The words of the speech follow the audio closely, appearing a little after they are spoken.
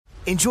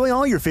Enjoy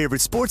all your favorite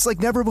sports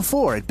like never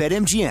before at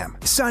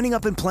BetMGM. Signing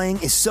up and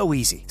playing is so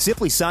easy.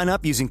 Simply sign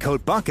up using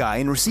code Buckeye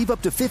and receive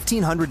up to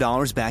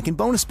 $1,500 back in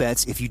bonus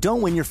bets if you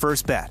don't win your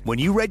first bet. When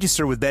you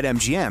register with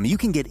BetMGM, you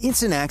can get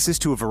instant access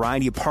to a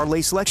variety of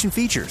parlay selection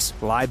features,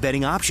 live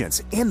betting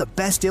options, and the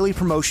best daily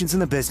promotions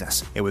in the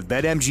business. And with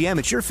BetMGM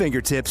at your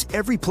fingertips,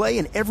 every play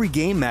and every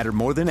game matter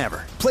more than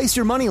ever. Place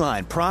your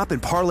moneyline, prop,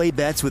 and parlay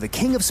bets with the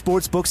king of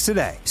sportsbooks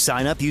today.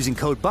 Sign up using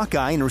code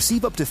Buckeye and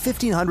receive up to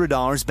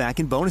 $1,500 back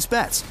in bonus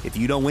bets if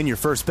you don't win your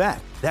first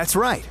bet. That's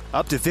right,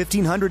 up to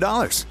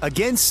 $1,500.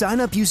 Again, sign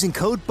up using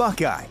code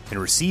Buckeye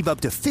and receive up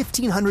to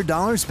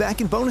 $1,500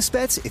 back in bonus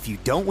bets if you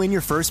don't win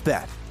your first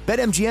bet.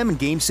 BetMGM and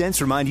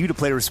GameSense remind you to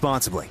play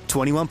responsibly.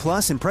 21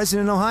 plus and present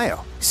in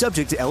Ohio.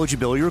 Subject to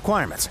eligibility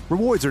requirements.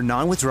 Rewards are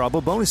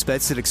non-withdrawable bonus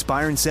bets that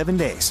expire in 7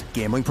 days.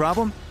 Gambling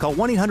problem? Call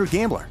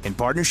 1-800-GAMBLER in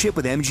partnership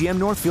with MGM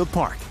Northfield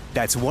Park.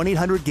 That's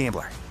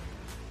 1-800-GAMBLER.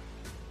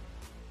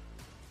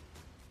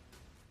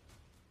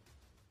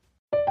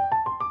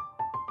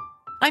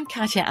 I'm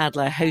Katya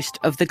Adler, host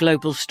of The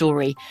Global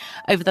Story.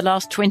 Over the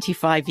last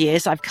 25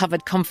 years, I've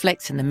covered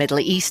conflicts in the Middle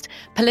East,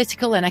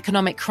 political and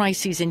economic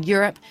crises in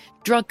Europe,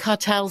 drug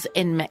cartels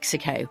in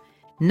Mexico.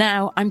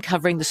 Now I'm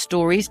covering the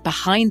stories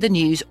behind the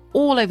news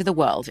all over the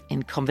world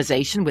in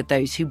conversation with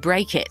those who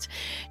break it.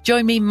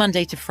 Join me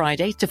Monday to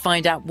Friday to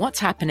find out what's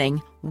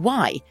happening,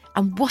 why,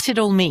 and what it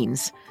all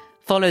means.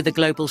 Follow The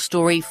Global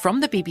Story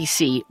from the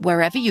BBC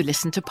wherever you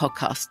listen to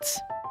podcasts.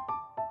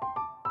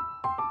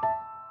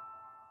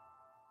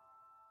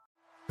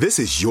 This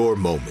is your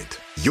moment,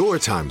 your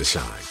time to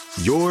shine,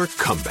 your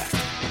comeback.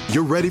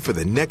 You're ready for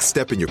the next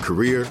step in your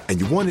career, and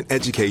you want an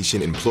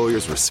education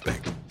employers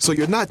respect. So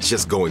you're not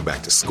just going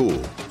back to school,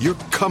 you're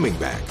coming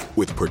back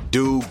with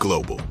Purdue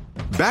Global.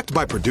 Backed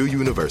by Purdue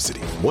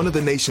University, one of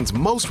the nation's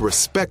most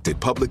respected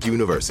public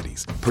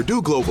universities,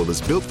 Purdue Global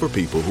is built for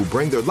people who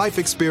bring their life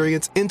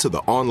experience into the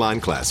online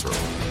classroom.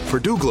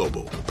 Purdue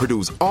Global,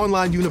 Purdue's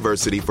online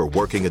university for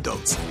working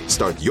adults.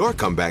 Start your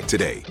comeback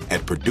today at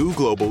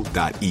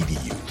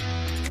purdueglobal.edu.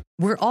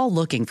 We're all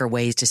looking for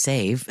ways to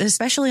save,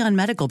 especially on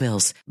medical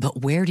bills.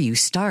 But where do you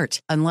start?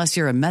 Unless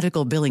you're a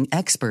medical billing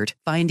expert,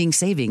 finding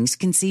savings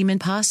can seem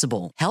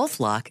impossible.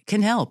 HealthLock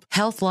can help.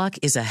 HealthLock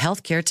is a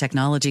healthcare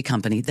technology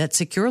company that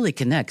securely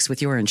connects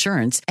with your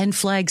insurance and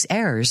flags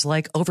errors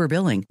like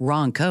overbilling,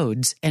 wrong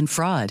codes, and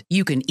fraud.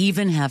 You can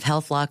even have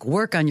HealthLock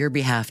work on your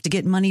behalf to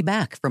get money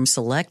back from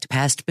select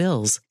past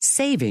bills.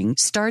 Saving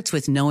starts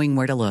with knowing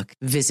where to look.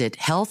 Visit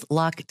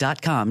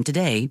healthlock.com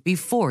today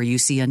before you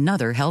see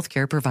another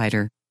healthcare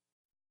provider.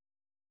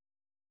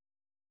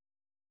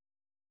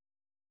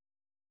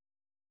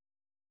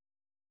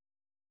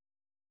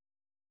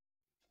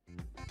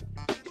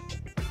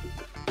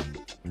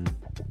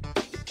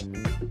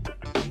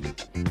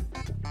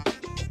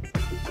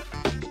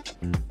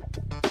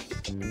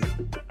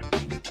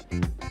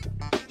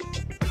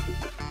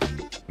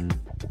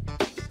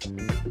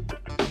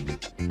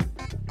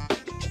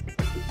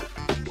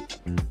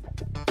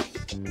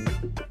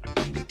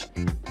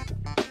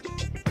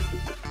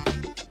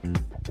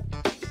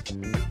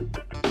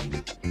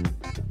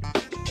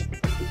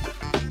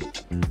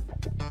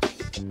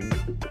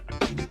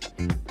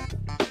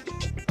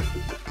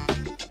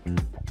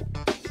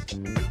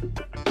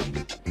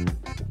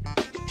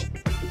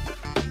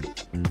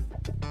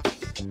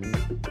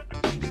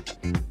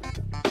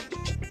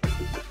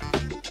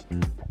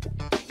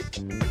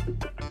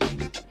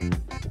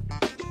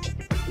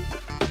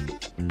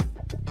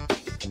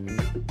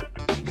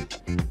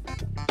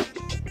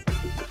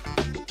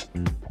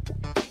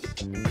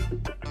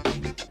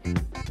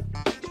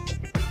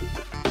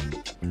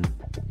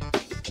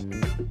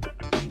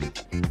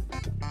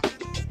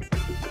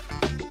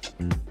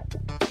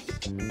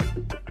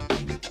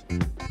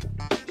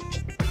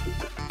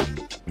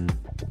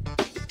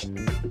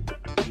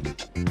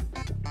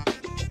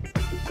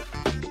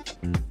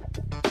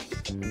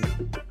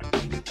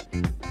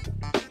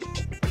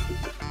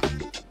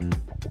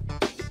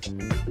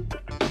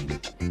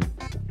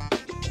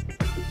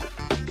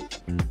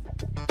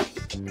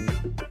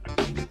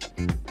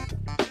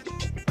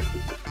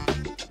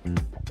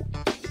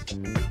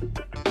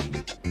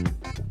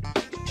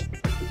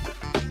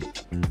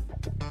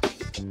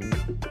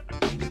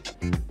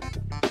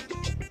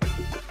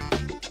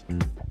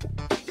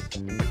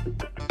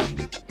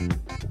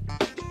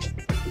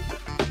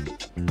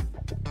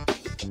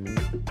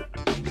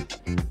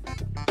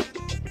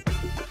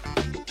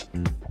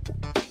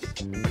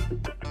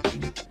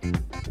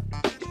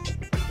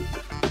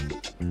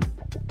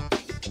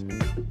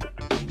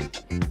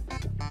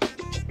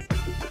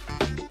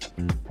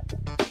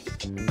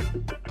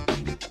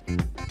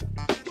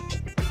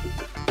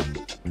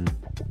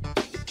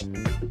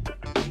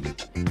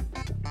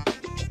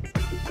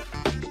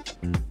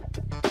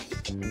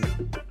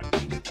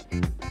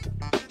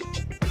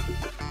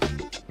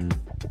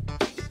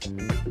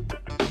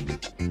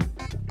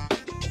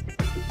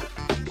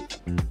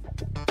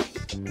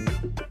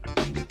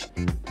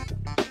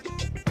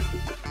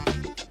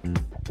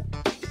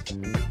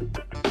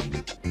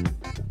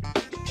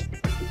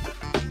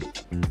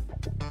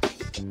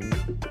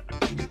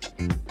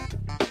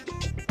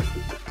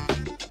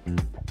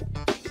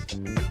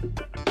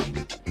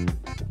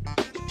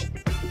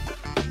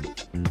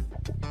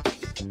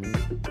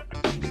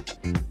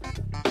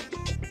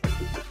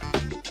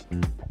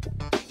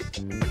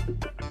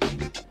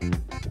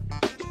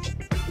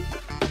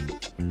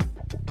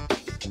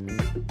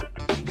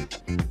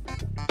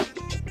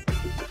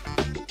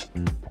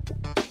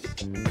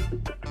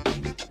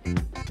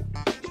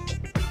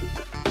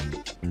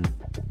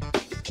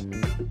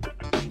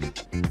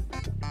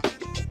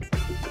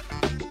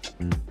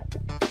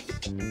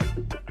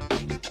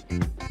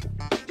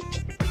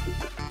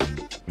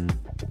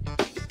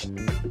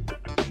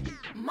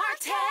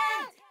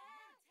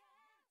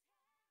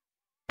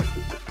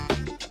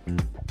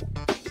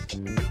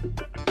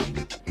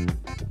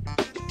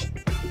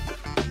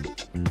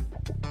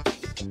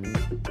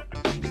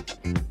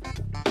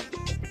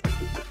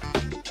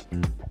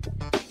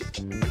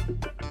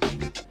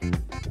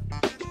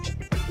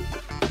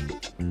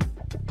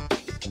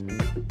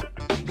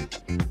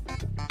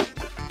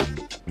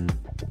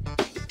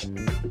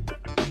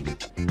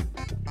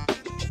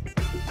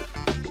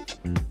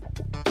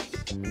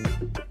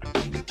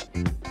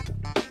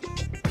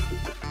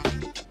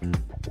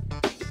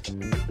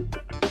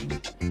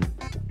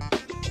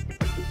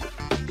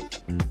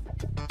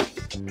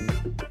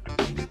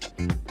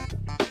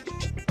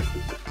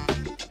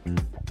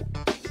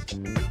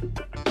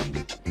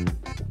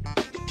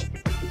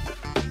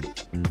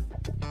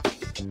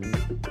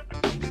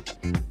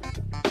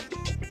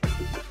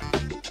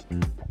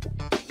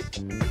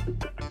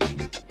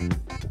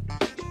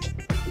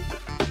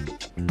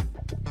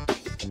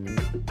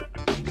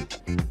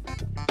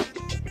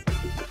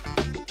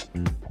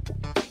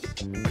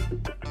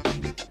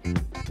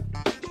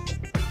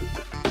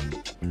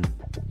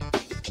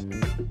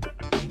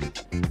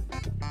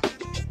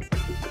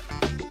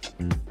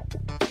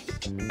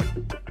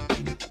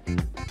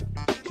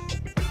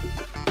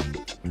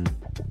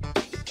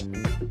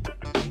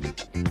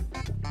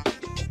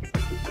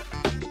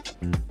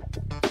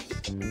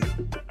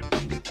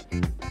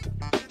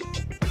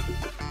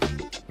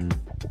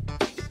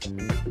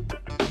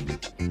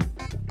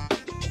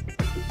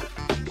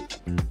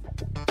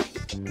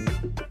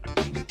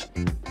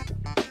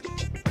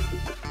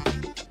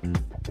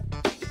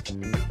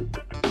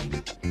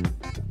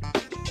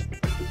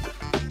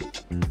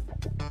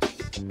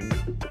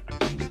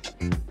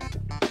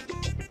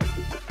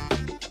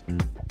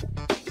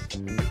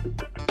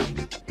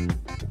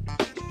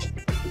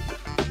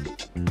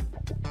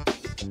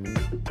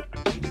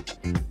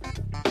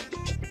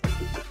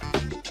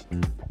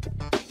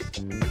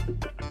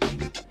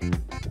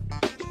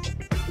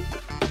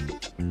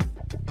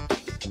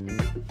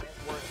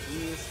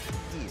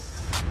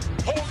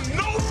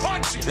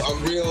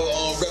 I'm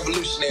real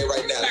revolutionary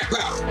right now.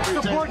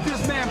 Support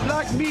this man,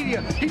 Black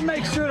Media. He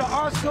makes sure that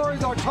our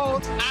stories are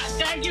told.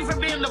 Thank you for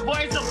being the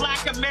voice of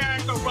Black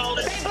America,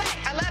 Roland. Stay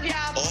black. I love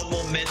y'all.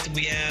 All momentum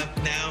we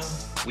have now,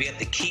 we have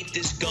to keep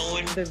this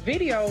going. The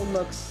video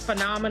looks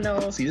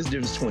phenomenal. See, this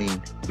difference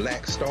between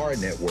Black Star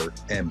Network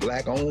and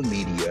Black-owned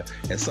media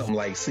and something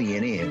like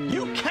CNN.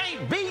 You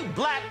can't be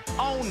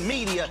Black-owned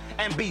media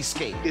and be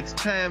scared. It's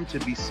time to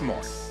be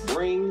smart.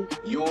 Bring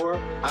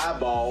your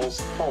eyeballs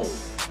home.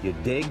 You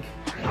dig?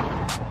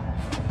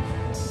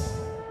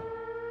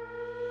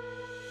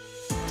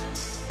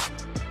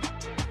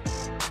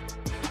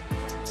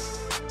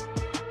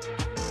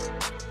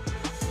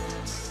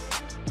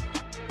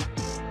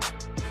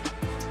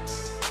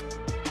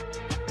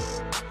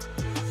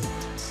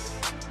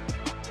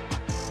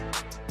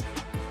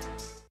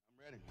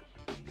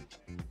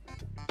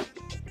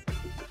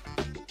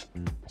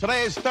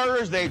 Today is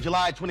Thursday,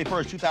 July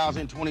 21st,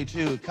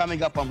 2022.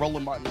 Coming up on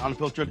Roland Martin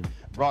Unfiltered,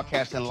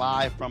 broadcasting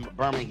live from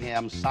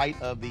Birmingham,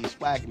 site of the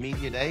SWAC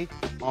Media Day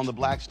on the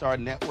Black Star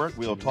Network.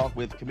 We'll talk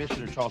with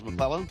Commissioner Charles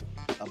McClellan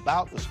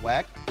about the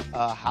SWAC,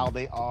 how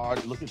they are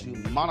looking to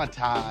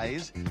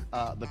monetize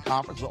the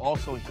conference. We'll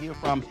also hear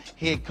from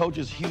head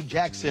coaches Hugh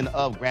Jackson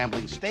of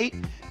Grambling State,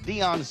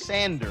 Deion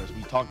Sanders.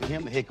 We talked to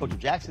him, the head coach of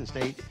Jackson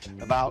State,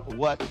 about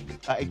what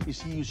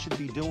HBCUs should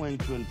be doing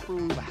to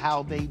improve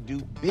how they do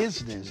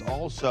business.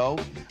 Also,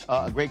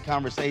 a great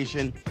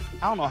conversation.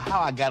 I don't know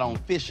how I got on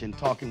fishing,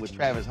 talking with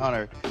Travis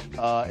Hunter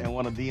and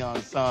one of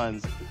Deion's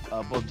sons,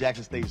 both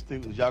Jackson State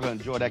students. Y'all gonna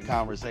enjoy that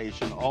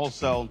conversation.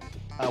 Also,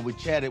 we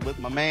chatted with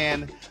my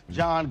man,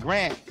 John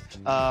Grant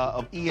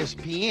of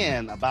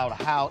ESPN, about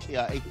how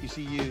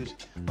HBCUs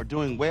are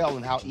doing well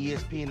and how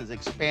ESPN is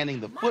expanding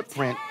the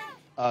footprint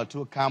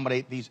to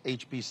accommodate these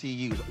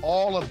HBCUs.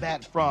 All of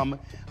that from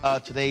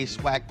today's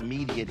SWAC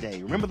Media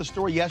Day. Remember the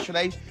story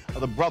yesterday of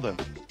the brother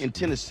in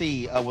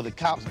Tennessee where the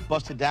cops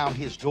busted down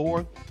his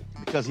door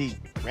because he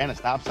ran a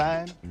stop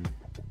sign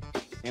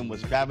and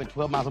was driving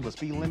 12 miles over the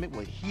speed limit?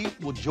 Well, he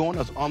will join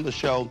us on the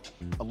show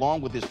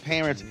along with his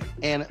parents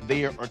and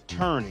their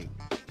attorney.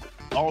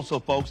 Also,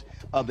 folks,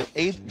 the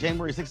 8th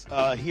January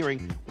 6th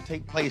hearing will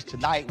take place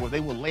tonight, where they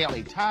will lay out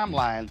a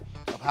timeline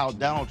of how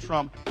Donald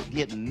Trump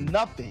did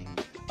nothing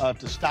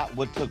to stop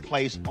what took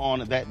place on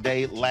that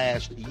day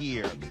last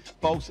year.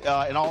 Folks,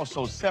 and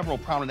also several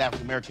prominent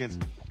African Americans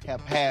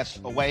have passed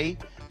away,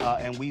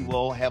 and we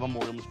will have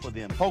memorials for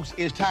them. Folks,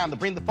 it's time to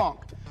bring the funk.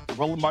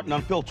 Roland Martin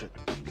Unfiltered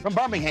from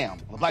Birmingham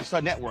on the Black Star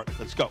Network.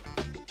 Let's go.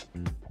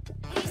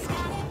 He's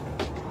got it.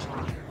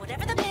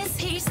 Whatever the miss,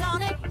 he's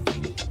on it.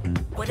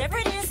 Whatever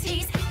it is,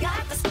 he's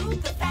got the scoop,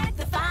 the fact,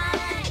 the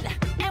find.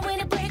 And when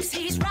it breaks,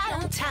 he's right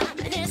on time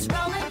and it's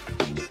rolling.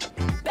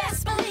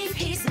 Best believe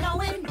he's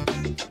knowing.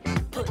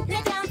 Putting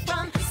it down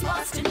from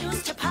sports to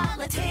news to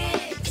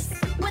politics.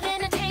 With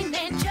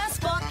entertainment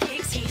just for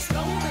kicks, he's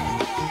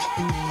rolling.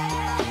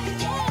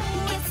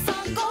 It's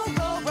on Go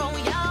Roll Roll,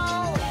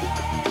 y'all.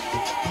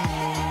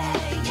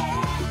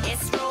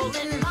 It's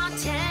Roland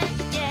Martin,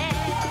 yeah.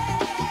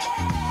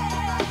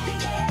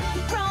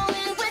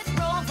 Rolling with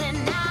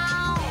Roland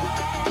now.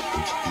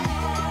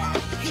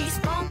 He's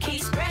funky,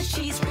 he's fresh,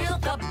 he's real,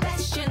 the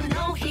best, you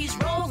know he's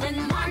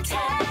Roland Martin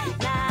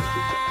now.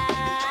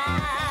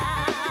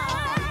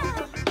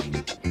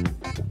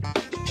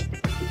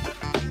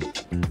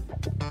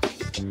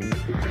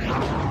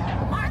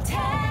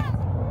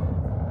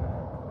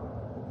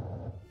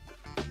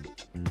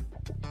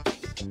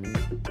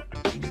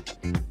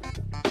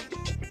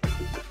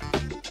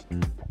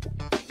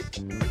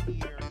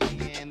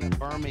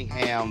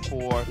 Birmingham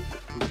we're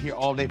here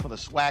all day for the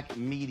SWAC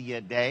Media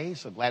Day.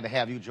 So glad to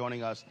have you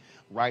joining us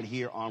right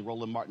here on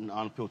Roland Martin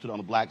Unfiltered on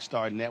the Black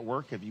Star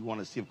Network. If you want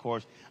to see, of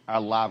course,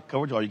 our live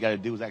coverage, all you got to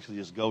do is actually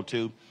just go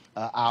to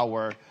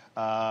our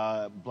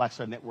Black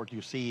Star Network.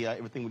 You'll see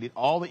everything we did,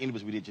 all the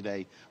interviews we did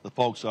today, the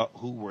folks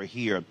who were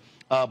here.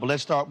 But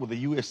let's start with the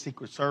U.S.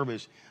 Secret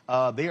Service.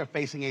 They are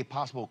facing a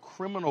possible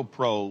criminal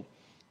probe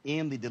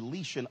in the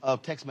deletion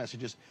of text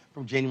messages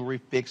from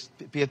January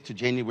 5th to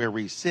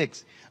January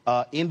 6th.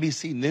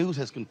 NBC News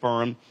has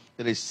confirmed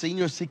that a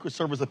senior Secret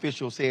Service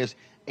official says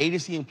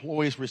agency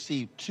employees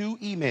received 2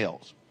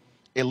 emails,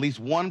 at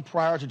least one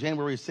prior to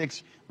January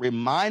 6th,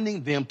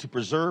 reminding them to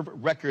preserve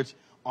records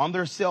on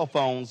their cell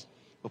phones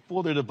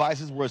before their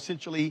devices were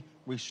essentially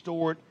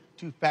restored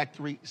to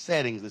factory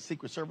settings. The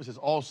Secret Service has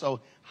also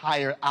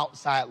hired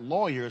outside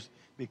lawyers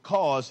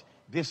because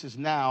this is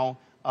now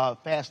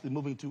fastly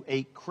moving to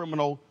a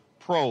criminal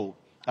probe.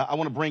 I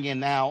want to bring in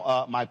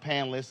now my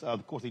panelists.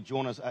 Of course, they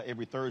join us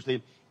every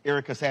Thursday.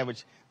 Erica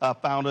Savage,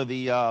 founder of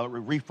the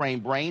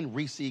Reframe Brain,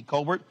 Reese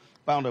Colbert,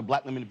 founder of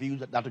Black Women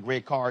Views, Dr.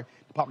 Greg Carr,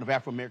 Department of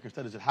Afro-American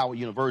Studies at Howard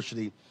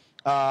University.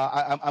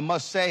 I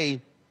must say,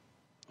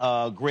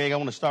 Greg, I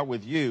want to start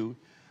with you.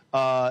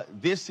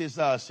 This is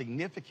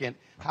significant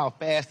how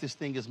fast this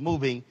thing is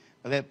moving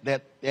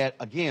that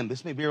again,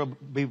 this may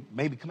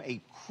become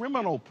a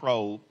criminal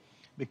probe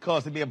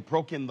because they may have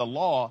broken the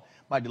law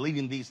by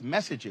deleting these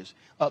messages.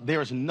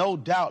 There is no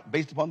doubt,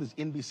 based upon this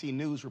NBC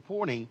News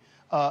reporting,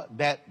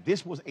 that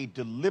this was a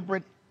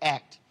deliberate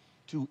act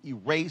to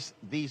erase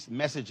these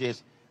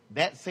messages.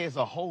 That says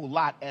a whole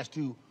lot as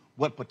to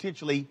what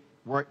potentially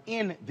were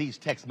in these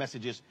text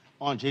messages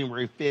on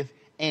January 5th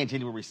and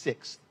January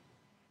 6th.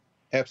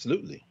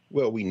 Absolutely.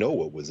 Well, we know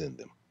what was in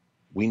them.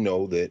 We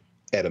know that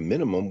at a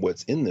minimum,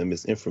 what's in them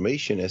is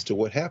information as to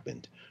what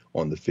happened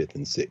on the 5th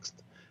and 6th.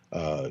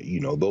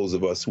 Those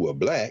of us who are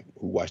Black,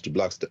 who watch the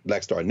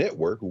Black Star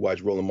Network, who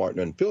watch Roland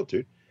Martin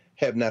Unfiltered,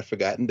 have not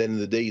forgotten that in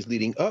the days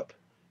leading up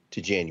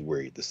to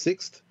January the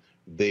 6th,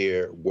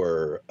 there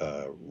were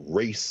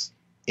race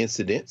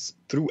incidents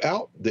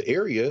throughout the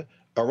area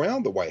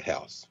around the White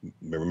House.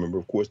 Remember,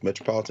 of course,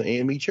 Metropolitan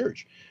AME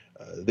Church.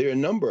 There are a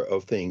number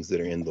of things that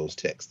are in those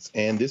texts.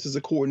 And this is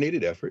a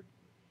coordinated effort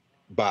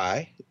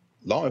by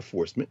law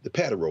enforcement, the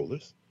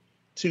patrollers,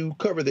 to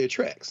cover their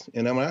tracks.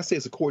 And when I say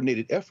it's a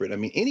coordinated effort, I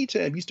mean,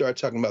 anytime you start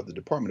talking about the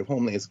Department of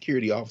Homeland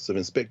Security Office of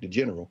Inspector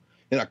General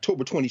in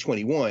October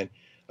 2021,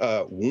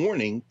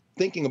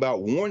 thinking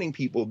about warning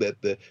people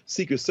that the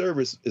Secret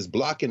Service is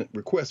blocking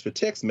requests for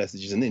text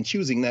messages and then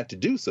choosing not to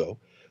do so,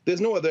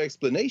 there's no other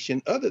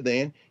explanation other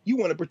than you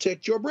want to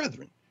protect your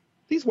brethren.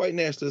 These white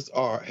nationalists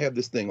have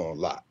this thing on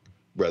lock,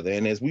 brother.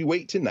 And as we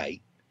wait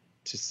tonight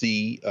to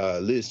see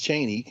Liz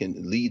Cheney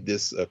can lead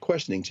this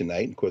questioning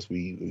tonight, and of course,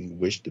 we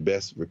wish the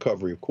best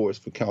recovery, of course,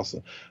 for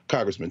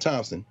Congressman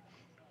Thompson.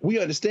 We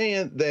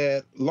understand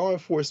that law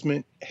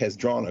enforcement has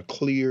drawn a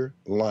clear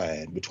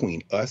line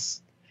between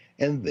us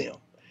and them.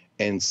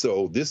 And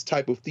so this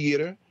type of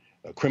theater,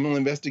 a criminal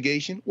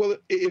investigation, well,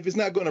 if it's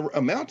not going to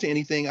amount to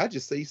anything, I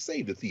just say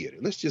save the theater.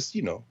 Let's just,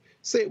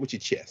 say it with your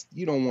chest.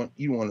 You don't want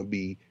to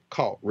be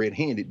caught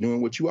red-handed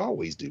doing what you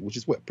always do, which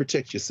is what?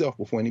 Protect yourself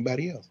before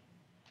anybody else.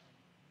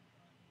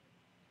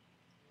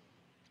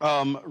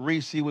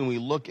 Reese, when we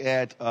look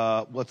at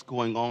what's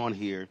going on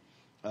here,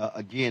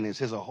 again, it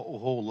says a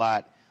whole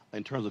lot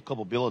in terms of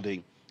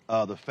culpability.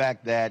 The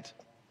fact that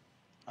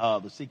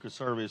the Secret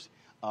Service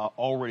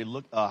already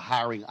looked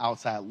hiring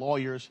outside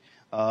lawyers,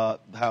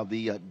 how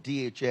the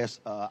DHS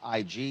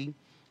IG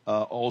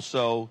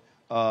also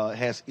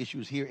has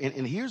issues here.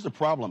 And here's the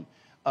problem.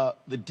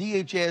 The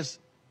DHS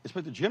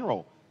Inspector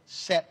General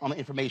sat on the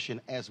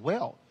information as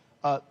well.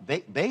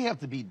 They have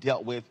to be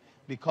dealt with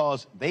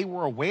because they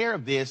were aware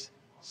of this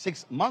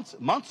 6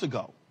 months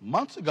ago,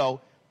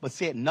 but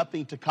said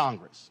nothing to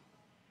Congress.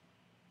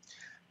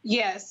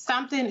 Yes,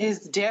 something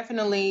is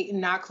definitely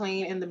not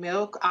clean in the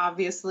milk.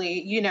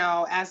 Obviously,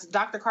 as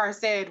Dr. Carr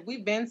said,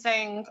 we've been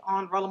saying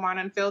on Roland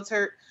Martin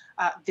Unfiltered,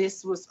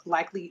 this was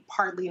likely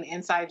partly an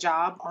inside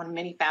job on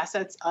many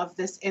facets of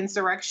this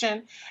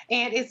insurrection.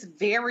 And it's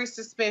very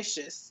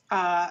suspicious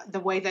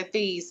the way that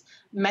these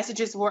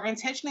messages were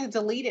intentionally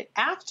deleted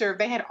after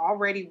they had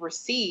already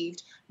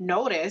received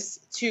notice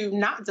to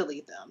not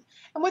delete them.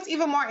 And what's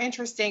even more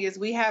interesting is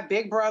we have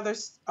big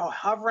brothers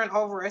hovering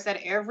over us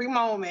at every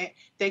moment.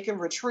 They can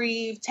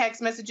retrieve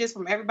text messages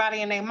from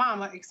everybody and their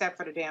mama except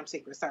for the damn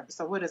Secret Service.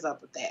 So what is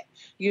up with that?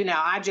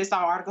 I just saw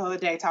an article the other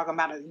day talking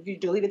about if you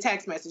delete a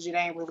text message, it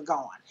ain't really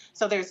gone.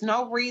 So there's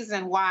no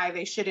reason why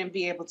they shouldn't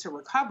be able to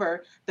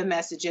recover the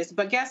messages.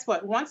 But guess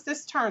what? Once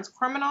this turns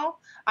criminal,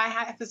 I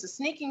have a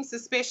sneaking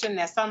suspicion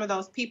that some of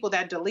those people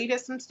that deleted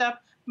some stuff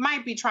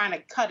might be trying to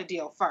cut a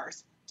deal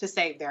first to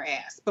save their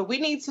ass. But we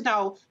need to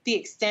know the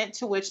extent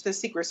to which the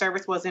Secret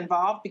Service was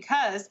involved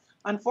because,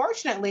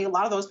 unfortunately, a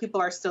lot of those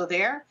people are still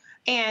there.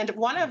 And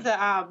one of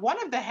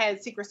the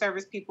head Secret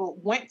Service people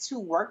went to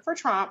work for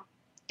Trump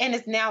and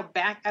is now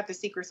back at the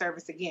Secret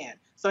Service again.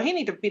 So he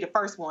need to be the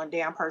first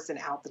damn person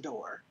out the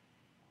door.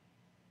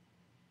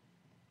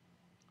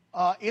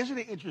 Isn't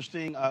it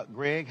interesting,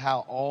 Greg,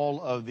 how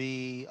all of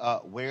the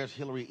Where's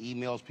Hillary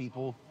emails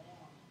people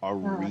are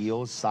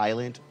real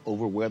silent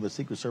over where the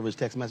Secret Service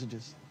text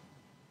messages?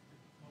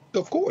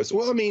 Of course.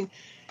 Well, I mean,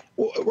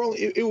 Roland,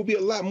 it would be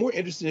a lot more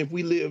interesting if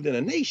we lived in a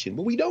nation,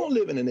 but we don't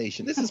live in a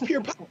nation. This is pure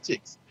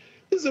politics.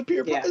 This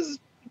is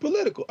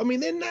political. I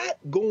mean, they're not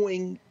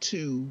going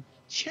to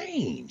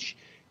change.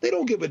 They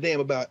don't give a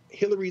damn about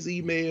Hillary's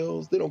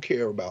emails. They don't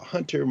care about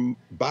Hunter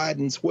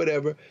Biden's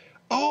whatever.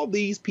 All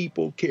these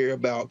people care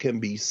about can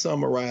be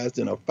summarized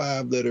in a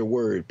 5-letter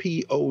word,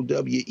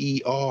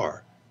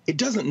 POWER. It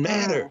doesn't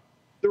matter.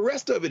 The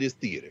rest of it is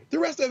theater.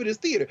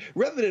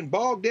 Rather than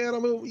bog down,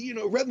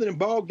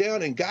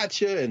 and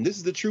gotcha, and this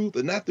is the truth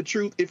and not the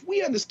truth. If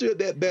we understood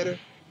that better,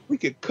 we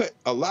could cut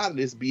a lot of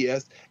this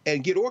BS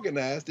and get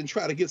organized and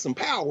try to get some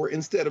power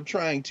instead of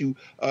trying to,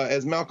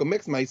 as Malcolm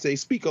X might say,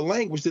 speak a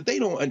language that they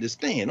don't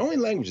understand. Only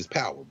language is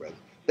power, brother.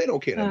 They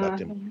don't care about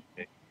them.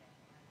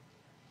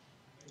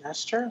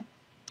 That's true.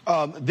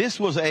 This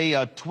was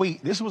a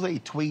tweet.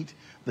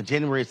 The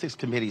January 6th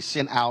committee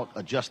sent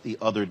out just the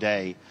other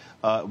day.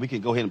 We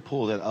can go ahead and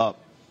pull that up.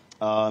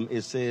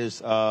 It says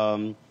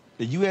the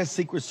U.S.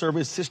 Secret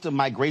Service system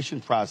migration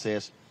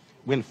process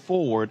went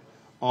forward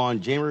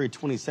on January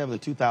 27,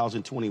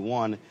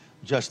 2021.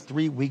 just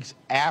 3 weeks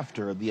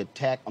after the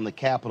attack on the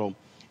Capitol,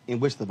 in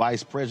which the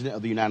Vice President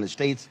of the United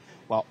States,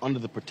 while under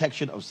the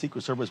protection of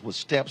Secret Service, was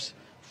steps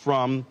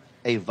from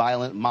a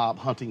violent mob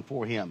hunting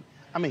for him.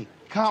 I mean,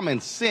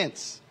 common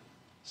sense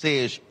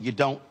says you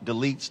don't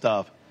delete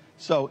stuff.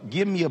 So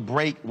give me a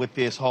break with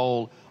this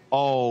whole,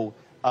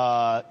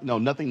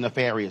 nothing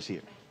nefarious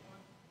here.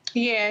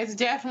 Yeah, it's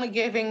definitely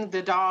giving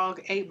the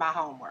dog ate my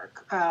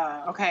homework.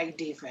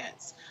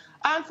 Defense.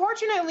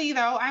 Unfortunately,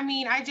 though, I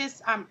mean,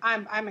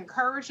 I'm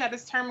encouraged that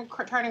it's turning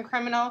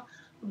criminal,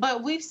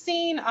 but we've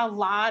seen a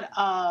lot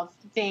of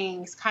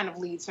things kind of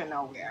lead to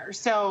nowhere.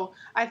 So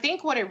I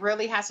think what it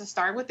really has to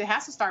start with, it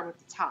has to start with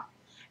the top.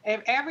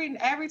 If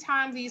every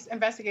time these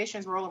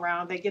investigations roll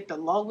around, they get the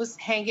lowest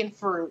hanging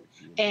fruit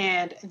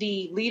and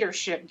the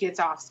leadership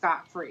gets off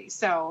scot-free.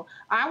 So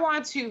I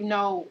want to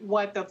know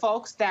what the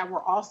folks that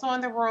were also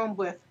in the room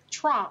with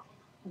Trump,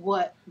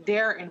 what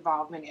their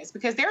involvement is,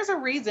 because there's a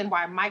reason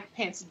why Mike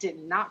Pence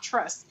did not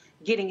trust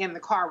getting in the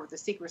car with the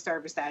Secret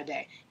Service that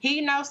day.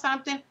 He knows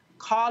something,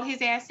 call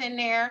his ass in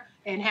there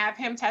and have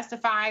him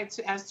testify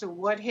as to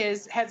what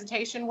his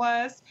hesitation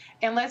was.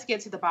 And let's get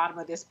to the bottom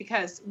of this,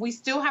 because we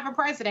still have a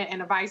president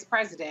and a vice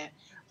president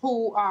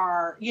who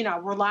are,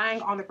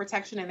 relying on the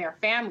protection of their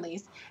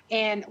families.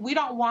 And we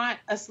don't want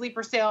a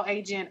sleeper cell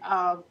agent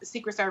of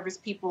Secret Service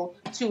people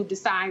to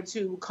decide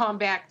to come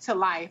back to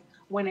life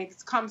when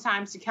it comes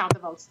time to count the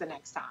votes the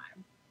next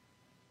time.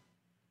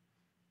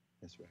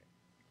 That's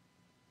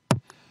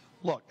right.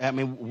 Look, I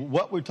mean,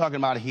 what we're talking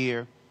about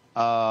here,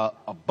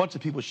 a bunch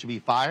of people should be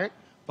fired.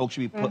 Folks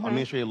should be put on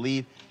administrative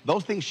leave.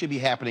 Those things should be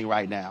happening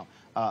right now.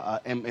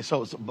 And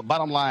so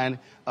bottom line,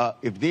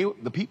 if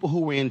the people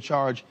who were in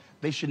charge,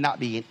 they should not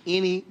be in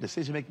any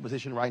decision-making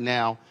position right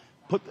now.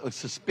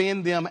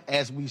 Suspend them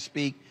as we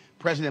speak.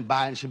 President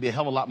Biden should be a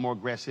hell of a lot more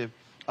aggressive,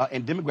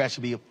 and Democrats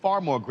should be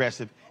far more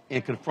aggressive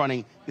in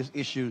confronting this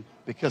issue,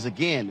 because,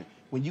 again,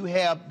 when you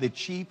have the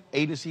chief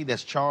agency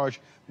that's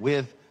charged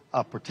with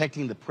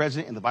protecting the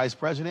president and the vice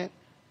president,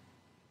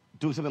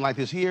 doing something like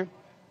this here,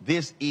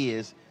 this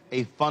is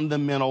a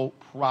fundamental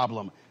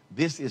problem.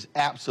 This is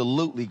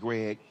absolutely,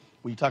 Greg,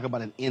 when you talk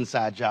about an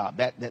inside job,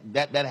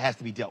 that has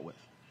to be dealt with.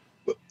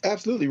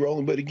 Absolutely,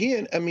 Roland. But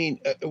again, I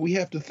mean, we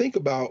have to think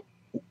about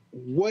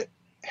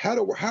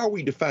how are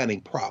we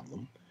defining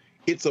problem?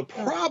 It's a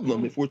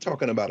problem if we're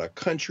talking about a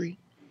country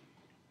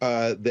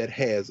that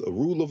has a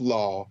rule of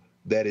law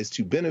that is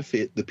to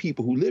benefit the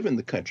people who live in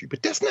the country.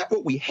 But that's not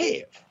what we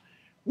have.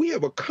 We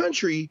have a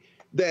country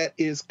that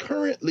is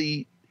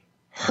currently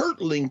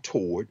hurtling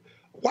toward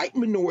white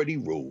minority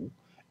rule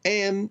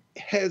and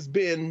has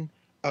been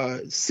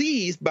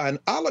seized by an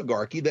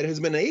oligarchy that has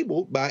been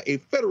enabled by a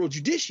federal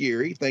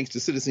judiciary, thanks to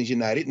Citizens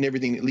United and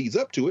everything that leads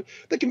up to it,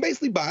 that can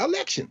basically buy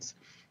elections.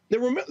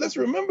 Now, let's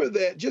remember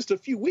that just a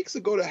few weeks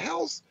ago, the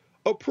House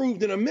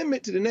approved an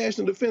amendment to the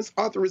National Defense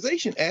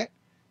Authorization Act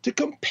to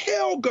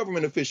compel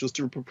government officials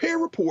to prepare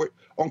a report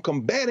on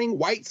combating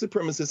white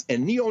supremacist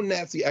and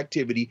neo-Nazi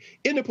activity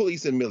in the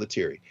police and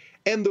military.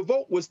 And the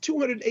vote was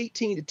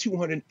 218 to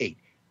 208.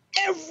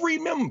 Every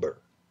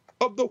member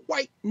of the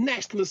White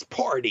Nationalist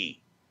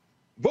Party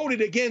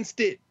voted against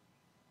it.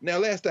 Now,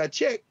 last I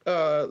checked,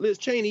 Liz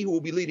Cheney, who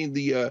will be leading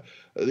the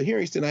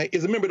hearings tonight,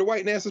 is a member of the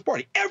White Nationalist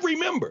Party. Every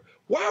member.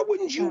 Why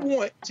wouldn't you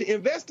want to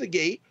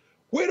investigate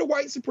where the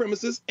white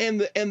supremacists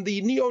and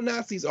the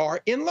neo-Nazis are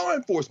in law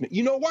enforcement?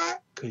 You know why?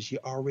 Because you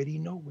already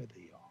know where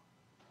they are.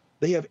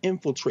 They have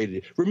infiltrated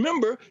it.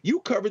 Remember, you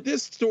covered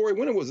this story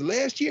when it was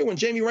last year, when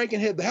Jamie Rankin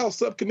had the House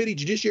Subcommittee,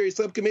 Judiciary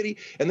Subcommittee,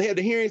 and they had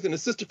the hearings, and the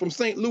sister from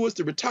St. Louis,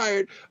 the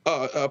retired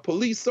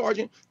police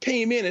sergeant,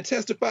 came in and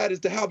testified as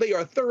to how they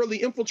are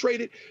thoroughly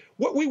infiltrated.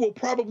 What we will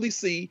probably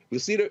see,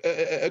 we'll see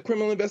a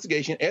criminal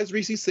investigation. As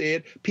Reese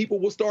said, people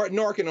will start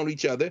narking on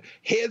each other.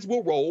 Heads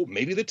will roll,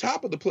 maybe the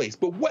top of the place.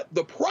 But what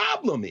the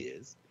problem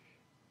is,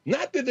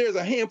 not that there's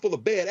a handful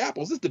of bad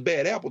apples, it's the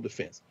bad apple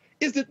defense,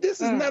 is that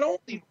this is not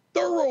only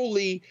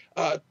thoroughly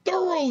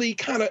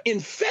kind of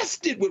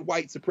infested with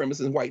white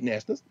supremacists and white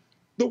nationalists,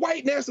 the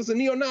white nationalists and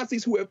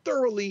neo-Nazis who have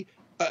thoroughly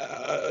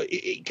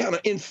kind of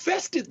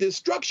infested this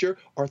structure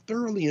are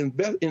thoroughly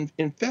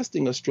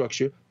infesting a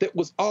structure that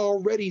was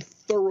already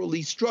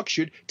thoroughly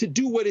structured to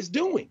do what it's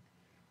doing.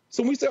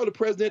 So when we say, the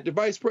president, the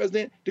vice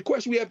president, the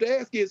question we have to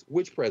ask is,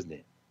 which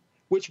president?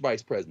 Which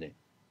vice president?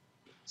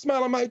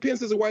 Smiling Mike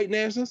Pence is a white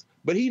nationalist,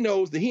 but he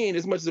knows that he ain't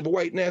as much of a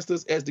white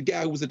nationalist as the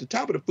guy who was at the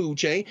top of the food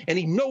chain, and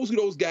he knows who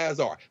those guys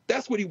are.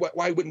 That's why he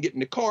wouldn't get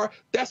in the car.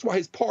 That's why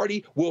his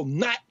party will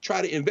not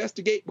try to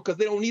investigate, because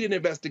they don't need an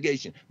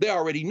investigation. They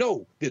already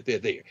know that they're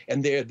there,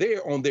 and they're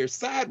there on their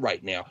side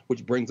right now,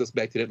 which brings us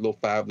back to that little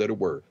 5-letter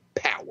word,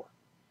 power.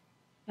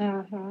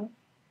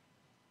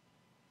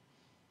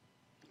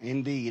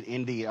 Indeed,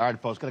 indeed. All right,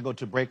 folks, going to go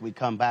to a break. We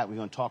come back. We're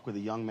going to talk with a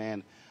young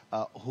man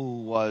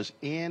who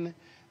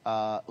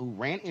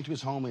ran into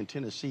his home in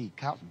Tennessee.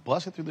 Cops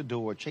busted through the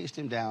door, chased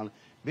him down,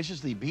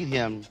 viciously beat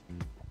him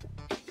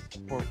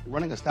for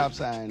running a stop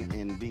sign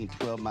and being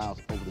 12 miles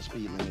over the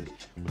speed limit.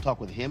 We'll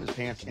talk with him, his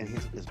parents, and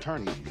his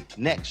attorney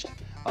next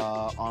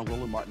on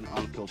Roland Martin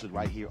Unfiltered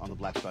right here on the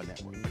Black Star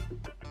Network.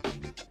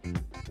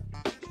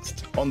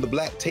 On The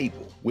Black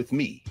Table with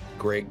me,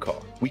 Greg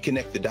Carr, we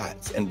connect the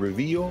dots and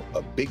reveal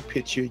a big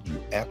picture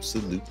you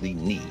absolutely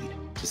need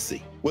to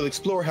see. We'll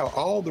explore how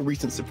all the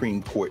recent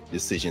Supreme Court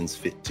decisions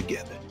fit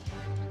together,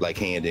 like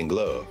hand in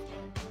glove,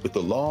 with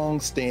the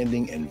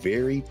long-standing and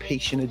very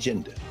patient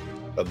agenda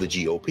of the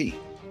GOP.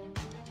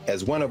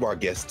 As one of our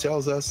guests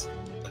tells us,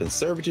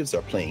 conservatives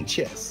are playing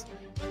chess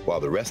while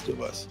the rest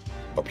of us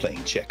are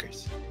playing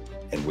checkers.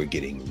 And we're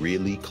getting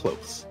really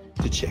close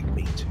to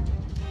checkmate.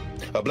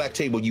 A Black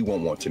Table you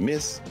won't want to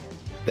miss.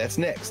 That's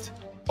next,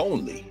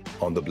 only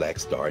on the Black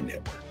Star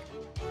Network.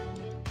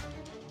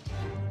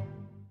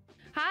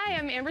 Hi,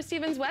 I'm Amber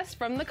Stevens-West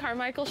from The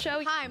Carmichael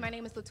Show. Hi, my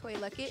name is LaToya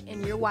Luckett,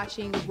 and you're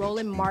watching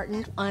Roland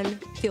Martin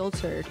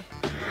Unfiltered.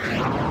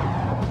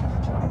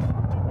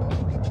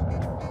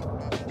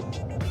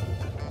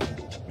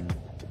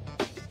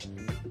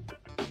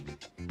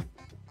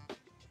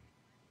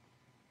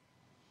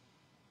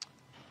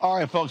 All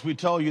right, folks, we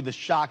told you the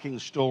shocking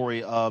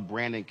story of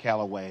Brandon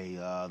Calloway,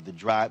 the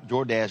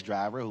DoorDash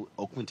driver,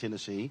 Oakland,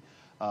 Tennessee,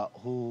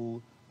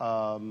 who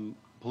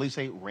police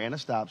say ran a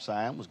stop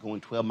sign, was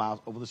going 12 miles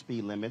over the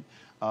speed limit,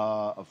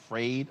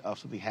 afraid of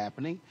something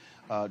happening,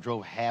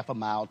 drove half a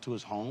mile to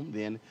his home,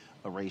 then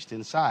raced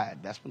inside.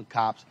 That's when the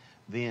cops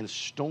then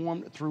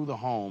stormed through the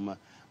home.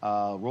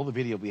 Roll the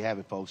video if we have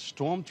it, folks.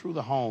 Stormed through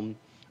the home,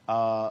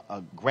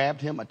 grabbed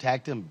him,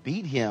 attacked him,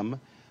 beat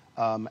him.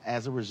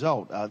 As a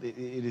result, it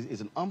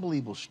is an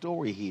unbelievable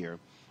story here.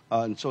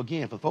 And so,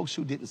 again, for folks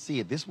who didn't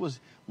see it, this was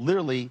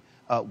literally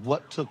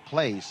what took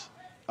place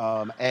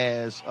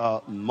as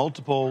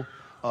multiple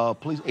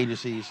police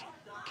agencies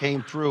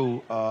came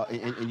through.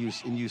 And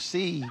you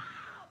see,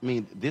 I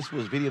mean, this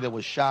was video that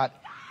was shot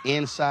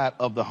inside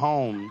of the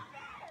home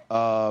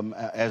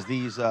as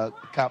these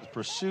cops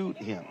pursued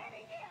him.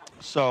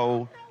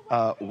 So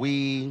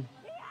we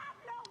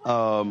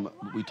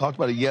talked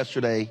about it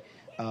yesterday.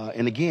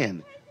 And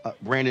again,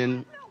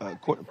 Brandon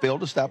failed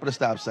to stop at a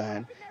stop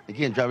sign,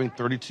 again, driving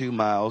 32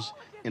 miles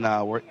an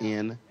hour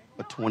in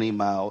a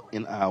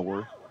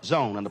 20-mile-an-hour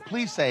zone. And the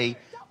police say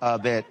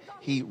that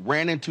he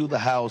ran into the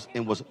house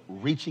and was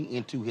reaching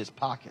into his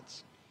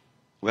pockets.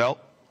 Well,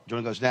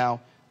 joining us now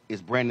is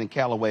Brandon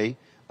Calloway,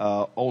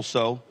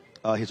 also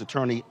his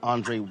attorney,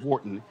 Andre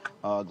Wharton.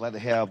 Glad to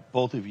have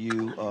both of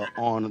you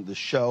on the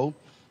show.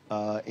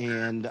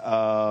 And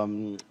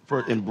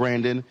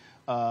Brandon,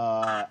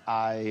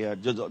 I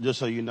just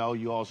so you know,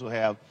 you also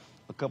have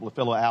a couple of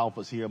fellow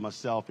alphas here,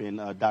 myself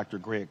and Dr.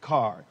 Greg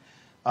Carr.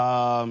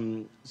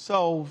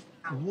 So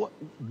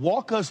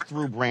walk us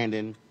through,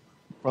 Brandon,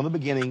 from the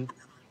beginning,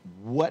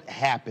 what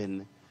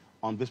happened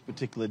on this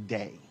particular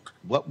day?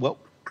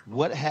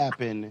 What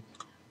happened?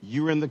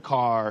 You were in the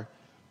car.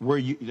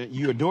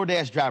 You're a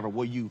DoorDash driver.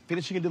 Were you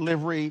finishing a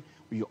delivery?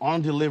 Were you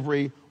on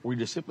delivery? Or were you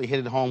just simply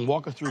headed home?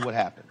 Walk us through what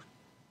happened.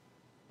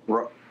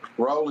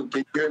 Roland, can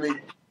you hear me?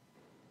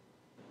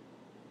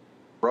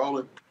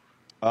 Roland?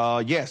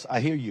 Yes, I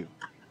hear you.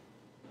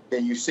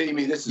 Can you see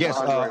me? This is yes,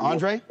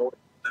 Andre.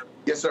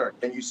 Yes, sir.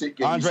 Can you see?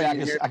 Andre,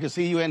 I can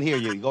see you and hear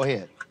you. Go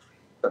ahead.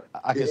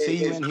 I can see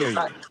you and hear you.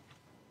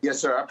 Yes,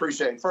 sir. I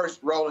appreciate it. First,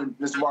 Roland,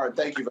 Mr. Martin,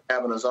 thank you for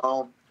having us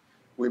on.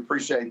 We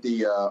appreciate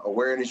the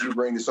awareness you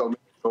bring to so many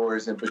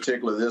stories, in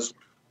particular this.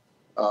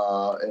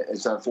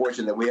 It's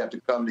unfortunate that we have to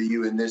come to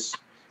you in this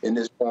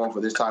forum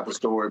for this type of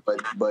story,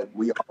 but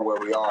we are where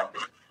we are.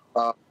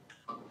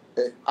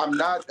 I'm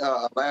not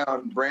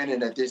allowing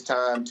Brandon at this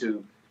time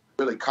to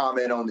really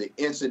comment on the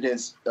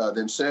incidents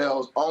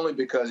themselves, only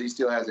because he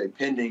still has a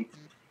pending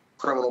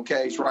criminal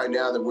case right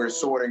now that we're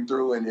sorting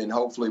through and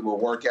hopefully will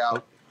work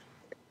out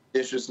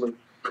judiciously.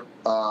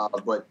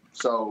 But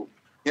so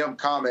him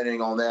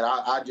commenting on that,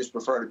 I just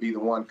prefer to be the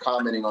one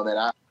commenting on that.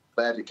 I'm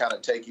glad to kind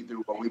of take you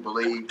through what we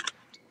believe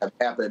have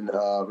happened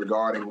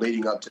regarding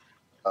leading up to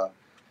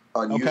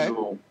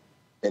unusual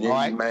and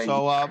inhumane.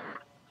 All right.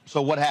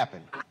 So what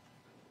happened?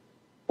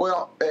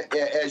 Well,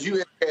 as you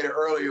indicated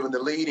earlier in the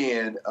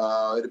lead-in,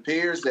 it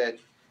appears that,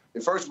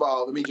 first of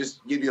all, let me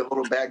just give you a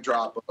little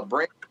backdrop.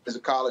 Brandon is a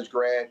college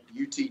grad,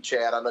 UT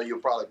Chat. I know you'll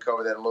probably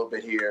cover that a little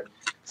bit here.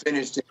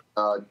 Finished in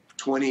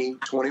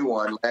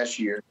 2021, last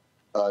year,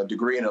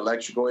 degree in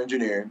electrical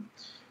engineering.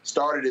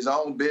 Started his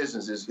own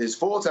business. His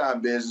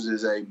full-time business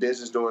is a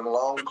business doing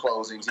loan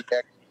closings.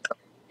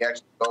 He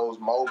actually goes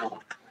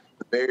mobile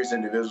to various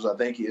individuals. I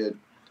think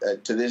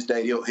to this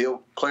date,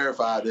 he'll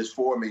clarify this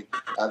for me.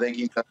 I think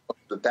he's done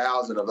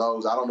 1,000 of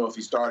those. I don't know if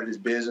he started his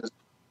business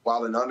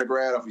while in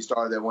undergrad or if he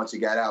started that once he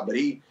got out, but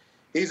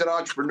he's an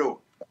entrepreneur.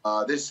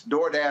 This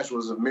DoorDash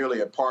was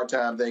merely a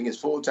part-time thing. His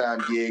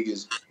full-time gig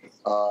is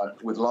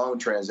with loan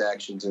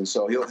transactions, and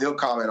so he'll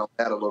comment on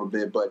that a little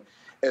bit. But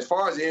as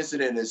far as the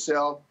incident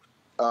itself,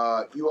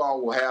 you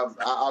all will have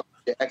I'll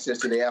get access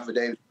to the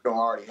affidavit. You don't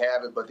already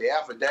have it, but the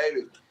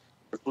affidavit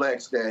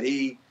reflects that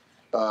he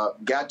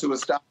got to a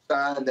stop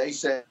sign. They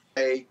say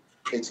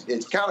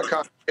it's kind of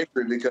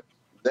contradictory because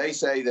they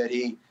say that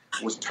he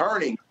was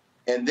turning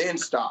and then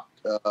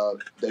stopped.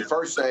 They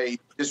first say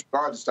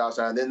disregard the stop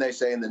sign, then they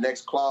say in the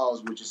next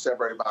clause, which is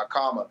separated by a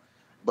comma,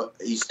 but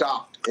he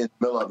stopped in the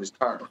middle of his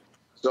turn.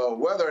 So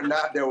whether or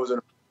not there was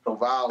a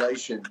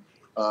violation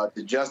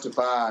to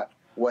justify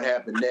what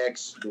happened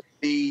next, the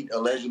speed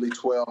allegedly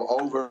 12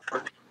 over,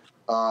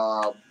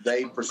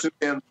 they pursued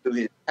him to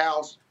his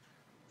house.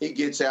 He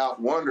gets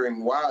out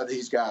wondering, why are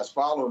these guys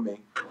following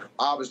me?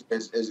 Obviously,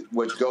 as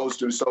which goes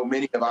through so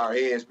many of our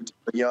heads,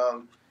 particularly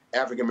young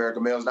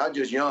African-American males, not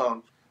just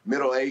young,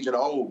 middle-aged and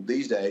old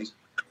these days.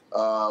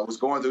 What's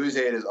going through his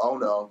head is, oh,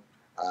 no,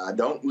 I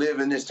don't live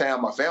in this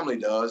town. My family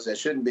does. That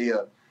shouldn't be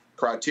a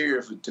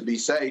criteria to be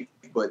safe,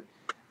 but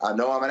I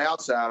know I'm an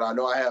outsider. I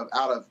know I have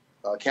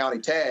out-of-county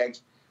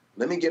tags.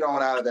 Let me get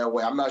on out of that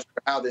way. I'm not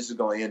sure how this is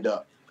going to end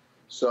up.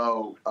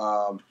 So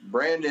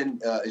Brandon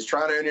is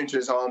trying to enter into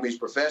his home. He's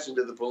professing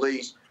to the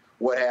police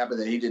what happened,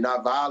 that he did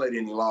not violate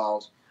any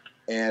laws.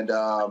 And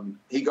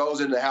he goes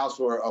into the house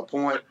for a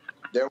point.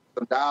 There was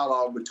some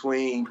dialogue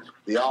between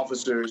the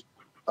officers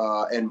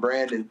and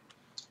Brandon.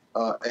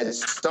 At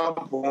some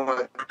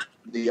point,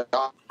 the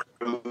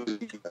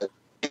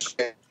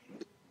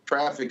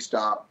traffic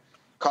stop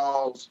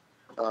calls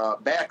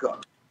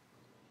backup.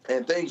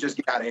 And things just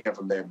get out of hand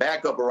from there.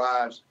 Backup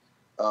arrives.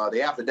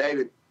 The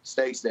affidavit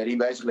states that he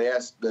basically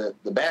asked the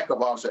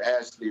backup officer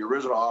asked the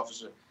original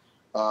officer,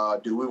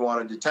 do we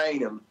want to detain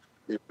him?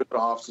 The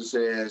original officer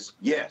says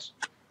yes.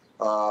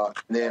 And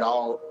then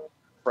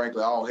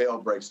frankly, all hell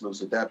breaks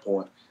loose at that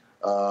point.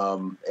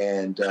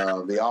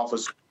 The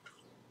officer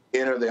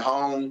enter the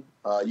home.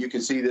 You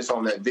can see this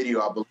on that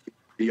video. I believe the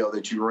video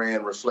that you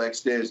ran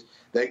reflects this.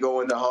 They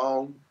go in the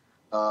home.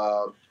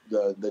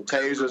 The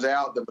taser's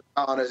out, the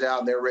baton is out,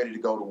 and they're ready to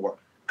go to work.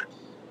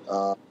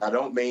 I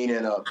don't mean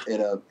in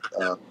a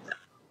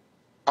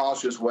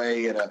cautious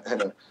way, in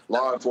a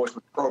law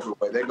enforcement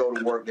appropriate way. They go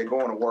to work. They're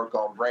going to work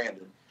on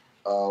Brandon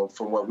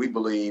from what we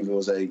believe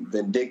was a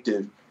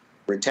vindictive,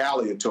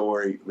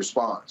 retaliatory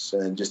response,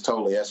 and just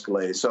totally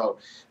escalated. So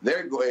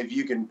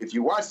if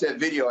you watch that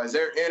video as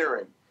they're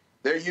entering,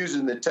 they're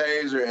using the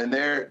taser and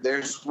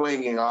they're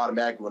swinging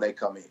automatically when they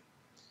come in.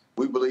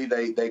 We believe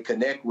they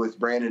connect with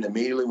Brandon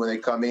immediately when they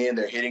come in.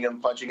 They're hitting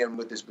him, punching him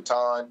with this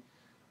baton,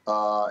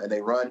 and they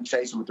run,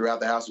 chase him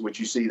throughout the house, which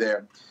you see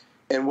there.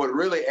 And what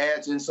really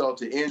adds insult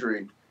to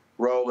injury,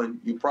 Roland,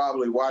 you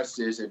probably watched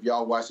this. If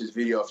y'all watched this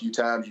video a few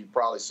times, you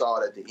probably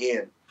saw it at the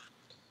end.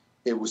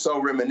 It was so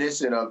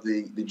reminiscent of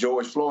the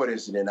George Floyd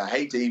incident. I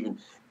hate to even,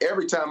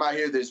 every time I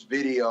hear this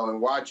video and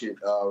watch it,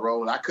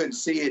 Roland, I couldn't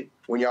see it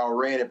when y'all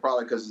ran it,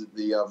 probably because of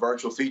the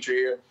virtual feature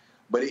here.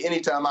 But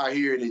anytime I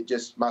hear it,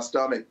 my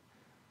stomach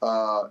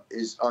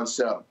is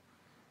unsettled.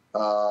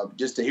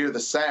 Just to hear the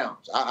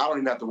sounds. I don't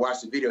even have to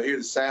watch the video, hear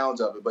the sounds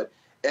of it. But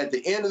at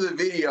the end of the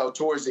video,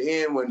 towards the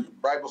end,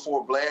 right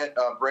before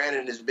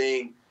Brandon is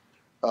being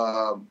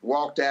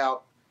walked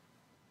out,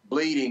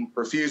 bleeding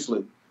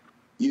profusely,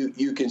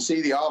 you can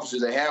see the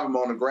officers. They have him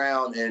on the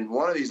ground, and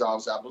one of these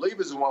officers, I believe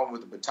is the one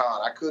with the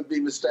baton. I could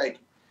be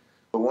mistaken,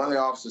 but one of the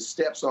officers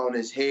steps on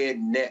his head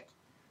and neck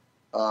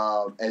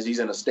as he's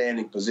in a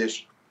standing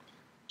position,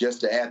 just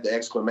to add the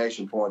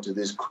exclamation point to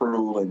this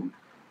cruel and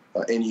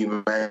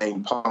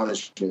inhumane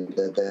punishment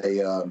that they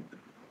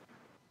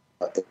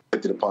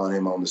inflicted upon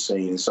him on the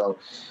scene. And so,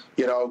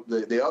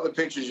 the other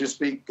pictures just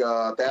speak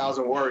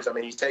 1,000 words. I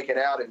mean, he's taken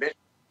out. Eventually,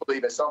 I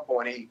believe at some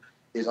point he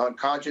is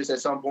unconscious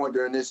at some point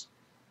during this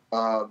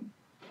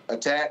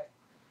attack.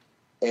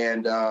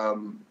 And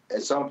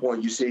at some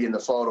point you see in the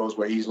photos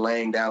where he's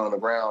laying down on the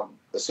ground,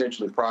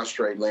 essentially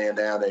prostrate, laying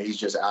down there. He's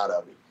just out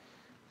of it.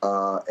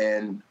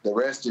 And the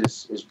rest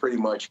is pretty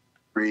much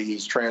free.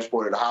 He's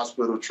transported to the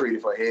hospital,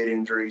 treated for head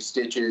injuries,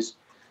 stitches.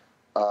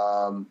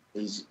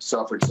 He's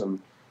suffered some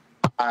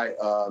eye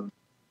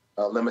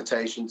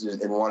limitations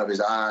in one of his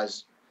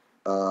eyes,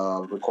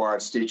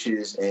 required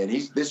stitches. And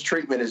this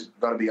treatment is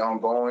going to be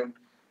ongoing.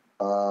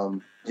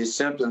 His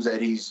symptoms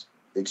that he's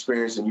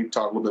experienced, and you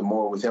talk a little bit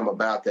more with him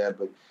about that,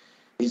 but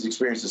he's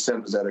experienced the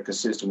symptoms that are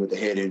consistent with the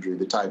head injury,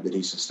 the type that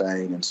he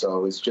sustained. And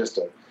so it's just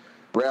a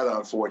rather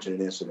unfortunate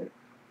incident.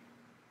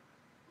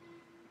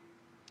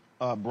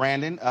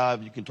 Brandon,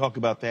 if you can talk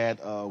about that,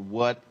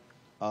 what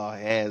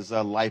has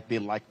life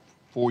been like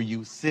for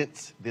you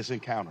since this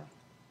encounter?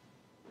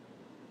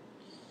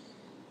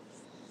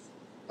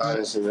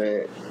 Honestly,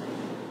 man,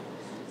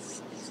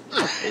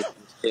 it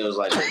feels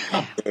like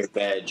a very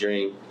bad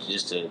dream.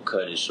 Just to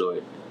cut it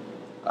short,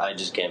 I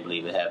just can't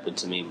believe it happened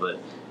to me, but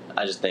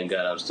I just thank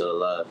God I'm still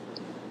alive.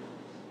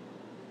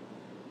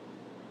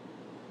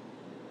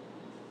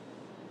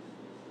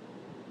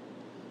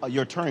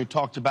 Your attorney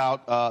talked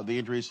about the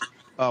injuries.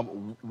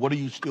 What are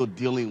you still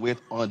dealing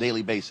with on a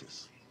daily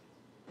basis?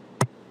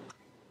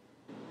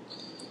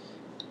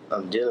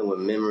 I'm dealing with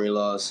memory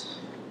loss,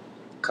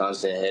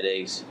 constant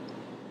headaches,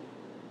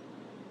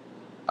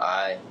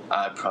 eye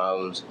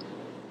problems.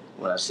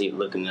 When I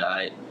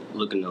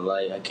look in the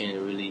light,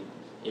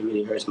 it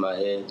really hurts my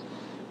head,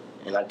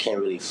 and I can't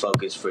really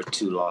focus for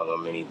too long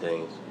on many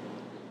things.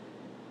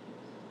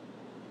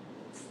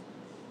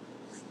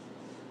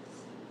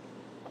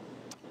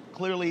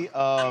 Clearly,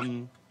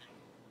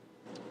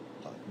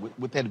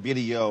 with that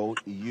video,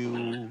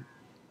 you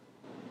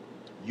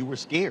were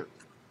scared,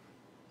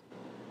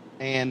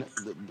 And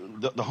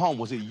the home,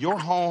 was it your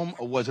home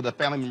or was it a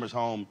family member's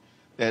home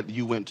that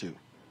you went to?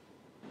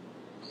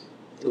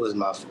 It was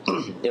my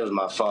it was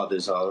my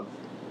father's home.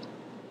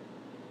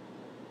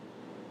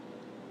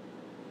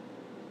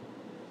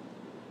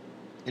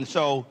 And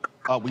so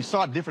we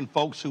saw different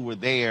folks who were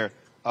there.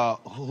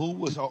 Who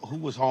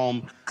was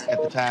home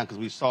at the time? Because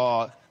we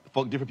saw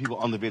different people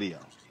on the video.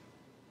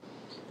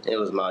 It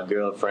was my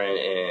girlfriend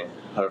and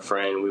her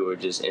friend. We were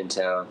just in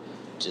town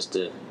just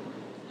to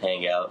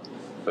hang out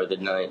for the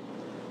night.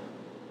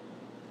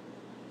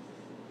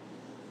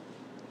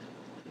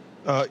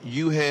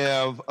 You've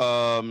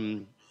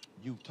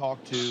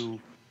talked to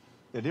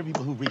the different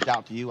people who reached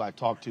out to you. I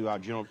talked to our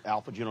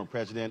Alpha General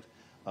President,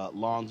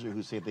 Lonzer,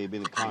 who said they've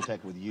been in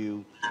contact with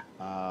you,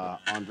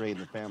 Andre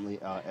and the family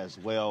as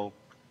well.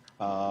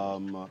 I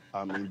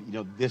mean, you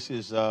know, this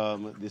is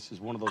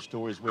one of those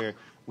stories where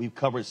we've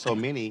covered so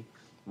many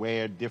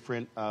where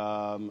different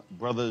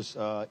brothers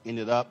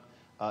ended up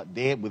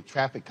dead with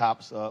traffic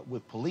cops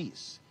with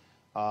police.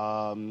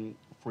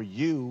 For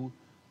you,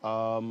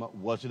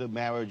 was it a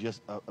matter of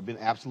just been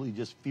absolutely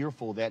just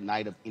fearful that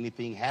night of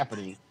anything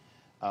happening,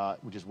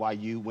 which is why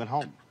you went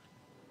home?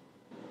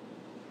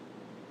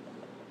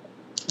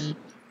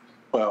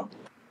 Well,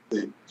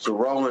 so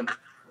Roland.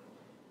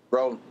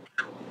 Go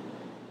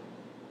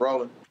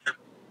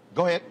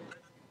ahead.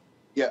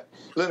 Yeah,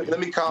 let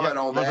me comment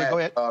on that. Go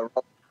ahead.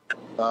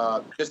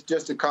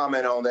 Just to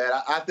comment on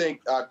that, I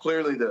think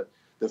clearly the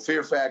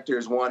fear factor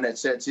is one that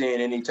sets in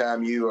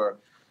anytime you are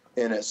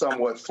in a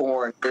somewhat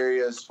foreign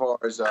area as far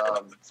as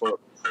for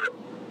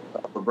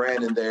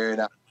Brandon there,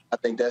 and I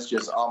think that's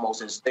just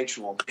almost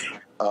instinctual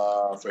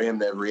for him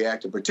to have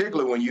reacted,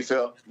 particularly when you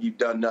felt you've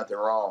done nothing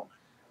wrong.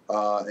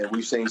 And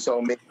we've seen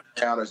so many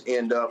encounters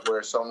end up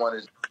where someone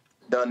has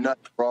done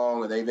nothing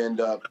wrong and they've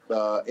ended up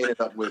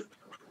with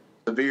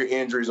severe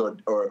injuries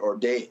or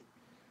dead.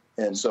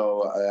 And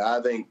so I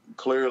think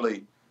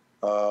clearly,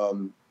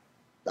 that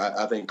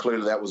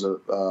was a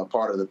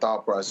part of the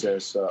thought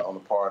process on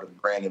the part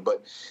of Brandon.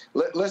 But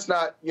let's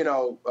not,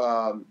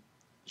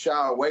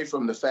 shy away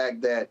from the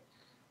fact that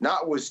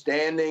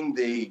notwithstanding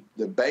the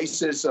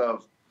basis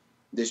of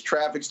this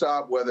traffic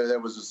stop, whether there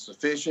was a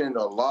sufficient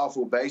or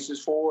lawful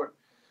basis for it,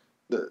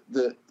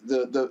 the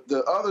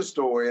other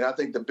story, and I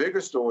think the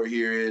bigger story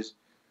here, is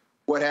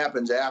what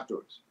happens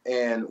afterwards.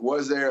 And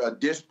was there a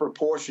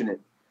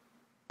disproportionate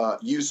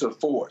use of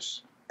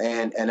force?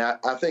 And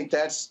I think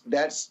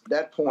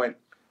that point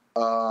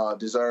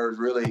deserves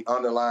really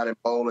underlining,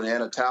 bolding,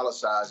 and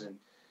italicizing,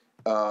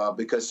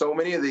 because so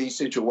many of these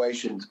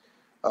situations,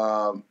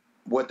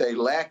 what they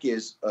lack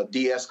is a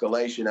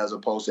de-escalation as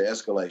opposed to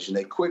escalation.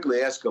 They quickly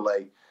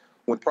escalate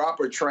when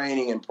proper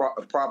training and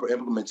proper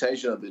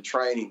implementation of the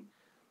training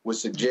would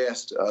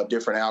suggest a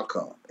different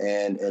outcome.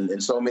 And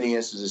in so many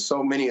instances,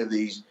 so many of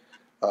these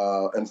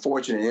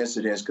unfortunate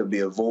incidents could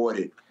be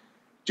avoided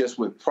just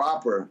with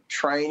proper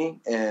training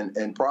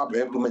and proper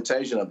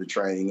implementation of the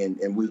training.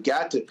 And we've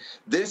got to,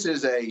 this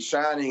is a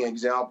shining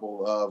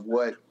example of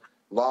what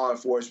law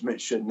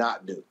enforcement should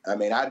not do. I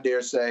mean, I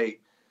dare say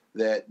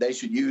that they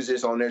should use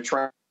this on their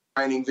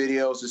training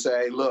videos to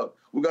say, look,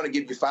 we're going to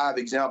give you 5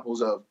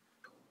 examples of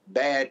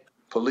bad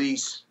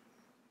police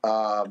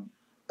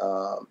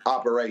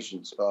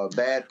operations,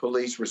 bad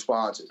police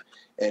responses,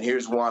 and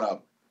here's one of them.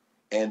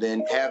 And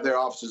then have their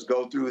officers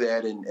go through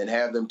that and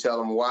have them tell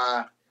them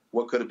why,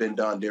 what could have been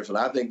done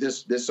differently. I think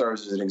this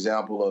serves as an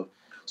example of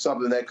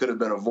something that could have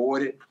been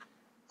avoided.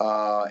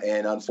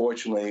 And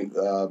unfortunately,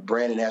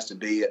 Brandon has to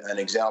be an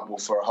example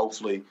for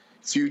hopefully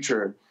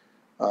future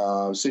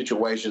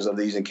situations of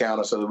these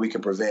encounters so that we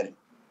can prevent it.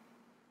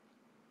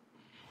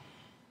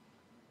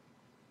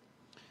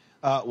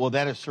 Well,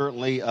 that is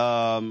certainly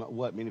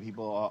what many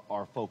people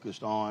are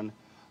focused on.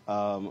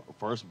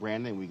 First,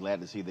 Brandon, we're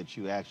glad to see that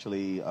you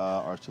actually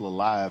are still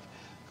alive,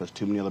 because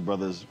too many other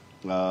brothers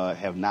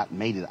have not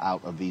made it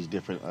out of these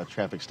different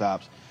traffic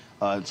stops.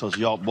 And so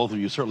y'all, both of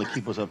you, certainly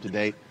keep us up to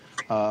date.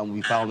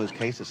 We follow this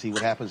case to see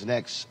what happens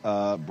next.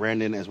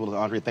 Brandon, as well as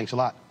Andre, thanks a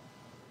lot.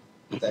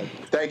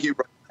 Thank you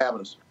for having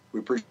us.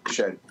 We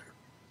appreciate it.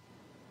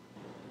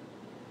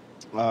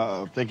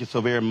 Thank you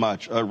so very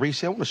much.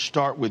 Reese, I want to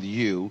start with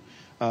you.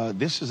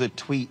 This is a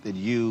tweet that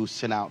you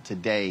sent out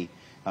today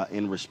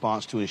in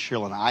response to a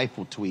Sherlyn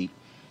Ifill tweet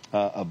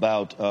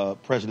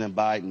about President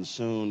Biden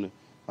soon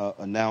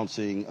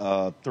announcing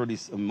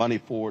money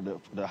for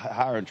the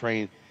hire and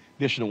train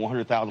additional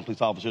 100,000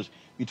 police officers.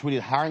 You tweeted,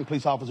 hiring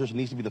police officers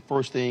needs to be the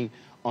first thing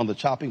on the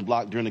chopping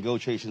block during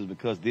negotiations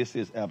because this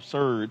is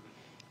absurd.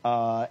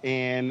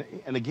 And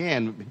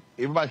again,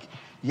 everybody,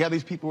 you have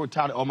these people who are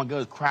touting, oh my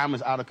God, crime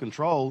is out of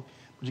control.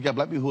 But you got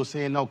black people who are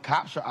saying, no,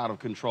 cops are out of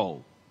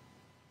control.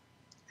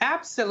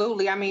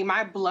 Absolutely. I mean,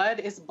 my blood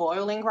is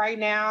boiling right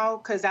now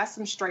because that's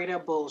some straight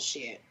up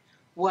bullshit,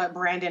 what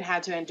Brandon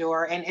had to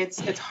endure. And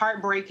it's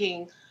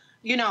heartbreaking.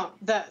 You know,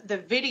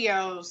 the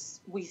videos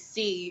we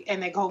see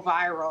and they go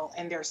viral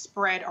and they're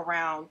spread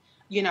around,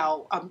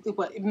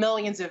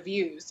 millions of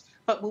views.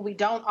 But what we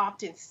don't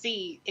often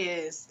see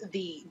is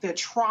the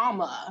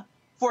trauma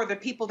for the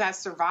people that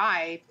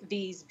survive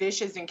these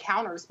vicious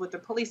encounters with the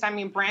police. I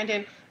mean,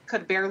 Brandon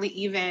could barely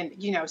even,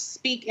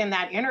 speak in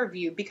that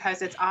interview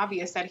because it's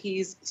obvious that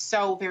he's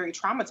so very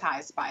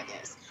traumatized by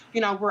this.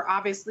 We're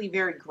obviously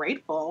very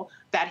grateful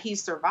that he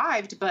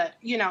survived, but,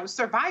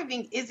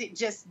 surviving isn't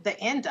just the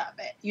end of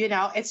it.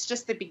 It's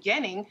just the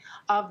beginning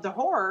of the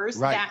horrors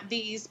that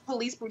these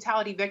police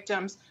brutality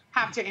victims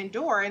have to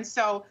endure. And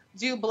so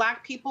do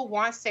Black people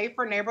want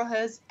safer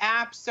neighborhoods?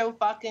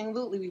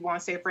 Abso-fucking-lutely, we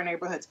want safer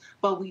neighborhoods.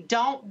 But we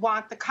don't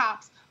want the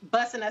cops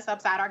busting us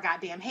upside our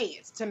goddamn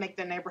heads to make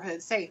the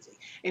neighborhood safer.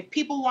 If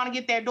people want to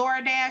get their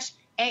DoorDash,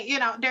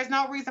 and, there's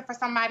no reason for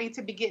somebody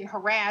to be getting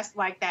harassed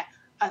like that.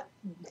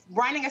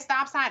 Running a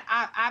stop sign,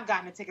 I've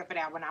gotten a ticket for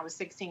that when I was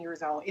 16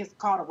 years old. It's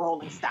called a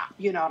rolling stop.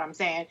 You know what I'm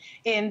saying?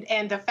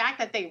 And the fact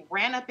that they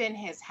ran up in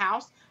his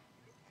house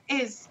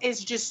is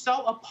just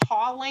so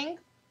appalling.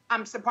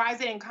 I'm surprised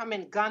they didn't come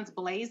in guns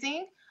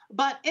blazing,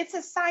 but it's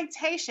a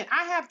citation.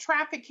 I have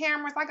traffic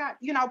cameras. I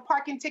got,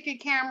 parking ticket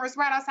cameras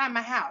right outside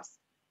my house.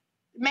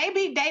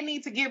 Maybe they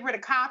need to get rid of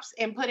cops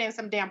and put in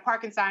some damn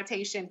parking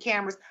citation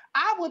cameras.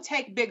 I will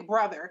take Big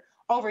Brother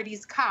over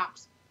these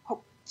cops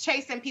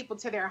chasing people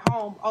to their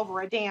home over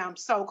a damn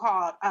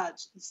so-called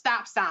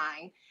stop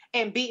sign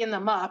and beating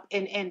them up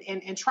and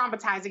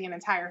traumatizing an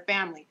entire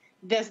family.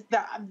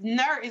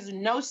 There is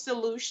no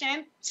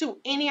solution to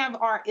any of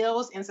our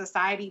ills in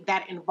society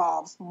that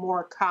involves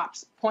more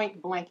cops,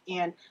 point blank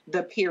in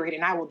the period.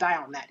 And I will die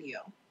on that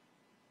hill.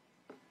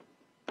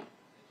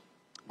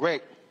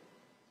 Great.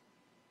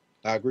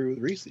 I agree with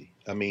Reese.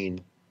 I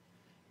mean,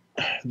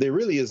 there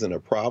really isn't a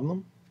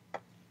problem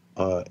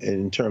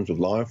in terms of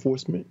law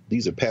enforcement.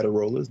 These are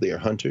paddle-rollers. They are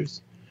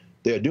hunters.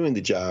 They are doing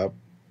the job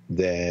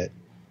that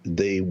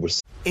they were.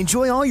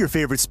 Enjoy all your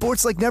favorite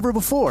sports like never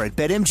before at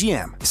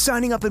BetMGM.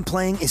 Signing up and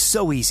playing is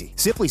so easy.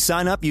 Simply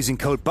sign up using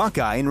code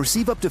Buckeye and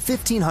receive up to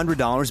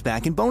 $1,500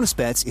 back in bonus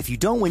bets if you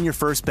don't win your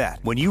first bet.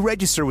 When you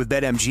register with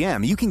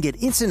BetMGM, you can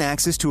get instant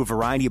access to a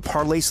variety of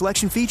parlay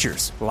selection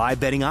features, live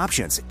betting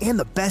options, and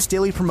the best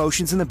daily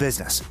promotions in the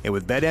business. And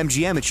with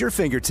BetMGM at your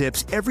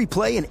fingertips, every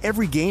play and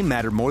every game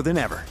matter more than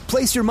ever.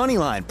 Place your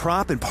moneyline,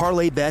 prop, and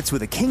parlay bets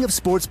with the king of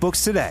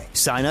sportsbooks today.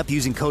 Sign up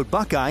using code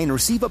Buckeye and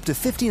receive up to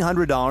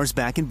 $1,500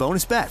 back in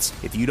bonus bets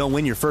if you don't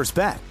win your first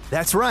bet.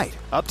 That's right,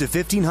 up to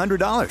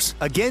 $1,500.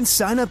 Again,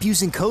 sign up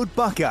using code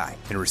Buckeye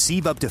and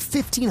receive up to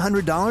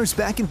 $1,500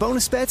 back in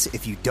bonus bets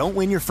if you don't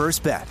win your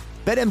first bet.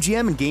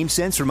 BetMGM and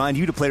GameSense remind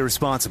you to play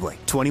responsibly.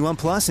 21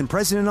 plus and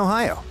present in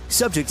Ohio.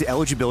 Subject to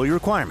eligibility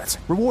requirements.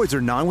 Rewards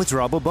are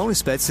non-withdrawable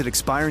bonus bets that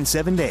expire in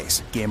 7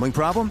 days. Gambling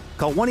problem?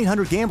 Call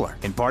 1-800-GAMBLER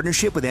in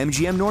partnership with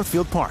MGM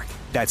Northfield Park.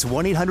 That's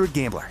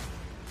 1-800-GAMBLER.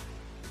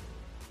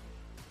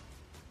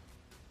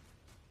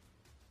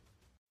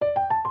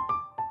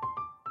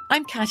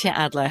 I'm Katya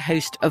Adler,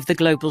 host of The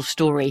Global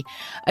Story.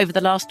 Over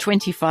the last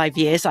 25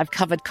 years, I've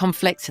covered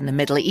conflicts in the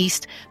Middle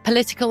East,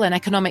 political and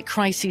economic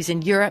crises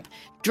in Europe,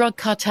 drug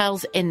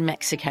cartels in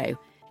Mexico.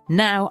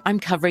 Now I'm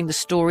covering the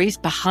stories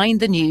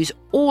behind the news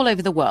all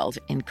over the world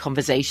in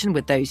conversation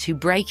with those who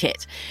break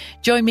it.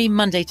 Join me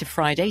Monday to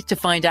Friday to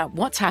find out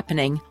what's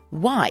happening,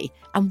 why,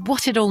 and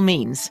what it all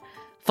means.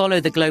 Follow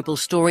The Global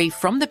Story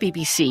from the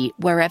BBC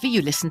wherever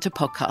you listen to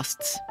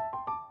podcasts.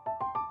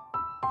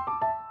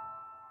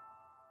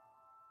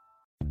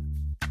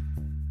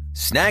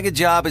 Snag a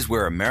Job is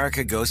where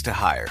America goes to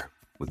hire,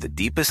 with the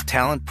deepest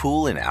talent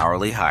pool in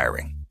hourly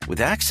hiring.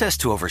 With access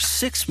to over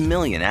 6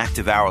 million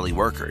active hourly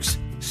workers,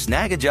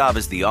 Snag a Job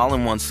is the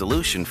all-in-one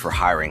solution for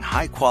hiring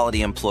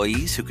high-quality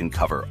employees who can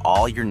cover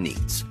all your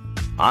needs.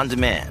 On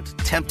demand,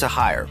 temp to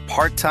hire,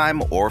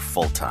 part-time or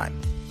full-time.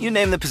 You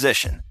name the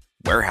position.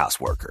 Warehouse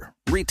worker,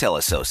 retail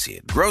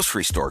associate,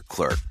 grocery store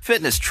clerk,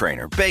 fitness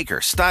trainer,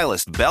 baker,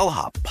 stylist,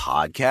 bellhop,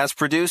 podcast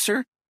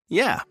producer.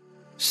 Yeah,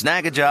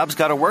 Snag a Job's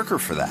got a worker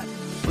for that.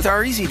 With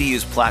our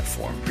easy-to-use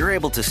platform, you're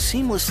able to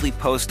seamlessly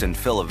post and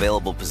fill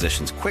available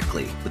positions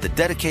quickly with a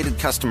dedicated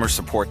customer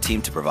support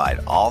team to provide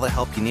all the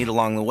help you need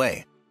along the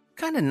way.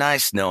 Kind of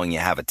nice knowing you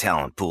have a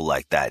talent pool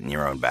like that in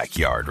your own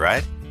backyard,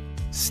 right?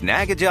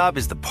 Snag a Job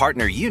is the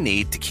partner you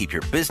need to keep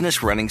your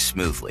business running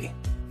smoothly.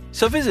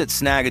 So visit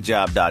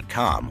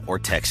snagajob.com or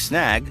text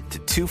SNAG to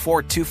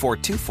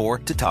 242424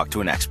 to talk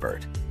to an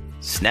expert.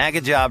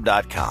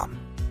 Snagajob.com,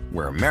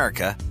 where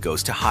America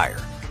goes to hire.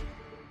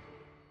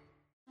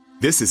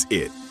 This is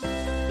it.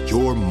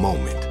 Your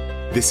moment.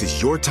 This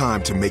is your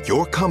time to make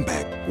your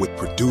comeback with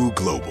Purdue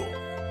Global.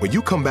 When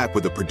you come back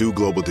with a Purdue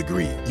Global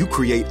degree, you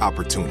create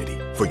opportunity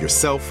for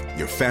yourself,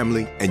 your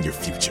family, and your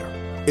future.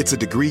 It's a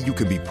degree you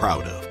can be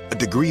proud of, a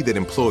degree that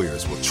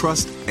employers will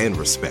trust and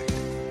respect.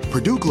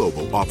 Purdue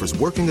Global offers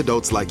working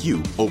adults like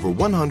you over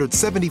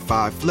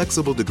 175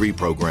 flexible degree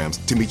programs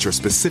to meet your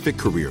specific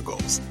career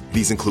goals.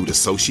 These include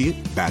associate,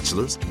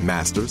 bachelor's,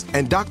 master's,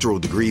 and doctoral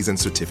degrees and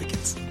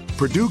certificates.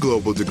 Purdue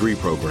Global degree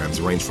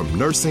programs range from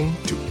nursing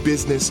to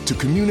business to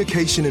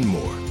communication and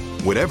more.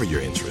 Whatever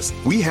your interest,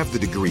 we have the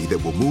degree that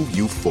will move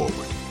you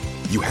forward.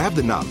 You have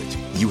the knowledge,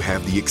 you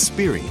have the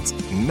experience.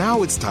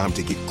 Now it's time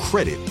to get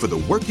credit for the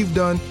work you've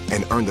done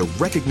and earn the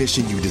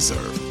recognition you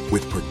deserve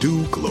with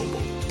Purdue Global.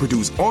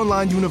 Purdue's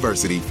online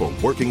university for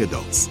working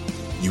adults.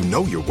 You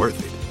know you're worth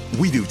it.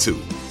 We do too.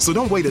 So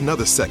don't wait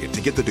another second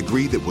to get the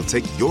degree that will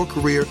take your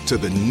career to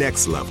the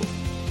next level.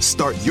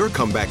 Start your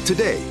comeback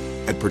today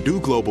at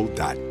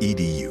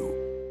PurdueGlobal.edu.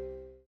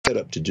 Set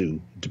up to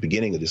do at the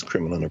beginning of this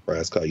criminal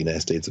enterprise called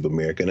United States of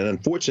America. And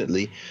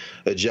unfortunately,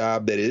 a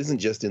job that isn't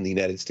just in the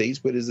United States,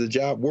 but is a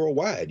job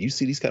worldwide. You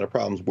see these kind of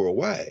problems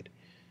worldwide.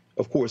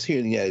 Of course, here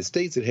in the United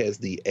States, it has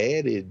the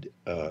added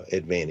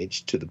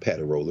advantage to the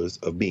paddle-rollers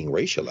of being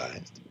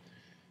racialized.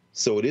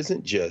 So it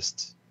isn't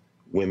just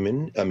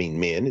men,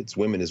 it's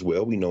women as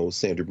well. We know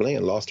Sandra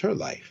Bland lost her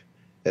life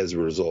as a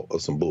result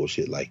of some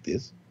bullshit like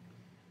this.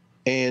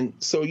 And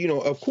so,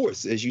 of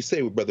course, as you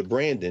say with Brother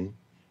Brandon,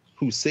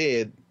 who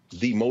said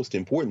the most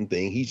important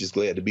thing, he's just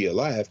glad to be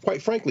alive.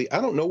 Quite frankly, I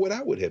don't know what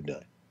I would have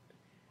done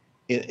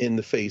in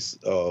the face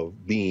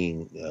of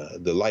being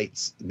the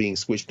lights being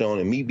switched on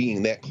and me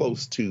being that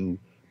close to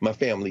my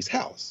family's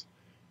house.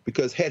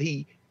 Because had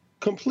he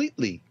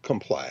completely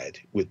complied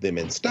with them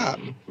and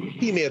stopped,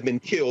 he may have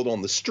been killed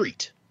on the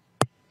street.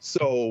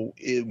 So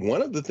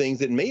one of the things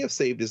that may have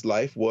saved his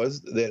life was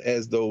that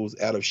as those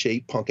out of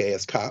shape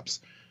punk-ass cops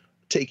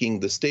taking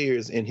the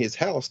stairs in his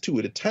house 2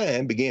 at a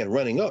time began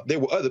running up, there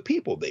were other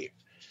people there.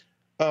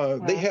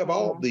 They have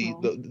all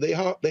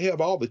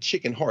the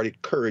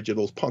chicken-hearted courage of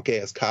those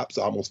punk-ass cops,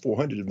 almost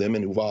 400 of them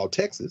in Uvalde,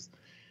 Texas.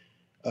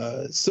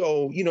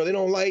 So they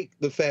don't like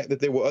the fact that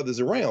there were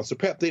others around. So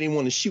perhaps they didn't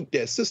want to shoot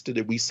that sister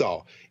that we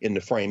saw in the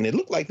frame. And it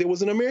looked like there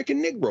was an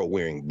American Negro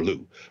wearing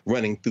blue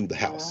running through the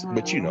house.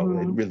 But, it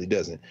really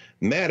doesn't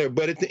matter.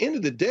 But at the end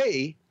of the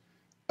day,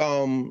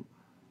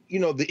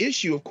 the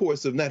issue, of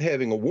course, of not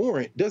having a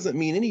warrant doesn't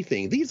mean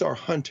anything. These are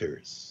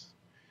hunters.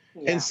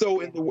 Yeah. And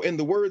so in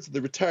the words of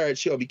the retired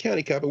Shelby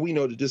County cop, and we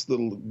know that this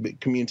little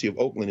community of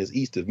Oakland is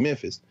east of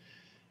Memphis,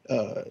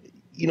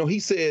 he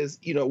says,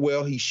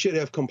 well, he should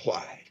have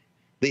complied.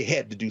 They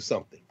had to do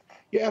something.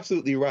 You're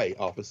absolutely right,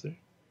 officer.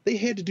 They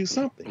had to do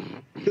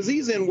something because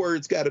these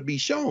N-words got to be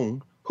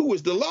shown who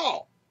is the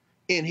law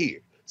in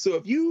here.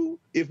 So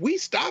if we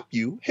stop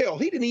you, hell,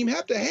 he didn't even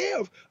have to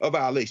have a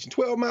violation.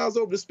 12 miles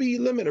over the speed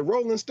limit, a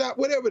rolling stop,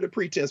 whatever the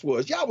pretense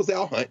was. Y'all was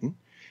out hunting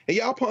and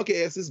y'all punk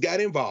asses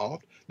got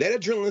involved. That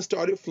adrenaline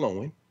started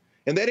flowing.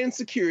 And that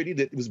insecurity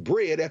that was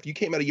bred after you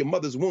came out of your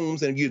mother's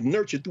wombs and you'd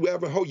nurtured through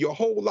your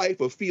whole life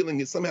of feeling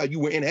that somehow you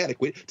were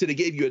inadequate till they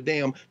gave you a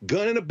damn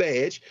gun and a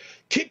badge,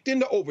 kicked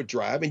into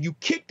overdrive, and you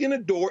kicked in a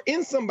door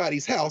in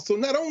somebody's house. So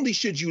not only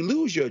should you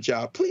lose your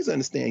job, please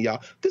understand,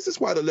 y'all, this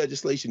is why the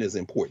legislation is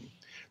important.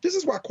 This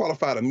is why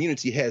qualified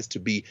immunity has to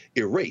be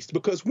erased,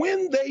 because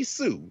when they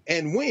sue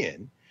and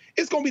win,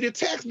 it's going to be the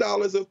tax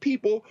dollars of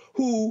people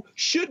who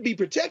should be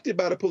protected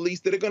by the police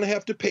that are going to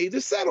have to pay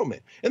the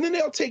settlement. And then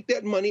they'll take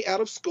that money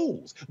out of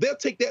schools. They'll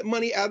take that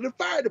money out of the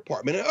fire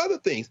department and other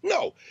things.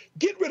 No,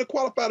 get rid of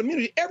qualified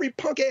immunity. Every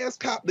punk-ass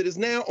cop that is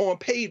now on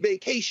paid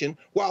vacation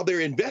while they're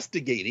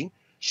investigating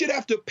should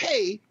have to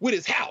pay with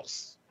his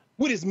house,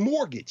 with his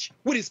mortgage,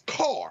 with his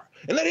car,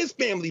 and let his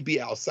family be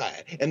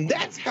outside. And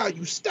that's how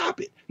you stop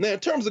it. Now, in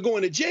terms of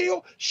going to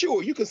jail,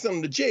 sure, you can send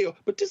them to jail,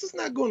 but this is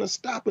not going to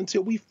stop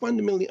until we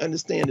fundamentally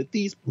understand that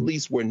these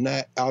police were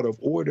not out of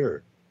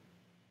order.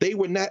 They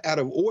were not out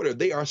of order.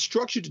 They are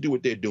structured to do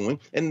what they're doing.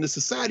 And in the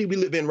society we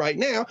live in right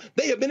now,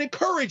 they have been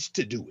encouraged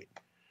to do it.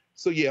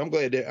 So, yeah, I'm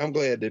glad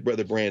that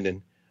Brother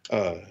Brandon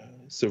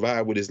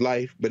survived with his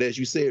life. But as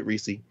you said,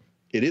 Reese,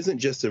 it isn't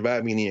just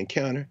surviving the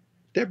encounter.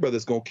 That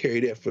brother's going to carry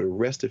that for the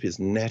rest of his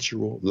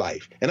natural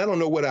life. And I don't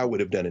know what I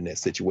would have done in that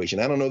situation.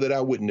 I don't know that I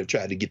wouldn't have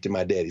tried to get to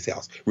my daddy's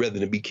house rather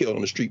than be killed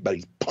on the street by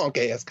these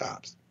punk-ass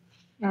cops.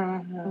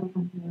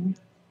 Mm-hmm.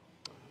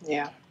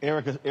 Yeah.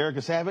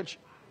 Erica Savage,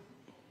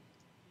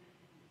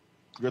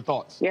 your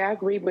thoughts? Yeah, I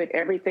agree with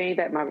everything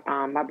that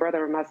my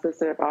brother and my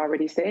sister have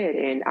already said.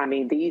 And, I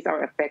mean, these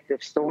are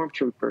effective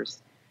stormtroopers.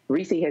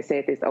 Reese has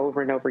said this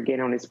over and over again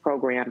on his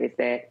program, is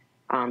that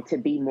to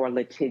be more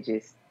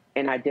litigious.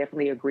 And I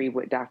definitely agree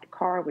with Dr.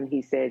 Carr when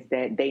he says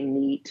that they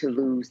need to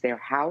lose their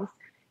house.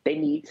 They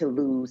need to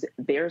lose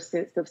their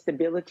sense of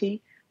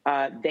stability.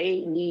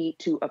 They need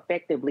to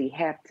effectively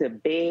have to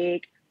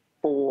beg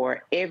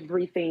for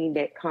everything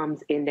that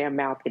comes in their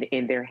mouth and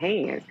in their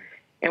hands.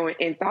 And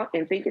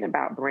in thinking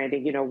about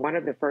Brandon, one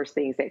of the first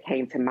things that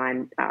came to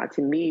mind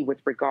to me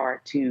with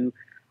regard to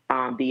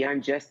the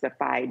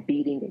unjustified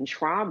beating and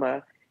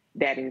trauma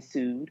that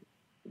ensued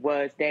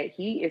was that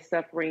he is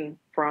suffering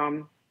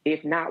from,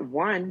 if not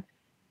one,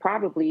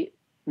 probably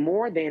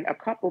more than a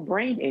couple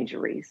brain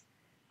injuries.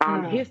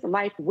 His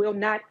life will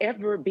not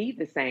ever be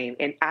the same.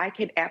 And I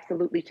can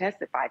absolutely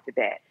testify to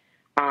that.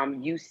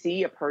 You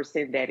see a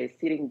person that is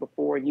sitting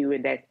before you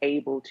and that's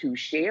able to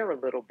share a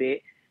little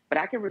bit. But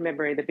I can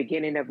remember in the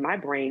beginning of my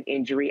brain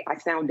injury, I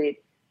sounded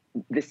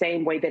the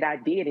same way that I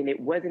did. And it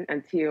wasn't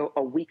until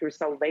a week or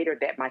so later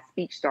that my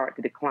speech started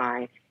to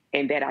decline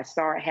and that I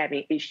started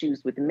having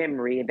issues with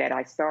memory and that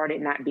I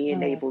started not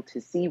being able to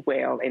see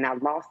well. And I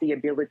lost the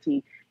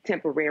ability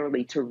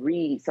temporarily to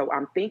read. So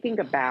I'm thinking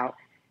about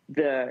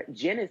the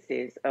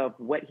genesis of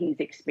what he's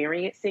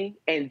experiencing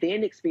and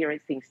then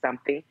experiencing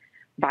something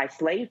by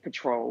Slave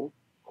Patrol,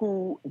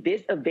 who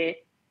this event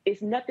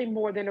is nothing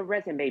more than a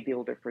resume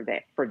builder for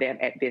them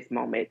at this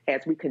moment.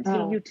 As we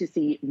continue to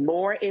see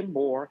more and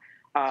more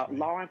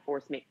law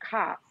enforcement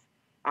cops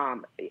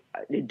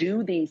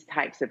do these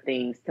types of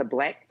things to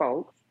Black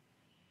folks,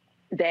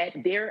 that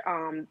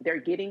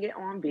they're getting it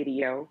on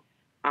video.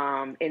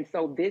 And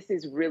so this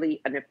is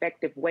really an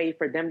effective way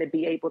for them to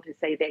be able to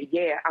say that,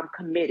 yeah, I'm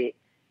committed.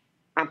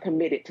 I'm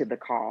committed to the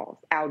cause.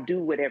 I'll do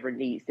whatever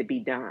needs to be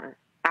done.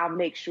 I'll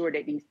make sure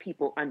that these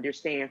people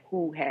understand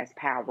who has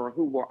power,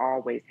 who will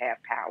always have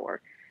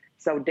power.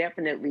 So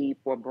definitely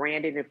for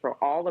Brandon and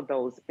for all of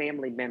those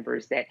family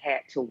members that had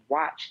to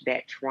watch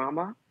that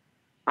trauma,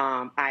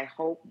 I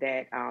hope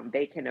that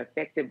they can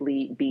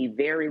effectively be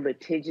very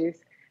litigious,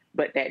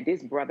 but that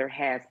this brother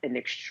has an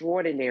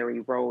extraordinary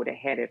road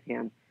ahead of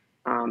him.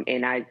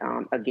 And I,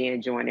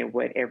 again, join in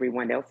what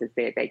everyone else has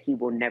said, that he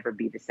will never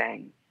be the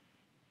same.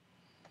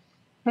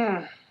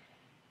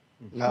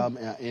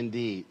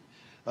 Indeed.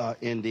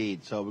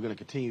 Indeed. So we're going to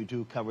continue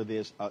to cover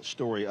this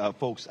story.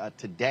 Folks,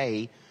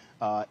 today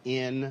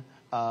in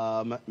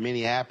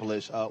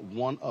Minneapolis,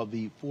 one of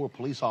the several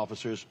police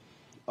officers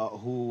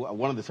who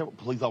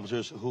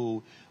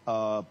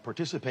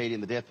participated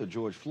in the death of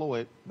George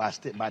Floyd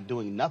by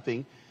doing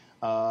nothing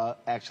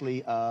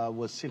actually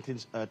was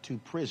sentenced to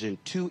prison,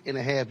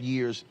 2.5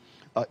 years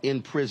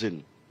in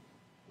prison.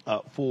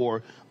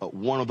 For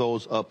one of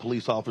those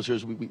police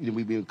officers.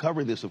 We've been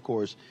covering this, of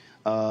course.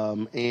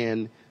 Why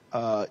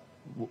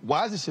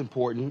is this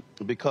important?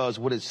 Because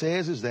what it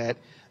says is that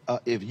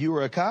if you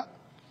are a cop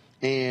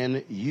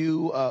and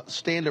you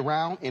stand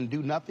around and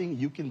do nothing,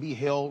 you can be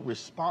held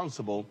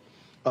responsible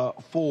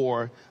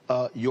for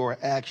your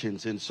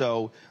actions. And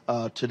so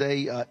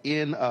today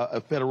in a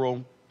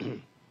federal,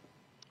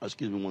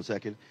 excuse me one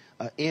second,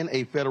 in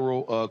a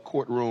federal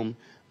courtroom,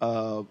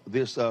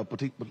 this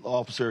particular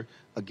officer,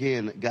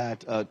 again,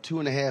 got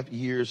 2.5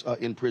 years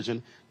in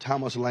prison.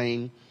 Thomas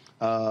Lane,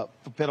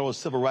 federal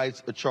civil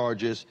rights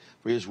charges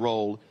for his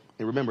role.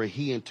 And remember,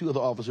 he and 2 other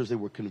officers, they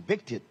were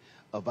convicted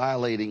of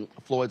violating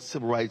Floyd's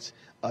civil rights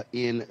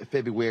in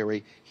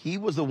February. He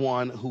was the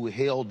one who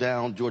held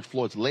down George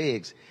Floyd's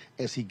legs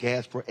as he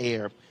gasped for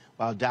air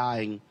while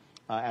dying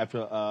after,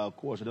 of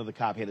course, another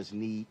cop had his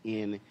knee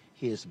in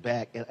his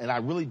back. And I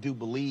really do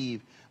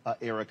believe,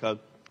 Erica,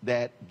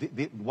 that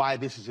why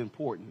this is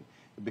important,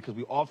 because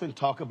we often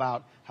talk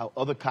about how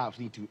other cops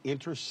need to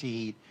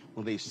intercede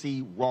when they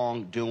see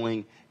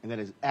wrongdoing, and that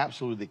is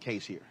absolutely the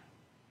case here.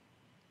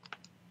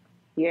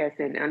 Yes,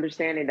 and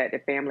understanding that the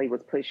family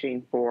was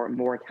pushing for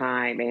more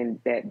time and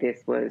that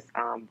this was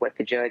what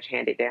the judge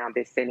handed down,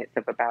 this sentence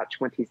of about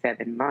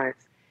 27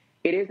 months,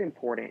 it is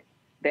important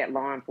that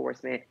law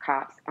enforcement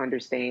cops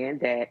understand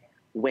that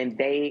when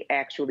they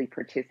actually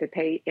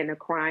participate in a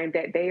crime,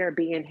 that they are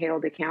being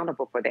held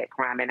accountable for that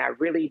crime. And I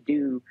really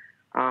do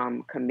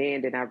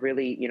commend, and I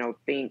really,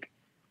 think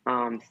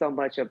so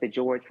much of the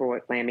George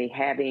Floyd family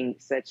having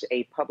such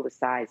a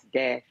publicized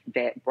death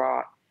that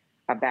brought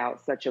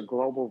about such a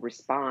global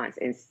response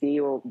and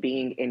still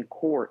being in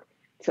court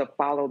to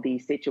follow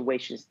these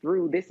situations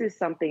through. This is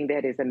something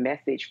that is a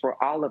message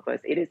for all of us.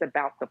 It is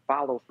about the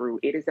follow through.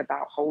 It is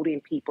about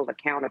holding people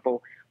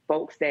accountable,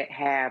 folks that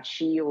have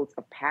shields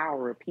of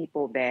power,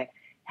 people that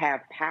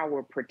have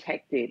power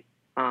protected,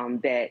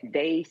 that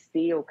they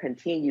still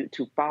continue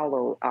to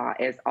follow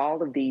as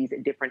all of these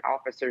different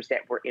officers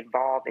that were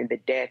involved in the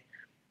death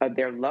of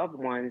their loved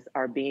ones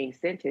are being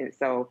sentenced.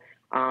 So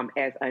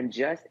as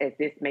unjust as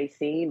this may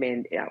seem,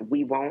 and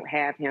we won't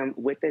have him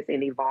with us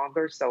any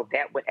longer, so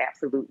that would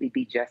absolutely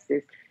be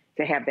justice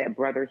to have that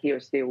brother here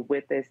still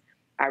with us.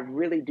 I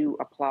really do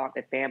applaud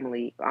the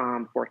family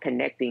for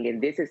connecting.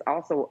 And this is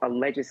also a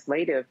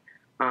legislative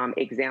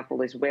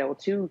example as well,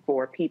 too,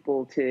 for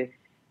people to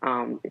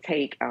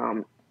take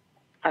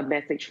a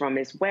message from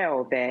as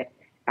well, that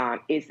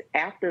it's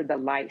after the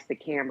lights, the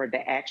camera,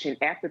 the action,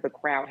 after the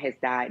crowd has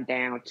died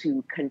down,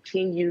 to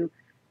continue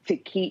to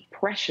keep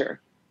pressure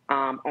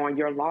on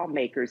your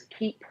lawmakers,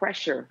 keep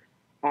pressure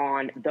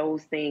on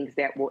those things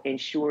that will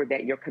ensure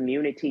that your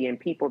community and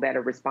people that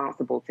are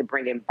responsible to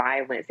bringing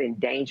violence and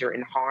danger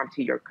and harm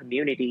to your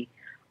community,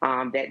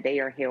 that they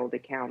are held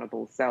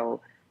accountable.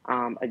 So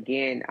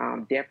again,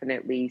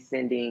 definitely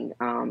sending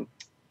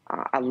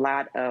a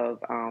lot of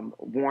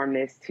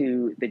warmness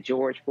to the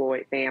George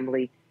Floyd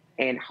family,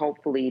 and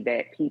hopefully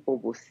that people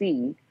will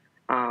see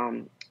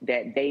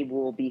that they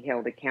will be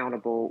held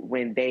accountable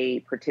when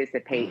they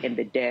participate in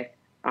the death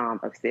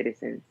of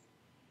citizens.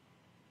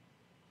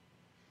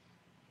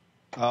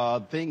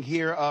 Thing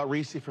here,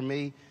 Reese, for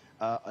me,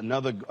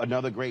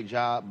 another great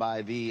job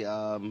by the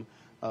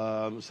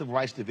Civil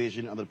Rights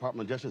Division of the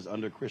Department of Justice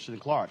under Kristen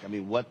Clark. I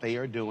mean, what they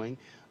are doing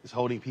is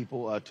holding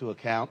people to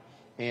account.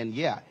 And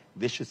yeah,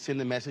 this should send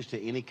a message to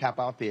any cop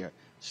out there.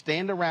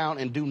 Stand around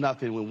and do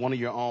nothing when one of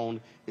your own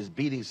is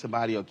beating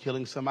somebody or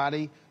killing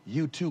somebody.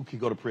 You too could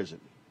go to prison.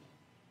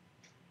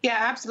 Yeah,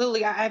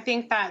 absolutely. I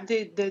think that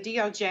the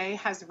DOJ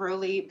has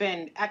really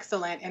been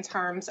excellent in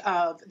terms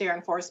of their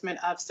enforcement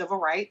of civil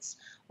rights,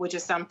 which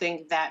is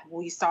something that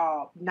we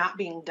saw not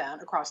being done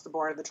across the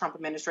board of the Trump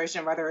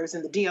administration, whether it was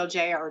in the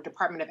DOJ or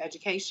Department of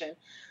Education.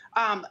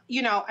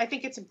 I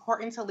think it's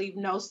important to leave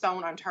no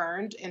stone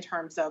unturned in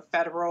terms of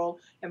federal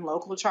and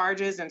local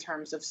charges, in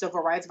terms of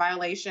civil rights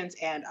violations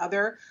and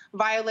other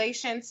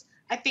violations.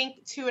 I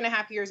think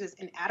 2.5 years is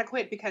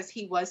inadequate because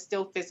he was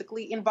still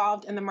physically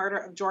involved in the murder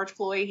of George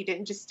Floyd. He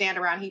didn't just stand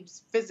around. He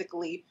was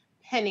physically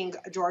pinning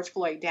George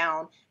Floyd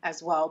down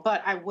as well.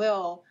 But I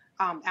will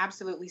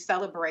absolutely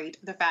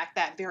celebrate the fact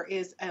that there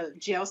is a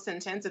jail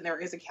sentence and there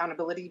is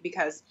accountability,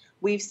 because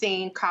we've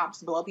seen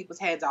cops blow people's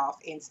heads off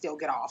and still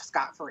get off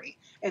scot-free.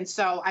 And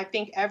so I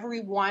think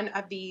every one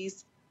of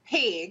these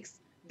pigs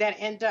that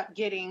end up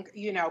getting,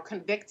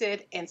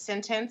 convicted and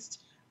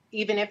sentenced,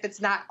 even if it's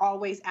not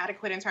always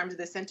adequate in terms of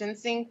the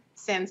sentencing,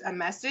 sends a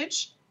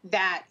message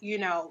that,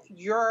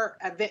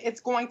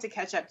 it's going to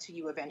catch up to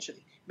you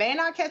eventually. May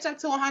not catch up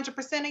to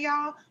 100% of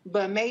y'all,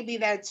 but maybe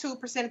that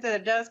 2%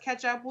 that it does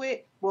catch up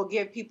with will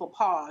give people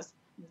pause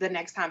the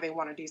next time they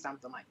want to do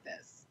something like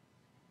this.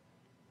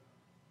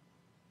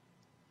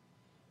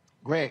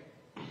 Greg.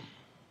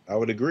 I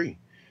would agree.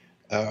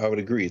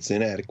 It's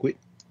inadequate.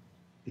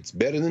 It's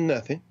better than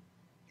nothing.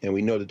 And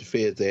we know that the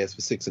feds asked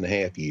for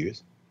 6.5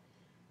 years.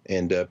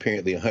 And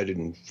apparently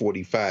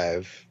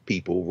 145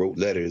 people wrote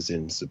letters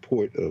in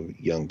support of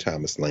young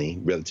Thomas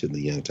Lane,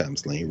 relatively young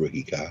Thomas Lane,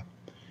 rookie cop.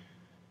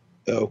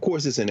 Of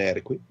course, it's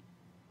inadequate.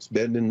 It's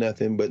better than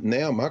nothing. But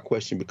now my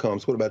question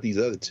becomes, what about these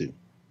other two?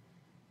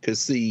 Because,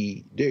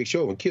 see, Derek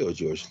Chauvin killed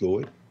George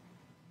Floyd,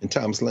 and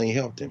Thomas Lane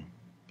helped him.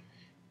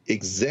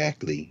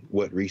 Exactly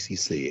what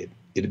Reese said.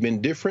 It had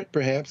been different,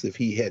 perhaps, if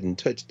he hadn't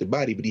touched the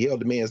body, but he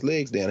held the man's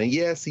legs down. And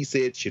yes, he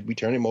said, should we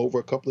turn him over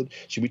apparently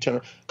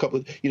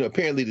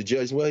the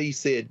judge, well, he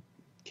said,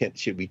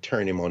 should we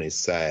turn him on his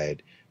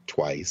side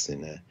twice?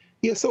 And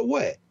so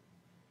what?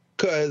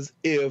 Because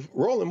if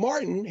Roland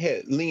Martin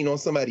had leaned on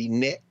somebody's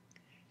neck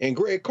and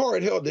Greg Carr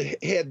had his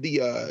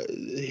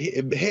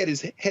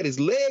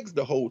legs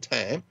the whole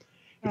time,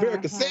 if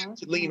Erica Savage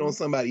had leaned on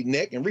somebody's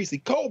neck and Reese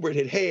Colbert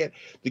had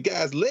the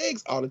guy's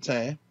legs all the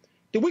time,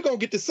 then we're going to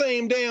get the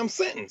same damn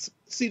sentence.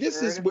 See,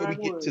 this is where we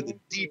get to the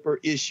deeper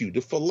issue,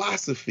 the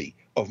philosophy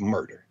of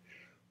murder.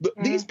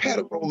 These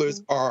paddock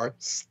rollers are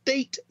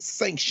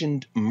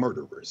state-sanctioned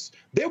murderers.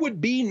 There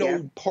would be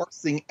no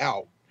parsing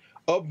out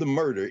of the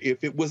murder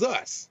if it was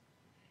us.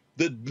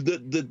 The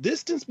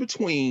distance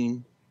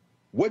between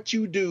what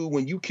you do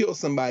when you kill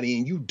somebody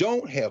and you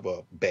don't have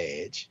a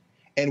badge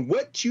and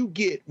what you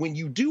get when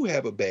you do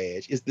have a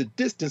badge is the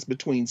distance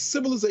between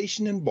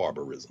civilization and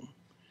barbarism.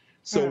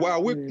 So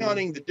while we're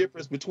counting the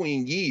difference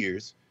between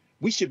years,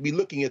 we should be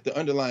looking at the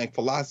underlying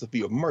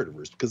philosophy of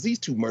murderers, because these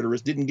two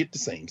murderers didn't get the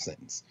same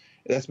sentence.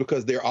 That's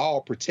because they're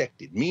all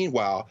protected.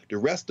 Meanwhile, the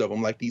rest of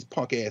them, like these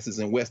punk asses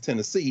in West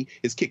Tennessee,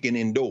 is kicking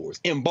indoors,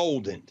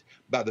 emboldened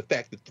by the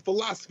fact that the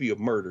philosophy of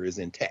murder is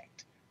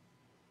intact.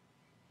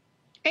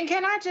 And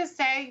can I just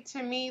say,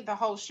 to me, the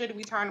whole should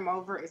we turn them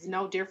over is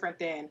no different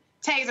than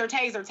taser,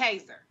 taser,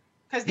 taser.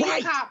 Because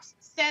these cops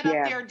set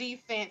up their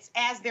defense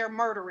as they're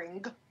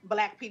murdering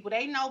Black people.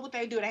 They know what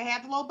they do. They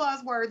have the little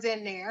buzzwords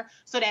in there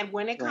so that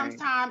when it comes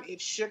time,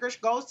 if sugar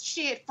goes to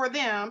shit for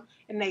them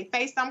and they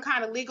face some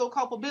kind of legal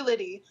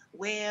culpability,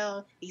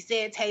 well, he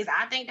said taser.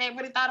 I think they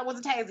really thought it was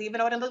a taser, even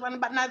though it didn't look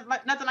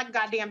nothing like a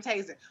goddamn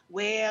taser.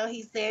 Well,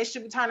 he said,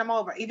 should we turn him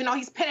over? Even though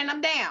he's pinning them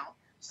down.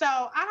 So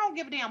I don't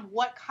give a damn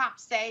what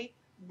cops say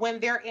when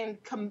they're in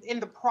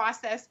the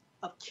process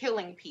of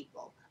killing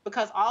people.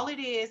 Because all it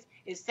is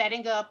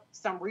setting up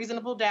some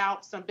reasonable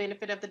doubt, some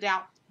benefit of the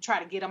doubt, to try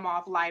to get them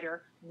off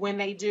lighter when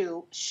they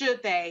do,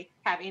 should they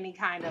have any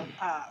kind of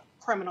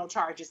criminal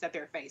charges that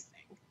they're facing.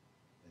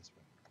 That's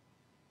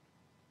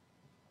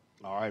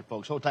right. All right,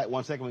 folks. Hold tight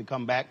 1 second when we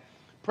come back.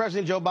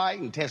 President Joe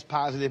Biden tests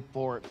positive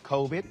for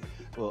COVID.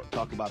 We'll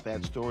talk about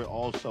that story.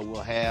 Also,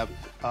 we'll have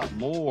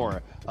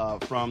more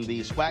from the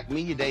SWAC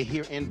Media Day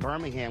here in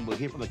Birmingham. We'll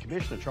hear from the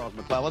Commissioner, Charles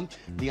McClellan,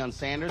 Deion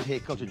Sanders,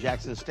 head coach at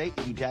Jackson State,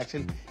 Hugh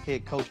Jackson,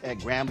 head coach at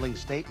Grambling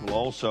State. We'll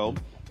also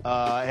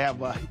have,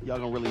 y'all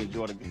gonna really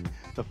enjoy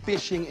the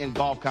fishing and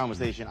golf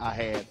conversation I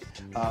had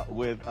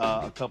with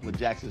a couple of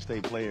Jackson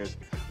State players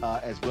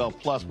as well.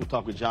 Plus, we'll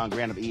talk with John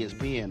Grant of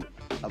ESPN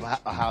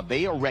about how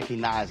they are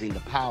recognizing the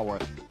power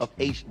of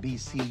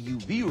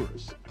HBCU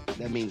viewers.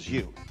 That means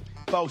you.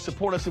 Folks,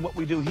 support us in what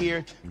we do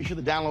here. Be sure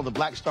to download the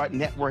Black Start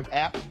Network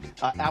app,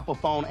 Apple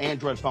phone,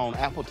 Android phone,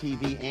 Apple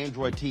TV,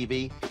 Android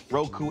TV,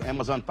 Roku,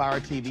 Amazon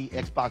Fire TV,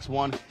 Xbox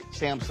One,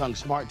 Samsung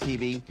Smart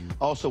TV.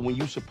 Also, when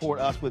you support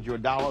us with your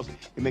dollars,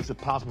 it makes it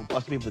possible for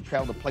us to be able to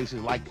travel to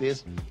places like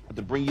this,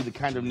 to bring you the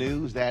kind of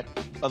news that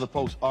other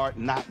folks are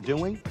not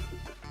doing.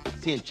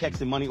 Send checks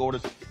and money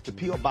orders to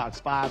P.O. Box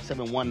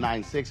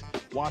 57196,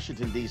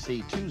 Washington,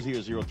 D.C.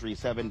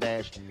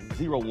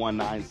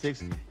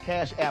 20037-0196.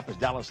 Cash App is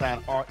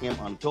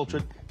 $RM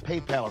Unfiltered.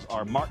 PayPal is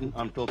R Martin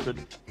Unfiltered.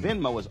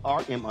 Venmo is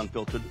RM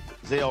Unfiltered.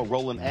 Zelle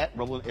Roland at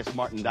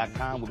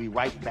RolandSMartin.com. We'll be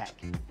right back.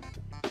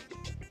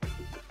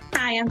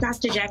 Hi, I'm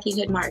Dr. Jackie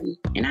Hood Martin,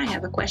 and I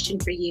have a question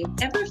for you.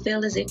 Ever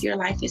feel as if your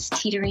life is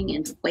teetering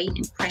and the weight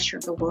and pressure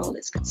of the world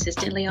is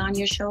consistently on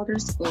your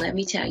shoulders? Well, let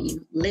me tell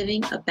you,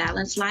 living a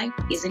balanced life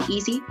isn't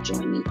easy.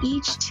 Join me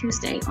each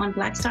Tuesday on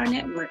Black Star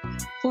Network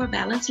for A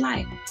Balanced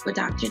Life with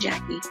Dr.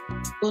 Jackie.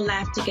 We'll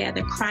laugh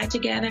together, cry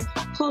together,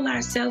 pull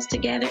ourselves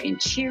together,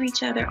 and cheer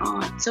each other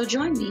on. So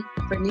join me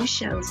for new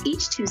shows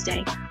each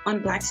Tuesday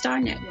on Black Star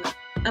Network,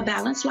 A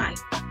Balanced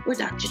Life with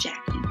Dr.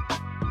 Jackie.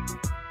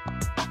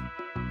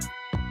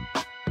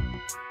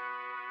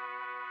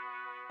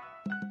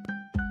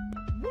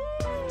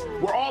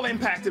 We're all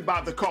impacted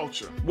by the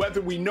culture,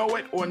 whether we know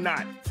it or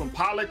not. From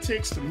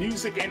politics to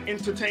music and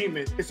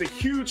entertainment, it's a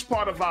huge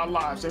part of our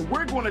lives, and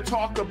we're going to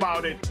talk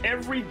about it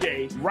every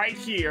day right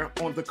here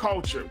on The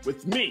Culture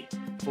with me,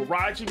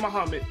 Faraji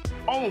Muhammad,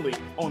 only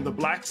on the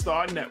Black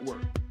Star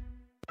Network.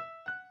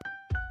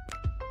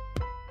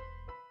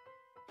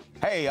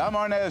 Hey, I'm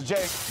Arnaz J.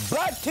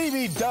 Black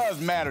TV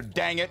does matter,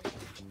 dang it.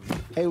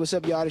 Hey, what's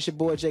up, y'all? It's your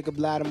boy Jacob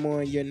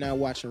Lattimore, and you're now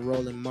watching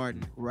Roland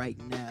Martin right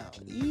now.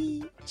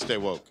 Stay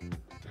woke.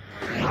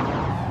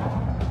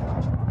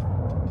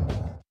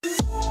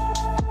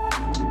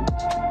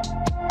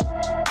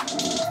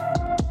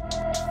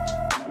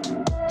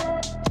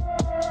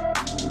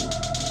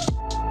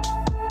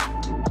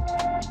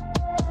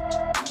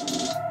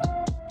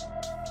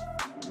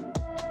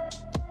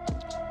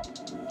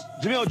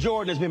 Jamil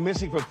Jordan has been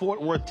missing from Fort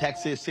Worth,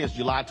 Texas since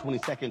July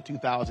 22nd,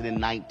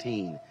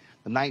 2019.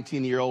 The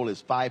 19-year-old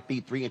is 5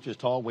 feet 3 inches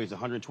tall, weighs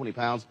 120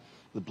 pounds,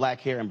 with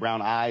black hair and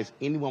brown eyes.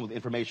 Anyone with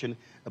information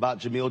about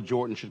Jamil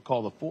Jordan should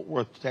call the Fort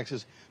Worth,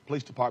 Texas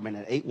Police Department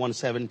at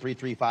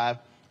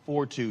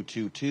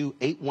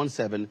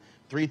 817-335-4222,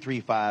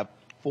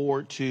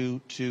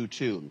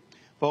 817-335-4222.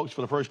 Folks,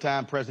 for the first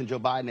time, President Joe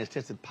Biden has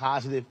tested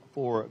positive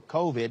for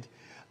COVID.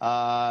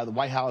 The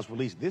White House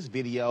released this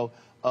video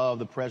of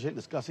the president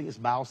discussing his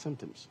mild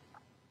symptoms.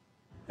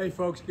 Hey,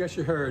 folks, guess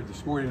you heard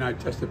this morning I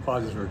tested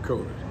positive for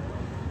COVID.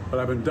 But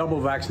I've been double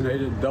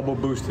vaccinated, double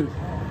boosted.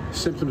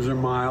 Symptoms are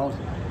mild,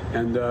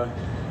 and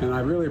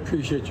I really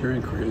appreciate your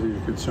inquiries and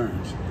your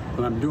concerns.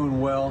 But I'm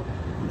doing well.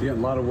 I'm getting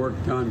a lot of work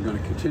done. I'm going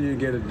to continue to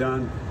get it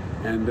done.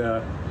 And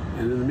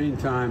in the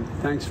meantime,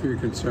 thanks for your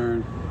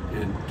concern,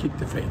 and keep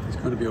the faith. It's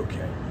going to be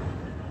okay.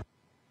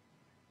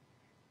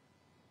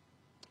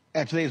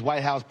 At today's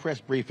White House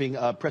press briefing,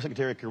 Press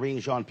Secretary Karine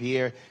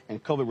Jean-Pierre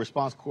and COVID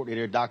response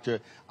coordinator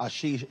Dr.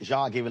 Ashish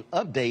Jha gave an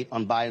update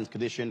on Biden's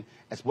condition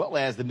as well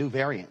as the new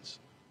variants.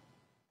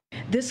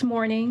 This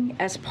morning,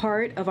 as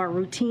part of our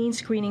routine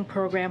screening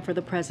program for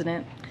the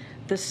president,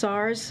 the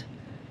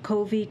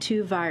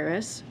SARS-CoV-2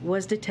 virus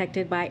was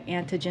detected by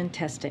antigen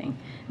testing.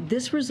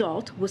 This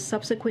result was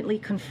subsequently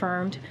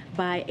confirmed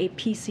by a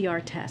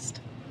PCR test.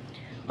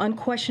 On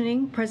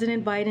questioning,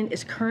 President Biden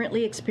is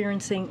currently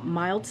experiencing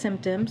mild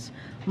symptoms,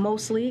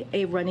 mostly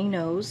a runny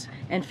nose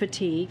and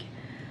fatigue,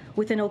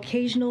 with an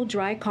occasional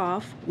dry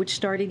cough, which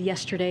started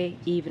yesterday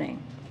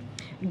evening.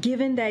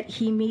 Given that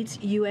he meets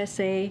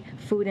USA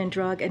Food and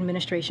Drug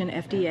Administration,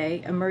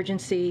 FDA,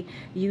 Emergency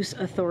Use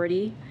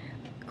Authority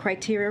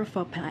criteria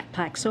for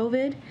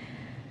Paxlovid,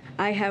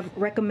 I have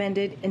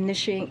recommended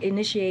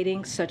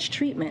initiating such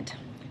treatment.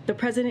 The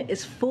president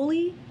is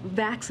fully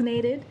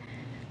vaccinated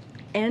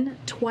and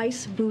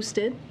twice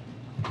boosted,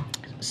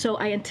 so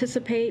I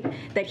anticipate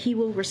that he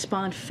will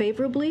respond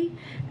favorably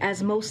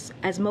as most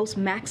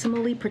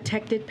maximally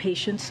protected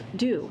patients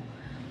do.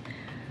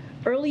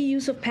 Early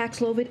use of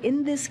Paxlovid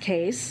in this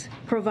case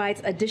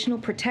provides additional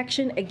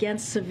protection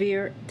against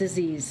severe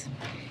disease.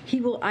 He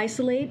will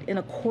isolate in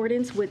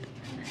accordance with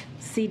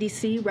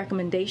CDC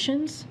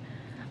recommendations.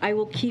 I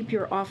will keep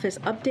your office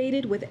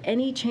updated with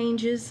any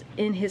changes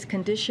in his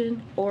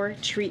condition or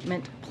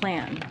treatment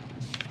plan.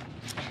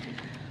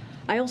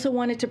 I also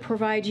wanted to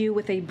provide you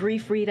with a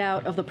brief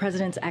readout of the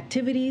president's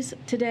activities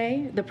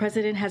today. The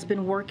president has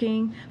been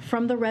working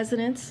from the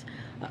residence,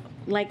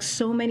 like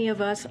so many of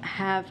us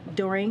have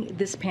during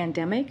this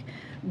pandemic,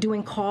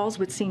 doing calls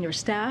with senior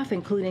staff,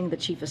 including the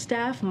chief of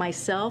staff,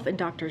 myself, and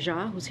Dr.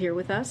 Jha, who's here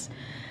with us.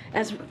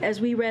 As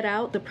we read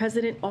out, the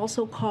president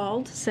also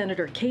called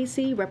Senator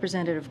Casey,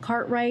 Representative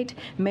Cartwright,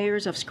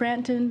 mayors of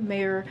Scranton,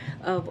 Mayor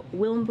of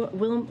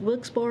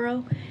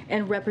Wilkesboro,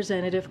 and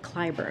Representative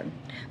Clyburn.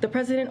 The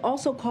president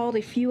also called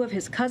a few of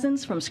his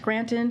cousins from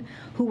Scranton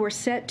who were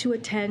set to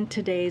attend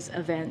today's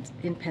event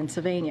in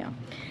Pennsylvania.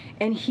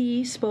 And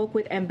he spoke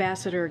with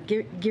Ambassador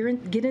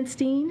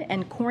Giddenstein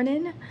and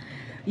Cornyn.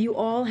 You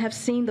all have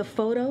seen the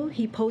photo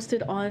he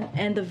posted on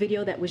and the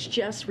video that was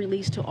just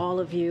released to all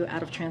of you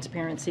out of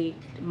transparency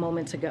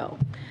moments ago.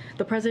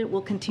 The president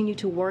will continue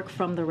to work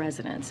from the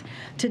residence.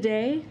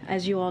 Today,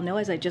 as you all know,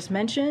 as I just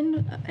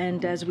mentioned,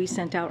 and as we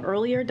sent out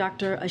earlier,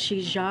 Dr.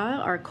 Ashish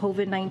Jha, our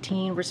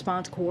COVID-19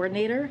 response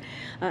coordinator,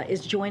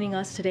 is joining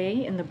us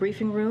today in the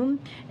briefing room.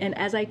 And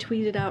as I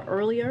tweeted out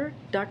earlier,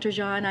 Dr.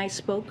 Jha and I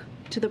spoke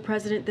to the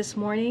president this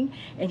morning,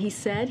 and he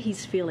said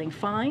he's feeling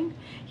fine.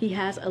 He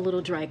has a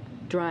little dry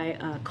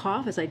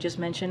cough, as I just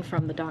mentioned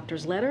from the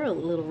doctor's letter, a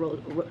little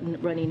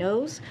runny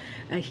nose.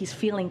 He's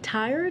feeling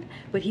tired,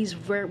 but he's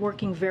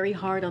working very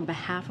hard on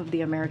behalf of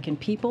the American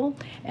people.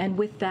 And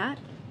with that,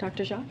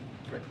 Dr. Jacques.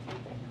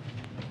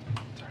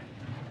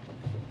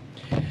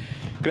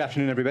 Good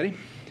afternoon, everybody.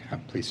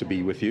 I'm pleased to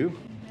be with you.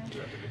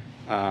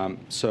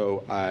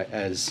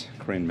 As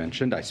Corinne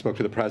mentioned, I spoke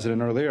to the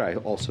president earlier. I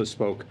also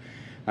spoke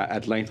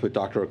at length with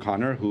Dr.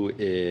 O'Connor, who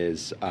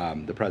is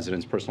the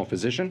president's personal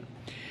physician.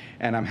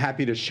 And I'm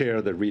happy to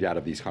share the readout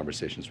of these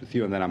conversations with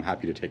you, and then I'm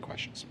happy to take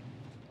questions.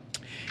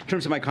 In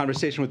terms of my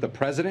conversation with the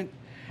president,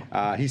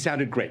 he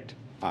sounded great.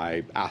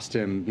 I asked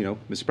him,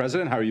 Mr.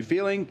 President, how are you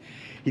feeling?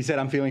 He said,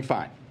 I'm feeling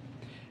fine.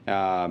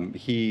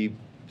 He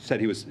said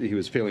he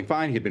was feeling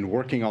fine. He had been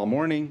working all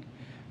morning.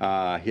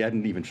 He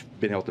hadn't even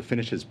been able to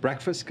finish his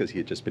breakfast because he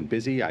had just been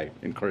busy. I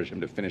encouraged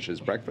him to finish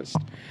his breakfast.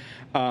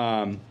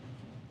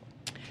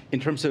 In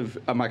terms of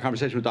my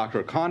conversation with Dr.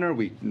 O'Connor,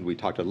 we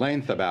talked at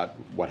length about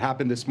what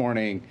happened this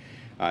morning.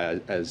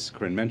 As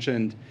Corinne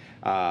mentioned,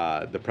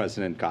 the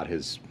president got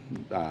his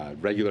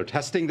regular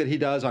testing that he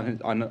does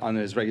on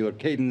his regular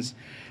cadence.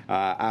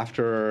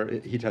 After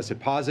he tested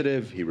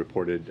positive, he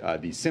reported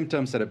these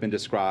symptoms that have been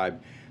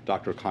described.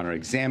 Dr. O'Connor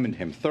examined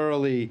him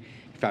thoroughly.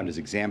 He found his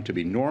exam to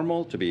be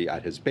normal, to be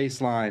at his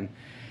baseline.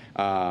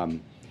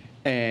 And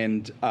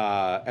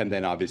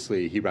then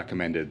obviously he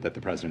recommended that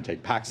the president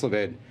take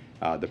Paxlovid.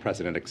 The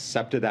president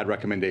accepted that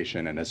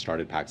recommendation and has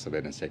started Paxlovid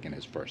and has taken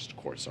his first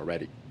course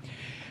already.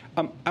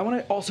 I want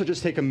to also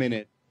just take a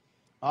minute.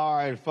 All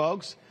right,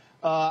 folks.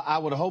 I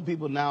would hope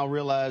people now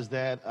realize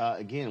that,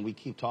 again, we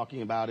keep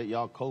talking about it.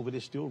 Y'all, COVID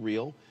is still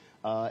real.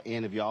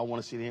 And if y'all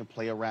want to sit here and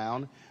play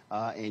around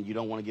and you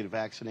don't want to get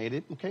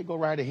vaccinated, okay, go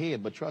right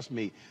ahead. But trust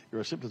me,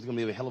 your symptoms are going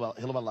to be a hell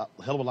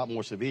of a lot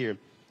more severe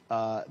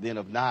than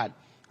if not.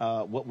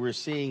 What we're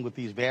seeing with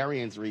these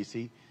variants,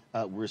 Reese,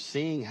 we're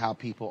seeing how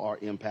people are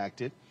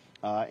impacted.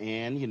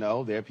 And,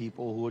 there are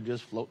people who are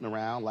just floating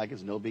around like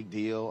it's no big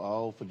deal.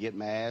 Oh, forget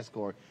mask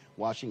or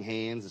washing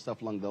hands and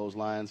stuff along those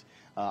lines.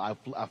 I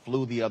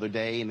flew the other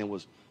day, and there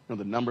was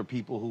the number of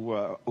people who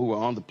were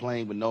on the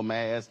plane with no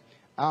mask.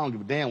 I don't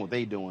give a damn what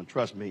they doing.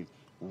 Trust me.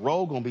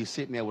 Ro gonna be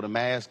sitting there with a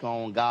mask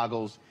on,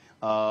 goggles,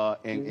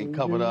 and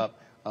covered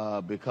up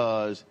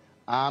because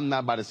I'm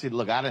not about to sit.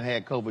 Look, I done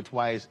had COVID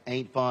twice.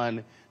 Ain't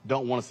fun.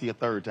 Don't want to see a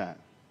third time.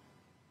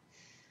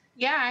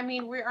 Yeah, I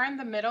mean, we are in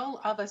the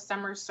middle of a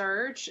summer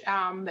surge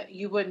that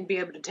you wouldn't be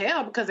able to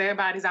tell because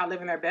everybody's out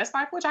living their best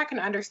life, which I can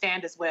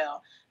understand as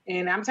well.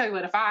 And I'm telling you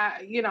what, if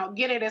I,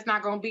 get it, it's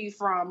not going to be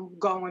from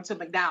going to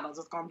McDonald's.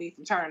 It's going to be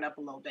from turning up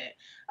a little bit.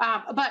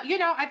 But,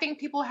 I think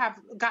people have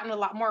gotten a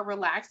lot more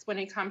relaxed when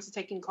it comes to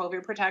taking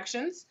COVID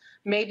protections.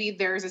 Maybe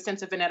there's a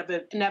sense of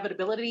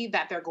inevitability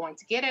that they're going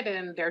to get it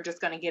and they're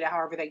just going to get it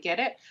however they get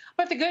it.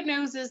 But the good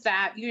news is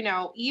that,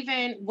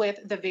 even with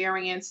the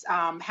variants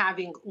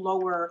having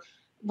lower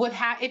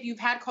if you've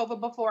had COVID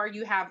before,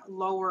 you have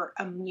lower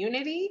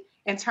immunity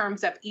in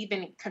terms of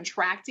even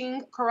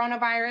contracting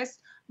coronavirus.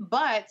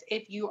 But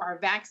if you are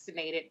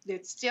vaccinated,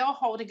 it's still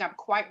holding up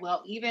quite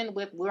well, even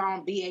we're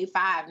on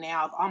BA.5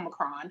 now of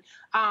Omicron,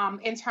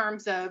 in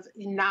terms of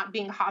not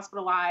being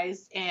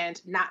hospitalized and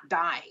not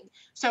dying.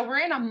 So we're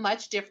in a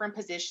much different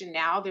position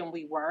now than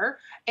we were.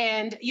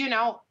 And,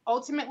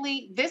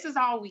 ultimately, this is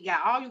all we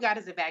got. All you got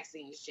is a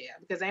vaccine, Chef,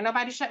 because ain't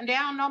nobody shutting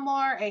down no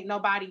more. Ain't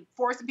nobody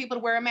forcing people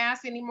to wear a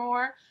mask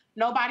anymore.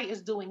 Nobody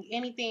is doing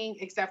anything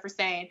except for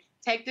saying,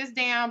 take this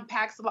down,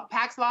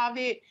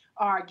 Paxlovid,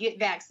 or get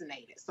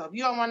vaccinated. So if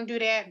you don't want to do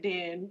that,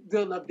 then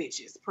good luck,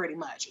 bitches, pretty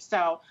much.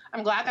 So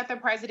I'm glad that the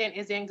president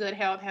is in good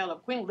health. Hell,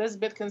 if Queen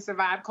Elizabeth can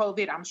survive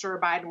COVID, I'm sure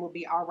Biden will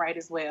be all right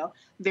as well.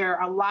 There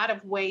are a lot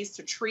of ways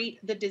to treat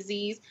the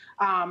disease,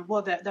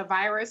 the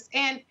virus.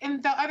 And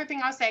the other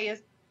thing I'll say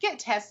is get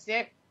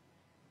tested.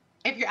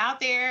 If you're out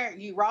there,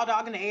 you raw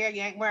dog in the air,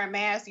 you ain't wearing a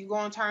mask, you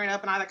going to turn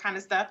up and all that kind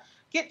of stuff,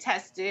 get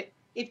tested.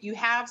 If you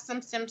have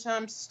some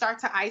symptoms, start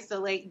to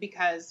isolate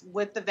because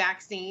with the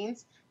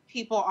vaccines,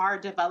 people are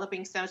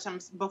developing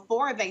symptoms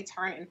before they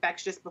turn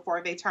infectious,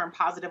 before they turn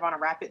positive on a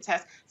rapid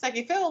test. So if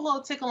you feel a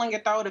little tickle in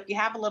your throat, if you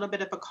have a little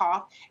bit of a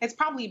cough, it's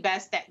probably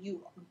best that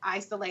you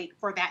isolate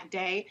for that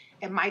day.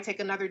 It might take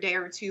another day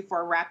or two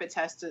for a rapid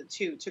test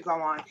to go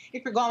on.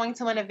 If you're going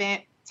to an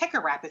event, take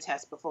a rapid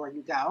test before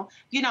you go.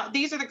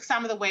 These are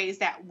some of the ways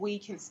that we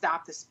can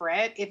stop the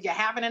spread. If you're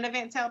having an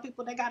event, tell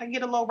people they got to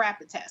get a little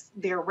rapid test.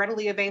 They're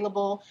readily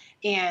available,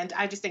 and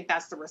I just think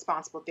that's the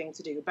responsible thing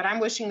to do. But I'm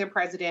wishing the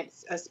president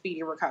a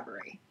speedy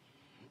recovery.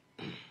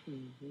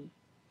 Mm-hmm.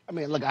 I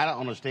mean, look, I don't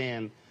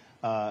understand,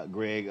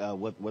 Greg,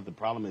 what the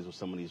problem is with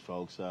some of these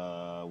folks.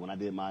 When I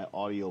did my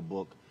audio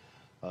book,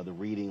 the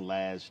reading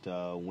last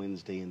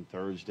Wednesday and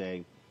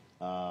Thursday,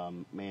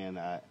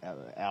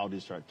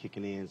 allergies start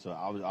kicking in. So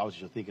I was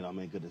just thinking, oh,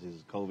 man, goodness, this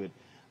is COVID.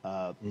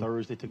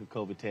 Thursday, took a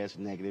COVID test,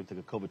 negative. Took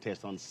a COVID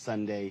test on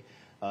Sunday,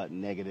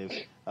 negative.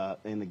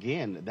 And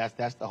again,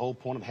 that's the whole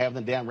point of having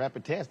the damn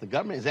rapid test. The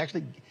government is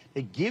actually,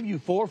 they give you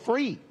for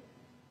free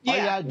All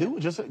you gotta do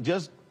is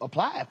just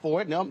apply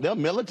for it, and they'll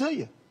mail it to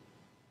you.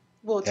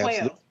 Well, 12.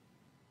 Absolutely.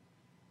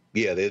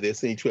 Yeah, they're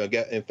saying 12.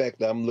 In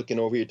fact, I'm looking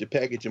over here at the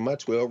package of my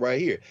 12 right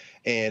here.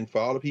 And for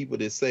all the people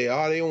that say,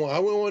 I don't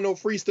want no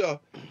free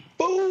stuff.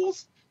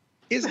 Fools,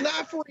 it's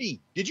not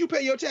free. Did you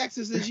pay your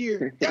taxes this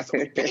year? That's what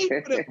we paid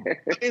for them.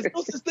 There's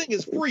no such thing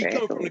as free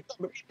coming from the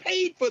government. We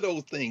paid for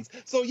those things.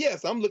 So,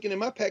 yes, I'm looking at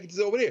my packages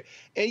over there.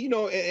 And, you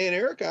know, and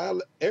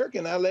Eric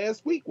and I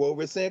last week were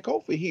over at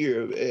Sankofa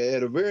here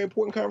at a very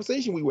important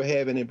conversation we were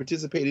having and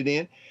participated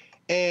in.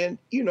 And,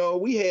 you know,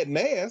 we had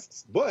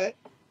masks, but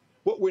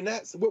what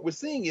we're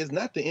seeing is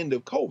not the end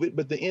of COVID,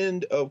 but the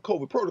end of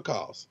COVID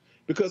protocols,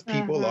 because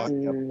people are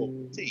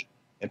fatigue.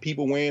 And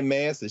people wearing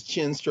masks as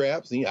chin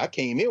straps. And, I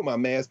came in with my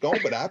mask on,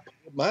 but I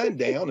put mine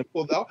down and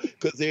pulled it off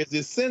because there's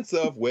this sense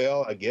of,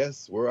 well, I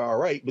guess we're all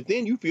right. But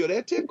then you feel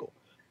that tickle.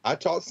 I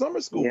taught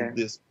summer school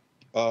this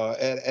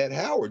at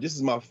Howard.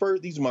 These are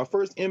my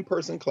first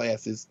in-person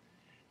classes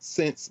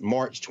since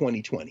March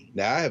 2020.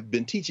 Now, I have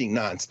been teaching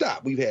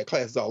nonstop. We've had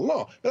classes all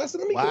along. But I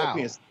said, let me go up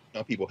here and see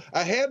people.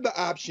 I have the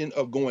option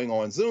of going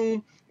on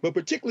Zoom, but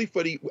particularly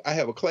we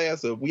have a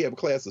class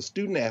of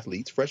student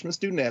athletes, freshman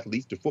student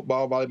athletes, the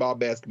football, volleyball,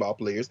 basketball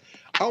players.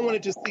 I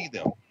wanted to see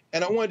them.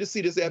 And I wanted to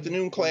see this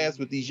afternoon class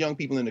with these young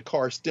people in the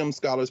CAR STEM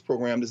Scholars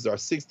Program. This is our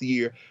 6th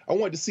year. I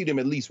wanted to see them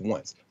at least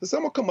once. So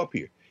I'm going to come up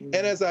here. And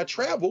as I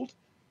traveled,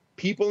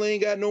 people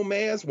ain't got no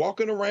mask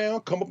walking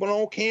around, come up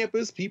on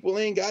campus. People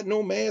ain't got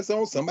no mask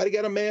on. Somebody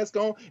got a mask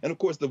on. And, of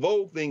course, the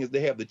Vogue thing is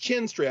they have the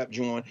chin strap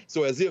joint.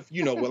 So as if,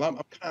 well, I'm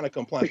kind of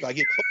compliant. So I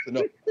get close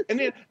enough. And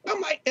then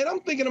I'm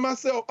thinking to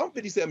myself, I'm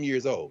 57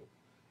 years old.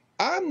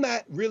 I'm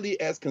not really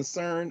as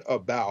concerned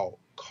about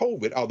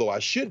COVID, although I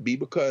should be,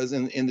 because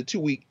in the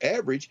 2-week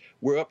average,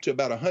 we're up to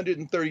about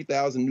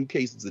 130,000 new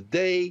cases a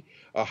day.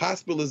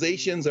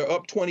 Hospitalizations are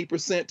up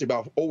 20% to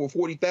about over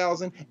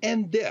 40,000,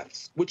 and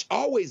deaths, which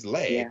always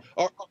lag,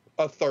 are up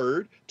a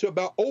third to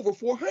about over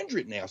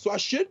 400 now. So I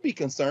should be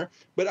concerned,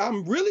 but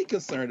I'm really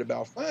concerned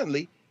about,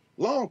 finally,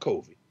 long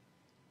COVID.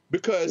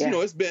 Because,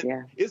 it's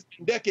been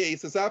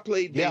decades since I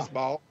played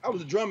baseball. I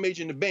was a drum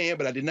major in the band,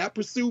 but I did not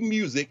pursue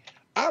music.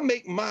 I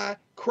make my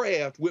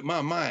craft with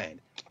my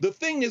mind. The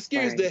thing that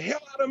scares the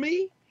hell out of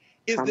me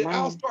is that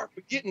I'll start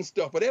forgetting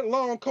stuff. But that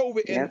long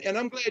COVID, and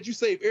I'm glad you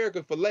saved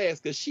Erica for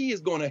last, because she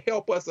is going to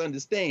help us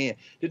understand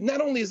that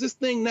not only is this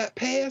thing not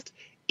passed,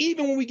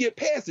 even when we get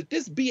past it,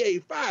 this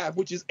BA5,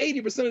 which is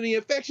 80% of the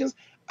infections,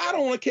 I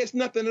don't want to catch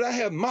nothing that I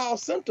have mild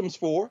symptoms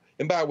for.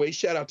 And by the way,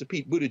 shout out to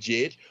Pete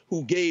Buttigieg,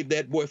 who gave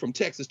that boy from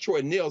Texas,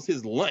 Troy Nels,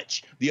 his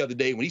lunch the other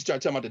day when he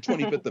started talking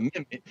about the 25th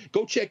Amendment.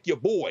 Go check your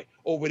boy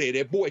over there,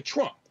 that boy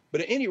Trump.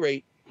 But at any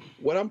rate,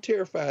 what I'm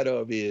terrified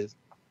of is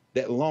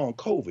that long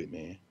COVID,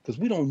 man, because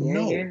we don't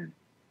know.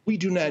 We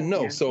do not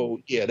know.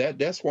 So,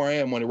 that's where I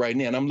am on it right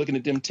now. And I'm looking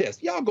at them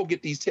tests. Y'all go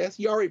get these tests.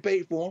 You already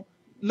paid for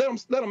them.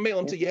 Let them mail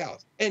them to your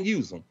house and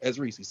use them, as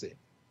Reese said.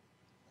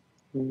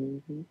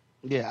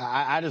 Yeah,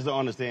 I just don't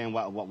understand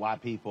why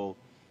people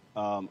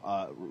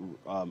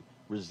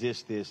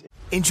resist this.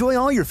 Enjoy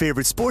all your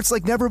favorite sports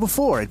like never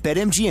before at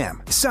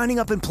BetMGM. Signing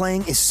up and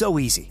playing is so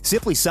easy.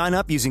 Simply sign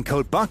up using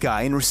code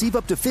Buckeye and receive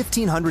up to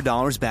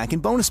 $1,500 back in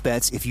bonus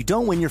bets if you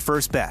don't win your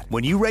first bet.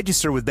 When you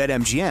register with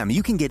BetMGM,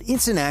 you can get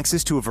instant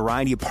access to a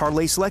variety of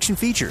parlay selection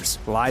features,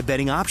 live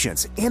betting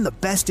options, and the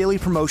best daily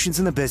promotions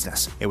in the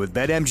business. And with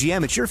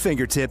BetMGM at your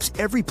fingertips,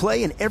 every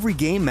play and every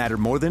game matter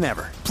more than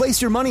ever.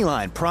 Place your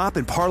moneyline, prop,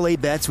 and parlay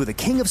bets with the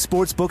king of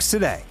sportsbooks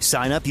today.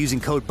 Sign up using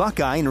code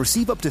Buckeye and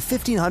receive up to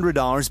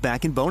 $1,500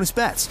 back in bonus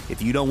bets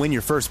if you don't win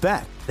your first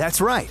bet.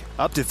 That's right,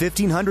 up to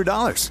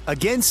 $1,500.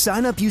 Again,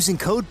 sign up using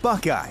code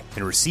Buckeye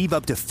and receive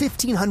up to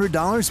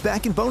 $1,500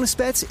 back in bonus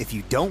bets if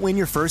you don't win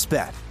your first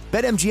bet.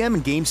 BetMGM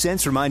and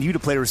GameSense remind you to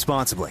play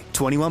responsibly.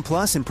 21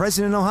 plus and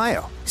present in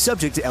Ohio.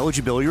 Subject to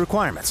eligibility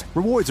requirements.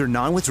 Rewards are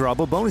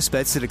non-withdrawable bonus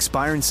bets that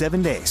expire in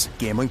 7 days.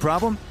 Gambling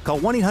problem? Call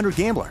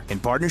 1-800-GAMBLER in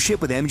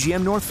partnership with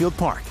MGM Northfield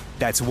Park.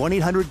 That's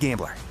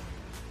 1-800-GAMBLER.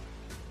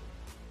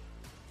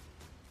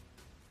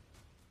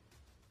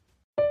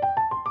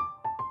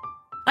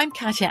 I'm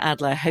Katya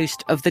Adler,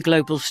 host of The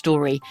Global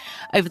Story.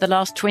 Over the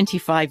last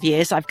 25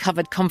 years, I've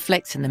covered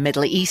conflicts in the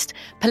Middle East,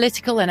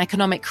 political and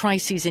economic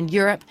crises in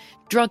Europe,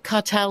 drug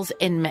cartels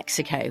in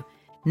Mexico.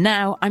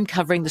 Now I'm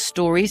covering the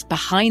stories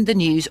behind the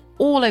news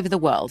all over the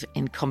world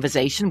in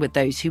conversation with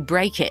those who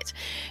break it.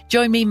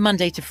 Join me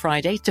Monday to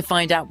Friday to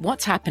find out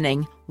what's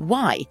happening,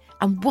 why,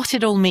 and what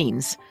it all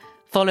means.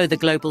 Follow The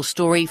Global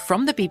Story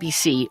from the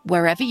BBC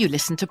wherever you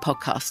listen to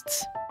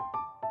podcasts.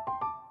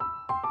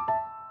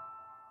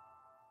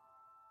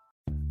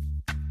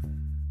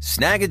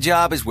 Snag a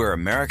Job is where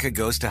America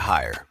goes to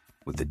hire,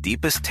 with the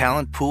deepest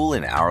talent pool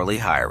in hourly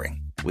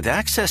hiring. With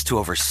access to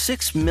over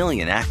 6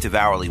 million active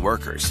hourly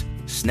workers,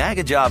 Snag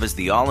a Job is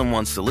the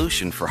all-in-one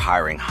solution for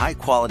hiring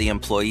high-quality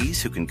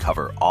employees who can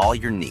cover all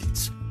your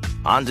needs.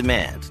 On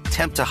demand,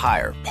 temp to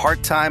hire,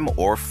 part-time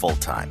or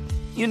full-time.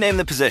 You name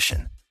the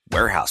position.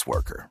 Warehouse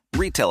worker,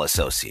 retail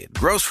associate,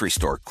 grocery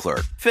store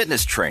clerk,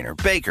 fitness trainer,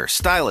 baker,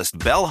 stylist,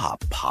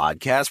 bellhop,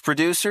 podcast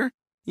producer.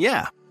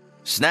 Yeah,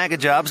 Snag a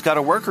Job's got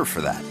a worker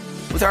for that.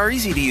 With With our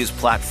easy-to-use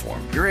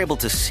platform, you're able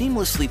to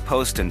seamlessly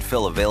post and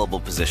fill available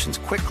positions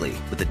quickly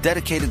with a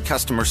dedicated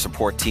customer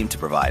support team to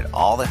provide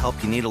all the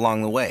help you need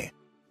along the way.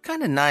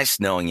 Kind of nice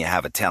knowing you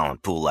have a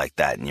talent pool like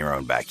that in your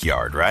own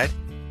backyard, right?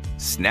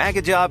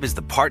 Snagajob is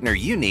the partner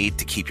you need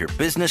to keep your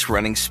business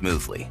running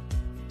smoothly.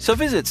 So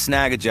visit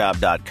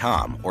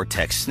snagajob.com or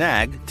text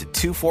snag to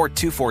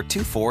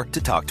 242424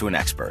 to talk to an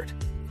expert.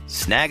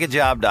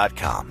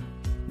 Snagajob.com,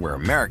 where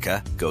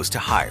America goes to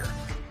hire.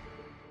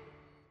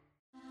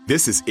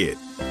 This is it.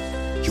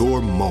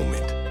 Your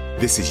moment.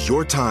 This is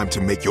your time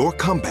to make your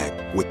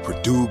comeback with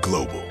Purdue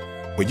Global.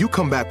 When you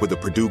come back with a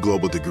Purdue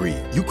Global degree,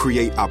 you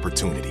create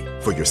opportunity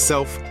for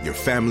yourself, your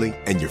family,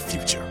 and your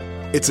future.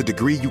 It's a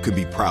degree you can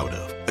be proud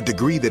of, a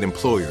degree that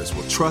employers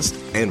will trust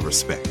and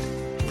respect.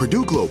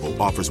 Purdue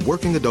Global offers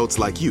working adults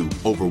like you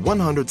over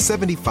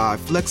 175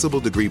 flexible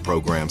degree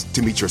programs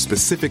to meet your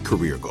specific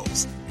career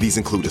goals. These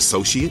include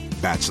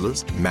associate,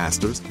 bachelor's,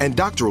 master's, and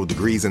doctoral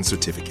degrees and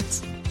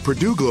certificates.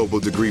 Purdue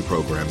Global degree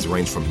programs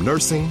range from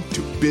nursing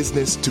to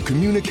business to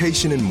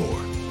communication and more.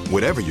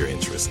 Whatever your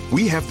interest,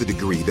 we have the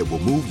degree that will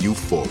move you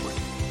forward.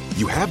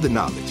 You have the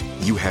knowledge,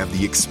 you have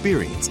the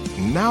experience.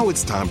 Now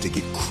it's time to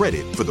get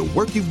credit for the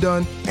work you've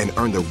done and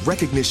earn the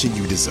recognition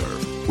you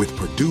deserve with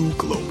Purdue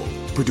Global,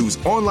 Purdue's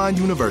online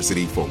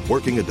university for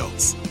working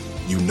adults.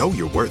 You know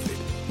you're worth it.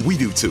 We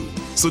do too.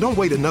 So don't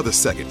wait another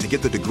second to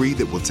get the degree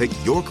that will take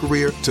your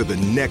career to the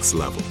next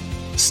level.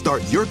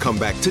 Start your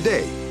comeback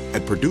today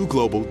at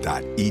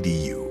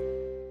purdueglobal.edu.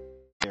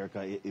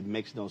 Erica, it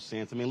makes no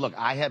sense. I mean, look,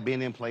 I have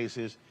been in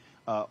places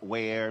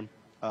where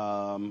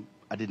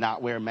I did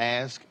not wear a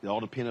mask. It all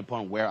depended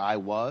upon where I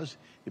was,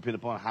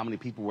 depended upon how many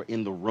people were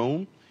in the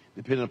room,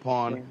 depending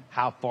upon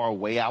how far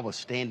away I was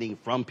standing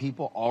from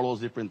people, all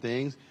those different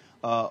things.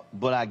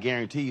 But I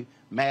guarantee you,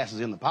 mask is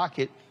in the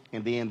pocket.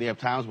 And then there are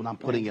times when I'm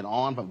putting it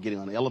on, if I'm getting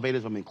on the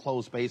elevators, I'm in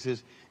closed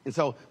spaces. And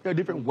so there are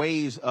different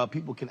ways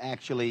people can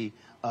actually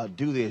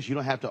do this. You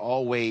don't have to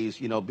always,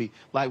 be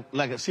like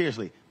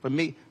seriously, for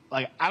me,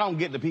 I don't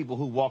get the people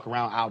who walk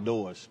around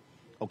outdoors,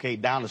 okay,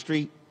 down the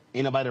street,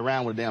 ain't nobody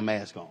around with a damn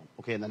mask on.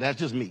 Okay, now that's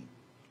just me,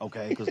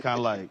 okay, because kind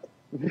of like,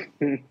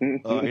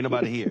 ain't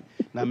nobody here.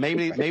 Now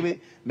maybe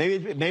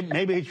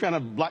he's trying to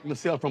block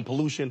himself from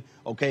pollution.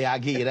 Okay, I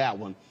give you that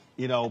one.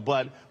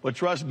 But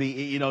trust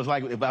me, it's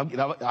like if I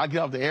get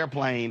off the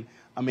airplane,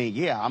 I mean,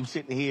 yeah, I'm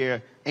sitting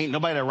here, ain't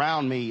nobody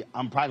around me,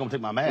 I'm probably gonna take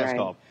my mask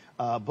off.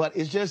 But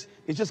it's just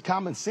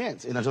common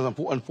sense, and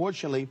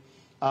unfortunately,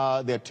 there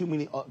are too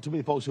many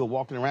folks who are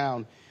walking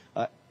around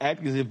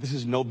acting as if this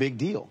is no big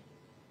deal.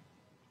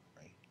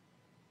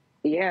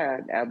 Yeah,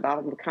 a lot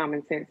of the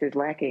common sense is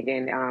lacking,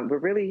 and we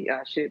really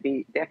should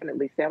be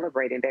definitely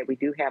celebrating that we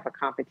do have a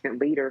competent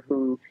leader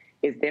who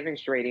is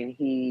demonstrating.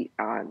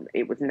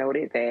 It was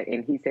noted that,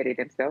 and he said it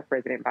himself,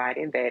 President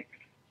Biden, that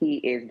he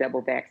is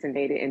double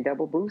vaccinated and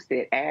double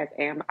boosted, as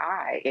am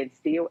I, and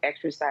still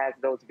exercise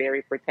those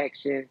very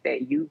protections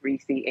that you,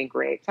 Reese, and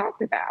Greg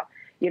talked about.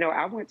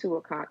 I went to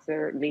a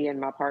concert, me and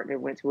my partner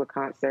went to a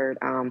concert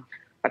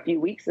a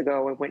few weeks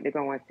ago and went to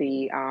go and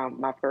see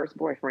my first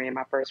boyfriend,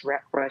 my first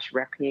rap crush,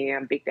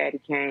 Rakim, Big Daddy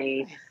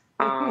Kane,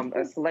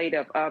 a slate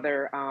of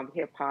other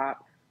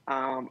hip-hop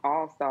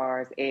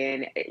all-stars.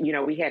 And,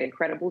 we had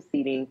incredible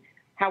seating.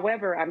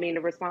 However, the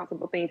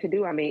responsible thing to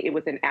do, it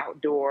was an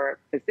outdoor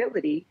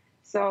facility.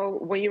 So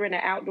when you're in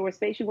an outdoor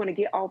space, you want to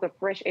get all the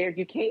fresh air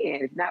you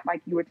can. It's not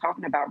like you were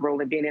talking about,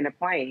 Roland, being in a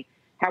plane.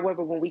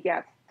 However, when we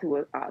got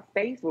to a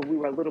space where we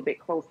were a little bit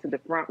close to the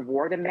front,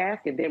 wore the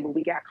mask, and then when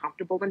we got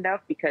comfortable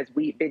enough, because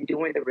we've been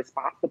doing the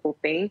responsible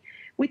thing,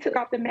 we took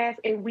off the mask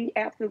and we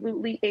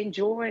absolutely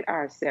enjoyed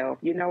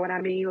ourselves. You know what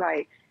I mean?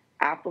 Like,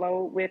 I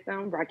flowed with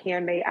them.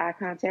 Rakim made eye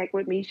contact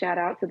with me. Shout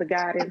out to the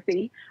God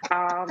MC.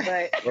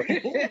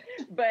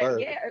 But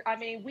yeah,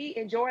 we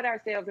enjoyed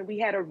ourselves and we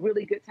had a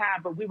really good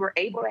time. But we were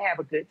able to have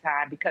a good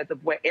time because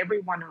of what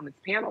everyone on this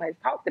panel has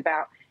talked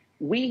about.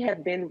 We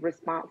have been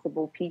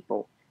responsible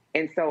people.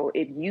 And so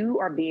if you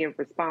are being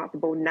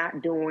responsible,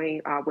 not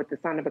doing what the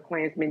son of a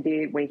Klansman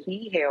did when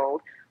he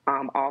held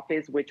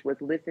office, which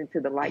was listen to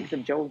the likes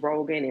of Joe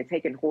Rogan and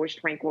taking horse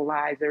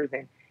tranquilizers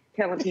and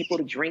telling people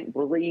to drink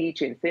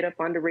bleach and sit up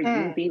under a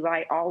UV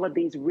light, all of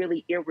these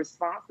really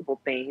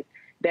irresponsible things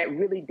that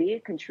really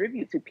did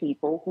contribute to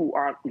people who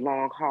are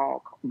long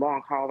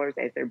haulers,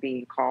 as they're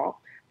being called,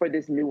 for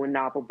this new and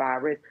novel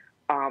virus,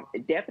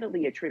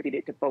 definitely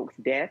attributed to folks'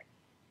 death.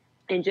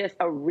 And just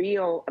a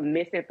real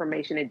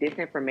misinformation and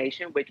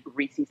disinformation, which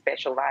Reese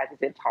specializes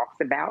and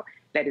talks about,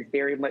 that is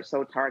very much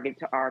so targeted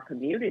to our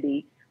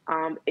community.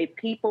 If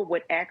people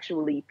would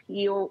actually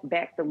peel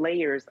back the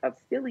layers of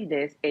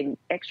silliness and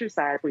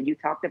exercise, when you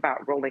talked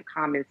about rolling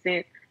common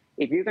sense,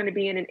 if you're going to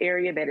be in an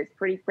area that is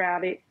pretty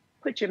crowded,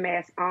 put your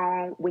mask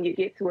on. When you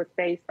get to a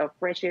space of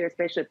fresh air,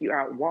 especially if you're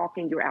out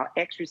walking, you're out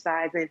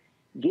exercising,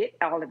 get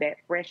all of that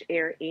fresh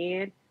air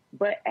in.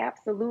 But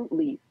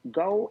absolutely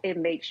go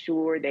and make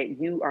sure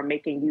that you are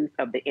making use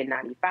of the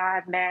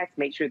N95 mask.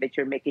 Make sure that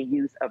you're making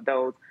use of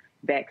those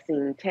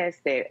vaccine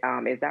tests that,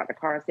 as Dr.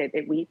 Carr said,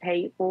 that we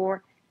paid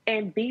for.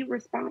 and be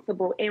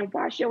responsible and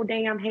wash your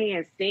damn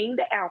hands. Sing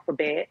the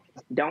alphabet.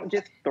 Don't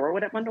just throw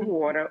it up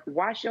underwater.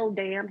 Wash your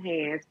damn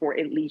hands for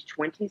at least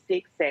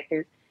 26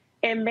 seconds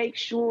and make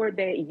sure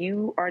that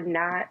you are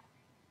not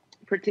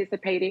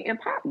participating in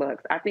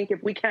potlucks. I think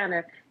if we kind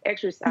of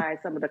exercise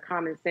some of the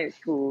common sense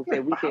tools,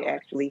 that we could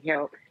actually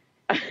help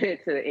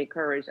to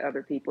encourage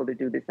other people to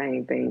do the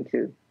same thing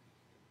too.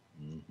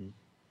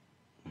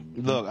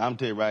 Look, I'm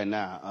telling you right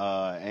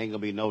now, ain't gonna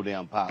be no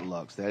damn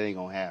potlucks. That ain't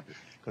gonna happen.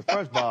 Because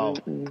first of all,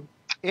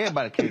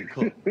 everybody can't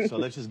cook. So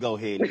let's just go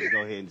ahead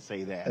and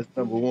say that. That's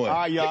number one. All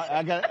right,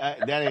 y'all.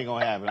 That ain't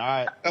gonna happen. All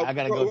right, I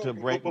gotta go to a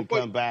break. We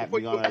come back. We're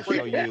gonna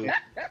show you.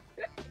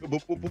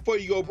 Before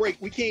you go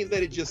break, we can't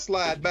let it just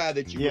slide by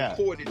that you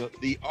recorded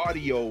the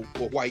audio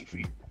for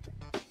Whitefield.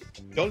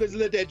 Don't just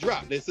let that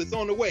drop. It's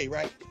on the way,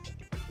 right?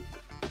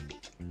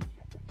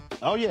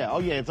 Oh yeah,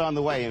 it's on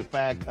the way. In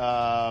fact,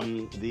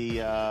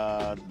 the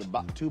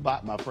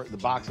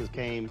boxes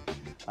came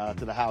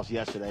to the house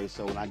yesterday.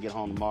 So when I get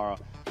home tomorrow,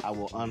 I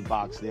will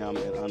unbox them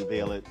and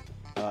unveil it,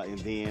 and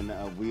then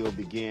we'll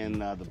begin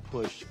the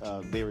push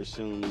very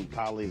soon,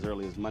 probably as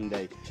early as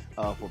Monday,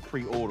 for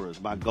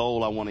pre-orders. My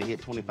goal, I want to hit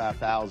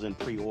 25,000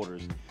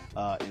 pre-orders.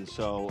 And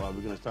so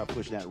we're going to start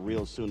pushing that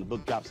real soon. The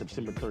book drops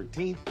September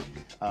 13th,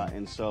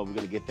 and so we're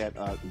going to get that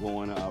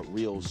going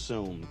real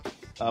soon.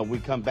 We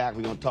come back,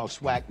 we're going to talk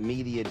SWAC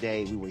Media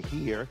Day. We were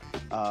here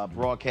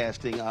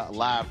broadcasting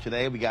live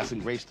today. We got some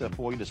great stuff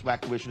for you. The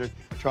SWAC Commissioner,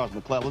 Charles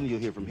McClellan, you'll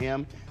hear from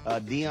him.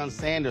 Deion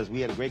Sanders,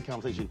 we had a great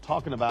conversation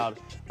talking about,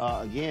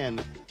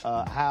 again,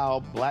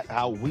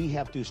 how we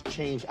have to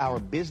change our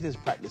business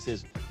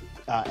practices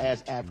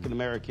as African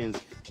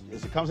Americans.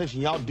 It's a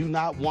conversation y'all do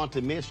not want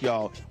to miss,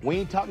 y'all. We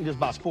ain't talking just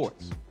about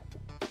sports.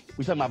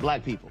 We're talking about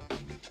black people.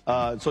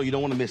 So you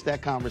don't want to miss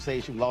that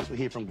conversation. We'll also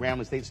hear from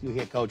Grambling State's new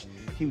head coach,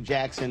 Hugh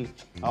Jackson.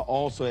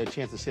 Also had a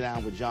chance to sit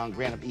down with John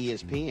Grant of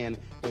ESPN,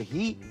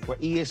 where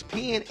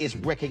ESPN is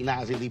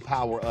recognizing the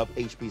power of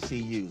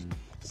HBCUs.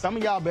 Some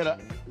of y'all better,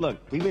 look,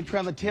 we've been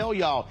trying to tell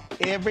y'all,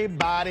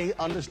 everybody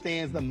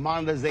understands the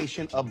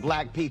monetization of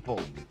black people.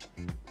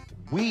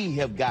 We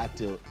have got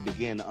to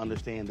begin to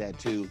understand that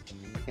too.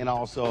 And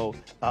also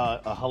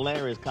a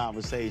hilarious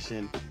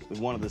conversation with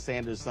one of the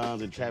Sanders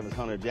sons and Travis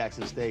Hunter of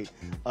Jackson State,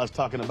 us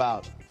talking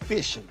about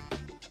fishing.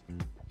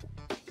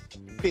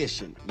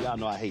 Fishing. Y'all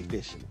know I hate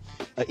fishing.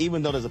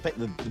 Even though there's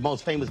the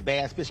most famous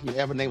bass fisherman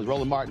ever named was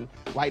Roland Martin,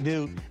 white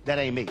dude, that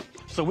ain't me.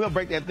 So we'll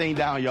break that thing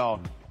down, y'all.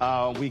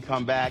 We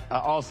come back.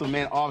 Also,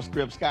 man, off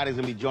script, Scotty's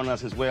gonna be joining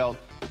us as well.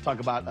 Talk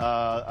about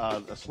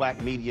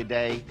SWAC Media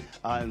Day.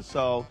 And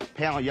so,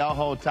 panel, y'all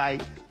hold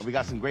tight. We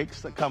got some great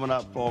stuff coming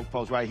up,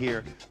 folks, right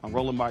here on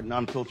Roland Martin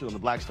Unfiltered on the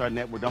Black Star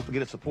Network. Don't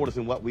forget to support us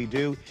in what we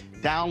do.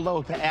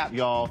 Download the app,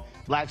 y'all.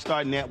 Black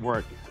Star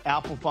Network.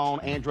 Apple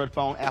phone, Android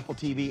phone, Apple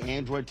TV,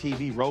 Android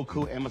TV,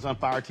 Roku, Amazon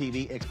Fire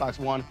TV, Xbox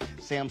One,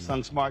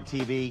 Samsung Smart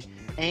TV.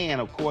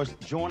 And, of course,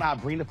 join our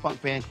Bring the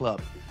Funk fan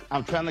club.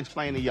 I'm trying to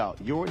explain to y'all,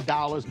 your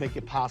dollars make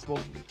it possible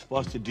for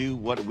us to do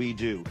what we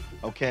do,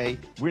 okay?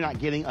 We're not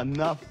getting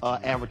enough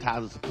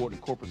advertising support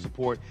and corporate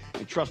support.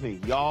 And trust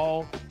me,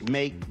 y'all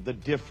make the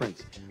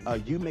difference.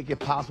 You make it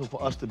possible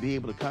for us to be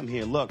able to come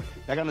here. Look,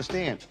 I gotta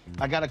understand,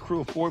 I got a crew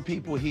of 4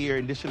 people here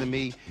in addition to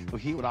me. We're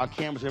here with our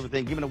cameras and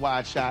everything, giving a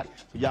wide shot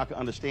so y'all can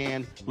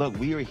understand. Look,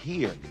 we are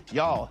here.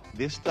 Y'all,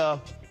 this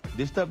stuff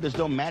just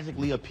don't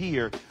magically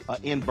appear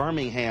in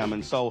Birmingham.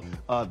 And so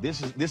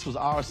this was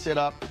our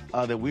setup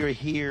that we're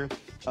here.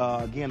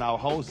 Again, our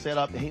whole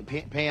setup,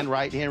 pan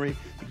right, Henry. You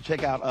can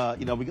check out,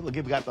 we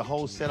got the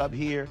whole setup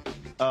here.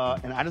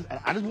 And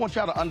I just want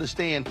y'all to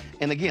understand,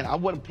 and again, I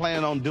wasn't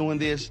planning on doing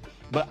this,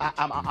 but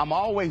I'm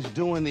always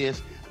doing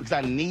this because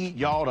I need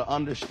y'all to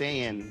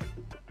understand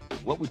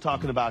what we're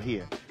talking about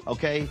here,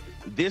 okay?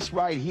 This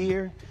right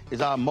here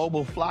is our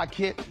mobile fly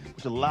kit,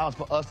 which allows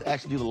for us to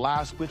actually do the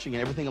live switching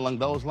and everything along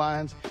those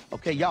lines.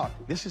 Okay, y'all,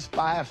 this is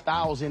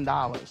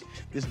 $5,000.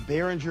 This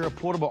Behringer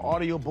portable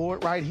audio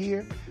board right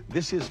here,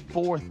 this is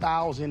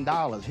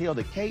 $4,000. Hell,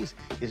 the case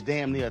is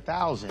damn near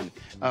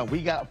 $1,000.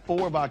 We got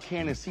 4 of our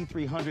Canon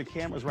C300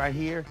 cameras right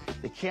here.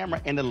 The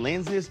camera and the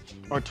lenses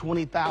are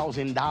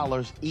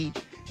 $20,000 each.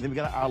 Then we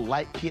got our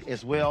light kit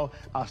as well,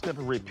 our step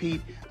and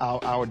repeat,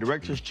 our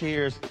director's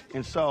chairs.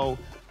 And so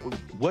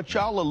what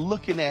y'all are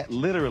looking at,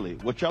 literally,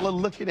 what y'all are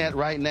looking at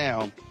right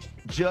now,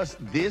 just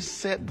this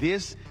set,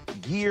 this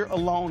gear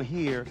alone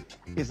here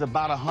is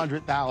about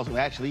 $100,000.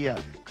 Actually, yeah,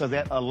 because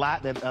that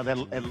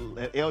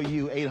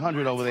LU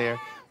 800 over there,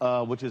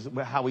 which is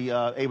how we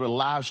able to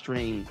live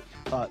stream,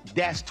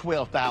 that's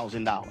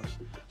 $12,000.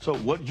 So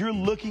what you're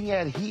looking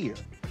at here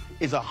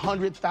is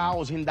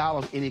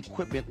 $100,000 in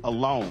equipment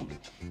alone.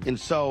 And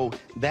so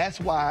that's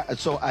why,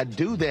 so I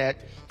do that,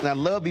 and I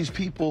love these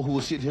people who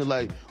are sitting here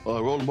like,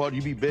 Roland Martin,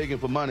 you be begging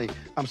for money.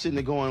 I'm sitting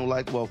there going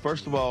like, well,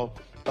 first of all,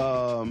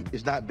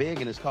 it's not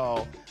begging, it's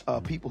called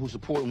people who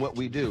support what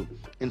we do.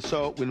 And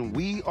so when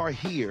we are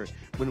here,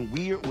 when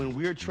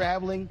we're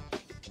traveling,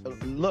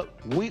 look,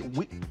 we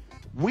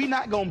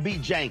not gonna be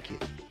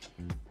janky.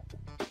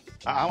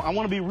 I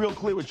wanna be real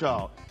clear with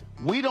y'all.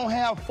 We don't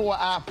have 4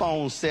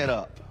 iPhones set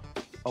up.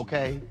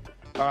 okay?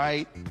 All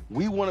right?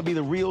 We want to be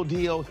the real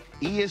deal.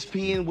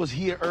 ESPN was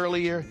here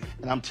earlier,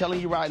 and I'm telling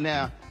you right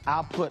now,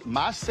 I'll put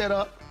my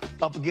setup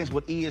up against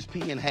what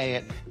ESPN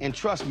had, and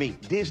trust me,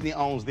 Disney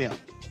owns them.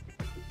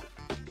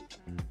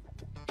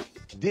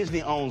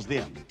 Disney owns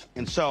them.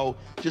 And so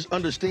just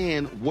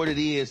understand what it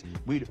is.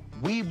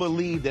 We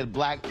believe that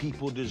black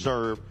people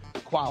deserve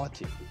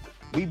quality.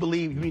 We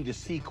believe you need to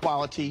see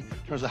quality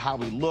in terms of how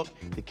we look,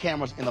 the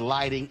cameras and the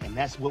lighting, and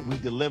that's what we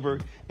deliver,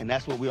 and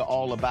that's what we're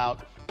all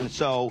about. And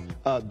so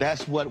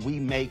that's what we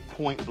make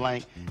point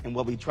blank and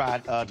what we try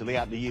to lay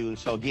out to you. And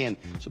so, again,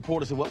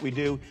 support us in what we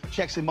do.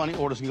 Checks and money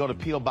orders can go to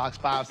P.O. Box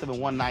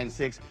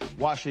 57196,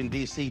 Washington,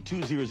 D.C.,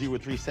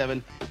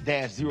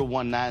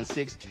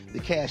 20037-0196. The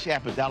Cash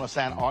App is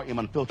 $RM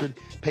Unfiltered.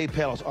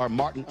 PayPal is R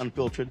Martin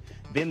Unfiltered.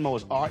 Venmo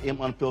is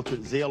RM Unfiltered.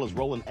 Zelle is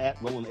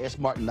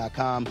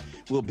Roland@RolandSMartin.com.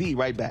 We'll be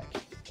right back.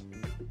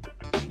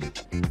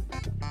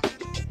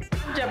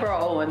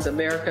 Deborah Owens,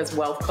 America's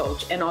Wealth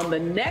Coach, and on the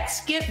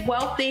next Get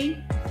Wealthy,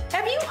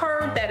 have you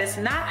heard that it's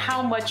not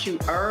how much you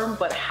earn,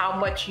 but how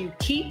much you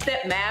keep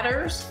that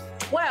matters?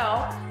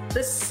 Well,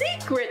 the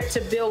secret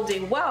to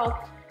building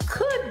wealth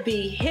could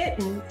be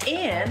hidden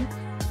in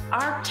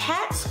our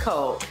tax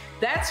code.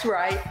 That's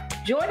right.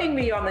 Joining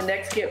me on the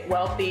next Get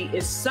Wealthy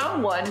is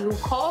someone who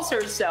calls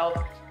herself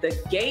the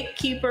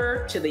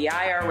gatekeeper to the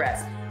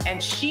IRS,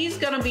 and she's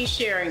going to be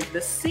sharing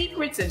the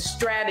secrets and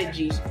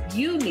strategies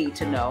you need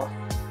to know,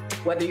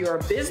 whether you're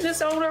a business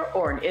owner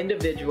or an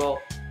individual,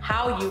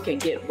 how you can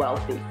get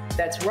wealthy.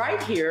 That's right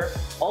here,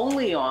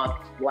 only on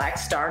Black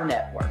Star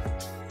Network.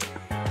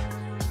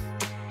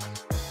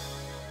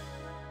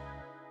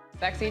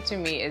 Sexy to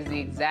me is the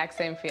exact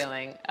same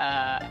feeling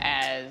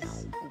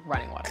as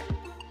running water,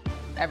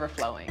 ever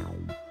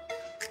flowing.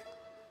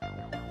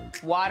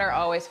 Water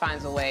always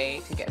finds a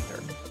way to get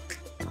through.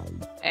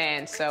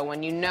 And so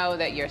when you know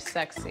that you're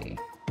sexy,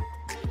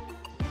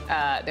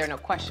 there are no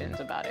questions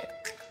about it.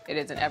 It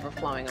is an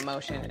ever-flowing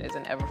emotion. It is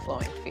an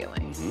ever-flowing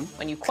feeling.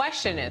 When you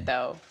question it,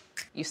 though,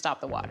 you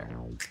stop the water.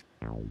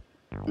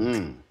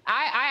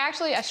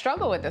 I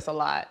struggle with this a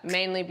lot,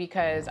 mainly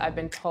because I've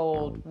been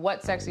told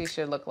what sexy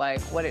should look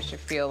like, what it should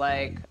feel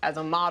like. As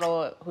a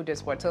model who did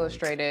Sports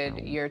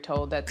Illustrated, you're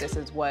told that this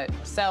is what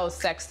sells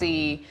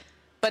sexy,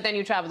 but then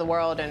you travel the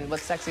world and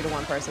what's sexy to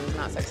one person is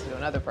not sexy to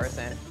another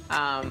person.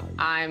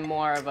 I'm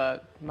more of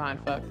a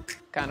mindfuck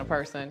kind of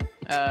person.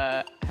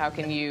 How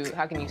can you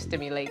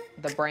stimulate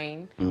the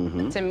brain?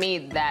 To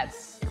me,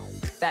 that's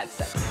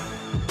sexy.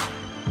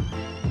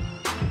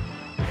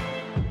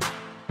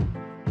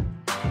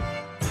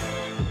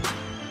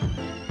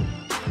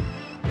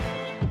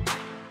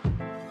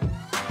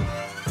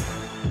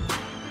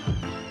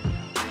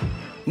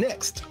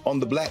 Next on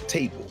The Black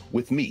Table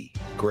with me,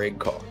 Greg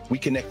Carr, we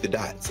connect the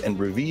dots and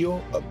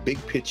reveal a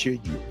big picture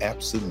you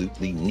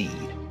absolutely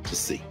need to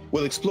see.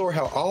 We'll explore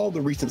how all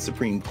the recent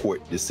Supreme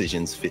Court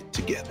decisions fit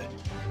together,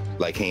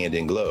 like hand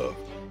in glove,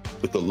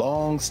 with the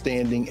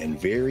long-standing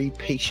and very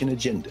patient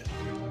agenda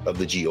of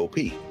the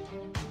GOP.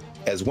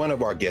 As one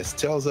of our guests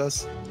tells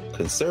us,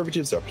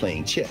 conservatives are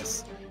playing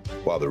chess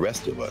while the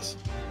rest of us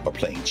are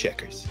playing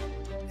checkers.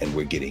 And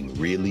we're getting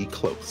really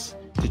close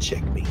to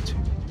checkmate.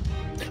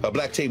 A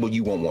Black Table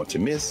you won't want to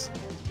miss.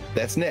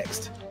 That's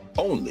next,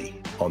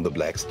 only on the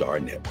Black Star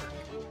Network.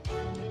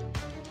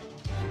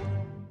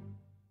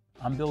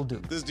 I'm Bill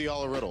Duke. This is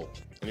Diala Riddle,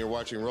 and you're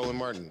watching Roland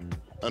Martin,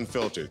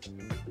 Unfiltered.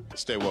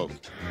 Stay woke.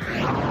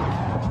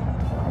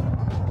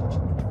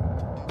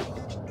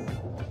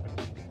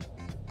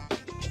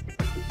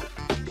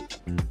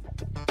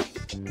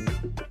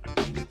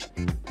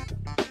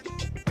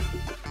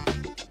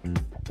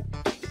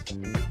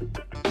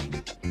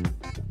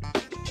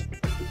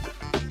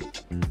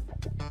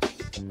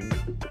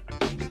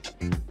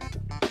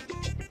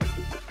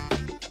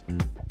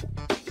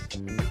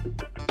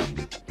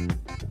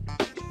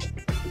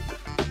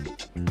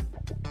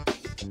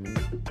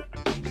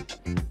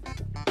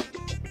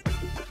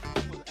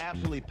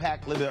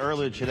 Packed a little bit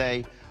earlier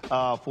today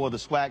for the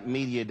SWAC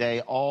Media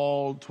Day.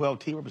 All 12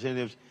 team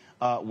representatives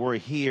were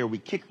here. We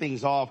kicked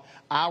things off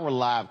our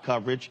live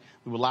coverage.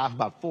 We were live for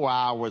about 4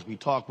 hours. We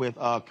talked with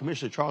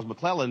Commissioner Charles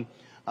McClellan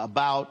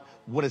about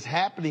what is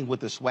happening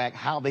with the SWAC,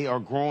 how they are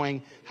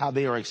growing, how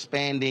they are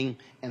expanding,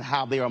 and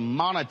how they are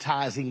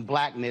monetizing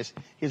blackness.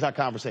 Here's our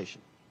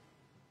conversation.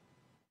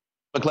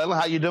 McClellan,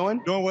 how you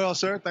doing? Doing well,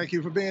 sir. Thank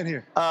you for being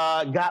here.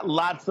 Got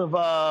lots of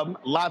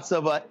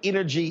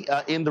energy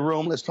in the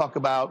room. Let's talk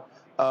about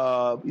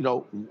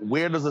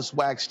where does the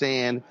SWAC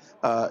stand?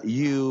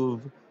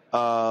 You've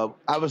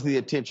obviously the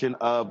attention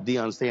of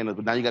Deion Sanders,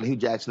 but now you got Hugh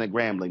Jackson at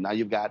Grambling. Now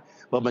you've got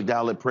Bud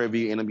McDowell at Prairie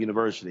View A&M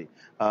University.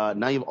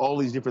 Now you have all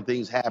these different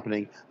things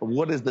happening. But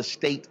what is the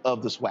state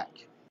of the SWAC?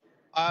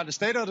 The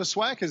state of the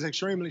SWAC is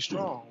extremely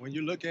strong. When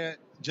you look at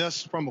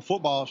just from a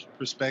football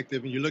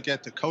perspective and you look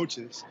at the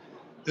coaches,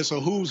 it's a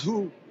who's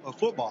who of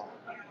football.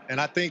 And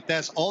I think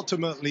that's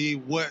ultimately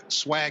what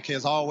SWAC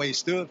has always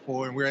stood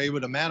for, and we're able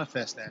to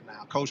manifest that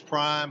now. Coach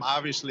Prime,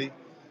 obviously,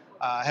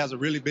 has a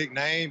really big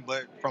name,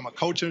 but from a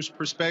coach's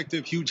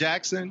perspective, Hugh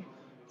Jackson,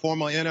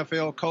 former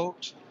NFL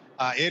coach,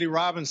 Eddie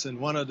Robinson,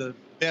 one of the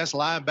best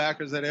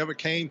linebackers that ever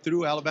came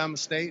through Alabama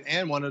State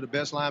and one of the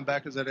best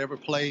linebackers that ever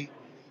played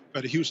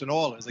for the Houston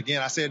Oilers.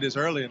 Again, I said this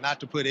earlier, not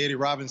to put Eddie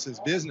Robinson's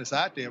business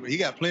out there, but he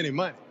got plenty of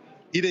money.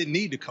 He didn't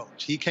need to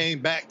coach. He came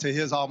back to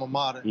his alma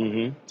mater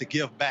to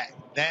give back.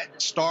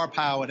 That star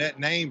power, that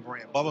name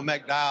brand, Bubba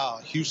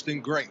McDowell,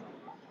 Houston great.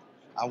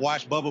 I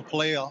watched Bubba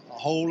play a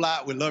whole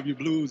lot with Love You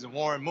Blues and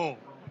Warren Moon.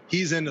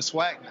 He's in the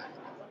SWAC now.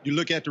 You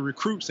look at the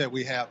recruits that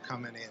we have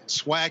coming in.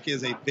 SWAC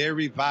is a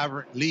very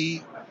vibrant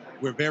league.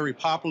 We're very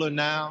popular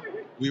now.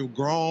 We've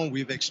grown,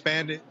 we've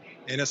expanded,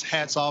 and it's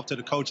hats off to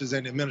the coaches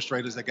and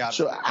administrators that got it.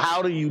 So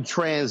how do you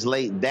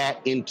translate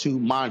that into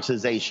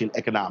monetization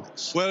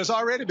economics? Well, it's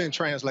already been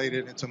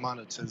translated into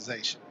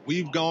monetization.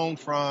 We've gone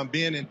from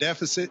being in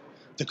deficit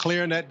to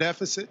clearing that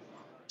deficit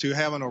to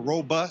having a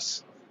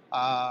robust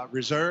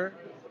reserve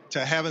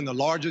to having the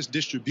largest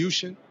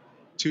distribution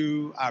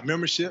to our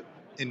membership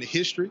in the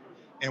history.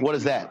 And what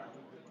is that?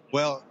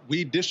 Well,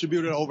 we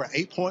distributed over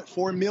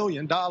 $8.4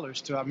 million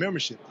to our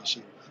membership this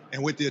year.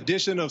 And with the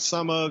addition of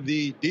some of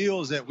the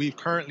deals that we've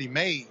currently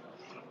made,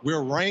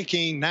 we're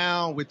ranking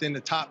now within the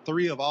top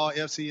 3 of all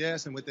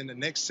FCS. And within the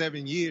next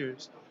 7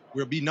 years,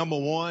 we'll be number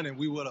 1, and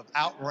we will have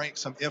outranked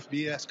some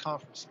FBS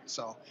conferences.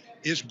 So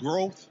it's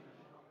growth.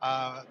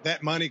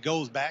 That money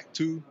goes back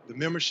to the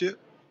membership.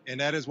 And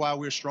that is why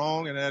we're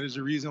strong, and that is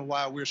the reason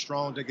why we're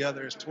strong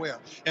together as 12.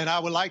 And I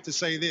would like to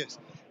say this.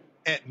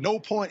 At no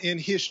point in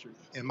history,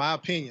 in my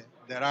opinion,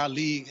 that our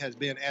league has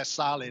been as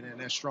solid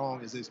and as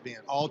strong as it's been.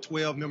 All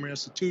 12 member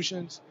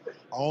institutions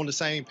are on the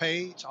same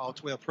page. All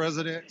 12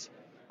 presidents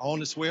are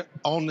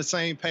on the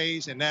same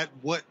page, and that's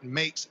what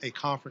makes a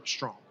conference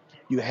strong.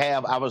 You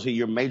have, obviously,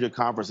 your major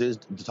conferences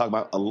to talk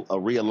about a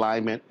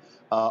realignment.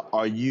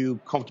 Are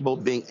you comfortable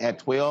being at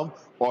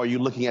 12, or are you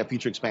looking at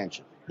future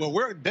expansion? Well,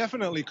 we're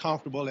definitely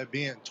comfortable at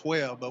being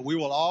 12, but we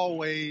will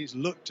always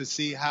look to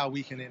see how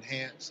we can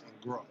enhance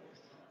and grow.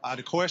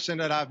 The question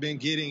that I've been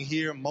getting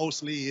here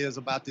mostly is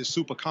about this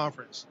super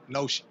conference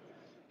notion.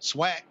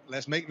 SWAC,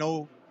 let's make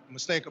no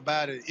mistake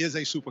about it, is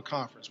a super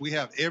conference. We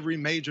have every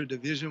major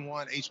Division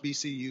I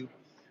HBCU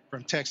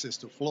from Texas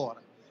to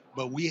Florida,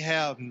 but we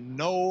have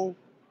no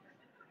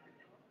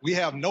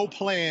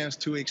plans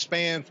to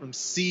expand from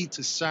sea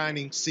to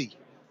shining sea.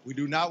 We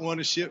do not want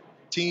to ship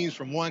teams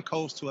from one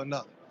coast to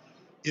another.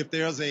 If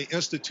there's an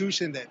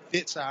institution that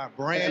fits our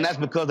brand. And that's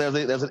because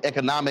there's an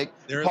economic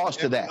cost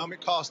to that. There's an economic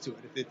cost to it.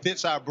 If it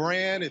fits our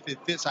brand, if it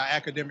fits our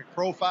academic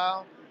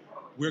profile,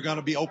 we're going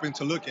to be open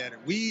to look at it.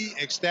 We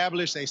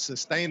established a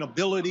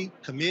sustainability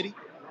committee,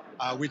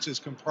 which is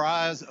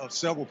comprised of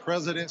several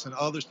presidents and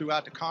others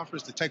throughout the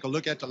conference to take a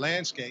look at the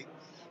landscape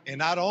and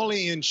not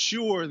only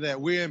ensure that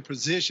we're in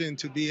position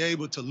to be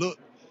able to look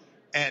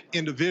at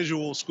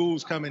individual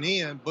schools coming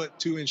in, but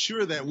to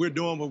ensure that we're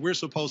doing what we're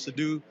supposed to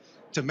do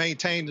to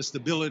maintain the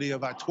stability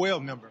of our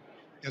 12-member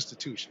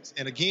institutions.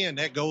 And again,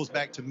 that goes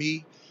back to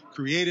me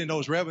creating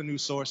those revenue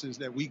sources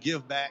that we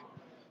give back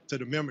to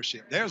the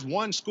membership. There's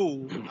one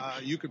school,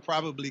 you could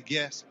probably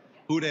guess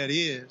who that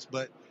is,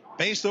 but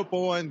based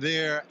upon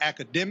their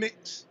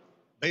academics,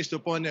 based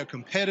upon their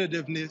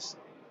competitiveness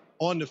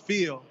on the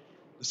field,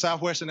 the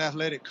Southwestern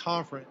Athletic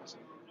Conference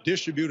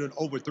distributed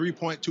over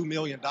 $3.2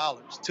 million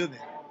to them.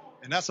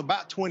 And that's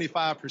about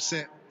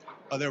 25%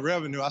 of their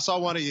revenue. I saw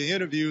one of your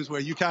interviews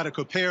where you kind of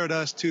compared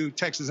us to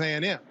Texas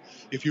A&M.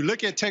 If you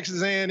look at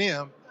Texas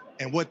A&M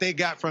and what they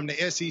got from the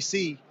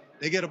SEC,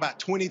 they get about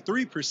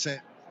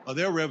 23% of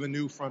their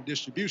revenue from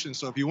distribution.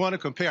 So if you want to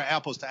compare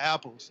apples to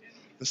apples,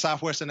 the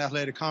Southwestern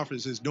Athletic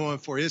Conference is doing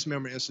for its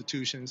member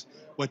institutions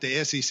what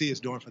the SEC is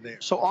doing for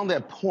theirs. So on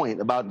that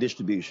point about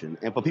distribution,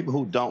 and for people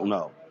who don't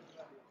know,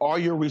 are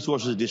your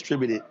resources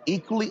distributed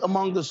equally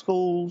among the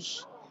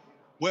schools?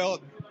 Well,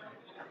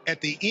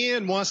 at the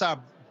end, once our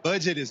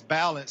budget is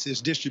balanced,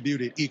 it's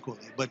distributed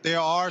equally. But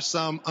there are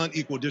some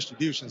unequal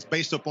distributions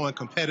based upon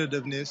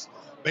competitiveness,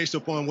 based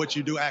upon what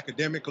you do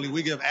academically.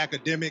 We give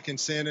academic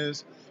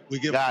incentives. We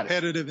give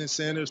competitive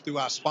incentives through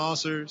our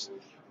sponsors.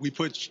 We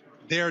put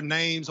their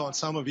names on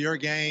some of your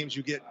games.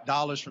 You get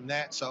dollars from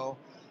that. So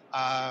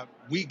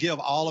we give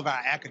all of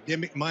our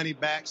academic money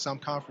back. Some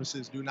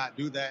conferences do not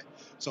do that.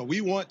 So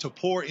we want to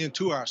pour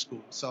into our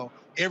schools. So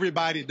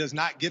everybody does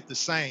not get the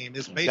same.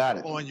 It's based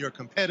upon your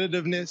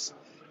competitiveness.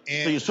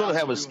 And so you sort of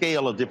have a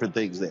scale of different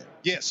things there.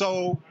 Yeah,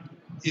 so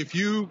if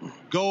you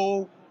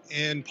go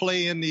and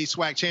play in the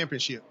SWAC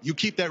championship, you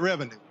keep that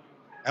revenue.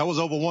 That was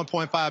over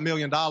 $1.5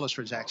 million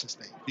for Jackson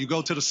State. If you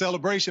go to the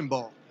Celebration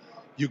Bowl,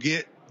 you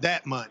get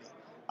that money.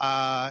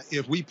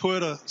 If we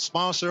put a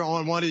sponsor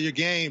on one of your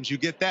games, you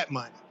get that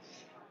money.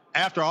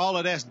 After all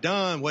of that's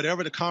done,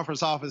 whatever the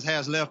conference office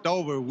has left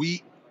over,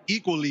 we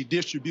equally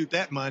distribute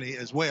that money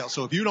as well.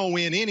 So if you don't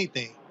win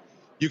anything,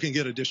 you can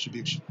get a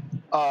distribution.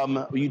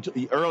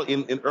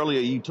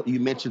 Earlier you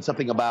mentioned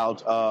something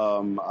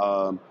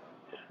about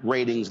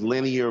ratings,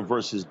 linear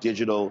versus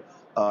digital,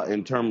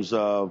 in terms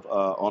of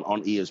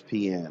on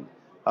ESPN.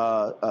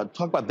 Talk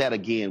about that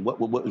again.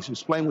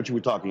 Explain what you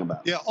were talking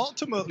about. Yeah,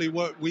 ultimately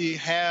what we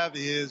have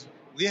is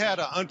we had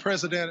an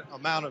unprecedented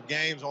amount of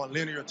games on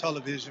linear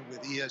television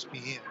with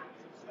ESPN.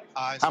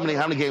 How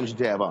many games did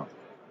you have on?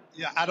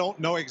 Yeah, I don't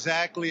know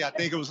exactly. I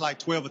think it was like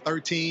 12 or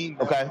 13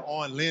 that were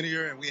on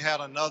linear, and we had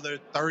another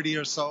 30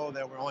 or so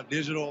that were on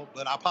digital.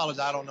 But I apologize,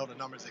 I don't know the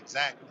numbers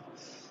exactly.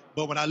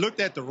 But when I looked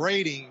at the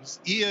ratings,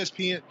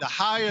 ESPN, the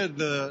higher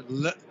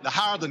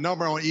the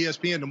number on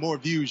ESPN, the more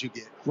views you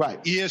get.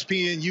 Right.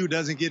 ESPNU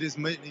doesn't get as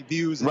many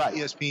views as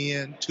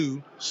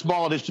ESPN2.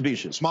 Smaller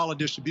distribution. Smaller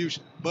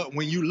distribution. But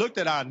when you looked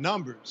at our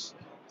numbers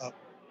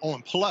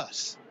on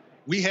Plus,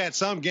 we had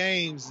some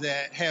games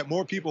that had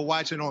more people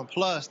watching on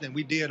Plus than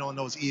we did on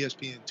those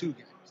ESPN2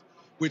 games.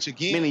 Which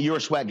again, meaning your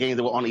SWAC games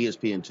that were on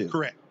ESPN2.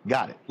 Correct.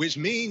 Got it. Which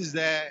means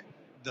that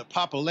the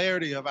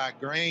popularity of our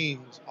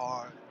games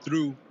are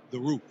through the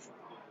roof.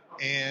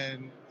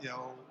 And,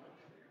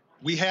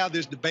 we have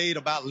this debate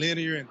about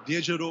linear and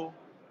digital.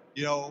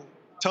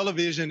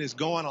 Television is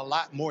going a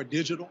lot more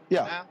digital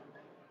now.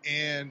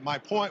 And my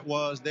point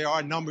was there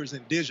are numbers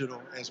in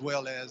digital as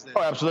well as there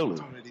are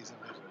opportunities in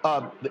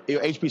digital.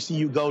 Your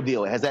HBCU Go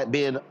deal, has that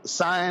been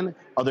signed?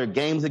 Are there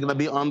games that are going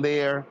to be on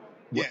there?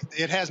 Yeah,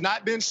 it has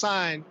not been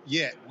signed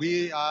yet.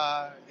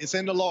 It's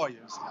in the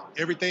lawyers.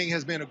 Everything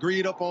has been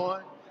agreed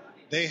upon.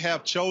 They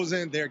have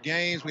chosen their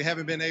games. We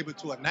haven't been able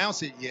to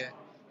announce it yet,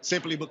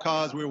 simply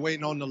because we're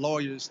waiting on the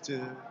lawyers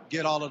to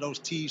get all of those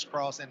T's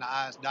crossed and the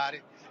I's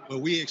dotted. But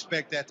we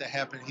expect that to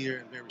happen here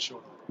in very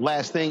short order.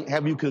 Last thing,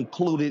 have you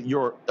concluded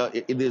your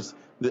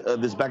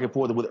this back and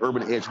forth with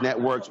Urban Edge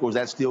Networks, or is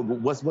that still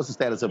what's the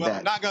status of that?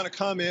 I'm not going to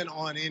comment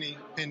on any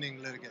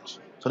pending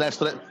litigation. So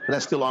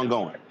that's still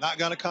ongoing. Not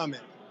going to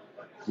comment.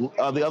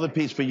 The other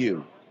piece for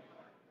you,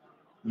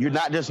 you're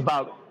not just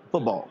about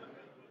football.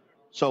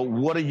 So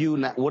what are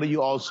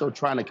you also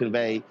trying to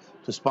convey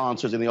to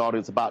sponsors in the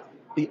audience about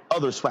the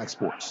other SWAC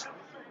sports?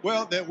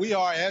 Well, that we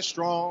are as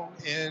strong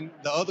in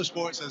the other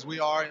sports as we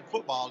are in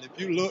football.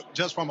 If you look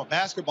just from a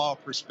basketball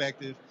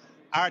perspective,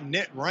 our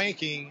net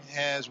ranking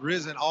has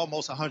risen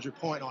almost 100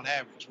 points on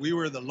average. We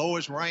were the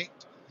lowest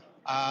ranked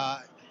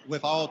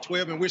with all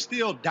 12, and we're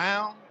still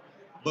down,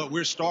 but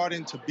we're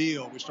starting to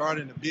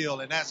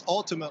build. And that's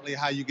ultimately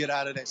how you get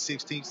out of that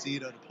 16th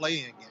seed of the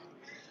play-in game.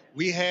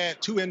 We had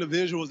 2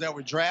 individuals that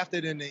were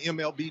drafted in the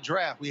MLB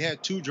draft. We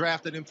had 2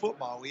 drafted in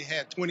football. We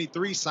had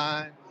 23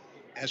 signed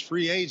as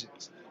free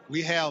agents.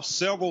 We have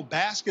several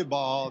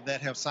basketball that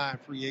have signed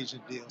free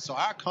agent deals. So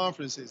our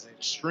conference is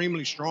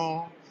extremely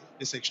strong.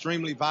 It's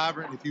extremely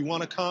vibrant. If you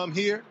want to come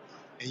here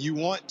and you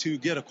want to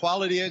get a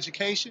quality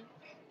education,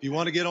 if you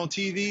want to get on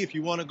TV, if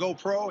you want to go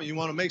pro, and you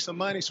want to make some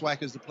money,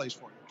 SWAC is the place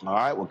for you. All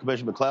right. Well,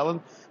 Commissioner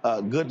McClellan,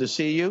 good to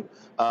see you.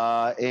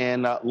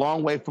 And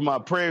long way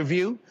from Prairie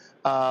View,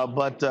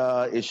 but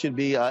it should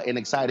be an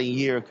exciting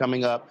year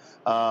coming up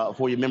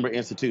for your member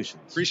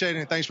institutions. Appreciate it,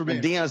 and thanks for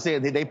being here. Deion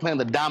said they plan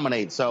to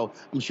dominate, so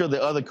I'm sure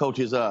the other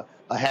coaches are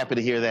happy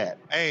to hear that.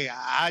 Hey,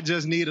 I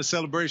just need a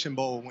Celebration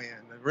Bowl win.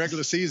 The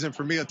regular season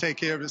for me will take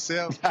care of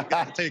itself. I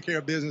got to take care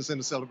of business in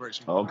the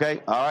Celebration Bowl.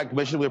 Okay. All right,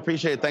 Commissioner, we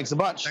appreciate it. Thanks so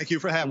much. Thank you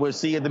for having me. We'll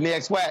see you at the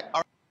MEAC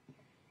SWAC.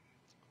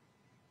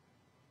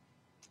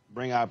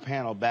 Bring our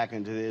panel back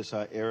into this,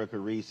 Erica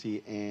Reese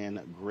and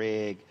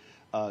Greg.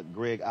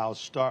 Greg, I'll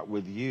start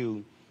with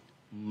you.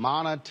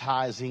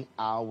 Monetizing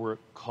our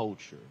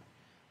culture.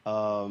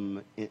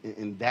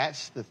 And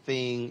that's the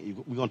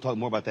thing. We're going to talk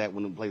more about that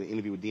when we play the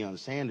interview with Deion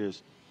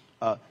Sanders.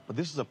 But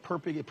this is a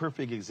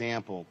perfect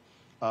example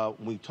when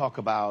we talk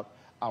about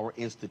our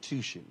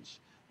institutions.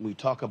 When we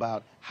talk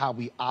about how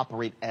we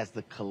operate as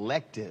the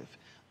collective.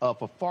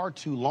 For far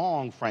too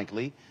long,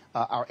 frankly,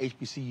 our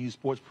HBCU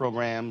sports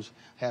programs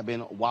have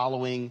been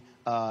wallowing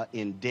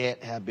in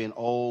debt, have been,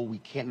 we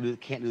can't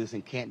do this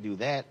and can't do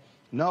that.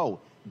 No,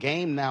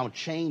 game now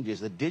changes.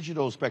 The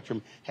digital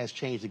spectrum has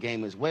changed the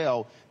game as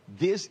well.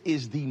 This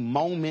is the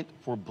moment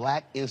for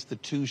black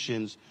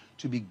institutions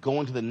to be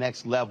going to the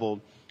next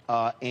level.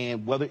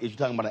 And whether you're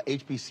talking about an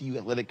HBCU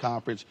athletic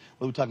conference,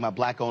 whether we're talking about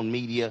black-owned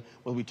media,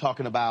 whether we're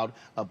talking about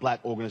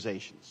black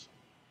organizations.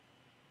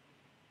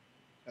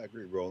 I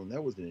agree, Roland.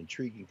 That was an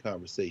intriguing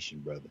conversation,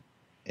 brother,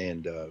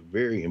 and a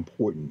very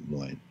important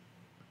one.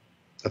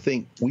 I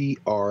think we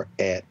are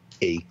at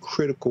a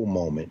critical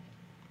moment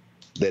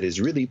that is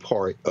really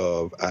part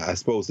of, I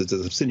suppose, as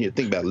I'm sitting here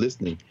thinking about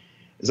listening,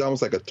 it's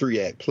almost like a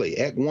 3-act play.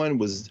 Act 1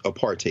 was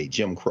apartheid,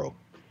 Jim Crow.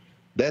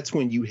 That's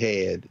when you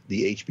had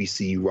the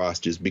HBCU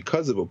rosters,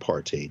 because of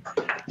apartheid,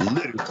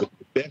 literally with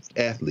the best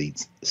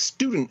athletes,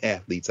 student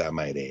athletes, I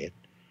might add,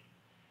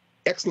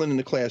 excellent in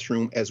the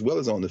classroom as well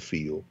as on the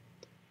field,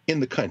 in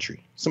the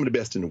country, some of the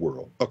best in the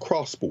world,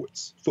 across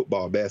sports,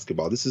 football,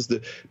 basketball. This is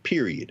the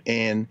period.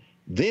 And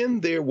then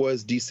there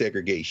was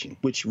desegregation,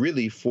 which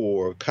really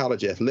for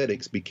college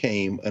athletics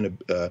became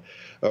a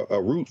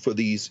route for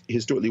these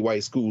historically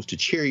white schools to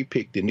cherry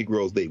pick the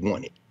Negroes they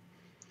wanted.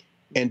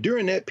 And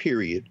during that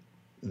period,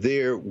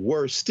 there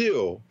were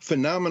still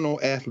phenomenal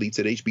athletes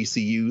at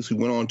HBCUs who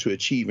went on to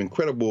achieve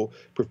incredible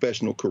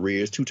professional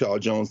careers. Too Tall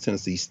Jones,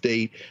 Tennessee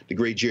State, the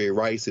great Jerry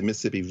Rice at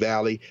Mississippi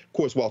Valley, of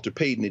course, Walter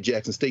Payton at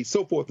Jackson State,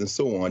 so forth and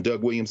so on,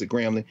 Doug Williams at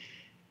Grambling.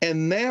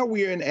 And now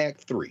we are in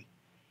Act 3.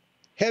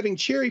 Having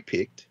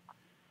cherry-picked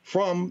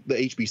from the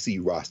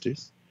HBCU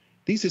rosters,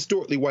 These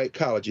historically white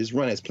colleges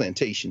run as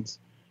plantations,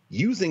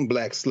 using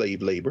black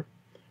slave labor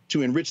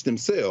to enrich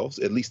themselves,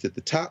 at least at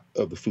the top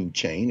of the food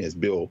chain, as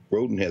Bill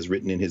Rhoden has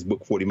written in his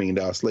book, $40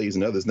 Million Slaves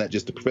and Others, not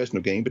just the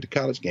professional game, but the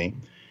college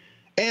game.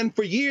 And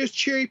for years,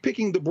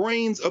 cherry-picking the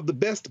brains of the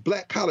best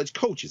black college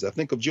coaches. I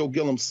think of Joe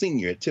Gillum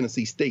Sr. at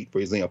Tennessee State, for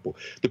example.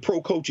 The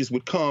pro coaches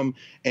would come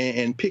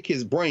and pick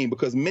his brain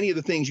because many of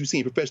the things you see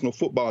in professional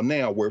football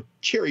now were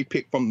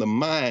cherry-picked from the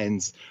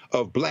minds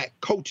of black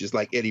coaches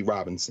like Eddie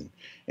Robinson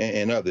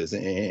and others,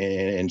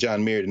 and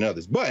John Merritt and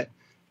others. But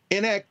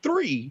in Act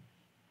 3,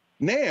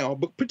 now,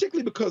 but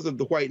particularly because of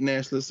the white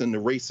nationalists and the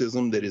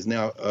racism that is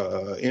now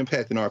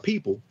impacting our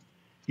people,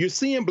 you're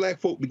seeing black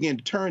folk begin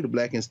to turn to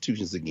black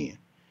institutions again.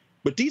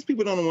 But these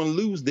people don't want to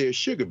lose their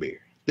sugar bear.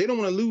 They don't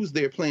want to lose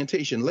their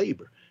plantation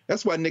labor.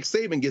 That's why Nick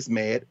Saban gets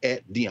mad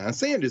at Deion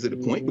Sanders at a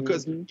point,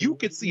 because you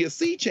could see a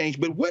sea change.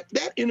 But what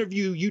that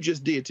interview you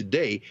just did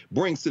today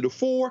brings to the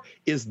fore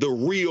is the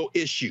real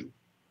issue.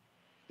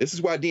 This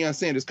is why Deion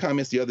Sanders'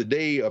 comments the other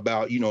day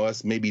about,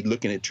 us maybe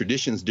looking at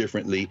traditions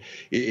differently,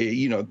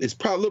 it's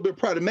probably a little bit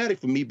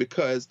problematic for me,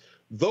 because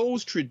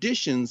those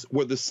traditions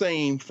were the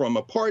same from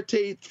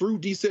apartheid through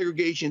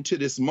desegregation to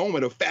this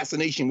moment of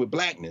fascination with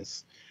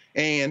blackness.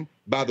 And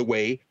by the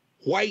way,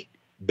 white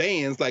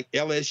bands like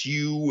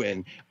LSU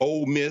and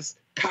Ole Miss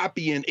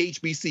copying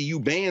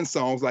HBCU band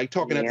songs like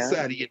Talking At the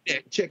Side of Your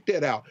Neck. Check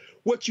that out.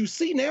 What you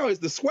see now is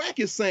the SWAC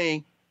is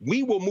saying,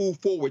 we will move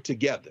forward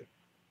together.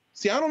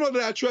 See, I don't know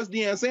that I trust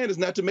Deion Sanders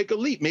not to make a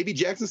leap. Maybe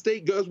Jackson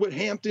State does what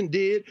Hampton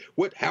did,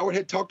 what Howard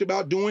had talked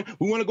about doing.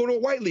 We want to go to a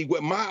white league,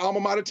 what my alma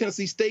mater,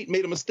 Tennessee State,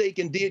 made a mistake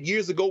and did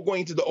years ago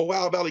going to the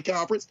Ohio Valley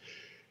Conference.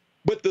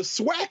 But the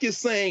SWAC is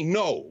saying,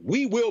 no,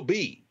 we will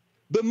be.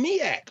 The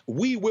MEAC,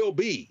 we will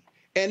be.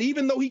 And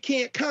even though he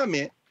can't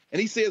comment,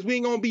 and he says we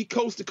ain't going to be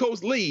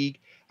coast-to-coast league,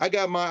 I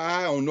got my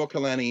eye on North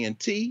Carolina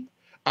A&T.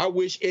 I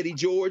wish Eddie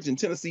George and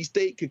Tennessee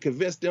State could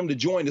convince them to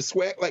join the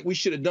SWAC like we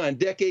should have done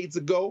decades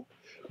ago.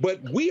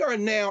 But we are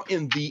now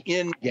in the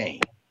end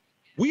game.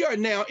 We are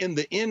now in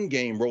the end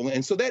game, Roland.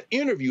 And so that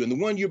interview and the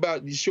one you're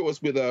about to show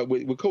us with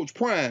Coach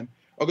Prime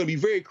are going to be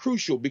very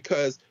crucial,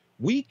 because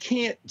we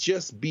can't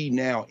just be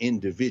now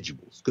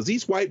individuals, because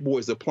these white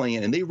boys are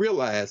playing and they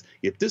realize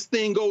if this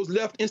thing goes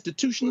left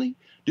institutionally,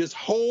 this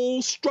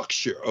whole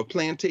structure of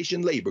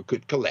plantation labor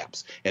could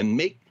collapse. And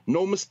make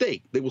no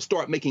mistake, they will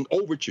start making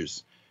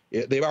overtures.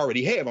 They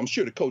already have, I'm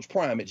sure, to Coach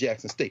Prime at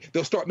Jackson State.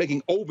 They'll start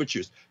making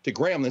overtures to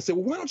Grambling and say,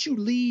 well, why don't you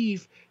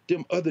leave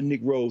them other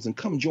Negroes and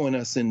come join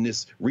us in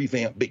this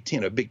revamped Big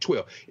 10 or Big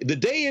 12? The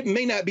day, it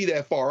may not be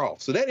that far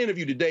off. So that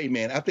interview today,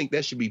 man, I think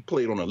that should be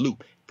played on a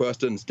loop for us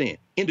to understand.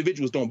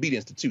 Individuals don't beat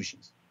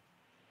institutions.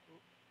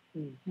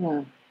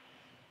 Yeah.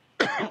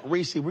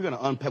 Reese, we're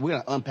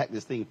gonna unpack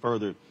this thing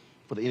further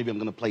for the interview I'm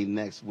going to play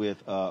next with.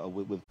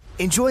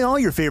 Enjoy all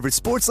your favorite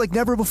sports like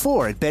never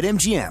before at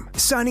BetMGM.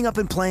 Signing up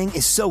and playing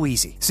is so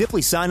easy.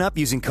 Simply sign up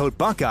using code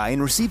Buckeye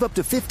and receive up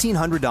to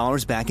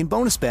 $1,500 back in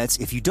bonus bets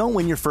if you don't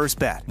win your first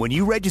bet. When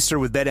you register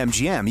with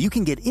BetMGM, you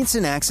can get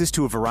instant access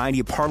to a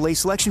variety of parlay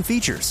selection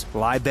features,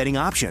 live betting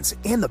options,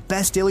 and the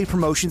best daily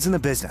promotions in the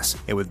business.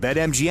 And with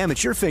BetMGM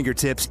at your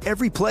fingertips,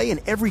 every play and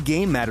every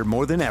game matter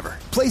more than ever.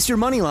 Place your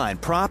moneyline,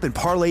 prop, and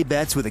parlay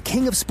bets with the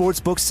king of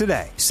sportsbooks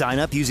today. Sign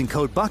up using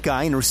code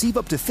Buckeye and receive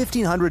up to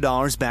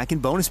 $1,500 back in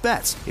bonus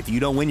bets if you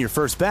don't win your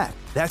first bet.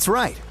 That's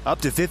right, up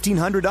to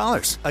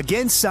 $1,500.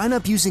 Again, sign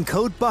up using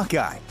code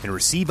Buckeye and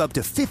receive up to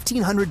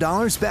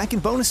 $1,500 back in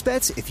bonus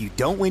bets if you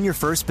don't win your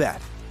first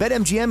bet.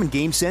 BetMGM and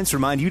GameSense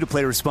remind you to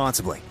play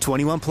responsibly.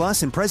 21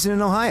 plus and present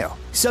in Ohio.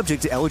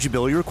 Subject to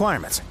eligibility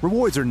requirements.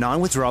 Rewards are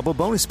non-withdrawable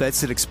bonus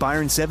bets that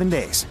expire in 7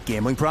 days.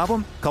 Gambling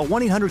problem? Call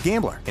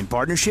 1-800-GAMBLER in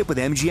partnership with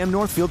MGM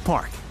Northfield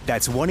Park.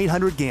 That's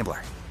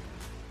 1-800-GAMBLER.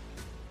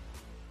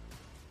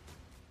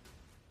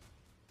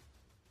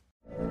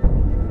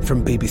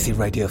 From BBC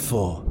Radio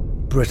 4,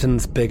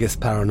 Britain's biggest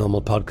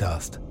paranormal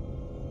podcast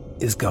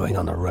is going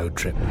on a road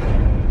trip.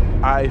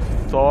 I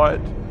thought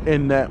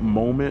in that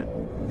moment,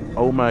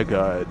 oh my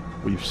God,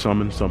 we've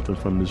summoned something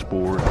from this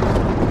board.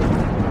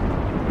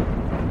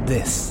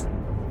 This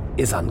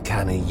is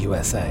Uncanny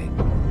USA.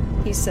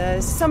 He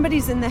says,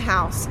 somebody's in the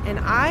house, and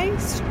I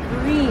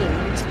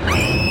screamed.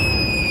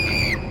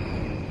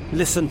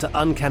 Listen to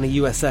Uncanny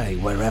USA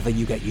wherever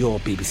you get your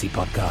BBC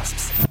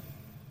podcasts,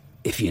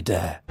 if you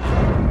dare.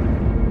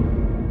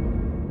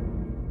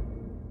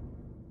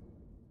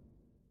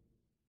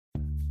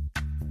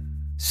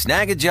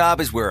 Snag a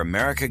Job is where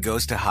America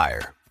goes to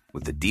hire,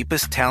 with the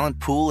deepest talent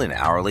pool in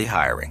hourly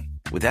hiring.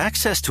 With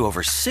access to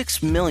over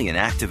 6 million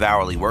active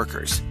hourly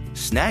workers,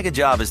 Snag a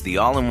Job is the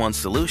all-in-one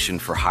solution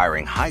for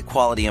hiring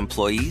high-quality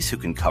employees who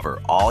can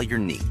cover all your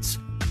needs.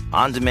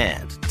 On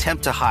demand,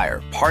 temp to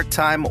hire,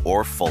 part-time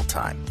or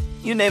full-time.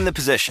 You name the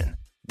position.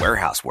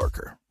 Warehouse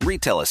worker,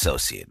 retail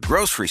associate,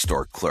 grocery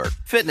store clerk,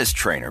 fitness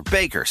trainer,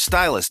 baker,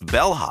 stylist,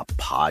 bellhop,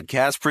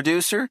 podcast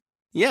producer.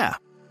 Yeah,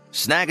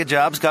 Snag a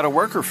Job's got a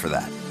worker for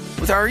that.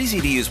 With our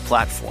easy-to-use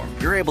platform,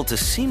 you're able to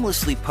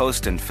seamlessly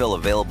post and fill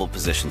available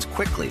positions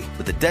quickly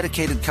with a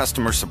dedicated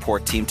customer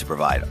support team to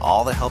provide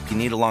all the help you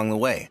need along the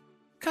way.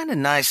 Kind of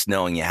nice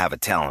knowing you have a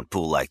talent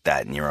pool like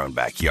that in your own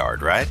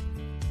backyard, right?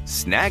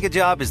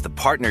 Snag-a-Job is the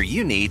partner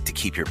you need to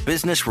keep your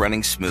business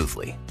running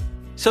smoothly.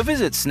 So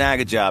visit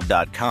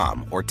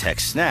snagajob.com or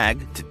text snag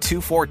to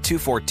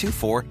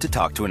 242424 to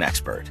talk to an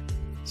expert.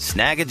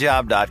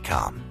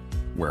 Snagajob.com,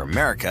 where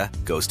America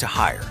goes to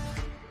hire.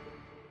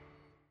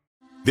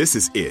 This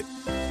is it.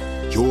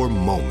 Your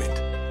moment.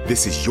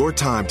 This is your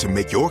time to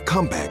make your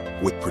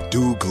comeback with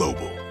Purdue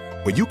Global.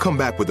 When you come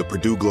back with a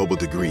Purdue Global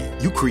degree,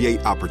 you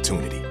create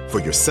opportunity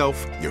for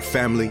yourself, your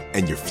family,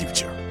 and your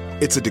future.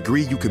 It's a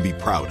degree you can be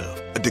proud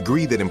of, a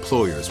degree that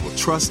employers will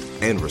trust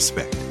and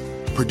respect.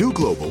 Purdue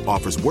Global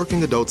offers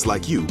working adults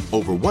like you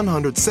over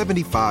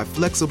 175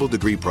 flexible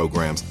degree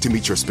programs to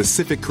meet your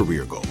specific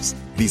career goals.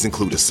 These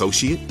include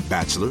associate,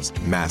 bachelor's,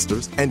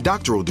 master's, and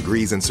doctoral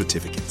degrees and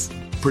certificates.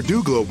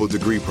 Purdue Global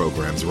degree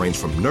programs range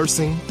from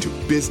nursing to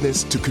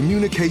business to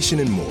communication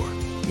and more.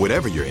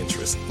 Whatever your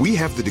interest, we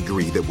have the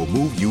degree that will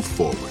move you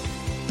forward.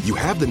 You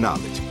have the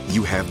knowledge,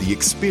 you have the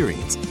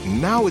experience.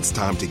 Now it's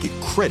time to get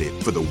credit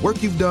for the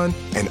work you've done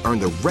and earn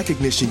the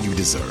recognition you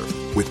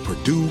deserve with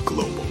Purdue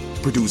Global,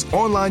 Purdue's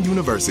online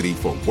university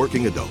for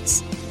working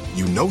adults.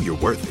 You know you're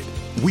worth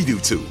it. We do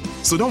too.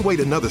 So don't wait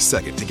another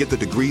second to get the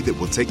degree that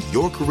will take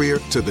your career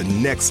to the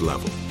next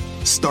level.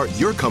 Start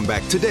your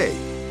comeback today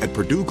at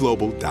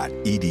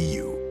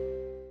purdueglobal.edu.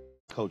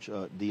 Coach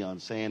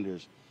Deion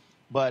Sanders.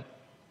 But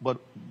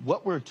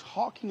what we're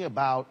talking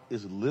about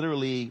is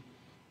literally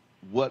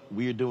what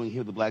we're doing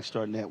here at the Black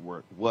Star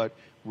Network, what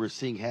we're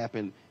seeing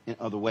happen in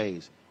other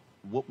ways.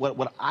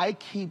 What I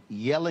keep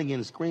yelling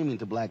and screaming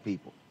to black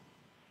people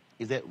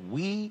is that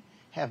we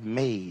have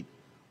made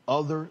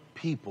other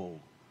people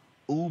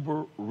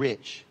uber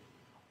rich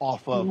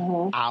off of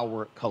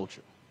our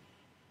culture.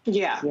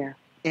 Yeah.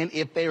 And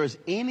if there is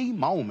any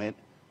moment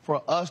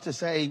for us to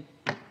say,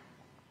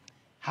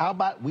 how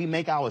about we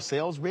make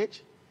ourselves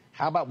rich?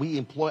 How about we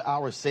employ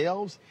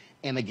ourselves?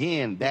 And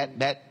again,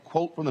 that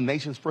quote from the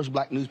nation's first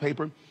black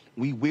newspaper,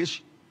 we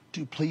wish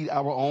to plead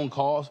our own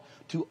cause,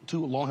 too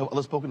long have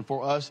others spoken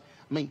for us.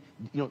 I mean,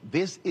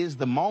 this is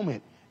the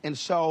moment. And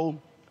so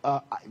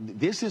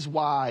this is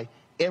why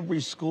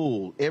every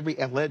school, every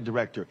athletic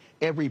director,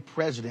 every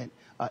president,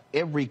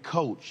 every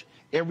coach,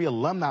 every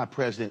alumni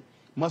president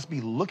must be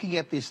looking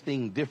at this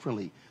thing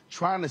differently,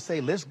 trying to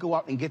say, let's go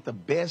out and get the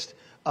best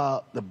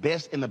and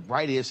the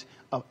brightest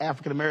of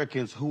African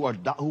Americans who are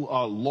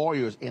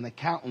lawyers and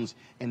accountants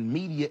and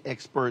media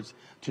experts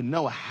to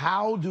know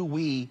how do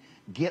we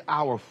get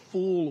our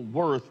full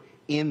worth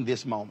in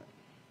this moment.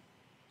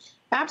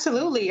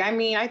 Absolutely. I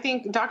mean, I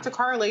think Dr.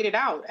 Carr laid it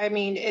out. I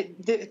mean,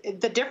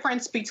 the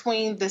difference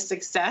between the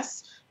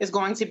success is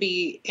going to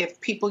be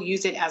if people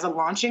use it as a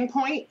launching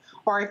point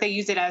or if they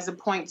use it as a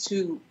point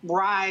to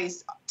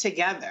rise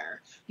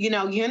together.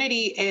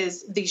 Unity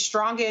is the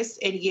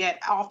strongest and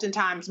yet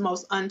oftentimes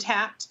most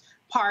untapped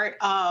part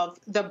of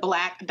the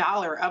black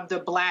dollar, of the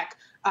black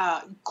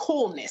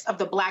coolness, of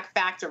the black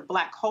factor,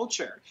 black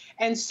culture.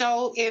 And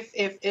so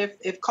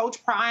if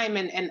Coach Prime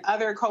and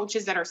other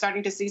coaches that are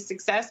starting to see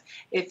success,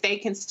 if they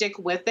can stick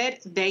with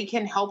it, they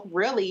can help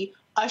really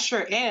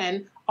usher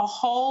in a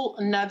whole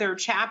nother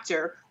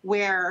chapter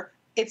where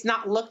it's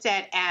not looked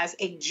at as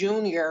a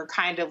junior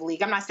kind of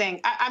league. I'm not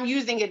saying, I'm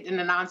using it in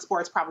a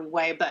non-sports probably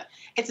way, but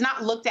it's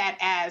not looked at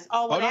as,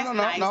 but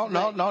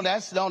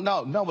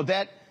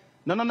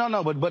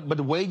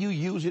the way you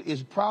use it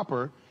is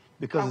proper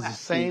because it's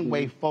the same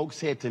way folks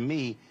said to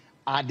me,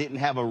 I didn't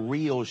have a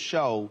real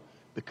show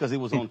because it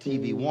was on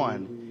TV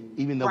One,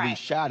 even though we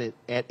shot it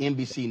at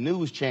NBC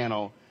News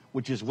Channel,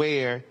 which is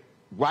where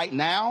right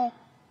now,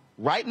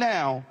 where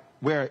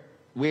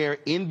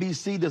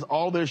NBC does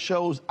all their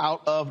shows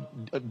out of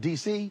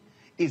DC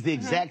is the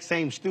exact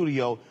same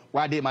studio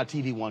where I did my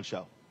TV One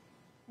show.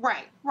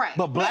 Right.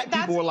 But black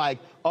people were like,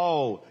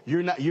 "Oh,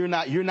 you're not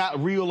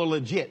real or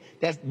legit."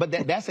 That's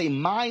a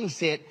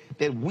mindset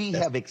that we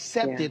have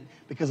accepted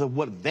because of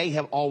what they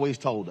have always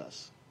told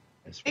us.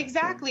 Right.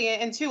 Exactly,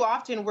 and too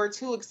often we're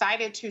too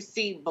excited to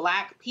see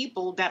black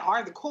people that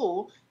are the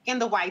cool in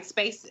the white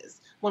spaces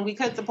when we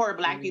could support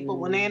black people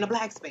when they're in the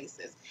black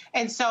spaces.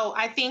 And so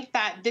I think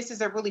that this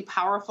is a really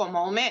powerful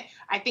moment.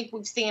 I think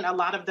we've seen a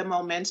lot of the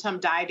momentum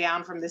die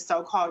down from this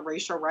so-called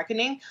racial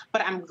reckoning,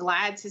 but I'm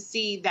glad to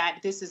see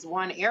that this is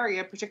one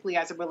area, particularly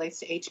as it relates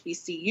to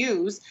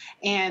HBCUs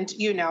and,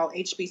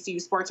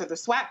 HBCU sports or the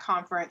SWAC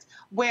conference,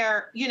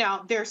 where,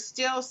 it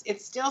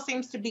still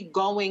seems to be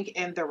going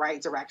in the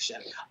right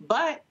direction.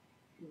 But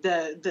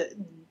the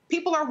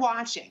people are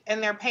watching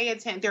and they're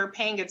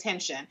paying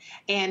attention.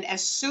 And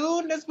as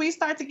soon as we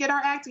start to get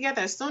our act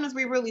together, as soon as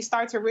we really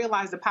start to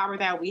realize the power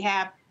that we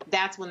have,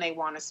 that's when they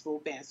want to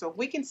swoop in. So if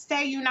we can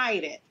stay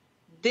united,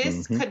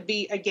 this could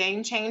be a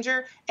game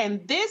changer.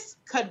 And this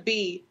could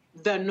be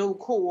the new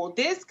cool.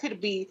 This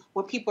could be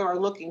what people are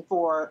looking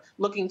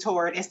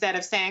toward instead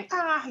of saying,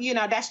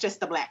 that's just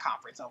the black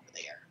conference over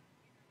there.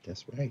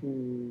 That's right.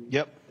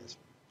 Yep.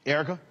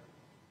 Erica?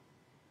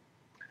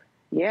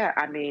 Yeah,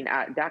 I mean,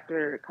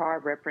 Dr. Carr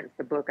referenced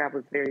the book. I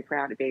was very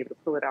proud to be able to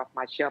pull it off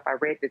my shelf. I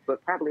read this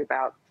book probably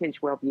about 10,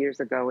 12 years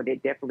ago, and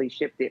it definitely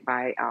shifted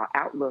my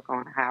outlook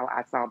on how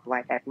I saw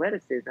Black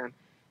athleticism.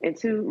 And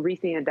to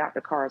Reese and Dr.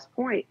 Carr's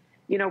point,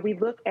 you know, we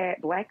look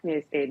at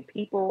Blackness and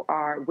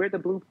we're the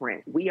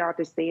blueprint. We are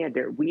the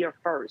standard. We are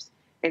first.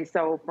 And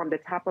so from the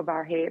top of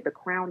our head, the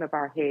crown of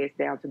our heads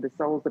down to the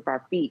soles of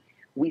our feet,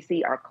 we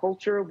see our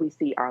culture, we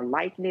see our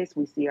likeness,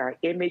 we see our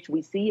image,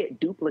 we see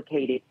it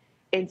duplicated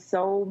in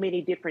so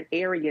many different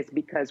areas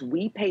because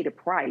we pay the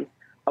price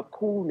of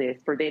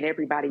coolness for then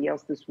everybody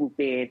else to swoop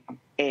in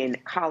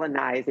and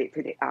colonize it,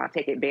 to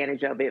take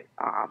advantage of it,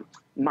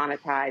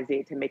 monetize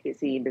it, to make it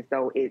seem as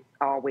though it's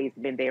always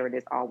been there and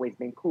it's always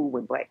been cool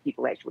when Black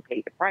people actually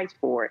paid the price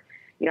for it.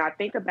 You know, I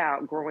think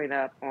about growing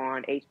up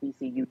on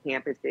HBCU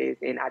campuses,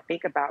 and I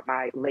think about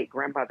my late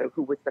grandmother,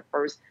 who was the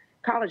first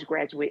college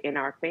graduate in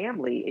our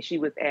family. She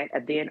was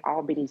at then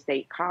Albany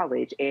State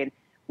College, and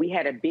we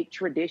had a big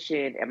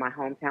tradition at my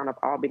hometown of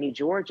Albany,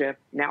 Georgia,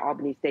 now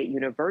Albany State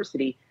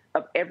University,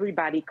 of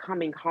everybody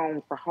coming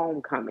home for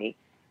homecoming.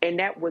 And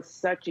that was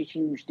such a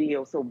huge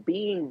deal. So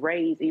being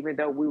raised, even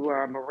though we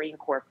were a Marine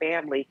Corps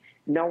family,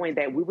 knowing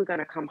that we were going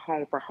to come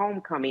home for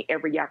homecoming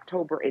every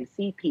October and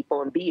see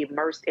people and be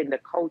immersed in the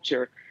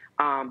culture,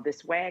 the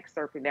swag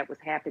surfing that was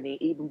happening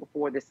even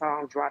before the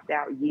song dropped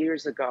out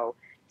years ago,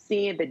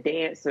 seeing the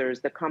dancers,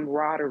 the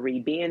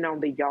camaraderie, being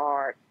on the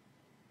yard,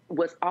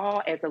 was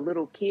all, as a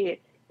little kid,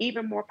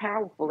 even more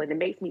powerful. And it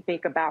makes me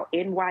think about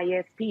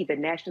NYSP, the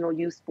National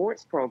Youth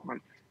Sports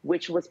Program,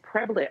 which was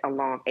prevalent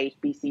along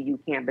HBCU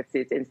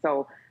campuses. And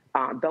so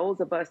those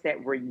of us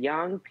that were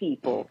young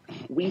people,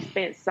 we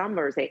spent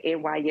summers at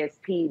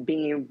NYSP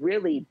being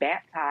really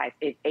baptized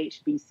in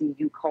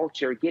HBCU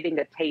culture, getting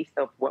a taste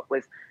of what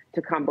was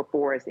to come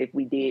before us if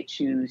we did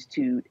choose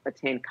to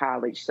attend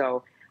college.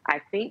 So I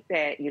think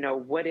that, you know,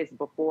 what is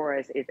before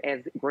us is,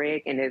 as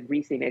Greg and as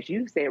Reese, as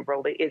you said,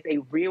 Roland, is a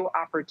real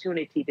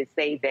opportunity to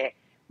say that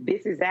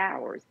this is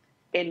ours.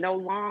 And no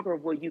longer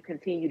will you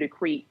continue to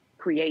create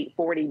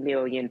 $40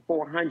 million,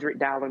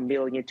 $400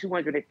 million,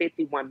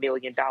 $251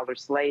 million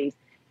slaves.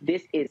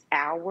 This is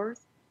ours,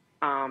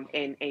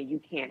 and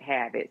you can't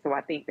have it. So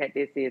I think that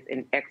this is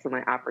an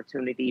excellent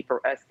opportunity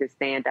for us to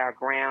stand our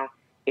ground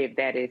if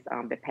that is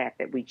the path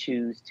that we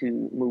choose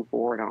to move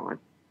forward on.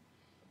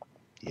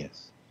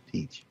 Yes,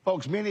 teach.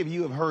 Folks, many of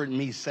you have heard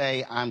me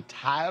say, I'm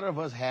tired of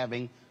us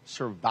having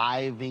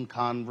surviving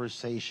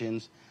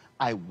conversations.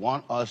 I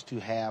want us to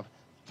have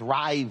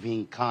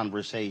thriving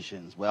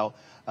conversations. Well,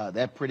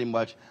 that pretty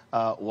much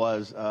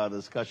was the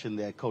discussion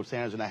that Coach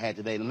Sanders and I had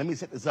today. And let me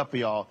set this up for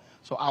y'all.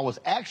 So I was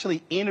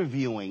actually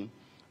interviewing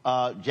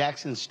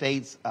Jackson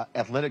State's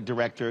athletic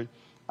director,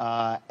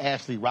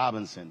 Ashley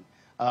Robinson.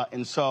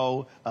 And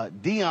so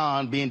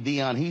Dion, being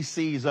Dion, he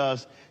sees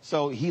us.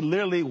 So he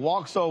literally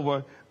walks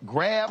over,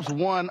 grabs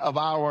one of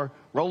our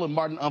Roland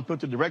Martin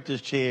Unfiltered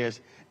director's chairs,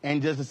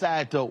 and just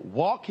decided to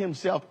walk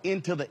himself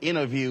into the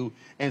interview.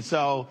 And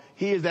so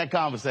here's that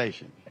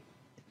conversation.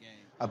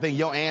 I think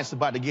your answer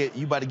about to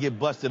get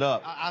busted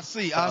up. I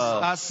see.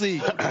 I see.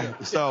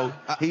 So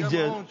he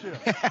just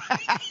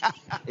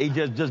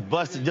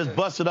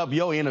busted up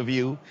your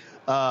interview.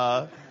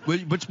 But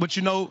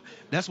you know,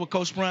 that's what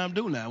Coach Prime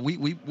do now.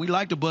 We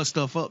like to bust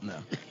stuff up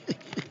now.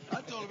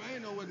 I told him I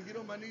didn't know whether to get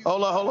on my knees.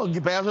 Hold on,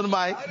 get past the mic.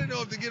 I didn't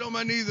know if to get on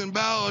my knees and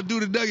bow or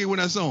do the Dougie when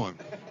I saw him.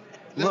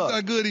 That's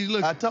how good he's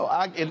looking.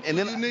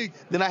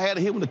 Then I had to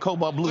hit him with the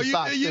cobalt blue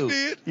socks you too.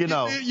 Did. You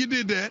know, you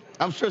did that.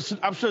 I'm sure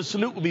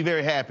Salute will be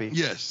very happy.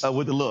 Yes.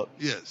 With the look.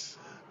 Yes.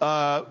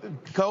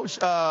 Coach,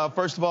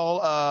 first of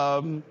all,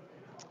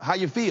 how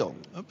you feel?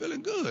 I'm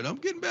feeling good. I'm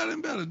getting better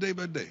and better day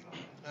by day.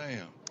 I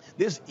am.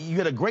 You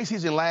had a great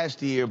season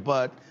last year,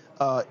 but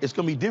it's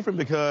going to be different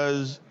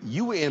because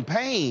you were in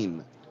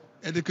pain.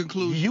 At the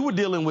conclusion. You were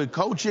dealing with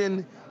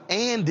coaching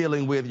and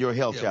dealing with your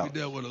health challenge. We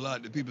dealt with a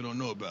lot that people don't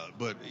know about.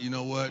 But you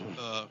know what?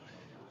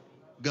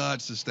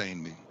 God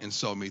sustained me and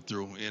saw me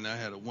through. And I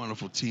had a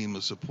wonderful team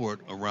of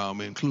support around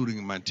me,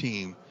 including my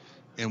team.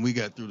 And we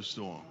got through the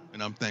storm.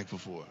 And I'm thankful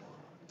for it.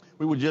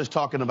 We were just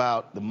talking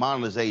about the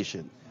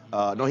monetization.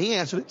 No, he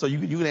answered it, so you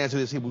can answer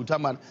this here. We were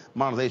talking about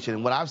monetization,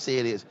 and what I've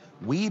said is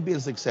we've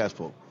been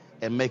successful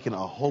at making a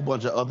whole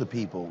bunch of other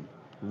people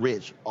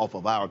rich off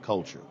of our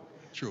culture.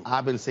 True.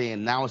 I've been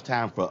saying now it's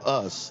time for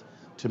us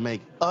to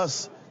make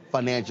us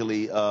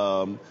financially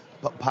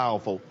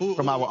powerful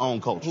from our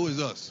own culture. Who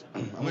is us?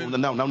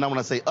 No, when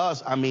I say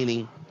us, I'm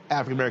meaning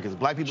African Americans,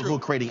 black people who are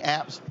creating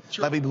apps,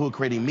 black people who are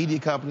creating media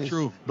companies,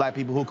 black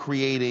people who are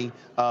creating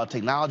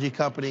technology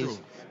companies.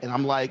 And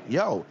I'm like,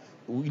 yo,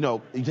 you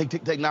know, you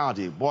take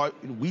technology. Boy,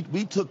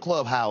 we took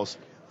Clubhouse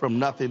from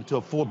nothing to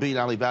a $4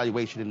 billion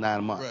evaluation in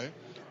 9 months. Right.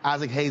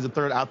 Isaac Hayes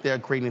III out there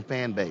creating a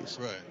fan base,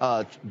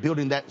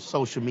 building that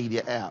social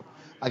media app.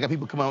 I got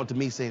people coming up to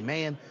me saying,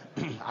 man,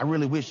 I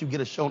really wish you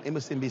get a show on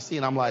MSNBC.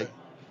 And I'm like,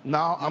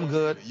 no, I'm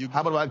good.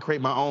 How about I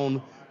create my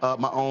own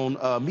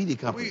media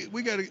company?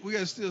 We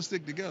gotta still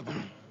stick together.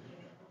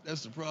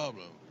 That's the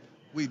problem.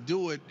 We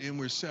do it and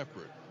we're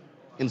separate.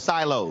 In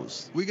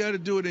silos. We got to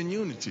do it in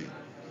unity.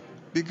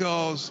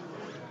 because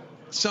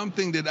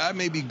something that I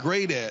may be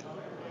great at,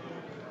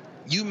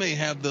 you may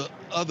have the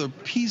other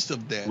piece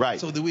of that, right?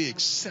 So that we're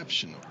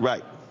exceptional,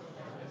 right?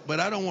 But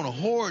I don't want to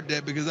hoard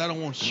that because I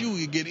don't want you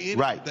to get in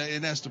right. That,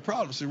 and that's the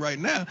problem. See, right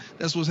now,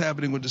 that's what's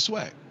happening with the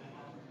SWAC.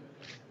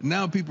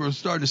 Now people are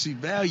starting to see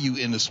value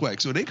in the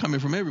SWAC, so they're coming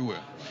from everywhere.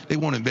 They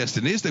want to invest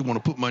in this. They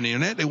want to put money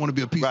in that. They want to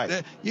be a piece of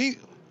that.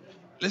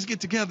 Let's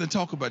get together and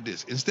talk about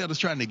this instead of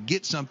trying to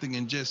get something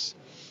and just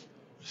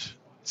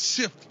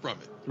sift from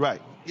it.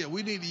 Right. Yeah,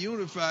 we need to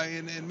unify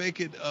and make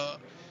it.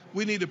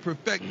 We need to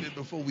perfect it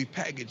before we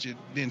package it,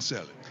 then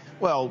sell it.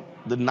 Well,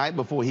 the night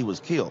before he was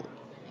killed,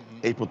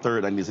 April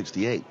 3rd,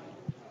 1968,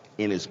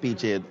 in his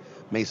speech at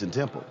Mason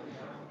Temple,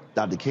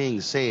 Dr. King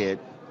said,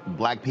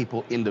 black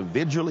people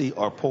individually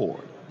are poor,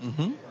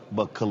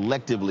 but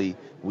collectively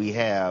we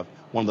have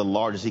one of the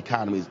largest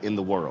economies in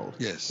the world.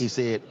 Yes. He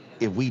said,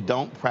 if we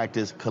don't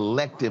practice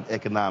collective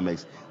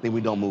economics, then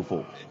we don't move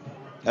forward.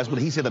 That's what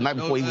he said the night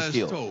before he was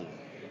killed. Told.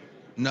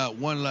 Not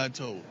one lie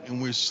told.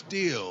 And we're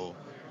still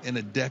in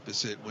a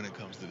deficit when it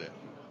comes to that.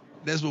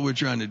 That's what we're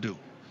trying to do.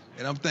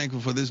 And I'm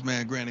thankful for this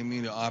man granting me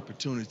the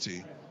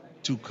opportunity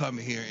to come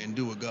here and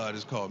do what God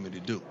has called me to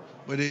do.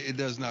 But it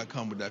does not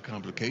come without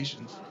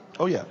complications.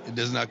 Oh, yeah. It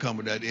does not come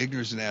without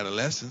ignorance and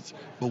adolescence.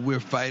 But we're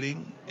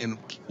fighting and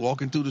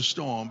walking through the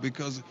storm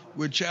because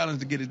we're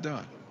challenged to get it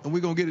done. And we're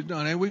going to get it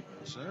done, ain't we?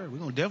 Yes, sir. We're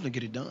going to definitely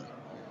get it done.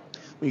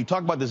 When you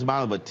talk about this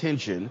amount of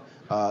attention,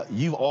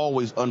 you've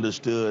always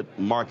understood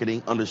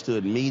marketing,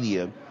 understood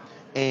media.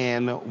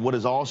 And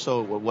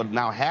what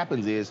now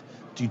happens is,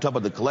 you talk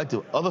about the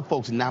collective, other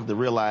folks now have to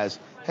realize,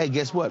 hey,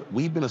 guess what?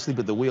 We've been asleep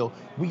at the wheel.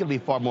 We got to be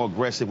far more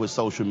aggressive with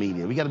social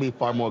media. We got to be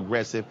far more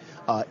aggressive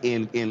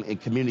in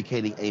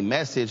communicating a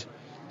message.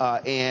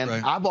 And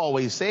right. I've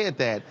always said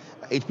that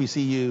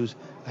HBCUs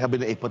have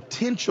been a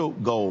potential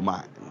gold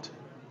mine.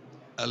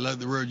 I love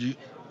the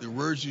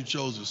words you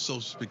chose are so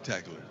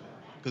spectacular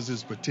because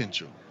it's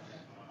potential.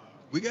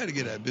 We got to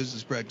get our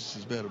business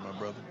practices better, my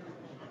brother.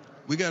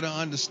 We got to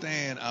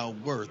understand our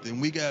worth,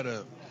 and we got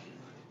to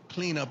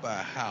clean up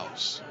our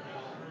house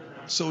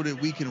so that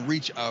we can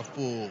reach our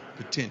full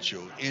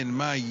potential. In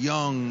my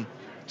young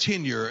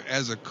tenure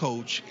as a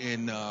coach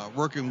and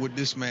working with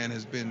this man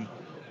has been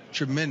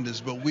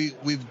tremendous, but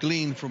we've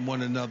gleaned from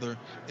one another,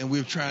 and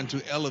we're trying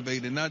to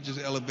elevate, and not just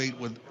elevate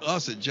with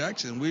us at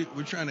Jackson.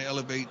 We're trying to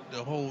elevate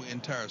the whole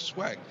entire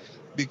SWAC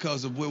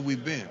because of where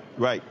we've been.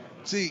 Right.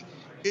 See,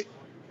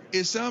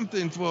 it's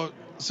something for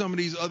some of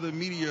these other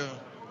media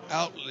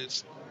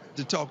outlets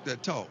to talk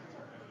that talk,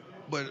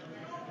 but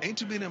ain't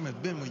too many of them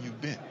have been where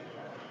you've been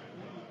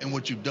and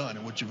what you've done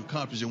and what you've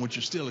accomplished and what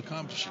you're still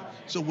accomplishing.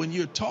 So when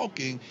you're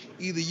talking,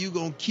 either you're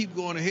going to keep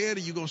going ahead or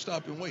you're going to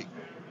stop and wait.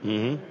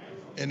 Mm-hmm.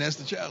 And that's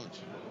the challenge.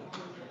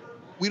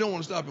 We don't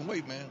want to stop and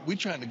wait, man. We're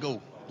trying to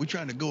go. We're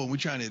trying to go, and we're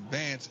trying to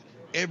advance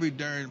every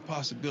darn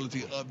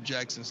possibility of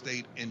Jackson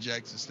State and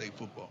Jackson State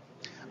football.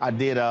 I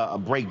did a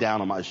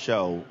breakdown on my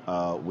show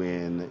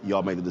when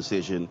y'all made the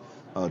decision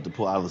to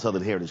pull out of the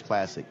Southern Heritage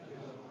Classic.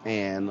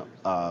 And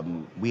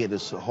we had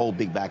this whole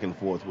big back and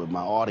forth with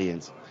my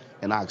audience.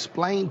 And I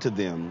explained to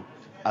them,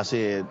 I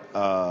said,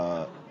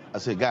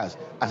 guys,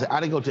 I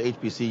didn't go to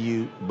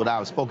HBCU, but I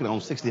was spoken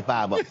on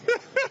 65 of them.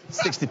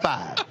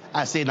 65.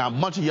 I said, now, a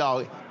bunch of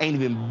y'all ain't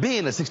even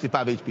been to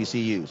 65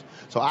 HBCUs.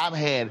 So I've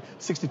had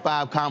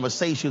 65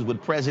 conversations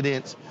with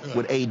presidents,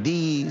 with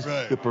ADs,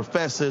 with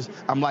professors.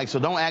 I'm like, so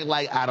don't act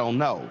like I don't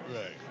know.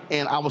 Right.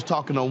 And I was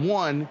talking to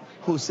one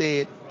who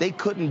said they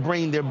couldn't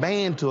bring their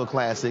band to a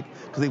classic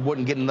because they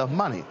wouldn't get enough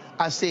money.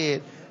 I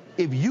said,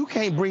 if you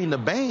can't bring the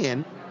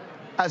band,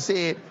 I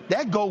said,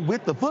 that go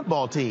with the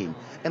football team.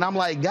 And I'm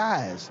like,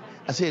 guys,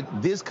 I said,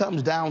 this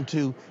comes down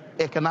to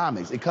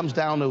economics. It comes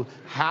down to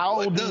how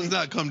what does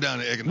not come down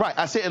to economics. Right.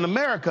 I said in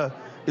America,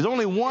 there's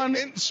only one.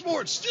 In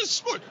sports, just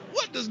sports.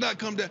 What does not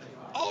come down?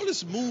 All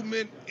this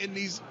movement in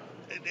these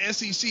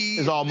SEC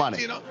is all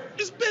money. You know,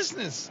 it's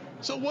business.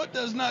 So what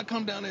does not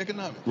come down to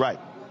economics? Right.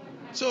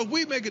 So if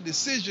we make a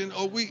decision,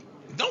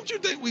 don't you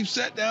think we've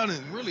sat down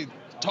and really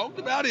talked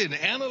about it and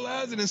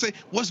analyzed it and say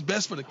what's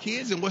best for the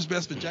kids and what's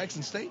best for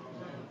Jackson State?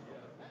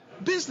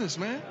 Business,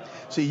 man.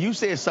 See, you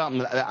said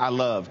something that I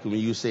loved when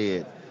you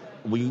said.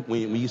 When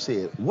you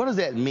said, what does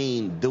that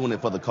mean doing it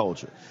for the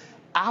culture?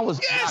 I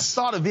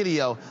saw the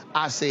video,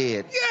 I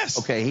said, yes.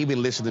 Okay, he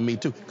been listening to me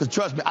too. Because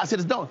trust me, I said,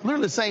 it's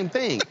literally the same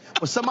thing.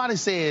 When somebody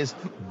says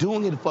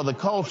doing it for the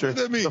culture,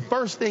 the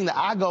first thing that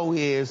I go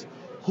is,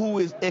 who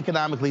is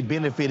economically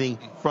benefiting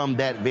from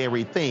that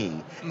very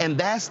thing? And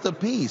that's the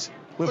piece.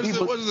 What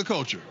is the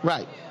culture?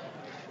 Right.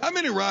 How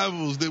many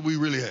rivals did we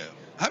really have?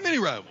 How many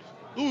rivals?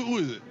 Who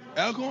is it?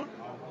 Alcorn?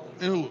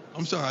 And who?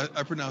 I'm sorry,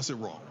 I pronounced it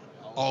wrong.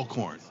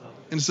 Alcorn.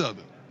 In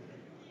Southern.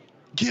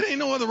 Kid ain't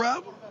no other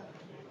rival.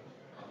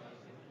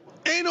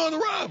 Ain't no other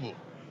rival.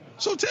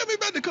 So tell me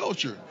about the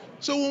culture.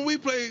 So when we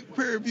play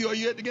Prairie View, are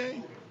you at the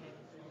game?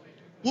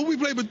 When we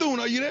play Bethune,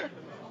 are you there?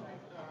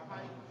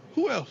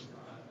 Who else?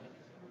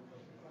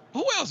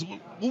 Who else?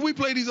 When we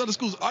play these other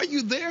schools, are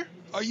you there?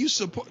 Are you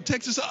support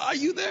Texas? Are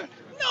you there?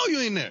 No, you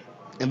ain't there.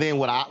 And then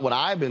what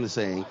I've been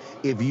saying,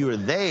 if you're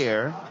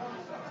there,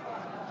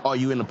 are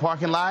you in the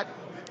parking lot,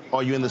 or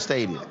are you in the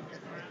stadium?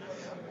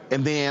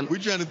 And then we're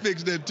trying to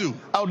fix that too.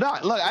 Oh, no,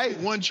 look,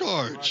 one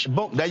charge.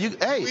 Now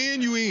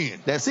you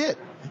in. That's it.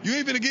 You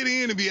ain't gonna get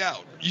in and be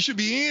out. You should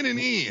be in and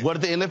in.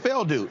 What did the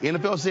NFL do?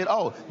 NFL said,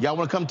 "Oh, y'all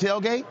want to come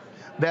tailgate?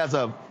 There's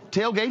a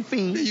tailgate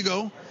fee. There you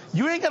go.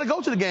 You ain't got to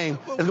go to the game.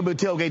 There's gonna be a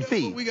tailgate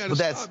fee." We got to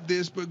stop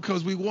this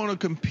because we want to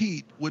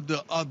compete with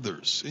the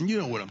others, and you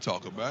know what I'm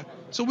talking about.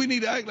 So we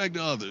need to act like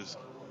the others.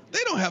 They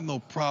don't have no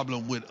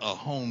problem with a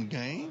home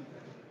game.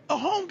 A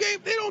home game,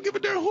 they don't give a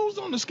damn who's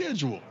on the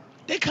schedule.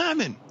 They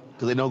coming.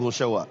 Because they know they'll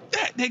show up.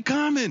 They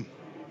coming.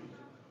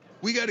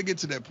 We got to get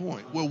to that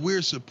point where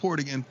we're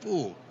supporting in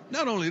full.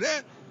 Not only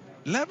that,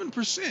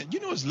 11%. You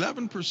know it's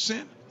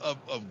 11%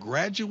 of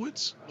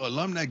graduates,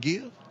 alumni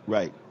give?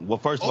 Right. Well,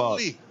 first of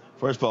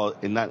all,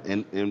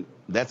 and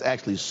that's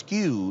actually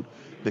skewed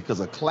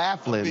because of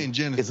Claflin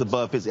is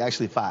above 50,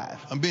 actually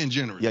 5. I'm being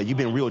generous. Yeah, you've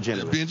been real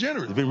generous. Being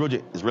generous. You've been real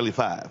generous. It's really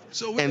 5.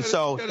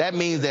 So that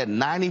means that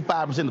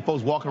 95% of the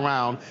folks walking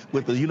around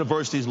with the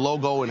university's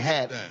logo and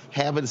hat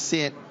haven't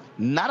sent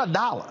not a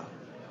dollar,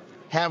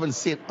 haven't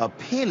sent a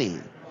penny.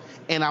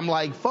 And I'm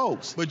like,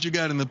 folks. But you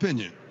got an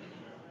opinion.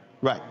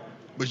 Right.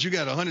 But you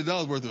got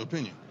 $100 worth of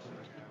opinion.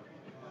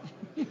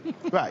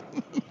 Right.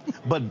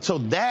 But so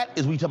that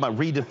is we talk about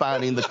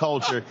redefining the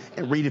culture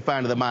and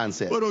redefining the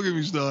mindset. Well, don't get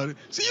me started.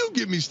 See, you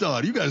get me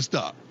started. You got to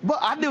stop. Well,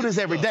 I do this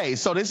every day.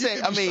 So this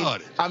is,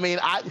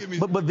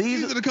 but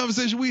these are the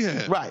conversations we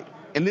have. Right.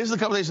 And this is a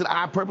conversation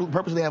I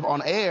purposely have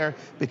on air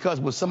because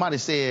when somebody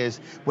says,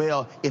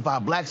 well, if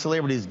our black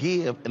celebrities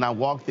give, and I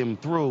walk them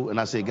through and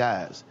I say,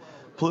 guys,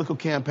 political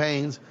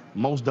campaigns,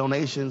 most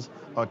donations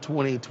are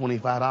 $20,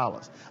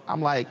 $25.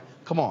 I'm like,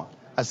 come on.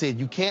 I said,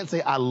 you can't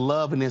say I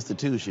love an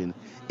institution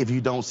if you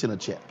don't send a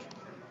check.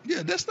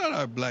 Yeah, that's not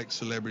our black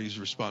celebrities'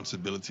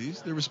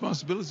 responsibilities. Their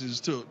responsibilities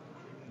is to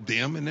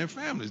them and their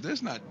families.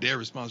 That's not their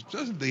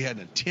responsibility. They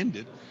hadn't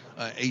attended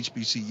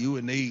HBCU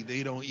and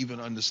they don't even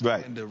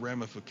understand the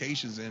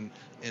ramifications and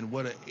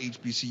what a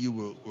HBCU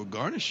will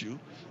garnish you.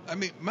 I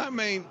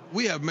mean,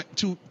 we have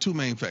two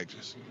main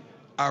factors.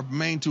 Our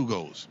main 2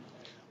 goals.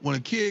 When a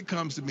kid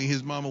comes to me,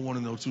 his mama want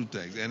to know 2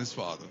 things, and his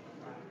father.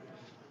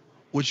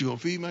 What you gonna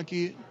feed my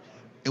kid?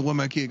 And where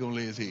my kid gonna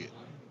lay his head?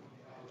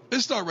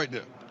 Let's start right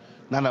there.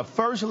 Now the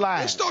first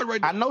line. Let's start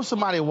right there. I know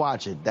somebody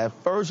watching. That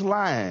first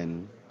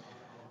line,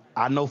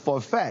 I know for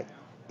a fact,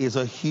 is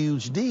a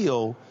huge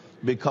deal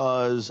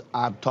because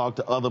I've talked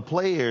to other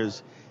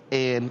players,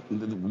 and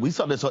we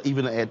saw this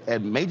even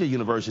at major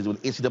universities when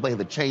NCAA had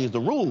to change the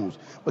rules.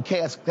 But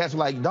cats were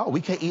like, no,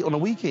 we can't eat on the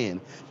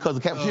weekend because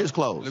the cafeteria's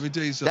closed. Let me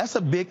tell you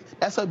something.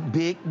 That's a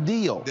big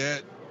deal.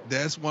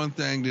 That's one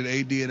thing that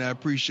AD, and I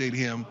appreciate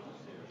him,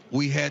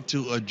 we had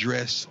to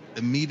address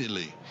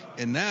immediately.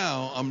 And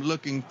now I'm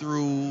looking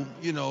through,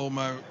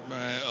 my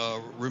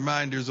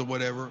reminders or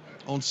whatever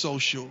on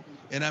social,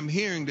 and I'm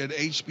hearing that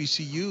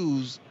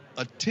HBCU's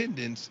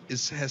attendance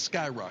has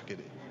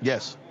skyrocketed.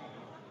 Yes.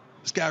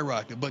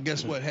 Skyrocketed. But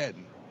guess what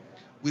hadn't?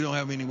 We don't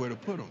have anywhere to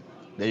put them.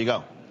 There you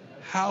go.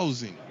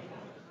 Housing.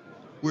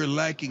 We're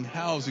lacking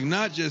housing,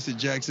 not just at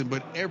Jackson,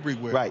 but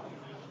everywhere. Right.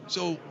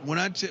 So when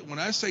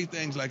I say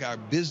things like our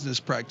business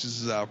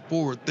practices, our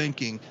forward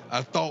thinking,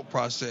 our thought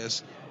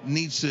process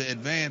needs to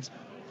advance,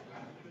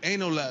 ain't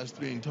no lies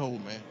being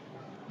told, man.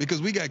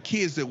 Because we got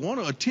kids that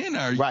want to attend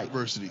our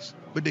universities,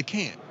 but they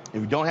can't.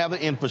 If you don't have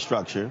the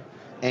infrastructure,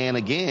 and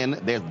again,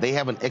 they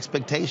have an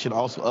expectation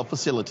also of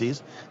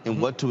facilities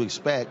and what to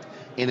expect.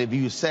 And if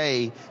you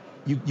say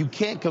you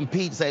can't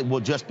compete, say,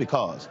 well, just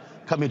because.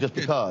 Come here just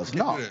because.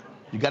 No.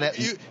 You got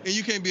to. And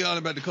you can't be all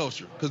about the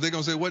culture because they're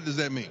going to say, what does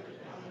that mean?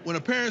 When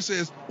a parent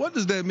says, what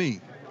does that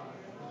mean?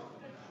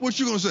 What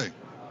you going to say?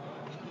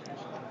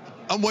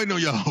 I'm waiting on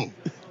y'all.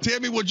 Tell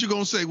me what you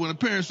going to say when a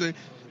parent say,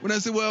 when I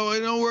say, well,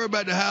 don't worry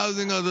about the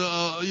housing or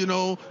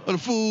the, or the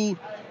food.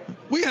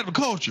 We have a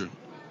culture.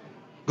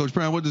 Coach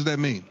Brown, what does that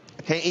mean?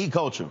 I can't eat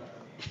culture.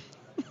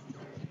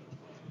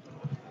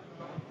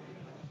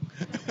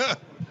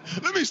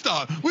 Let me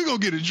stop. We're going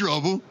to get in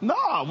trouble. No,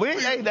 look. We're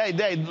going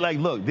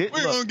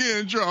to get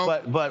in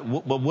trouble. But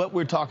what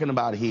we're talking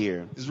about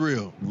here is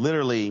real.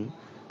 Literally,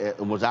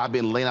 what I've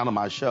been laying out on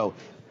my show,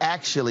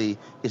 actually,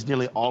 is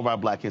nearly all of our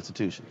black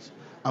institutions.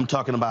 I'm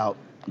talking about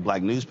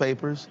black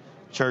newspapers,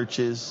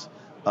 churches,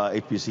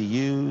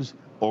 HBCUs,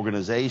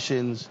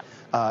 organizations.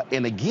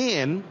 And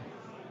again,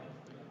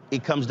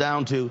 it comes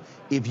down to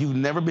if you've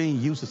never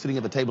been used to sitting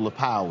at the table of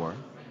power,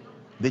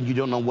 then you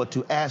don't know what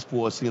to ask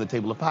for sitting at the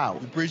table of power.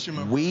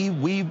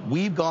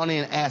 We've gone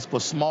in and asked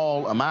for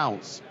small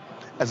amounts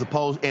as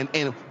opposed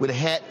and with a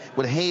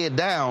head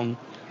down.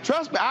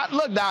 Trust me,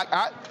 look,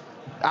 Doc,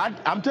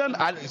 I'm telling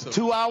you,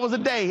 2 hours a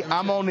day,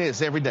 I'm on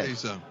this every day.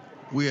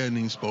 We hadn't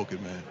even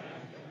spoken, man.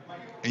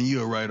 And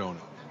you are right on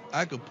it.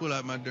 I could pull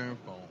out my darn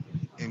phone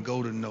and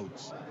go to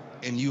notes,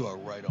 and you are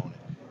right on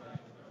it.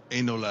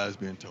 Ain't no lies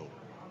being told.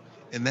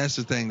 And that's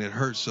the thing that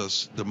hurts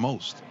us the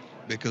most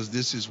because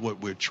this is what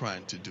we're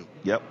trying to do.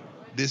 Yep.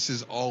 this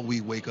is all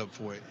we wake up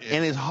for.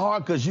 And it's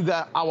hard because you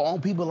got our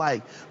own people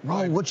like,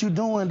 bro, what you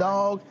doing,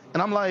 dog?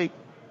 And I'm like,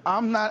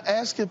 I'm not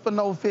asking for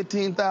no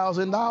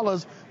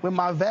 $15,000 when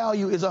my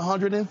value is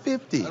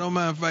 $150. I don't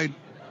mind fighting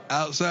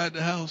outside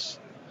the house,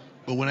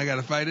 but when I got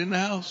to fight in the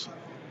house,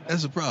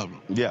 that's a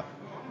problem. Yeah.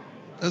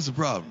 That's a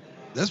problem.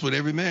 That's what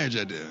every marriage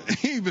out there.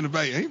 Ain't even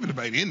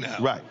fight in the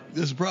house. Right.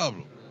 That's a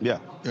problem. Yeah.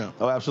 Yeah.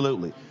 Oh,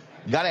 absolutely.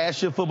 Got to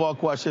ask you a football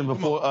question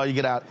before you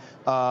get out.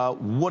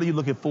 What are you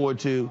looking forward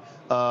to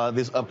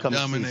this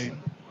upcoming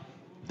season?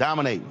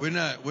 Dominate.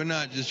 We're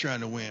not just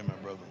trying to win, my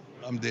brother.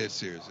 I'm dead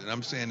serious, and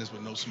I'm saying this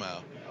with no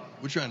smile.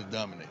 We're trying to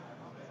dominate.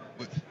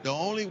 But the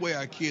only way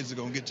our kids are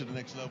going to get to the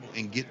next level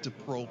and get to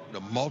pro, the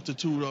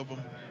multitude of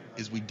them,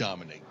 is we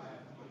dominate.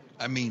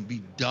 I mean,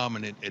 be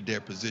dominant at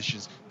their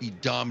positions, be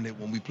dominant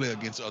when we play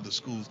against other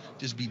schools,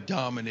 just be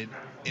dominant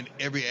in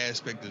every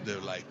aspect of their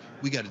life.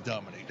 We got to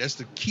dominate. That's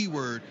the key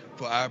word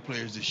for our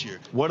players this year.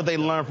 What did they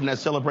learn from that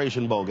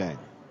Celebration Bowl game?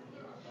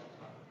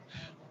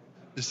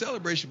 The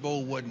Celebration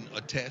Bowl wasn't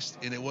a test,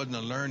 and it wasn't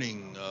a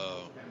learning,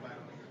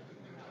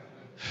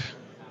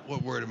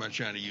 what word am I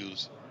trying to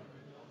use?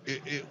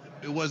 It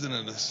wasn't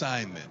an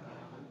assignment.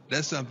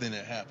 That's something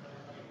that happened.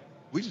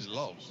 We just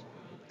lost.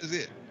 That's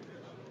it.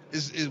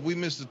 We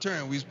missed a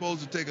turn. We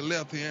supposed to take a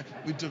left here.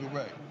 We took a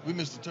right. We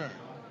missed a turn.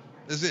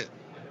 That's it.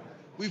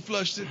 We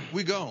flushed it.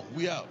 We gone.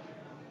 We out.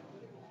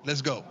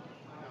 Let's go.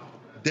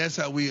 That's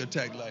how we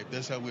attack life.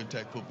 That's how we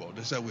attack football.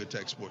 That's how we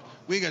attack sports.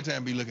 We ain't got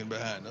time to be looking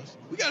behind us.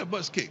 We got a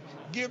bus kick.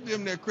 Give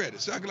them their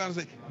credit. South Carolina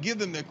say, give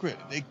them their credit.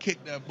 They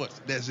kicked that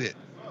bus. That's it.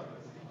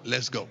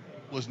 Let's go.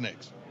 What's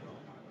next?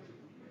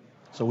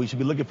 So we should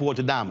be looking forward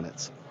to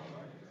dominance.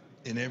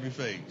 In every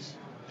phase.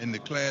 In the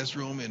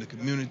classroom, in the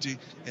community,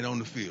 and on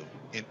the field.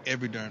 In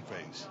every darn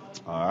phase.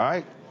 All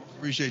right.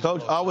 Appreciate you.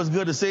 Coach, always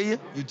good to see you.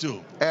 You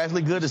too.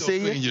 Ashley, good to see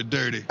you. He's so clean, you're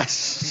dirty. He's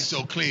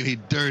so clean, he's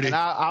dirty. And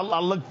I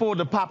look forward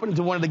to popping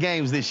into one of the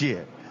games this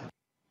year.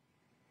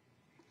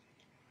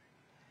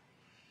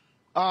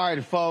 All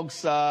right,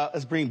 folks,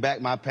 let's bring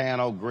back my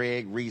panel,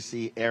 Greg,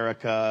 Reese,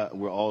 Erica.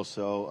 We're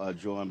also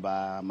joined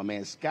by my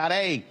man,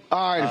 Scotty.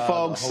 All right,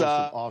 folks. The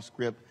host of Off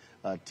Script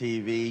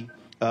TV.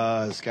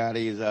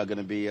 Scotty is going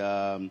to be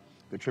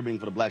contributing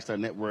for the Black Star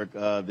Network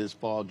this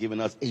fall, giving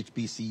us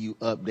HBCU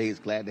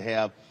updates. Glad to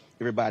have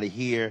everybody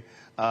here.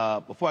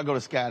 Before I go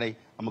to Scotty,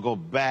 I'm going to go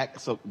back.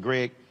 So,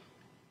 Greg,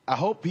 I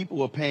hope people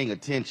were paying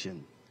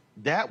attention.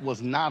 That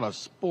was not a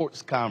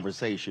sports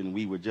conversation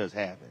we were just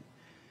having.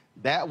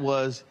 That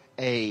was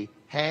a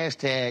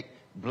hashtag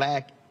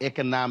Black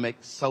economic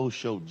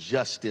social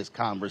justice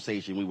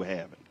conversation we were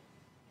having.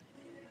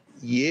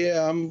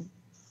 Yeah, I'm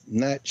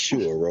not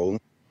sure,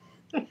 Roland.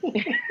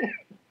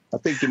 I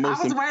think the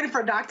most. I was waiting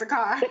for Dr.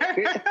 Carr.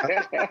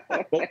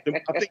 I think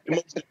the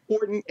most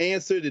important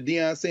answer that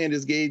Deion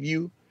Sanders gave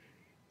you,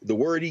 the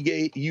word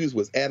he used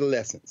was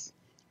adolescence.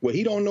 What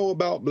he don't know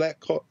about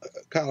black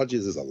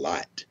colleges is a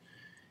lot.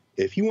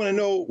 If you want to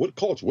know what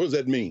culture, what does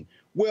that mean?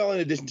 Well, in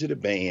addition to the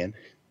band,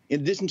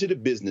 in addition to the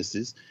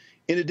businesses,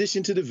 in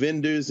addition to the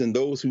vendors and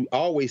those who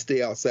always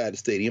stay outside the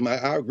stadium,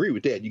 I agree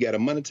with that. You got to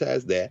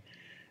monetize that.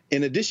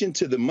 In addition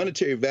to the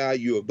monetary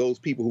value of those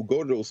people who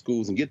go to those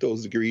schools and get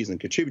those degrees and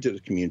contribute to the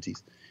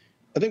communities,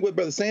 I think what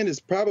Brother Sanders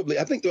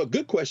I think a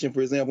good question,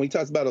 for example, when he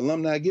talks about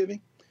alumni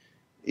giving,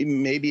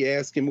 maybe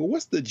ask him, well,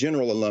 what's the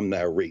general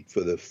alumni rate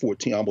for the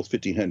almost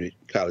 1,500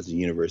 colleges and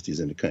universities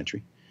in the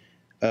country?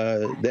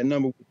 That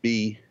number would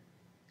be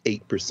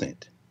 8%.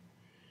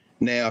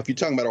 Now, if you're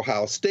talking about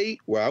Ohio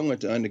State, where I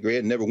went to undergrad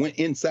and never went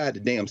inside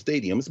the damn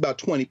stadium, it's about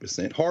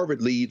 20%.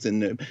 Harvard leads in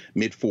the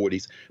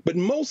mid-40s. But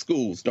most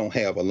schools don't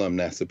have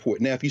alumni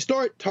support. Now, if you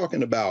start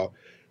talking about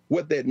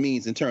what that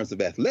means in terms of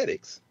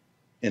athletics,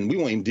 and we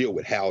won't even deal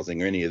with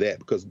housing or any of that,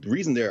 because the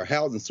reason there are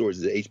housing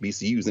shortages at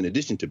HBCUs in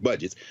addition to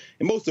budgets,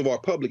 and most of our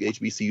public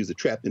HBCUs are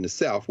trapped in the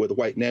South where the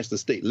white national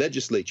state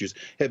legislatures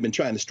have been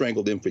trying to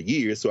strangle them for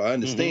years. So I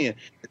understand,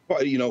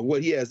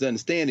 what he has to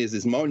understand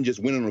is more than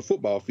just winning on a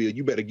football field.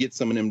 You better get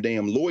some of them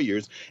damn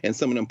lawyers and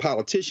some of them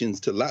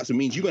politicians to lie. So it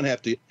means you're going to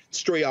have to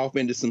stray off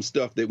into some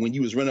stuff that when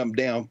you was running up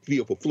down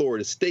field for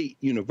Florida State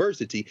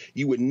University,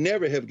 you would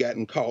never have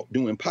gotten caught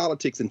doing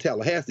politics in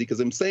Tallahassee, because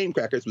them same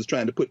crackers was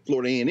trying to put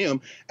Florida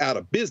A&M out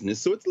of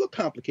business. So it's a little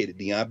complicated,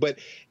 Deion. But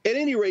at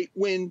any rate,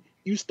 when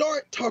you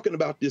start talking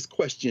about this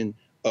question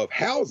of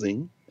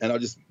housing, and I'll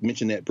just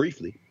mention that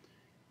briefly,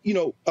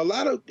 a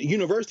lot of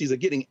universities are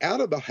getting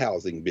out of the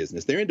housing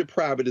business. They're into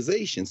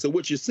privatization. So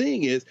what you're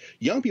seeing is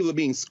young people are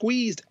being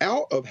squeezed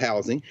out of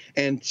housing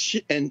and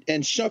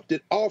shoved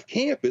it off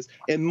campus.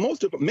 And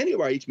many of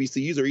our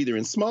HBCUs are either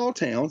in small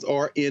towns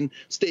or in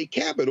state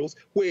capitals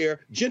where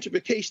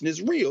gentrification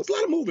is real. It's a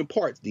lot of moving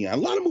parts, Deion, a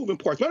lot of moving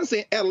parts. But I'm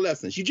saying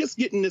adolescence, you're just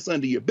getting this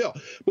under your belt.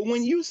 But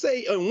when you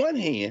say on one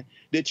hand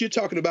that you're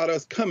talking about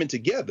us coming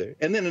together,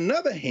 and then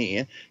another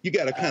hand, you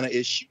got to kind of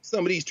eschew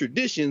some of these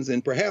traditions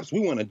and perhaps we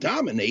want to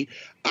dominate,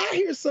 I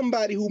hear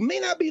somebody who may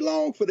not be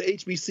long for the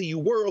HBCU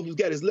world who's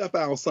got his left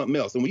eye on something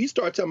else. And when you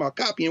start talking about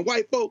copying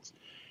white folks,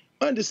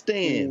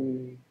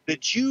 understand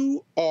that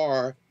you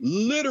are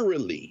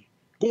literally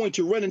going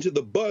to run into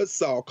the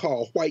buzzsaw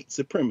called white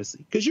supremacy,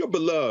 because you're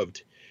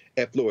beloved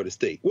at Florida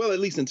State. Well, at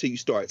least until you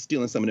start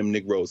stealing some of them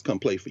Negroes come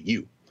play for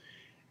you.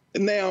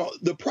 Now,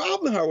 the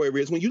problem, however,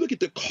 is when you look at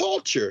the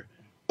culture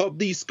of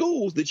these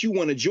schools that you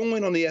want to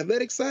join on the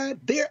athletic side,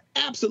 their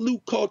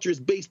absolute culture is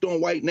based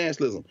on white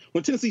nationalism.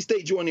 When Tennessee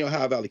State joined the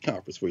Ohio Valley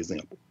Conference, for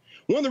example,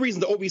 one of the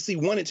reasons the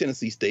OVC wanted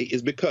Tennessee State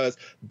is because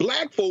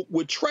black folk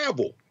would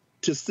travel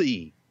to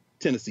see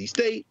Tennessee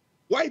State.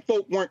 White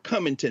folk weren't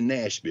coming to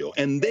Nashville,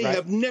 and they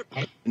have never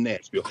come to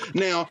Nashville.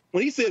 Now,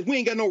 when he says we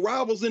ain't got no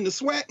rivals in the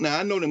SWAC, now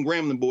I know them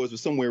Grambling boys were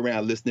somewhere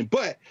around listening,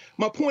 but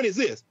my point is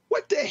this: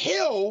 what the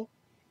hell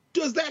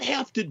does that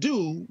have to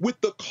do with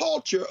the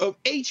culture of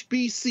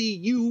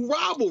HBCU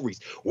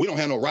rivalries? We don't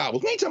have no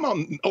rivals. We ain't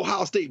talking about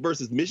Ohio State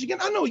versus Michigan.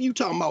 I know you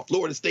talking about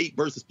Florida State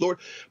versus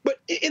Florida, but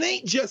it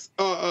ain't just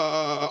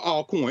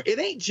Alcorn. It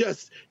ain't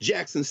just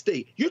Jackson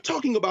State. You're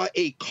talking about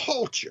a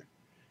culture.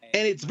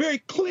 And it's very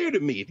clear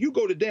to me, if you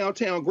go to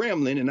downtown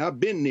Grambling, and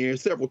I've been there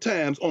several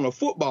times on a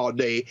football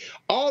day,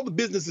 all the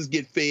businesses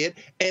get fed,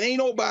 and ain't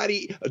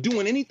nobody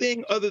doing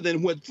anything other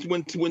than when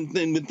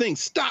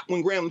things stop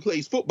when Grambling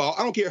plays football.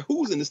 I don't care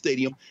who's in the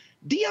stadium.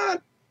 Deion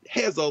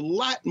has a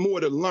lot more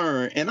to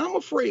learn, and I'm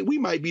afraid we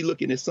might be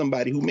looking at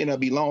somebody who may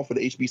not be long for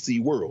the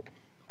HBC world.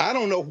 I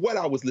don't know what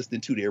I was listening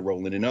to there,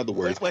 Roland, in other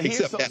words. Well,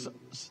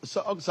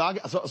 so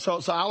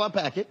I'll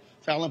unpack it.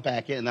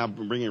 And I'll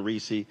bring in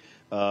Reese,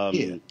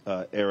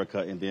 Erica,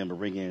 and then we'll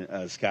bring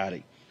in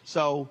Scotty.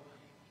 So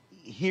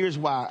here's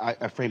why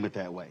I frame it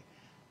that way.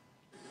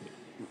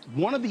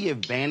 One of the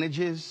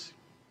advantages,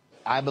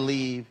 I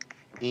believe,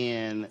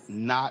 in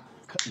not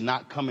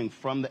coming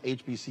from the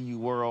HBCU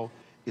world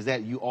is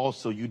that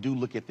you do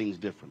look at things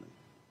differently.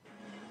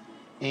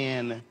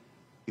 And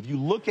if you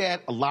look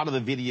at a lot of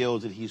the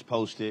videos that he's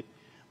posted,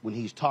 when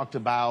he's talked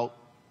about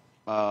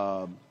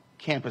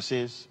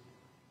campuses,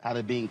 how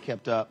they're being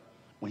kept up,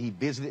 when he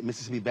visited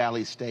Mississippi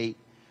Valley State,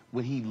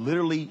 when he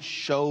literally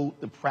showed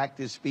the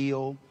practice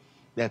field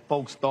that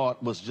folks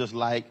thought was just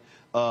like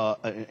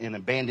an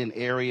abandoned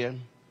area,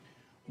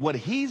 what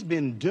he's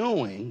been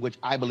doing, which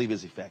I believe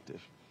is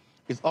effective,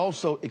 is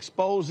also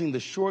exposing the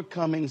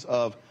shortcomings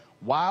of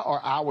why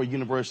are our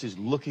universities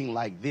looking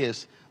like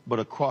this, but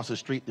across the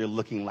street they're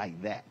looking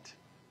like that.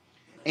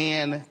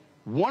 And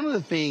one of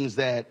the things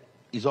that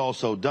he's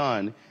also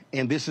done,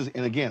 and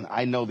again,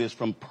 I know this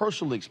from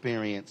personal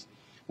experience,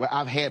 where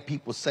I've had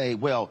people say,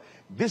 well,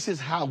 this is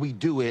how we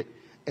do it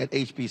at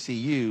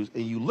HBCUs,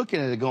 and you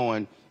looking at it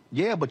going,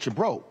 yeah, but you're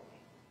broke.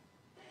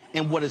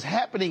 And what is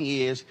happening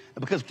is,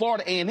 because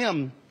Florida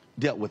A&M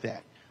dealt with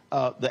that,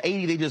 the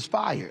 80 they just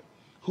fired,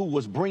 who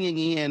was bringing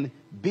in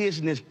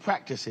business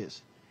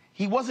practices.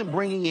 He wasn't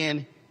bringing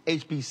in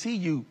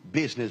HBCU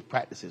business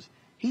practices.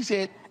 He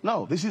said,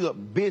 no, this is a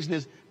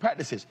business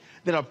practices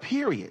that are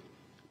period.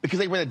 Because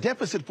they ran a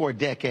deficit for a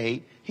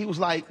decade, he was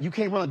like, you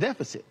can't run a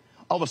deficit.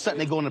 All of a sudden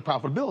they go into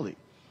profitability.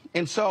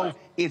 And so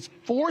it's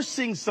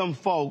forcing some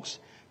folks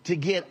to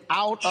get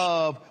out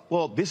of,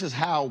 well, this is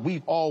how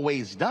we've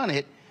always done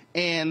it.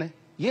 And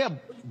yeah,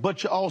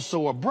 but you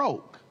also are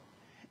broke.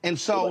 And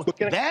so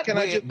when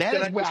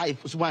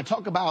I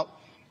talk about,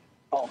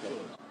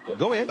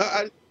 go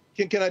ahead.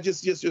 Can I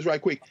just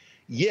right quick?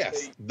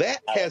 Yes,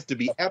 that has to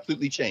be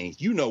absolutely changed.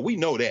 We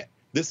know that.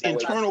 This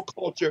internal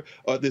culture,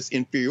 this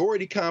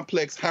inferiority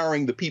complex,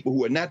 hiring the people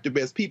who are not the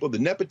best people, the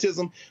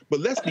nepotism.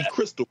 But let's be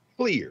crystal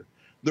clear.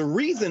 The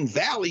reason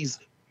Valley's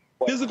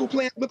physical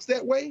plan looks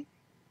that way,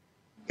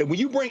 and when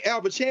you bring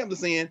Albert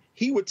Chambliss in,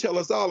 he would tell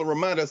us all and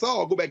remind us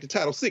all, go back to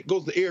Title VI,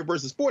 goes to Air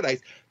versus Fordyce.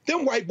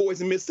 Them white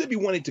boys in Mississippi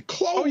wanted to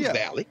close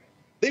Valley.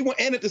 They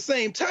went, and at the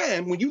same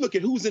time, when you look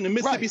at who's in the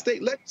Mississippi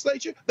State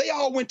legislature, they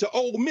all went to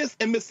Ole Miss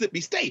and Mississippi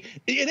State.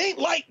 It ain't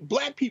like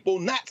black people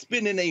not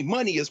spending their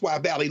money is why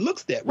Valley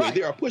looks that way.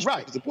 There are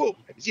pushbacks and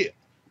pullbacks. Yeah,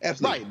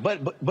 absolutely.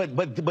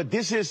 Right, but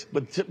this is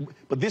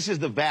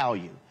the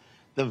value.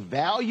 The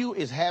value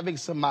is having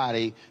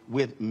somebody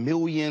with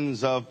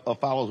millions of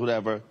followers,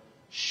 whatever,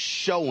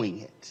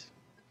 showing it.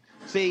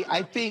 See,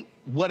 I think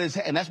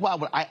and that's why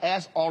I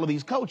asked all of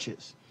these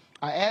coaches,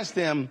 I asked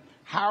them,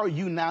 how are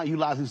you now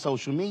utilizing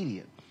social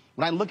media?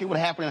 When I look at what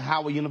happened at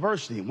Howard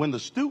University, when the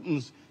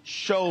students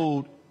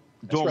showed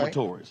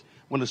dormitories,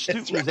 when the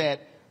students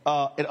at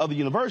other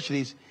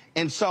universities,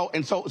 and so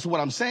what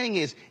I'm saying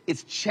is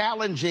it's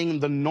challenging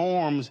the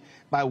norms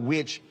by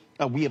which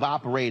we have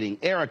operating.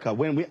 Erica,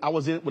 when I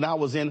was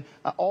in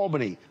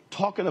Albany,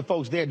 talking to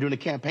folks there during the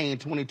campaign in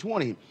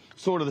 2020,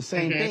 sort of the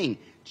same thing,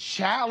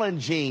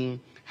 challenging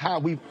how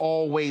we've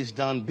always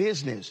done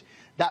business.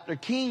 Dr.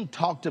 King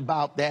talked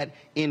about that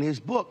in his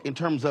book in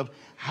terms of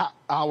how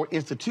our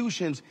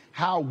institutions,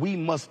 how we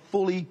must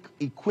fully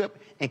equip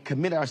and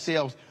commit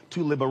ourselves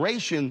to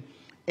liberation.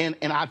 And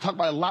I talk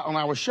about it a lot on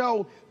our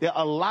show. There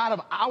are a lot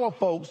of our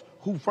folks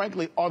who,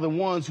 frankly, are the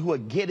ones who are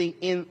getting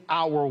in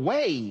our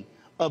way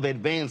of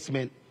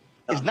advancement.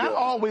 It's not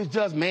always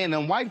just man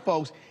and white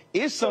folks.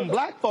 It's some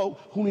black folk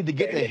who need to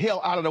get the hell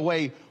out of the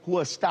way who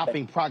are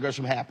stopping progress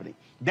from happening.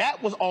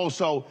 That was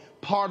also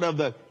part of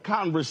the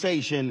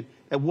conversation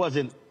that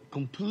wasn't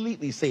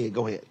completely said.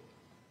 Go ahead.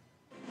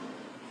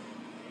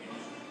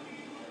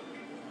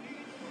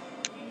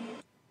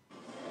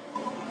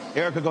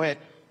 Erica, go ahead.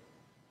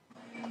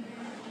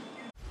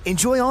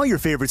 Enjoy all your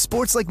favorite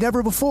sports like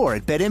never before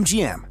at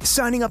BetMGM.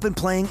 Signing up and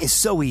playing is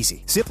so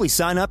easy. Simply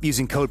sign up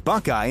using code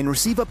Buckeye and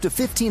receive up to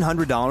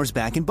 $1,500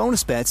 back in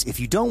bonus bets if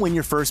you don't win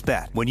your first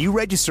bet. When you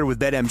register with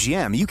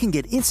BetMGM, you can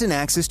get instant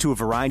access to a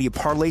variety of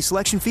parlay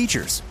selection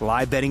features,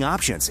 live betting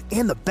options,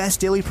 and the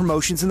best daily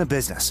promotions in the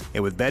business.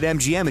 And with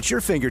BetMGM at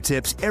your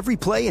fingertips, every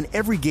play and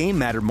every game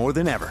matter more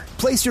than ever.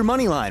 Place your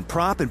moneyline,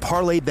 prop, and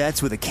parlay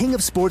bets with the king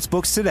of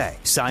sportsbooks today.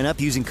 Sign up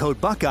using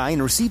code Buckeye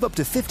and receive up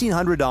to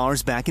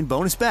 $1,500 back in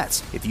bonus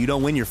bets if you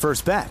don't win your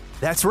first bet.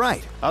 That's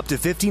right, up to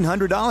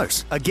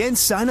 $1,500. Again,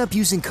 sign up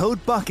using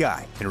code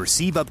Buckeye and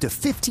receive up to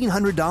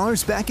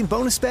 $1,500 back in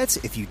bonus bets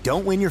if you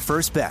don't win your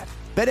first bet.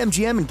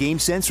 BetMGM and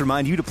GameSense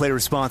remind you to play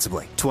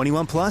responsibly.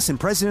 21 plus and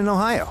present in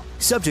Ohio.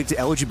 Subject to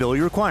eligibility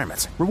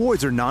requirements.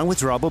 Rewards are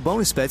non-withdrawable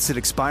bonus bets that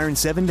expire in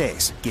 7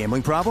 days.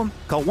 Gambling problem?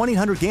 Call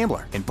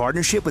 1-800-GAMBLER in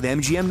partnership with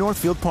MGM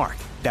Northfield Park.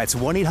 That's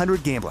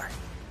 1-800-GAMBLER.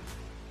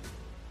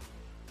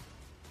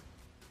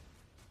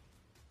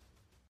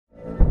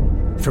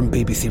 From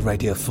BBC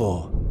Radio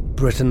 4,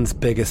 Britain's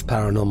biggest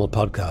paranormal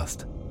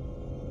podcast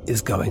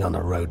is going on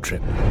a road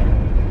trip.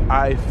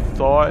 I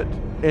thought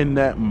in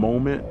that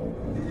moment,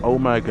 oh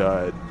my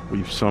God,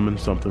 we've summoned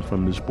something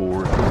from this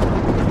board.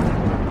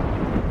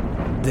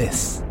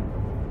 This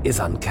is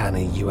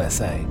Uncanny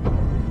USA.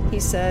 He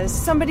says,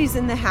 somebody's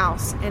in the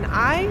house, and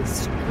I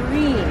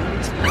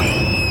screamed.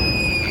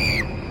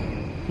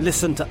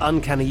 Listen to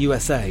Uncanny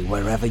USA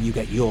wherever you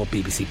get your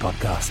BBC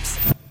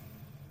podcasts,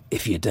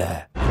 if you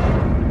dare.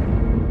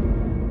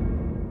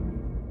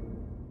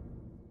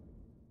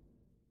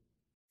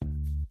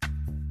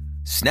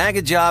 Snag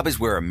a Job is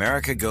where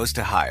America goes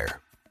to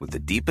hire, with the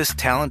deepest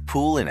talent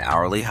pool in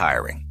hourly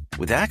hiring.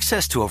 With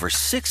access to over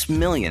 6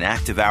 million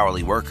active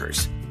hourly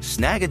workers,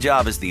 Snag a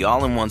Job is the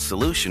all-in-one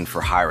solution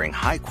for hiring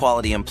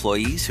high-quality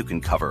employees who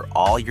can cover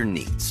all your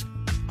needs.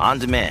 On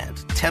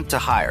demand, temp to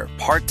hire,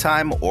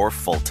 part-time or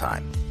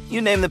full-time.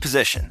 You name the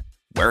position.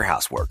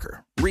 Warehouse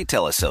worker,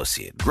 retail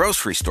associate,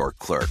 grocery store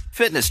clerk,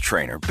 fitness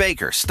trainer,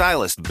 baker,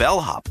 stylist,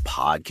 bellhop,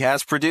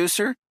 podcast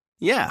producer.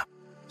 Yeah,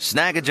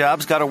 Snag a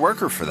Job's got a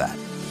worker for that.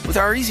 With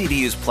our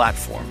easy-to-use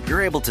platform,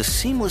 you're able to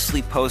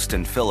seamlessly post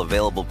and fill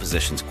available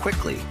positions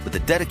quickly with a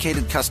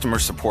dedicated customer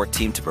support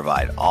team to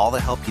provide all the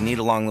help you need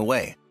along the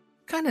way.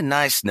 Kind of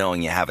nice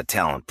knowing you have a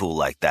talent pool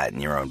like that in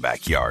your own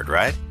backyard,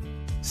 right?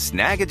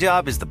 Snag a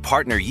Job is the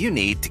partner you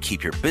need to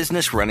keep your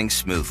business running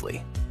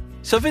smoothly.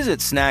 So visit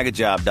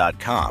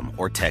snagajob.com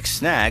or text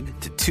snag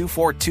to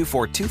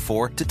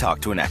 242424 to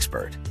talk to an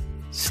expert.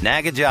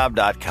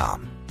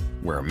 Snagajob.com,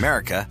 where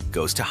America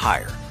goes to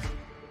hire.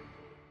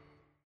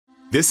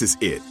 This is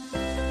it.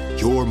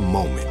 Your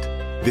moment.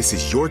 This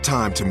is your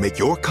time to make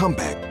your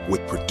comeback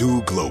with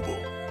Purdue Global.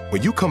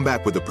 When you come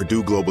back with a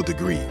Purdue Global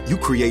degree, you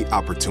create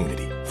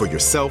opportunity for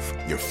yourself,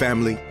 your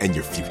family, and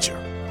your future.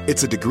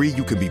 It's a degree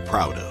you can be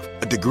proud of,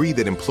 a degree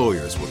that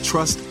employers will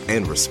trust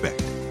and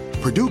respect.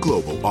 Purdue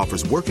Global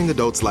offers working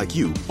adults like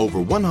you over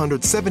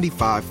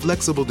 175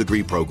 flexible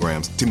degree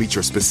programs to meet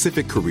your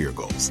specific career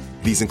goals.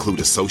 These include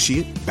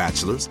associate,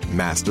 bachelor's,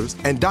 master's,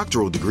 and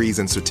doctoral degrees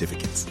and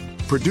certificates.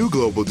 Purdue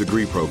Global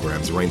degree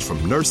programs range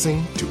from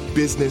nursing to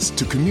business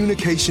to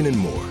communication and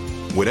more.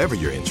 Whatever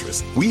your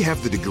interest, we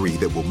have the degree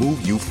that will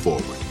move you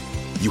forward.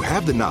 You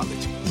have the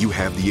knowledge, you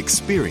have the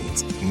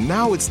experience.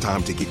 Now it's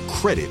time to get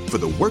credit for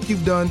the work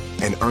you've done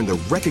and earn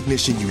the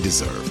recognition you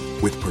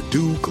deserve with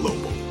Purdue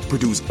Global,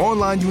 Purdue's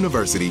online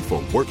university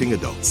for working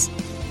adults.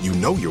 You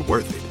know you're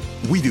worth it.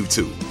 We do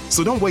too.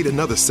 So don't wait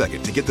another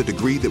second to get the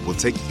degree that will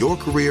take your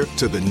career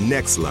to the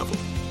next level.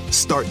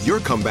 Start your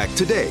comeback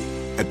today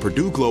at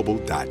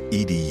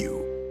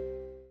purdueglobal.edu.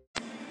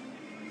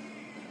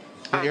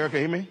 Erica,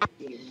 hear me?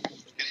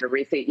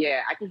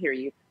 Yeah, I can hear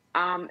you.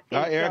 All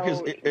right, Erica's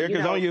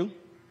on you.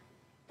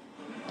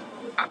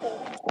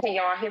 Can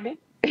y'all hear me?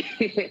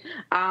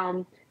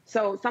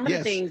 So some of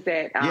the things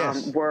that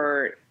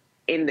were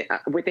in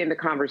within the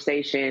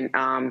conversation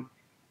that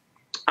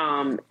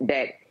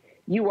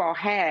you all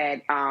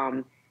had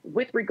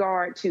with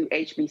regard to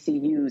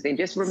HBCUs, and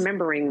just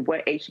remembering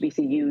what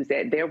HBCUs,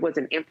 that there was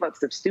an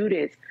influx of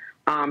students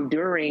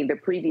during the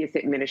previous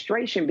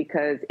administration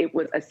because it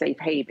was a safe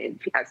haven.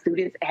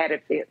 Students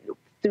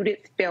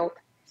felt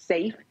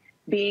safe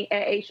being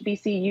at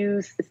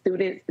HBCUs.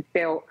 Students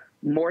felt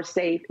more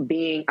safe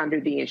being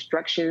under the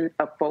instruction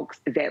of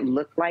folks that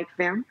look like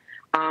them.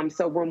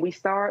 So when we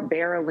start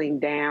barreling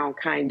down,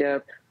 kind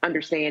of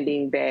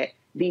understanding that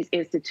these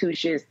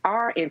institutions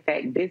are in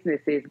fact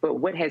businesses, but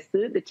what has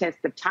stood the test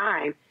of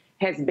time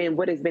has been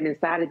what has been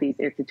inside of these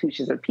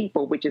institutions of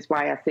people, which is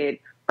why I said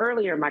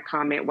earlier in my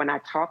comment when I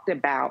talked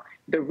about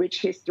the rich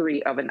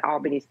history of an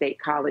Albany State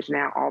College,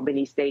 now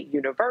Albany State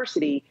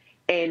University,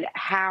 and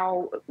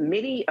how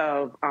many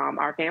of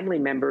our family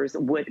members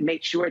would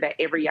make sure that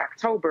every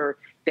October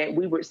that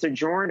we would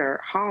sojourner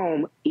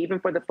home, even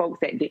for the folks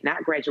that did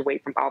not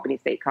graduate from Albany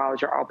State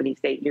College or Albany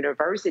State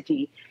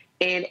University.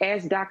 And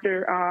as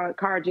Dr.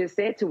 Carr just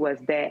said to us,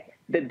 that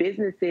the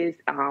businesses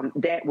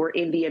that were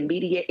in the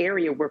immediate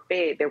area were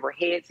fed. There were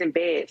heads and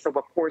beds. So,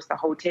 of course, the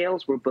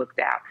hotels were booked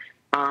out.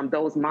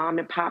 Those mom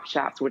and pop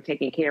shops were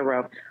taken care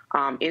of.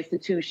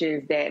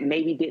 Institutions that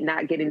maybe did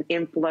not get an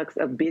influx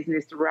of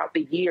business throughout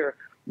the year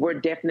were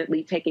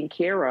definitely taken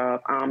care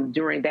of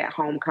during that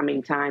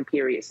homecoming time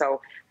period.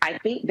 So I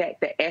think that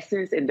the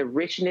essence and the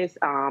richness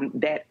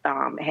that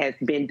has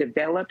been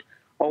developed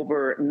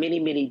over many,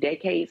 many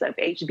decades of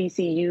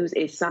HBCUs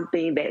is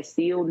something that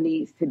still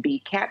needs to be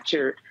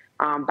captured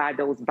by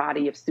those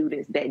body of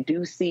students that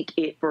do seek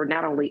it for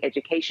not only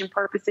education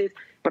purposes,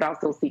 but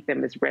also seek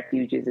them as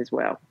refuges as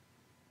well.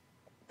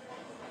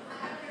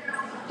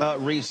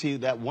 Reese,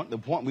 the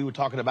point we were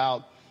talking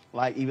about,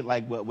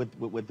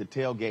 with the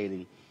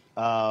tailgating,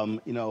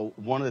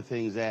 one of the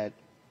things that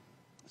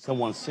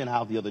someone sent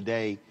out the other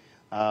day,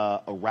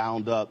 a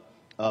roundup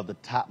of the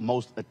top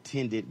most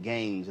attended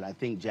games, and I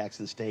think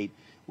Jackson State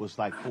was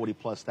like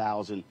 40+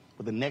 thousand,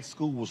 but the next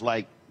school was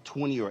like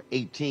 20 or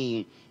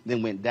 18,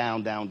 then went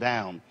down, down,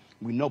 down.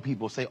 We know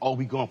people say, oh,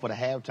 we going for the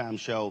halftime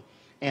show.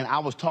 And I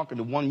was talking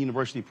to one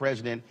university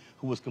president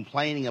who was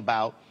complaining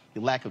about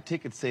the lack of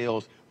ticket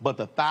sales, but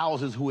the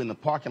thousands who were in the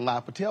parking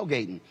lot for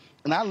tailgating.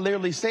 And I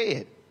literally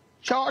said,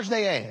 charge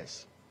their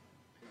ass.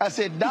 I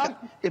said,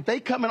 Doc, if they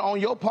coming on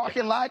your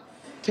parking lot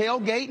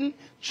tailgating,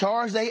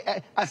 charge their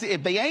ass. I said,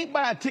 if they ain't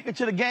buying a ticket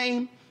to the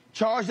game,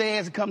 charge their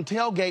ass and come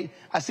tailgate.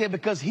 I said,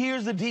 because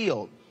here's the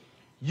deal.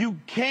 You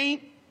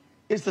can't,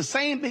 it's the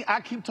same thing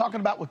I keep talking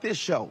about with this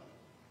show.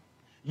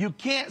 You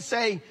can't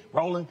say,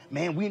 Roland,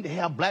 man, we need to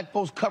have black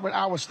folks covering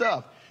our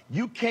stuff.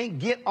 You can't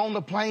get on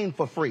the plane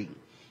for free.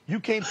 You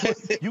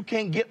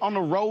can't get on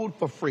the road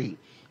for free.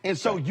 And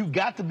so you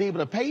got to be able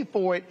to pay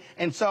for it.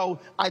 And so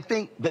I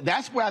think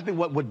that's where I think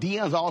what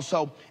Deion's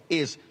also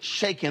is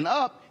shaking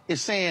up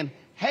is saying,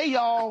 hey,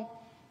 y'all,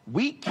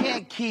 we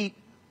can't keep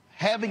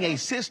having a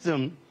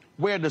system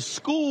where the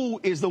school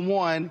is the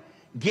one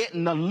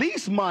getting the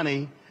least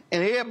money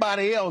and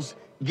everybody else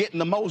getting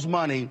the most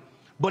money,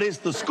 but it's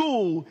the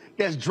school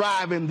that's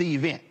driving the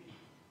event.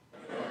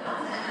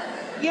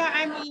 Yeah,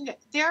 I mean,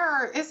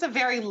 it's a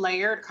very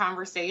layered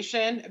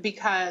conversation,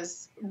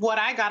 because what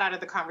I got out of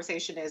the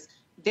conversation is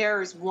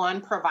there's one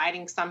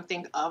providing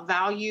something of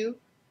value,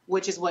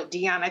 which is what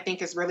Deion, I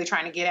think, is really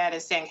trying to get at,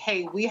 is saying,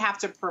 hey, we have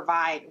to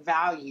provide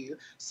value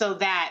so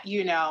that,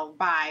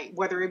 by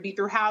whether it be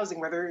through housing,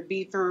 whether it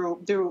be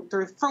through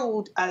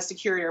food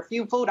security or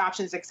food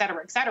options, et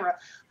cetera, et cetera.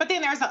 But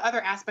then there's the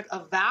other aspect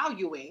of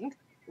valuing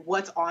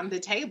what's on the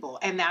table.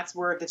 And that's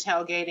where the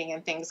tailgating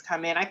and things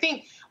come in. I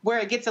think where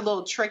it gets a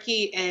little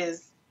tricky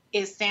is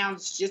it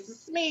sounds just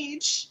a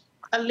smidge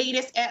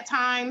elitist at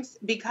times,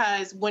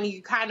 because when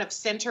you kind of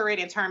center it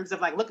in terms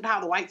of like, look at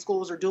how the white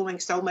schools are doing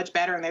so much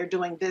better and they're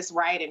doing this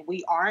right and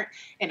we aren't.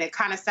 And it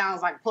kind of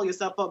sounds like pull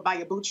yourself up by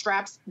your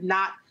bootstraps,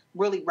 not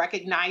really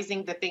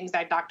recognizing the things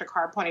that Dr.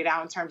 Carr pointed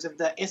out in terms of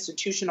the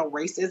institutional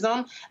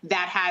racism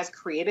that has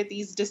created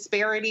these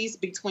disparities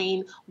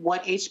between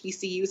what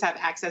HBCUs have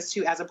access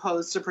to as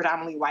opposed to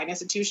predominantly white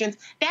institutions.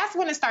 That's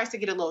when it starts to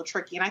get a little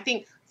tricky. And I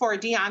think for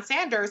Deion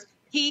Sanders,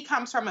 he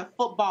comes from a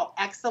football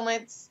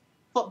excellence,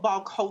 football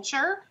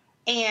culture,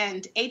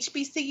 and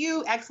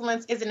HBCU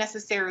excellence isn't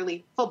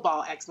necessarily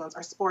football excellence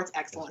or sports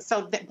excellence.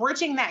 So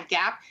bridging that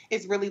gap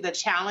is really the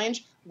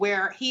challenge,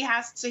 where he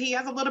has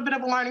a little bit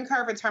of a learning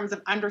curve in terms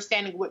of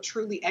understanding what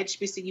truly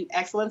HBCU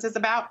excellence is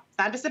about. It's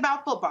not just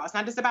about football. It's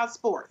not just about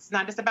sports. It's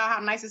not just about how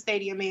nice a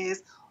stadium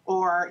is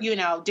or,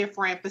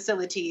 different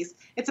facilities.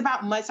 It's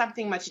about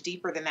something much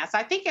deeper than that. So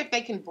I think if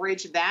they can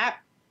bridge that,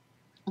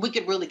 we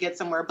could really get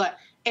somewhere. But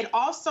it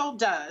also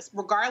does,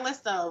 regardless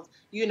of,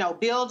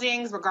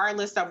 buildings,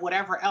 regardless of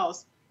whatever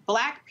else,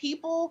 Black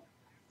people,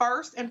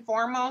 first and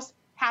foremost,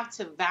 have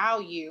to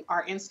value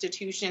our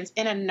institutions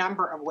in a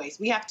number of ways.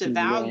 We have to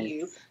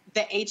value the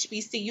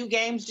HBCU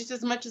games just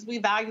as much as we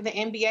value the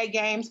NBA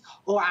games.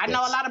 Or I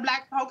know a lot of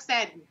Black folks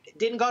that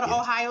didn't go to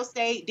Ohio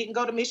State, didn't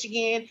go to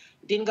Michigan,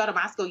 didn't go to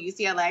my school,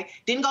 UCLA,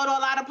 didn't go to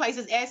a lot of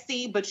places,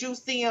 SC, but you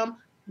see them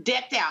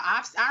decked out.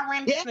 I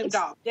ran the Snoop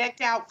Dogg, decked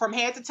out from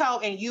head to toe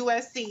in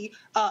USC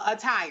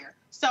attire.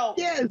 So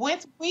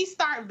once we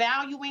start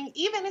valuing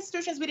even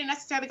institutions we didn't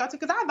necessarily go to,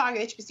 because I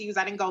value HBCUs,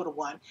 I didn't go to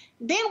one,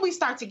 then we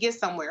start to get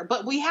somewhere.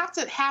 But we have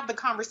to have the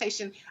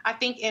conversation, I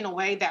think, in a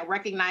way that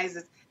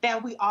recognizes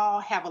that we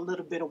all have a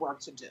little bit of work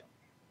to do.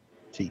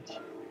 Teach.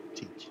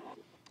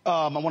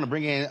 I want to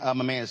bring in my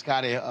man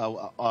Scotty,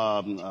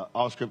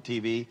 Off Script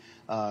TV.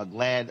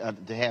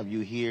 Glad to have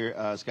you here,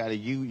 Scotty.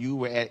 You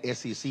were at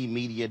SEC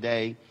Media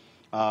Day,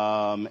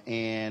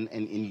 and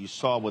you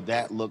saw what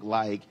that looked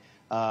like.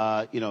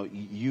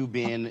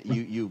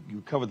 You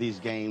cover these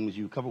games,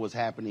 you cover what's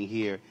happening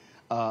here.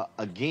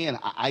 Again,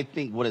 I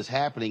think what is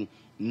happening,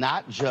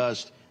 not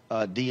just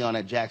Deion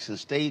at Jackson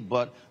State,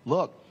 but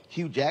look,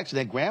 Hugh Jackson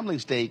at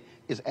Grambling State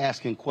is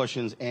asking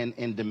questions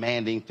and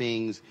demanding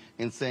things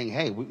and saying,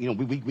 hey,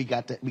 we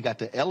got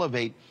to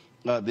elevate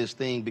this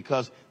thing,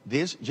 because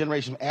this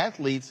generation of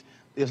athletes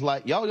is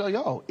like,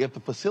 yo, if the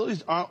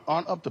facilities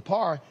aren't up to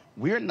par,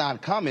 we're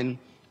not coming.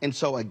 And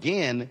so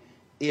again,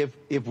 if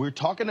we're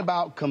talking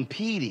about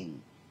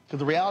competing, because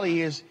the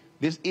reality is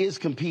this is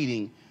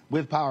competing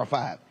with Power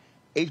 5.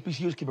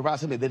 HBCUs can provide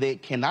something that they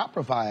cannot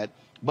provide,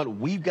 but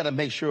we've got to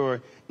make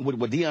sure, what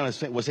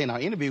Deion was saying in our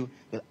interview,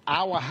 that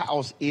our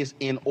house is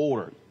in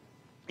order.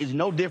 It's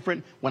no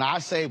different when I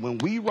say, when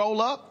we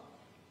roll up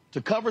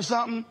to cover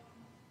something,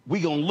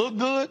 we going to look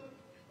good,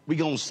 we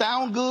going to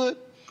sound good,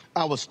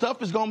 our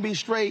stuff is going to be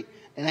straight,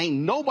 and ain't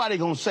nobody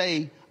going to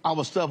say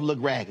our stuff look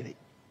raggedy.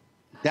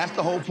 That's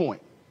the whole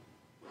point.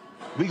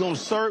 We going to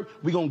serve,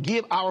 we going to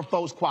give our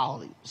folks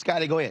quality.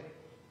 Scotty, go ahead.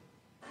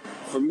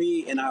 For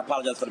me, and I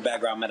apologize for the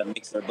background, I'm at a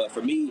mixer, but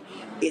for me,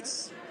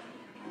 it's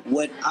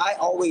what I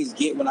always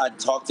get when I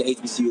talk to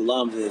HBCU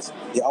alums is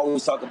they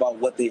always talk about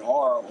what they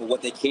are or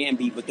what they can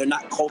be, but they're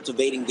not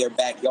cultivating their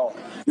backyard.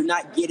 You're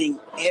not getting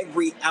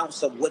every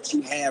ounce of what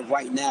you have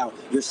right now.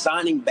 You're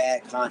signing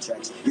bad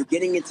contracts. You're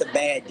getting into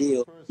bad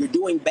deals. You're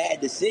doing bad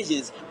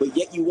decisions, but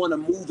yet you want to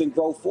move and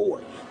grow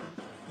forward.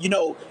 You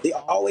know, they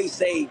always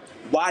say,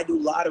 why do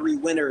lottery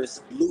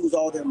winners lose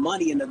all their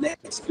money in the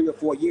next 3 or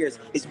 4 years?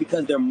 It's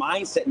because their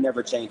mindset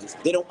never changes.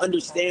 They don't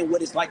understand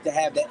what it's like to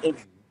have that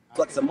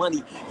influx of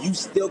money. You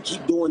still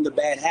keep doing the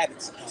bad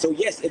habits. So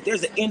yes, if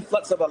there's an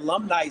influx of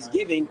alumni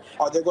giving,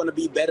 are there going to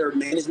be better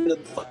management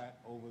of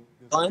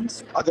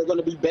funds? Are there going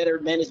to be better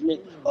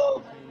management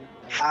of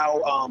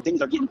how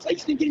things are getting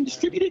placed and getting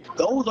distributed?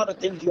 Those are the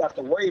things you have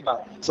to worry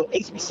about. So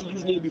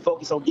HBCUs need to be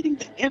focused on getting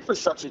the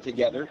infrastructure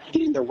together,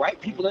 getting the right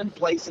people in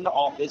place in the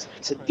office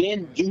to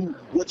then do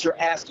what you're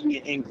asking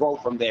and grow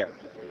from there.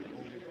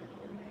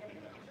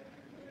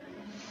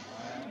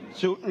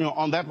 So,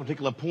 on that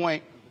particular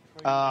point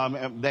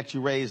that you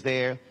raised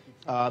there,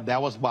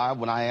 that was why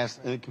when I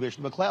asked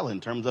Commissioner McClellan,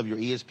 in terms of your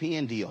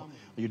ESPN deal,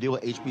 your deal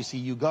with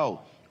HBCU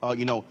Go,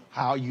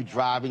 how are you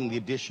driving the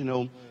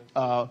additional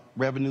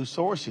revenue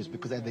sources?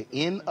 Because at the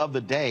end of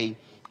the day,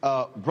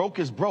 broke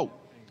is broke,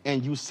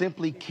 and you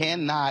simply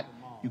cannot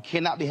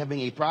be having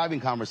a thriving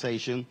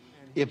conversation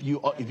if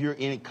you're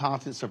in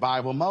constant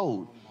survival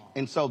mode.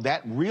 And so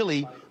that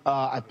really,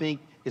 I think,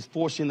 is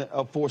forcing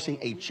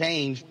a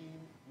change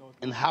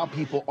in how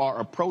people are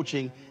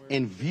approaching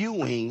and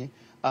viewing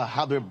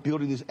how they're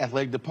building these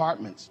athletic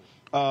departments.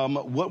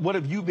 What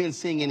have you been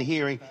seeing and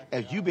hearing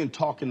as you've been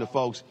talking to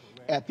folks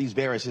at these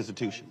various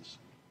institutions?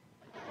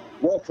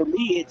 Well, for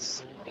me,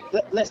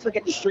 let's look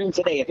at the stream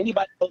today. If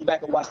anybody goes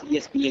back and watched the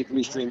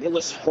ESPN3 stream, it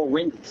was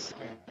horrendous.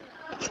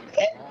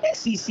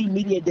 SEC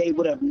Media Day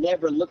would have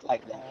never looked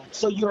like that.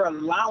 So you're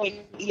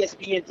allowing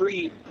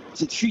ESPN3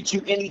 to treat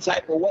you any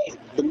type of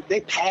way. They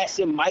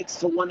passing mics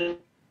to one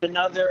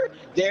another.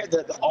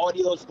 The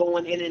audio's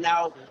going in and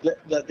out.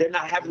 They're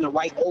not having the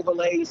right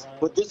overlays.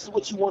 But this is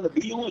what you want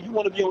to be on. You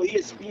want to be on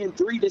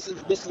ESPN3. This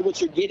is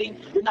what you're getting.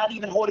 You're not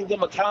even holding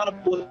them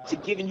accountable to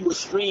giving you a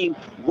stream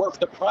worth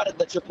the product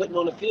that you're putting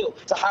on the field.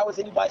 So how is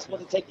anybody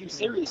supposed to take you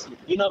seriously?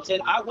 You know what I'm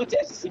saying? I went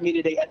to SEC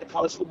Media Day at the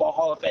College Football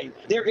Hall of Fame.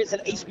 There is an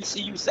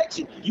HBCU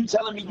section. You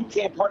telling me you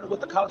can't partner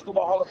with the College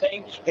Football Hall of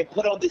Fame and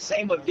put on the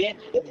same event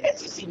that the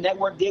SEC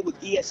Network did with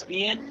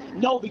ESPN?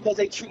 No, because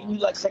they're treating you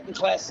like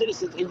second-class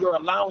citizens, and you're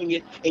allowing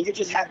it, and you're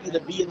just happy to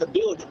be in the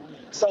building.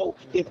 So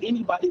if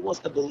anybody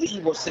wants to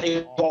believe or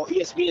say, oh,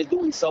 ESPN is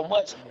doing so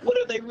much, what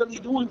are they really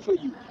doing for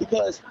you?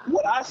 Because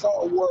what I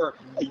saw were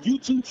a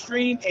YouTube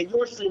stream and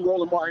your stream,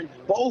 Roland Martin,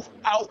 both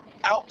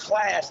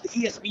outclassed the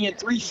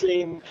ESPN3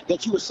 stream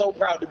that you were so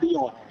proud to be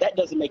on. That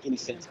doesn't make any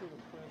sense.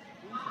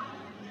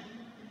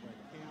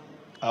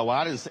 Well,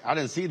 I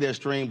didn't see their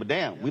stream, but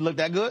damn, we looked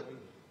that good?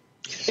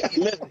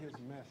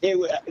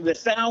 The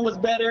sound was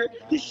better.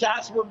 The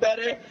shots were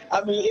better.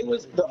 I mean, it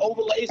was the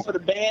overlays for the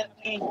band.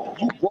 You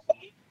brought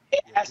an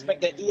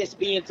aspect that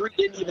ESPN3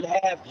 didn't even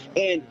have.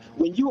 And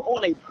when you're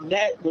on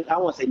I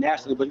won't say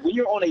nationally, but when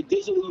you're on a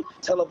digitally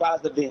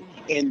televised event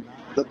and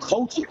the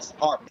coaches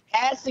are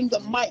passing the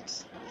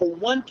mics from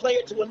one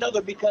player to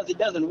another because it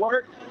doesn't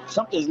work,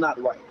 something's not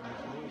right.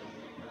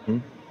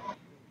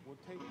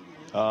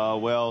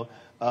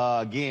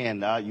 Again,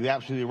 you're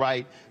absolutely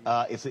right.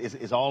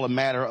 It's all a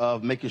matter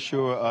of making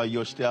sure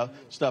your stuff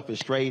is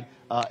straight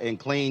and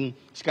clean.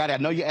 Scotty, I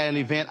know you're at an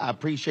event. I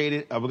appreciate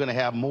it. We're going to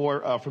have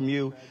more from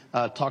you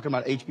talking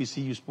about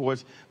HBCU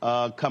sports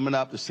coming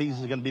up. The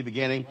season is going to be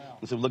beginning,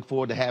 and so we look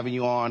forward to having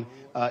you on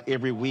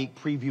every week,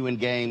 previewing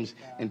games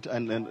and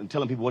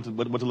telling people what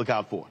to look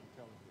out for.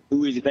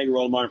 Too easy. Thank you,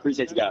 Roland Martin.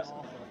 Appreciate you guys.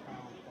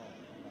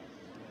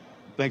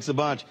 Thanks a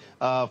bunch.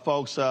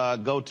 Folks,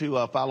 go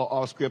to follow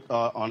Offscript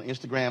on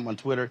Instagram, on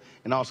Twitter,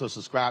 and also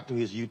subscribe to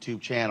his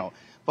YouTube channel.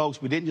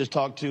 Folks, we didn't just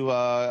talk to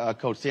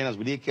Coach Sanders.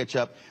 We did catch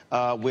up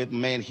with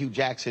man Hugh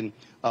Jackson,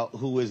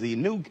 who is the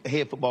new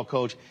head football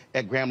coach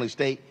at Grambling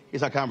State.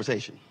 Here's our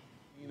conversation.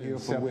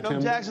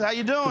 Phil Jackson, how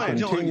you doing?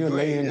 Continue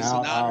laying It's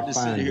out an honor our to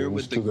sit here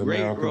with findings the to the great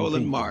American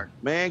Roland people. Martin.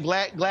 Man,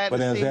 glad But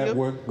to as see that you.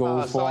 work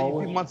goes Saw you a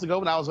forward, few months ago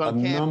when I was on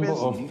a campus. number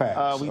of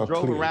facts We are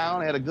drove clear.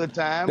 around, had a good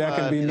time. There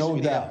can be no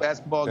we had doubt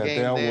basketball that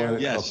games there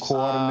there. was a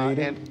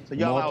coordinated, And so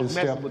y'all, I was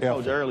messing multi-step with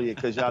Coach effort earlier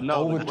because y'all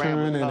know to the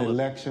overturn an colors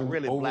election are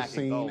really black and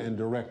overseen gold. and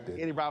directed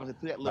Eddie Robinson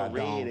threw that by little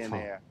red Donald in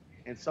Trump. there.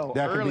 And so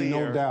There can earlier, be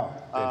no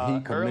doubt that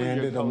he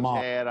commanded a Coach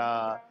mob.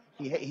 had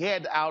he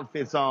had the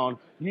outfits on.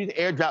 You need to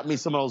airdrop me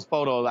some of those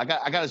photos. I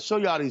got to show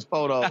y'all these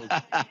photos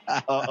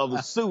of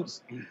the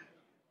suits.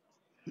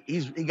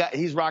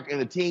 He's rocking,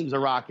 the teams are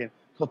rocking.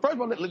 So first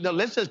of all,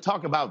 let's just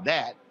talk about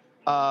that.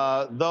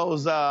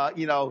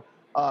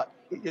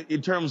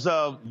 In terms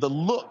of the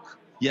look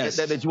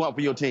that you want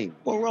for your team.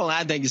 Well, Roland,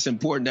 I think it's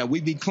important that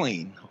we be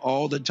clean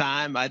all the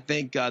time. I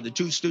think the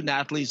two student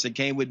athletes that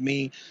came with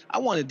me, I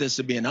wanted this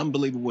to be an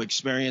unbelievable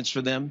experience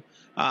for them.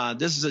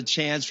 This is a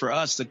chance for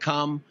us to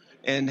come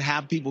and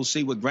have people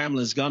see what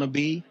Grambling is going to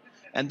be.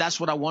 And that's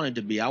what I wanted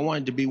to be. I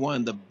wanted to be one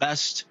of the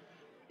best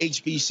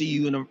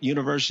HBCU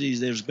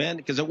universities there's been,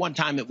 because at one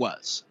time it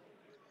was.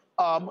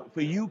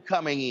 For you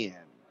coming in,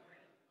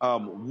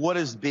 what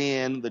has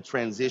been the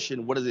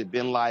transition? What has it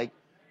been like?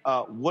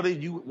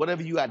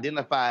 Whatever you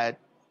identified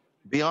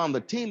beyond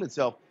the team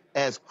itself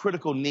as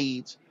critical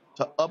needs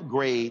to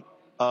upgrade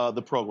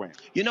the program?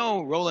 You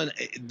know, Roland,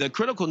 the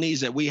critical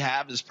needs that we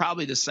have is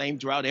probably the same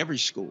throughout every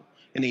school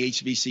in the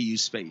HBCU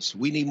space.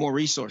 We need more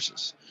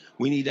resources.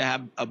 We need to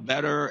have a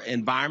better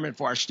environment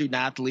for our student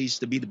athletes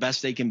to be the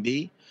best they can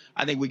be.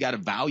 I think we got to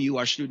value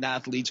our student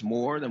athletes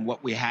more than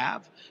what we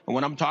have. And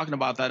when I'm talking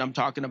about that, I'm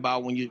talking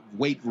about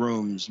weight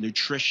rooms,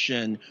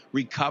 nutrition,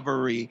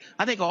 recovery.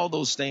 I think all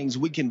those things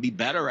we can be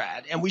better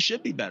at, and we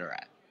should be better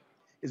at.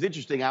 It's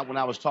interesting. When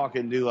I was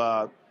talking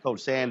to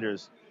Coach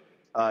Sanders,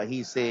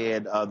 he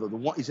said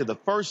the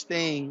first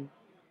thing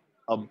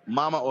a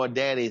mama or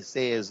daddy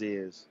says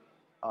is,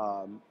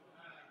 "Are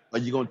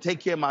you going to take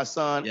care of my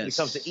son when it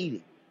comes to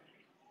eating?"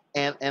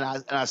 And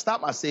I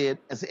stopped. I said,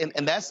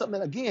 and that's something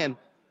that, again,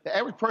 the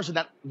average person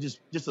that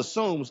just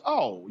assumes,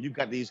 oh, you've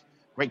got these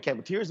great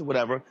cafeterias or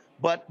whatever,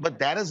 but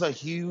that is a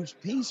huge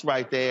piece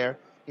right there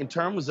in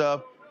terms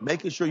of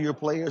making sure your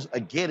players are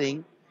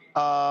getting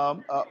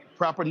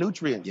proper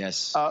nutrients.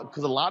 Yes.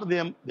 Because a lot of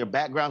them, their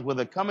backgrounds, where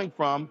they're coming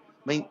from,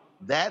 I mean,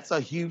 that's a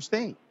huge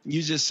thing.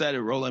 You just said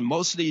it, Roland.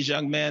 Most of these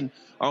young men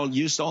are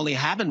used to only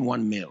having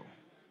one meal.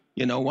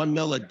 1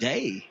 meal a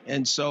day.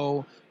 And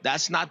so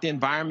that's not the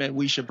environment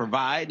we should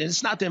provide. And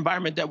it's not the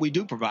environment that we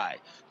do provide.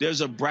 There's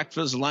a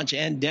breakfast, lunch,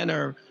 and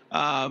dinner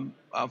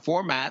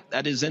format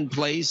that is in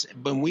place,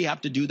 but we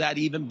have to do that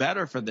even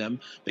better for them,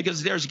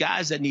 because there's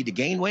guys that need to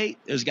gain weight.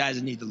 There's guys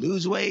that need to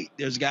lose weight.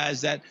 There's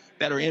guys that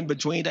are in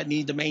between that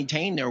need to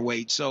maintain their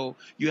weight. So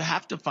you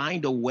have to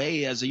find a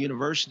way as a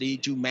university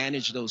to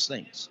manage those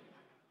things.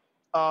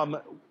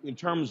 In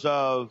terms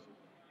of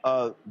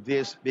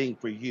this being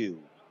for you,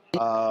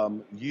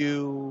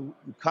 you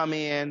come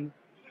in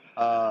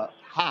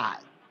high.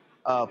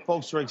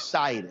 Folks are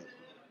excited.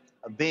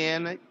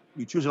 Then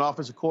you choose an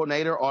offensive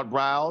coordinator. Art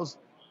Briles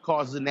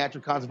causes a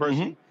natural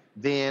controversy.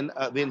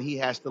 Mm-hmm. Then he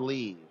has to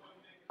leave.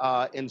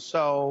 And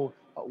so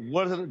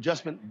what has an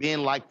adjustment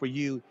been like for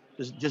you?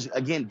 Just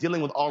again,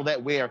 dealing with all of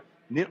that, where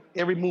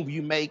every move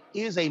you make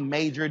is a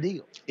major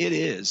deal. It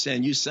is.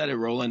 And you said it,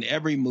 Roland.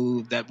 Every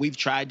move that we've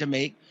tried to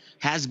make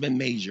has been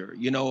major.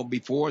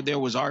 Before there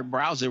was Art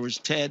Briles, there was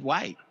Ted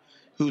White,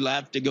 who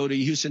left to go to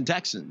Houston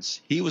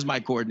Texans. He was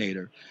my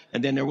coordinator.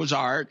 And then there was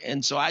Art.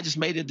 And so I just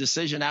made a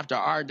decision after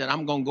Art that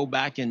I'm going to go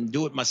back and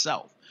do it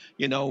myself.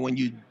 When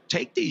you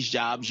take these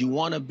jobs, you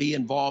want to be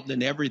involved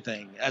in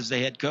everything as the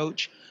head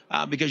coach,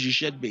 because you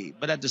should be.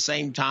 But at the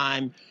same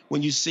time,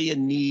 when you see a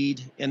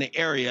need in an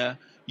area,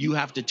 you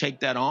have to take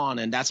that on.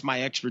 And that's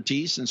my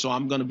expertise. And so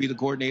I'm going to be the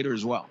coordinator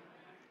as well.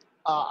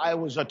 I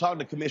was talking to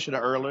the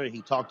commissioner earlier.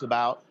 He talked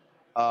about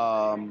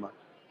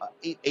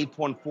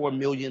 $8.4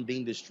 million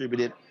being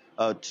distributed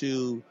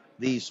to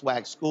the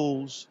SWAC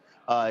schools.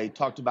 He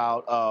talked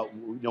about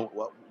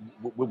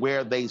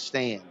where they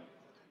stand.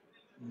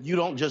 You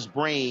don't just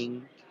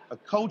bring a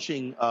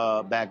coaching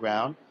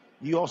background.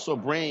 You also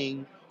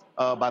bring,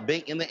 by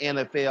being in the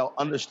NFL,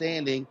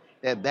 understanding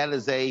that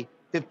is a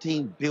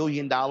 $15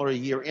 billion a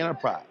year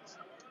enterprise.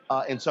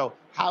 And so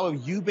how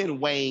have you been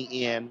weighing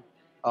in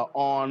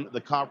on the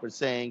conference,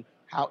 saying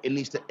how it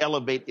needs to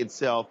elevate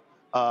itself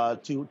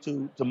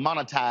to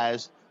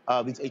monetize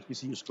these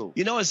HBCU schools?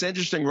 It's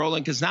interesting,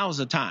 Roland, because now is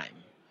the time.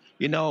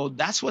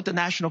 That's what the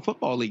National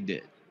Football League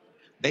did.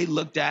 They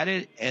looked at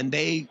it and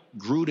they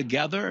grew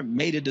together,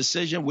 made a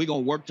decision. We're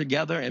going to work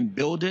together and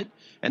build it.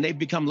 And they've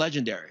become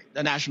legendary.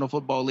 The National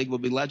Football League will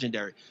be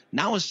legendary.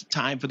 Now it's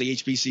time for the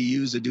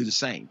HBCUs to do the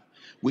same.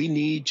 We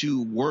need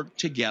to work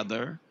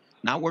together,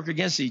 not work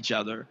against each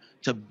other,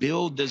 to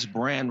build this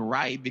brand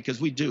right,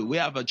 because we do. We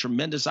have a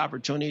tremendous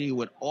opportunity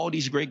with all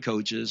these great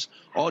coaches,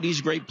 all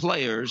these great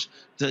players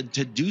to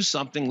do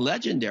something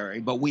legendary,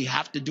 but we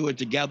have to do it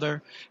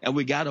together, and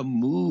we got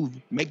to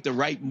make the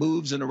right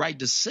moves and the right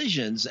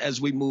decisions as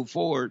we move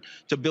forward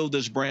to build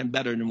this brand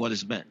better than what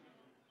it's been.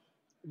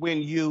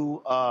 when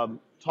you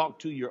talk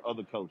to your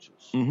other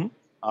coaches,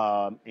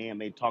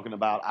 and they're talking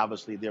about,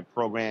 obviously, their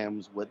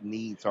programs, what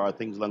needs are,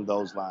 things along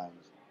those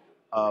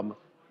lines,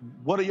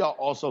 what are y'all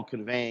also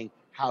conveying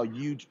how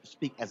you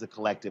speak as a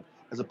collective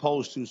as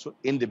opposed to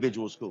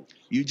individual schools?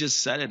 You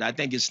just said it. I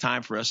think it's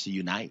time for us to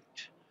unite.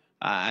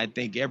 I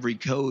think every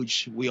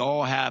coach, we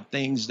all have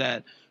things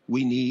that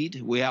we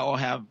need. We all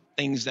have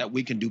things that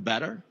we can do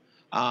better.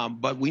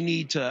 But we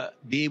need to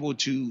be able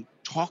to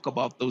talk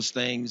about those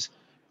things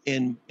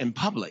in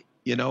public.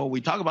 You know, we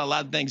talk about a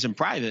lot of things in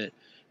private.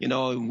 You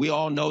know, we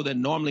all know that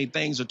normally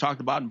things are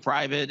talked about in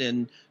private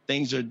and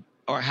things are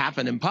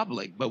happen in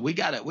public. But we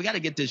gotta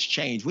get this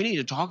changed. We need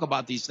to talk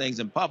about these things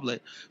in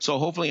public. So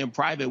hopefully in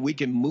private we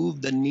can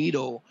move the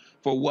needle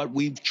for what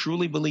we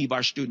truly believe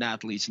our student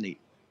athletes need.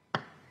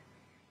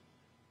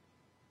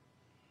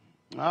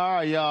 All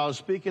right, y'all.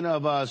 Speaking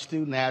of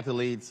student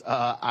athletes,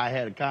 I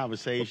had a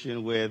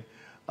conversation with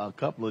a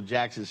couple of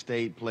Jackson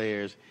State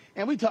players,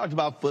 and we talked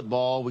about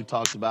football. We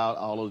talked about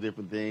all those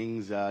different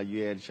things.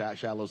 You had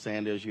Shiloh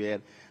Sanders. You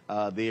had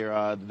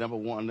the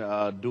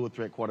 #1 dual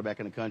threat quarterback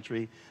in the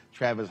country,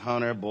 Travis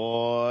Hunter.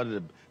 Boy,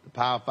 the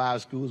Power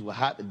 5 schools were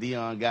hot that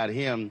Deion got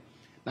him.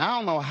 Now, I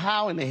don't know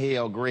how in the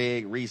hell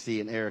Greg, Reese,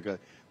 and Erica,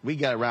 we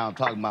got around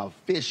talking about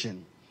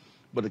fishing,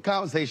 but the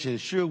conversation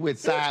sure went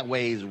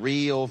sideways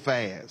real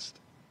fast.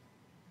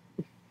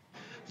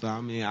 So, I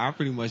mean, I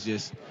pretty much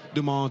just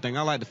do my own thing.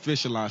 I like to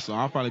fish a lot, so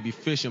I'll probably be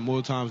fishing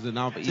more times than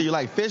I'll be. So you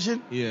like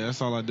fishing? Yeah, that's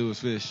all I do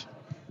is fish.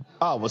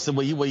 Oh,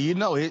 well, you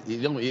know,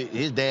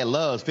 his dad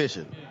loves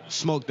fishing.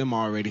 Smoked them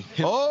already.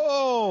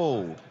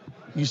 Oh,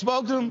 you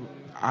smoked them?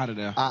 Out of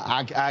there.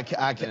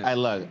 I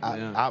love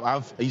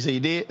it. You say you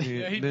did?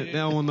 Yeah, they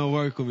don't want no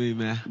work with me,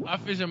 man. I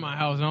fish at my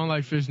house. I don't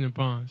like fishing in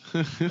ponds.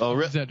 Oh,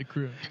 really? It's at the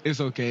crib. It's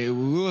okay.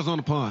 We was on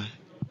the pond.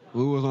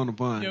 We was on the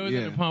pond. Yeah, we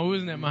was in the pond. We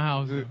wasn't at my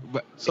house.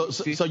 But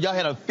so y'all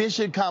had a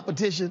fishing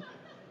competition?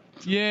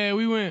 Yeah,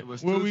 we went.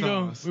 Where we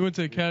go? We went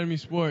to Academy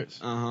Sports.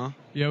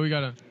 Yeah,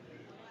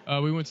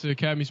 we went to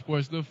Academy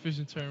Sports, little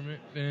fishing tournament,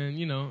 and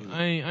you know,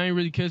 I ain't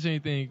really catch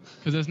anything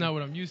because that's not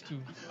what I'm used to.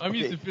 I'm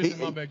used to fishing in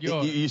my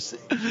backyard.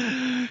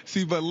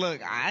 See, but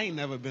look, I ain't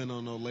never been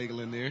on no lake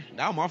in there.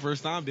 That was my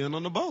first time being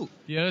on the boat.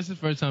 Yeah, that's the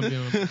first time being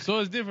on the boat. So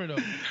it's different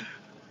though.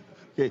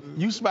 Yeah,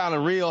 you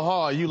smiling real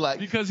hard. You like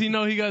because he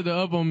got the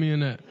up on me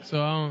in that.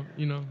 So I don't,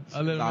 you know,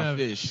 I let him have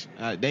fish.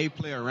 They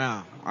play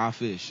around. I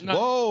fish.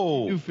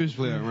 Whoa. You fish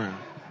play around.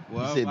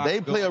 You said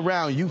they play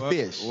around. You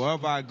fish.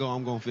 Wherever I go,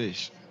 I'm gonna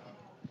fish.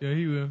 Yeah,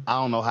 he will.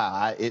 I don't know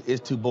how.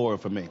 It's too boring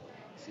for me.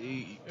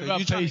 See, because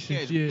you trying to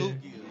catch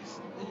flukies.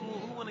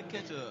 Who want to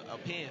catch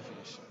a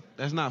panfish?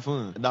 That's not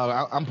fun.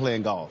 No, I'm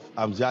playing golf.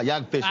 Y'all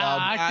can fish all.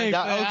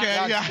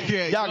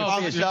 Y'all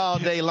can fish all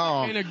day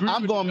long.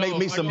 I'm gonna make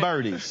me some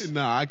birdies.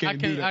 No, I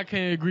can't do that. I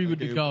can't agree with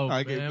the golf,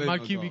 man. My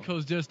QB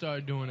coach just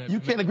started doing that. You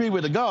can't agree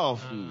with the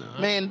golf,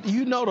 man.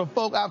 You know the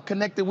folk I've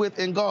connected with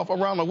in golf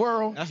around the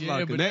world. That's a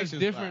lot of connections.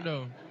 That's different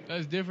though.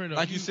 That's different though.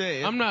 Like you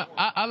said, I'm not.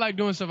 I like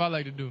doing stuff I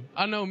like to do.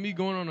 I know me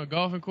going on a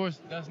golfing course.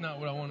 That's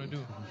not what I want to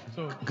do.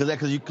 So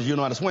because you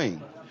know how to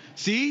swing.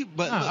 See,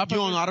 but look, you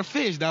don't know how to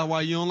fish. That's why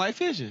you don't like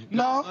fishing.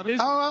 No,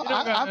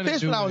 I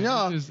fished when I was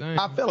young.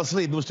 I fell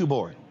asleep. It was too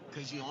boring.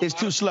 It's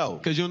too slow.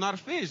 Because you don't know how to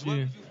fish.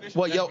 Yeah.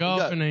 Well,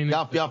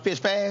 y'all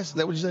fish fast? Is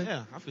that what you say?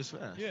 Yeah, I fish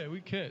fast. Yeah,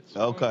 we catch.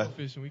 Okay.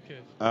 Fishing, we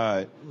catch. All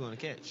right. We're going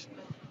to catch.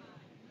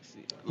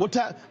 What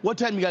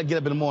time you got to get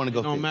up in the morning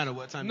to go fish? It don't matter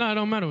what time. No, it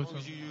don't matter what time.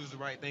 As long as you use the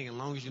right thing, as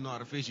long as you know how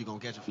to fish, you're going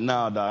to catch a fish.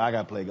 No, dog, I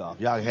got to play golf.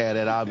 Y'all had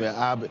that.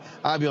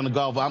 I'll be on the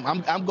golf.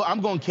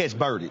 I'm going to catch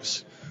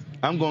birdies.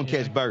 I'm going to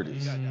catch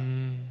birdies.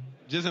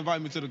 Just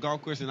invite me to the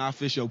golf course and I'll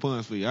fish your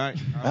ponds for you, all right?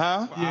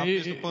 Huh? Yeah,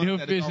 he'll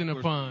fish in the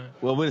pond.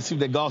 Well, we'll see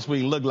what that golf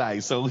swing look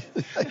like. So,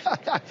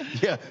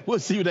 yeah, we'll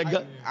see what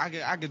that.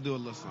 I can do a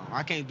little something.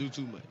 I can't do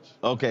too much.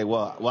 Okay,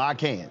 well, I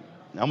can.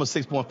 I'm a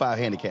 6.5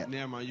 handicap.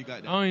 Never mind, you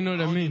got that. I don't even know what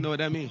that means. You know what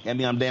that means? That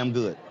means I'm damn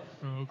good.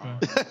 Oh, okay.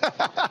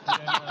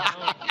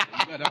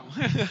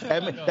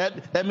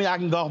 that means I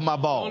can golf my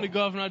ball. The only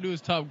golfing I do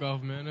is Top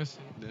Golf, man. That's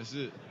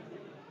it.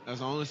 That's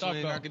the only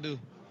swing I can do.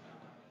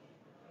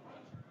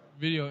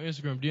 Video,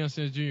 Instagram, Deion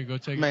Sanders Jr. Go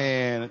check it out.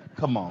 Man,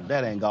 come on.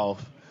 That ain't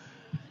golf.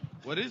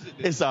 What is it?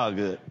 It's all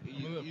good.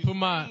 I'm going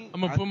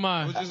to put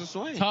my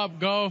Top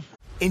Golf.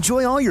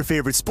 Enjoy all your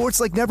favorite sports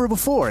like never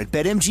before at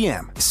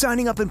BetMGM.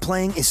 Signing up and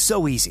playing is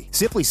so easy.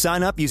 Simply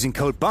sign up using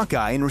code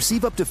Buckeye and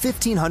receive up to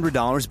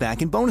 $1,500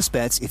 back in bonus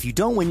bets if you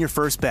don't win your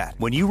first bet.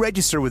 When you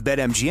register with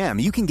BetMGM,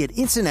 you can get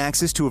instant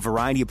access to a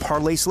variety of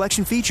parlay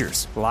selection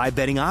features, live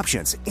betting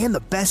options, and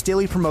the best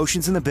daily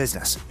promotions in the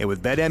business. And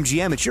with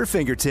BetMGM at your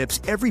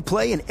fingertips, every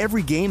play and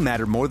every game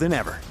matter more than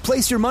ever.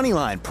 Place your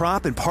moneyline,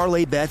 prop, and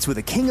parlay bets with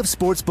the king of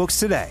sportsbooks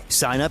today.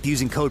 Sign up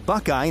using code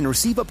Buckeye and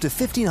receive up to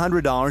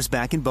 $1,500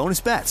 back in bonus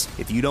bets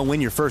if you don't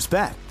win your first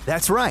bet.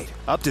 That's right,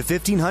 up to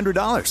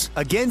 $1,500.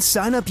 Again,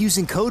 sign up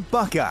using code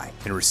Buckeye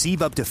and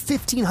receive up to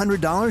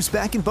 $1,500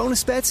 back in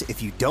bonus bets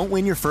if you don't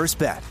win your first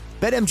bet.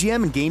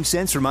 BetMGM and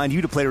GameSense remind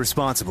you to play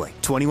responsibly.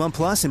 21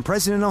 plus and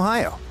present in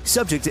Ohio.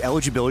 Subject to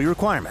eligibility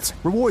requirements.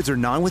 Rewards are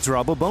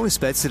non-withdrawable bonus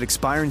bets that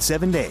expire in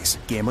 7 days.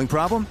 Gambling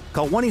problem?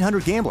 Call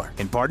 1-800-GAMBLER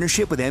in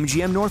partnership with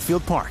MGM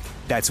Northfield Park.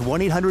 That's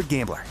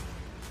 1-800-GAMBLER.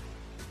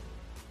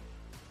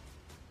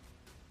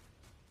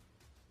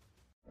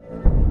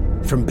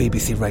 From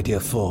BBC Radio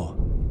 4,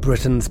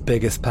 Britain's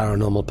biggest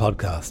paranormal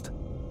podcast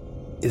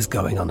is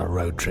going on a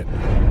road trip.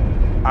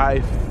 I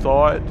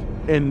thought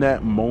in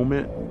that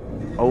moment,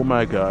 oh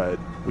my God,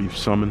 we've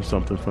summoned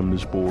something from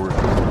this board.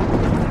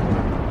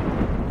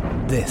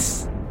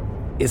 This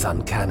is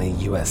Uncanny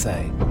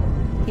USA.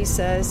 He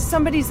says,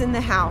 somebody's in the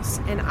house,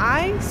 and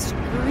I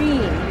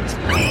screamed.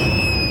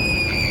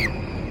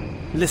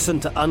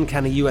 Listen to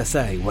Uncanny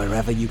USA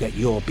wherever you get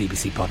your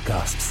BBC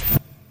podcasts,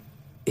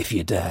 if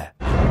you dare.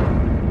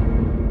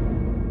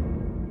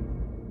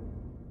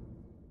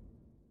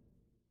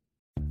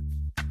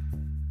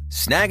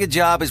 Snag a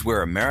Job is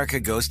where America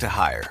goes to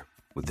hire,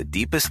 with the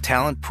deepest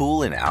talent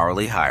pool in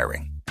hourly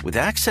hiring. With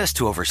access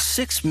to over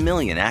 6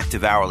 million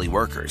active hourly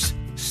workers,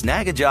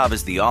 Snag a Job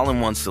is the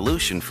all-in-one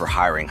solution for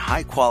hiring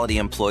high-quality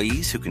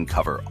employees who can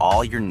cover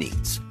all your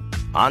needs.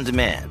 On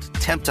demand,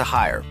 temp to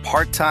hire,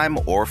 part-time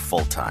or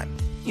full-time.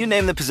 You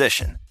name the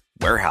position.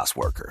 Warehouse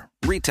worker,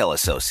 retail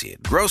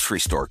associate, grocery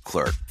store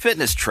clerk,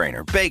 fitness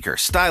trainer, baker,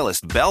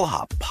 stylist,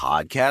 bellhop,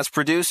 podcast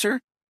producer.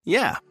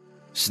 Yeah,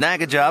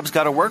 Snag a Job's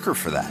got a worker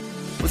for that.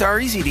 With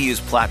our easy-to-use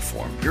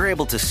platform, you're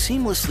able to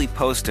seamlessly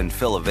post and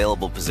fill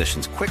available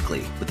positions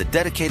quickly with a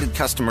dedicated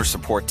customer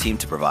support team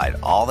to provide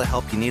all the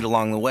help you need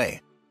along the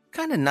way.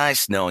 Kind of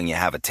nice knowing you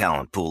have a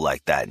talent pool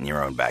like that in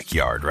your own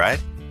backyard,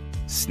 right?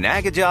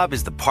 Snag-a-Job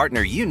is the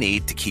partner you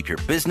need to keep your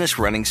business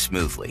running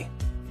smoothly.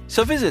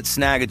 So visit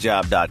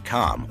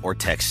snagajob.com or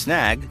text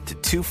snag to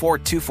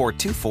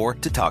 242424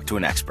 to talk to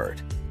an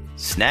expert.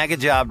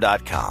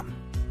 Snagajob.com,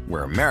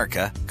 where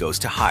America goes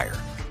to hire.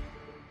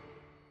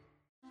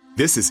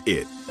 This is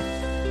it.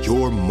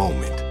 Your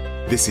moment.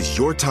 This is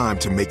your time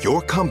to make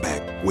your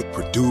comeback with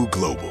Purdue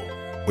Global.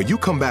 When you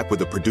come back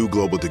with a Purdue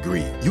Global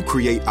degree, you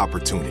create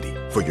opportunity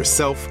for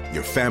yourself,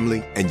 your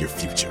family, and your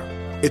future.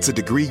 It's a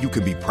degree you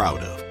can be proud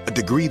of, a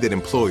degree that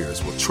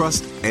employers will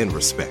trust and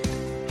respect.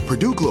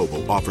 Purdue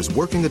Global offers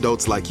working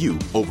adults like you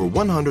over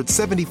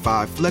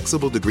 175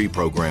 flexible degree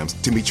programs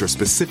to meet your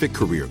specific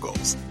career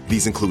goals.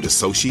 These include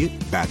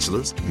associate,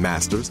 bachelor's,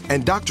 master's,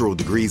 and doctoral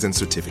degrees and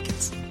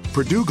certificates.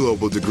 Purdue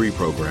Global degree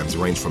programs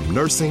range from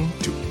nursing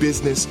to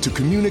business to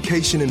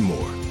communication and more.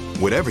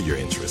 Whatever your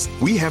interest,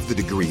 we have the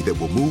degree that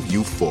will move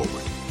you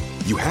forward.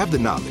 You have the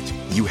knowledge,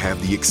 you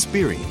have the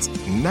experience.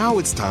 Now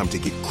it's time to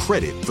get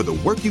credit for the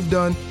work you've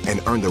done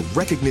and earn the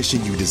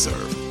recognition you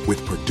deserve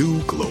with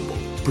Purdue Global,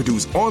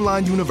 Purdue's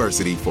online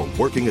university for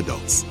working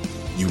adults.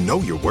 You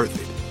know you're worth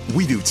it.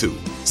 We do too.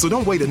 So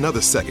don't wait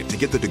another second to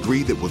get the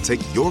degree that will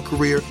take your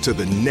career to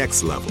the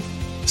next level.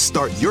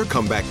 Start your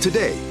comeback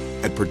today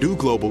at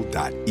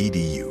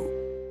purdueglobal.edu.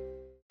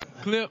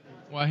 Clip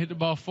where I hit the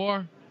ball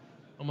far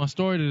on my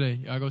story today.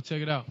 Y'all go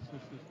check it out.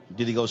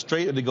 Did he go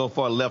straight or did he go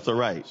far left or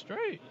right?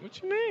 Straight.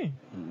 What you mean?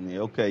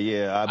 Yeah, okay,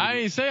 yeah. I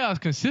didn't say I was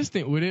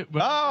consistent with it,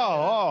 but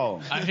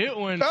I hit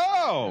one.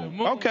 Oh,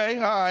 okay.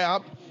 All right.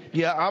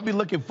 I'll be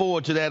looking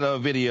forward to that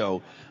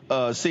video,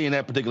 seeing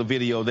that particular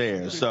video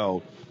there.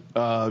 So,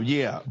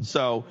 yeah.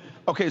 So,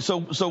 okay. So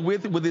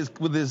with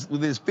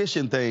this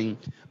fishing thing,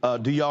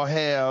 do y'all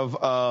have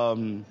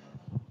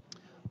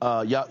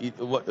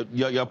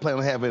y'all plan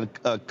on having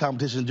a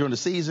competition during the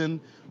season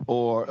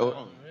or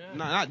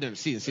no, not during the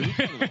season. See, we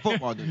playing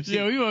football during the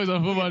season. Yeah, we always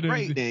on football during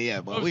the season. Then,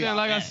 yeah, but I'm saying,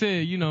 like I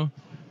said,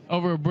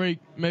 over a break,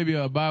 maybe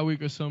a bye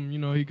week or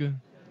something,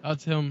 I'll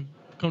tell him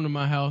come to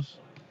my house,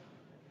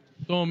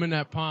 throw him in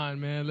that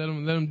pond, man. Let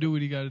him do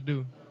what he got to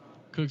do.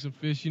 Cook some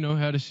fish,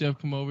 have the chef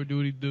come over, do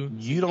what he do.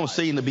 You don't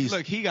seem to be.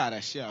 Look, he got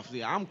a chef.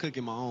 Yeah, I'm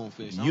cooking my own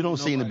fish. You don't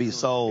seem to be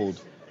sold.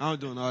 I'm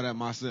doing all that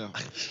myself.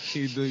 So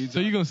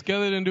you gonna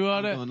scale it and do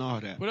all that? I'm doing all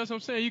that. Well, that's what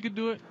I'm saying. You could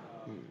do it.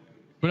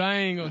 But I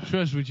ain't gonna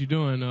trust what you're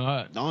doing,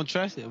 though. Don't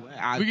trust it. We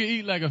can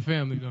eat like a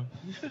family, though.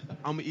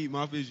 I'm gonna eat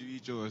my fish, you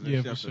eat yours.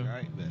 Yeah, for sure.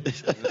 Right?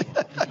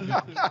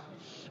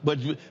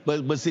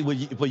 But see,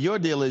 what your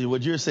deal is,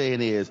 what you're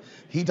saying is,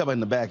 he talking about in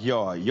the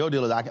backyard. Your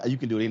deal is, you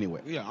can do it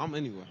anywhere. Yeah, I'm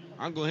anywhere.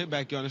 I can go in his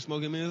backyard and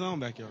smoke him in his own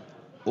backyard.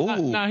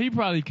 Ooh. Nah, he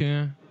probably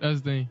can.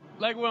 That's the thing.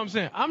 Like what I'm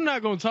saying, I'm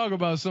not gonna talk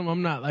about something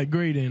I'm not like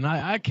great in.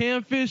 I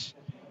can fish,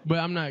 but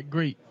I'm not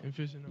great in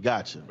fishing.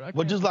 Gotcha.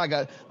 Well, just like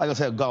I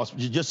said, golf.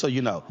 Just so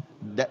you know,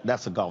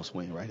 that's a golf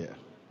swing right there.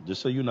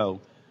 Just so you know,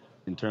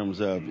 in terms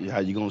of how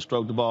you gonna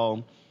stroke the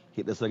ball,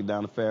 hit that sucker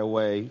down the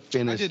fairway,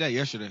 finish. I did that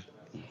yesterday.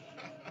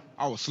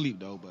 I was asleep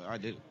though, but I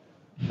did it.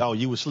 Oh,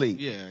 you were asleep.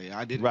 Yeah,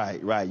 I did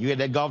it. Right. You had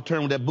that golf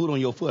turn with that boot on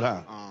your foot,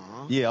 huh?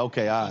 Yeah,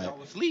 okay, all right. I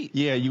was asleep.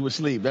 Yeah, you were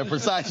asleep. That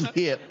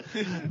precisely it.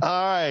 All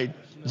right.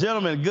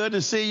 Gentlemen, good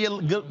to see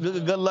you.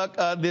 Good luck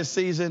this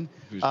season.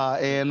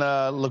 And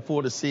look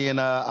forward to seeing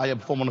how you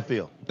perform on the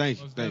field.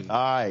 Thank you.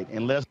 All right,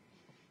 and let's.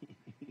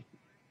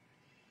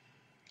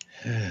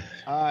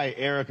 All right,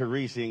 Erica,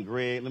 Reese, and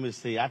Greg. Let me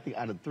see. I think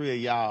out of three of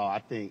y'all, I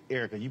think,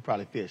 Erica, you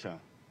probably fish, huh?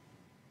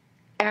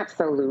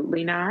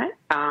 Absolutely not.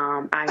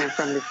 I am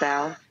from the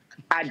South.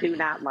 I do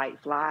not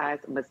like flies,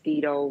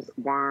 mosquitoes,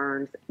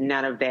 worms,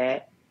 none of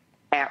that.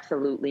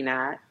 Absolutely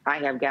not. I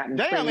have gotten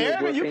plenty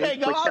of Aaron, you can't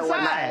whoopings go for showing my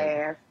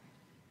outside.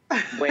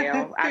 ass.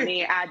 Well, I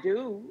mean, I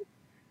do,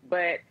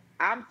 but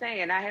I'm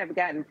saying I have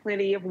gotten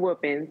plenty of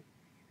whoopings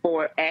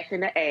for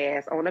acting the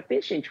ass on a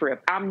fishing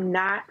trip. I'm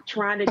not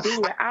trying to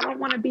do it. I don't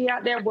want to be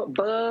out there with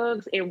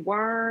bugs and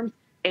worms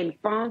and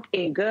funk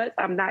and guts.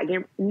 I'm not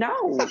getting,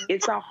 no,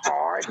 it's a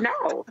hard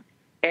no.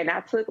 And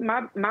I took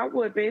my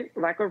whoopings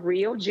like a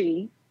real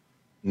G.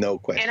 No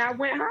question. And I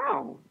went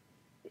home.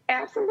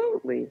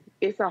 Absolutely.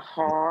 It's a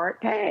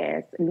hard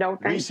pass. No,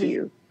 thank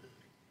you.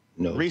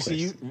 No Reese,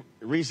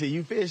 question.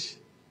 you fish?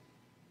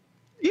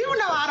 You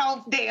know I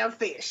don't damn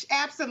fish.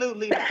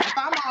 Absolutely not. If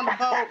I'm on the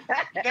boat,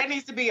 there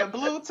needs to be a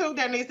Bluetooth,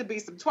 there needs to be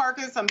some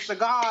twerking, some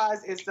cigars,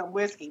 and some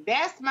whiskey.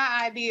 That's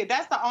my idea.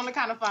 That's the only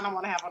kind of fun I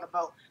want to have on the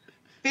boat.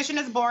 Fishing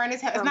is boring.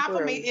 It's not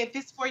for me. If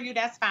it's for you,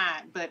 that's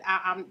fine. But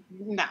I'm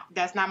no,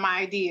 that's not my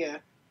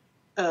idea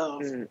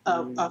of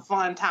a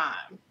fun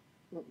time.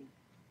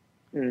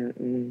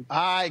 All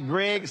right,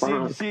 Greg.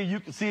 See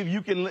if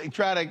you can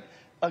try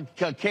to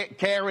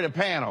carry the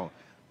panel.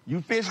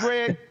 You fish,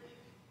 Greg?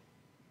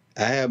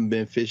 I haven't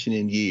been fishing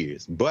in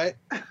years, but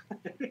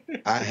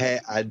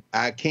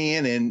I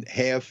can and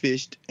have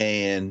fished,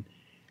 and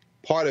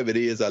part of it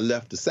is I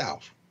left the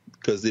South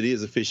because it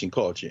is a fishing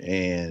culture,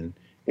 and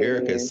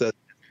Erica says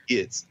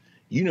it's.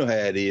 You know how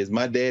it is.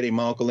 My daddy,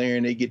 my Uncle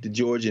Aaron, they get to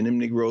Georgia, and them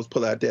Negroes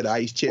pull out that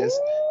ice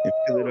chest and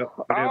fill it up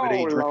with whatever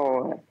they drink.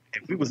 Lord.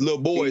 And we was little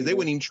boys. They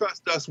wouldn't even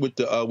trust us with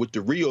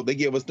the reel. They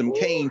gave us them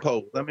cane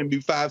poles. I remember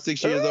 5,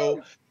 6 years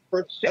old.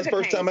 That's the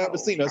first time I ever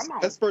seen us.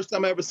 That's the first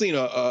time I ever seen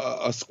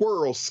a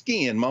squirrel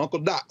skin. My Uncle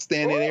Doc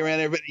standing there around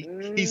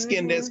everybody. He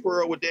skinned that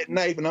squirrel with that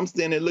knife, and I'm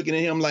standing there looking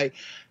at him like,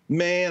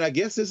 man, I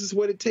guess this is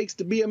what it takes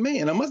to be a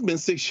man. I must have been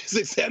 6,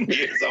 7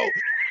 years old.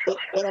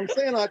 But I'm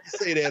saying I like to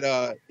say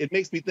that it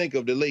makes me think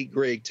of the late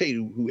Greg Tate,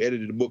 who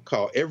edited a book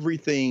called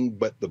Everything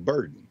But the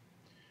Burden.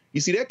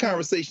 You see, that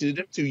conversation that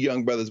them two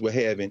young brothers were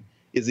having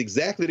is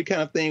exactly the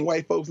kind of thing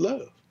white folks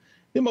love.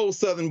 Them old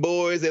Southern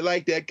boys, they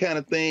like that kind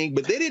of thing,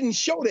 but they didn't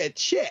show that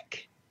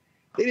check.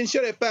 They didn't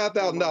show that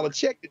 $5,000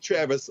 check that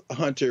Travis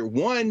Hunter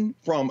won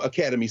from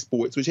Academy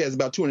Sports, which has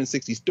about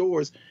 260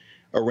 stores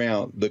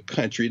around the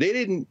country. They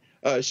didn't,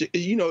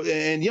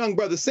 and young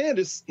brother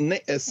Sanders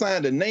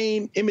signed a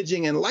name,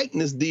 imaging, and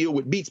likeness deal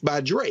with Beats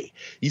by Dre.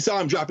 You saw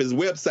him drop his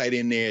website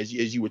in there as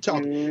you were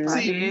talking.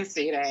 I did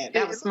see that.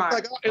 That was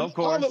smart. Of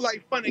course. All look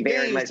like fun and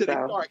games until they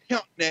start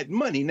counting that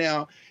money.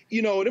 Now,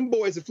 them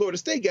boys at Florida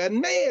State got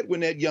mad when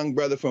that young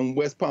brother from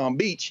West Palm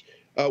Beach,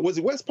 was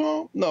it West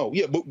Palm? No,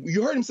 yeah, but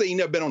you heard him say he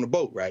never been on a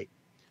boat, right?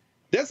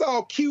 That's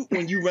all cute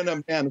when you run up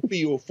and down the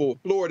field for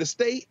Florida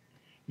State,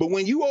 but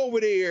when you over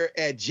there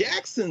at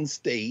Jackson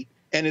State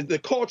and the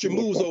culture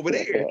moves over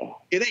there,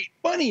 it ain't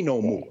funny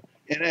no more.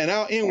 And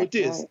I'll end with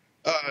this.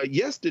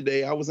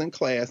 Yesterday, I was in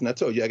class, and I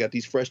told you I got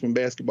these freshman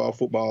basketball,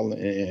 football,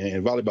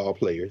 and volleyball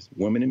players,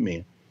 women and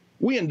men.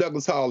 We in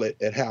Douglas Hall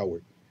at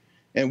Howard,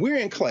 and we're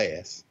in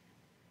class,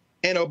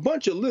 and a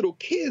bunch of little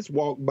kids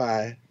walked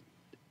by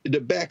the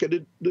back of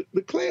the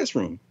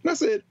classroom. And I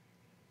said,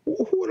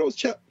 who are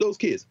those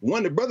kids?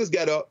 One of the brothers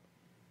got up,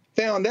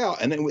 found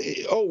out, and then,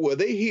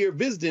 they here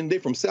visiting. They're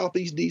from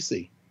Southeast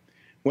D.C.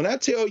 When I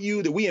tell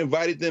you that we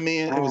invited them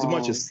in, it was a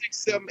bunch of 6,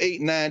 7, 8,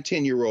 9,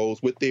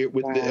 10-year-olds with the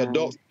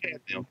adults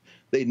at them.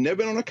 They'd never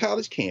been on a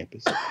college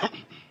campus.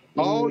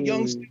 All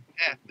young student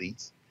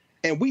athletes.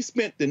 And we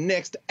spent the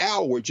next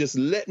hour just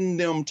letting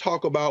them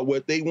talk about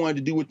what they wanted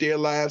to do with their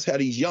lives, how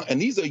these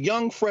are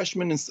young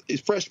freshmen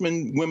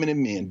women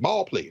and men,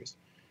 ball players.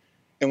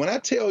 And when I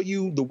tell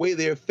you the way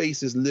their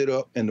faces lit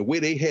up and the way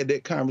they had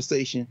that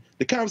conversation,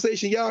 the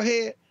conversation y'all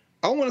had,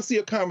 I want to see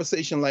a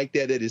conversation like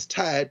that is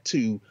tied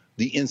to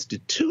the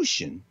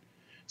institution,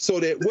 so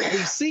that what we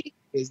see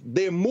is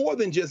they're more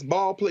than just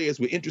ball players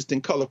with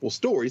interesting, colorful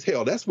stories.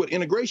 Hell, that's what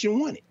integration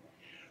wanted.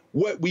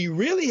 What we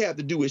really have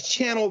to do is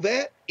channel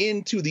that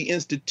into the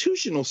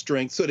institutional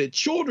strength so that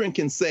children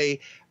can say,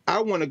 I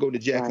want to go to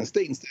Jackson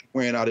State instead of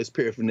wearing all this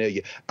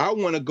paraphernalia. I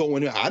want to go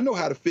in there. I know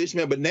how to fish,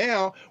 man, but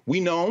now we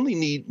not only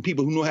need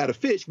people who know how to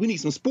fish, we need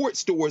some sports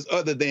stores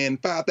other than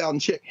 5,000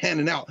 check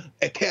handing out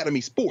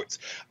Academy Sports.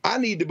 I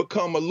need to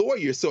become a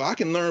lawyer so I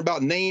can learn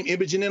about name,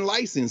 imaging, and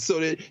license so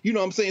that, you know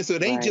what I'm saying? So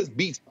it ain't just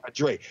Beats by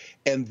Dre.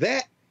 And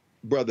that,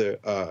 brother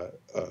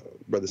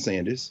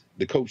Sanders,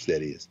 the coach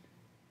that is,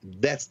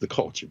 that's the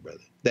culture,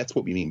 brother. That's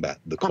what we mean by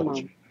the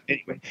culture.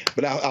 Anyway,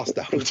 but I'll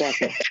stop.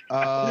 Exactly.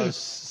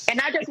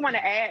 And I just want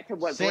to add to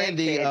what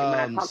Sandy, Greg said when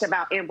I talked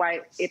about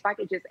NY. If I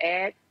could just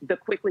add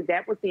quickly,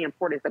 that was the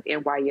importance of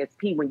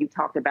NYSP when you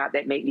talked about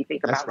that. Made me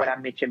think about what I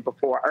mentioned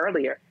before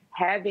earlier.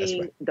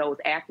 Having those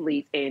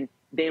athletes, and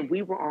then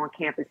we were on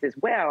campus as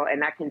well.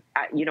 And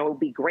it would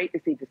be great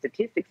to see the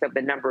statistics of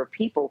the number of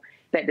people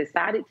that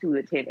decided to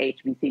attend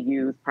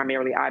HBCUs,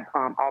 primarily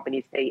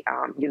Albany State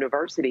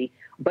University.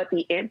 But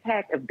the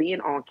impact of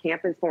being on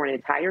campus for an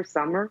entire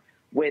summer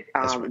with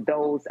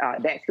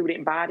that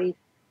student body,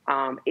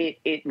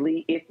 it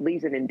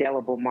leaves an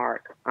indelible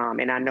mark,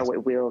 and I know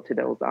it will to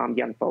those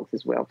young folks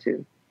as well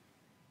too.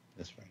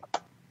 That's right.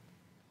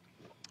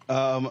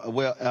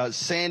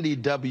 Sandy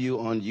W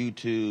on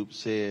YouTube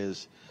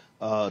says,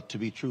 to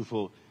be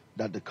truthful,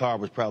 Dr. Carr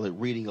was probably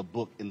reading a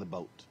book in the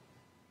boat.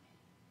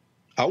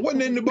 I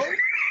wasn't in the boat.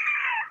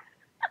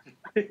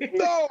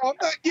 No, I'm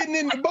not getting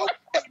in the boat.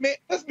 Hey, man,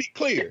 let's be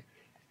clear.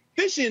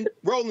 Fishing,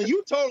 Roland,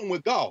 you told them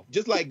with golf.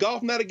 Just like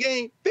golf not a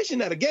game, fishing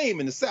not a game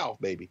in the South,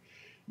 baby.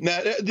 Now,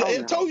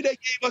 I told you they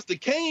gave us the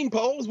cane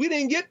poles. We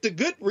didn't get the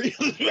good reels.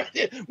 They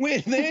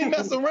didn't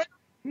mess around.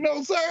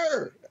 No,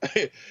 sir.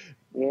 Yeah,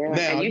 now,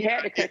 and you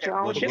had to cut your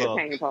own sugar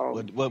cane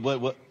pole.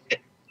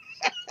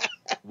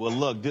 Well,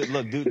 look,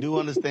 do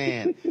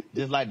understand.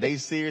 Just like they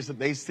serious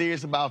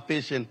about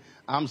fishing,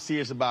 I'm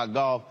serious about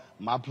golf.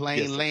 My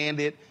plane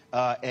landed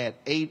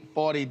at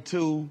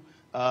 8:42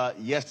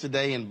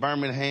 yesterday in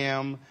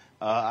Birmingham.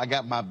 I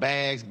got my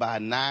bags by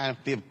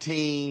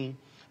 9:15.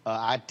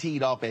 I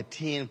teed off at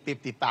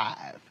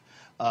 10:55.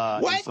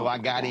 And so I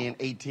got in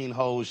 18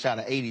 holes, shot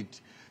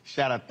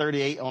a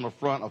 38 on the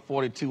front, a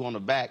 42 on the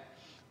back.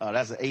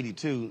 That's an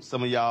 82.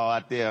 Some of y'all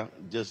out there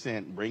just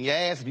saying, bring your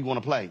ass if you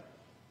want to play.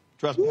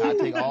 Trust me, I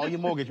take all your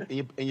mortgage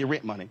and your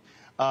rent money.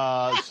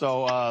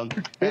 So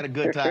had a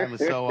good time, and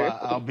so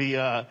I'll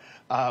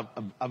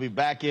be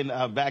back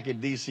in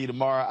D.C.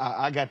 tomorrow.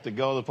 I got to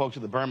go. The folks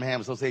at the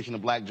Birmingham Association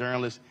of Black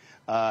Journalists,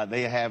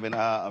 they are having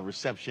a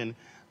reception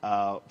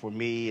for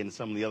me and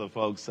some of the other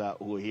folks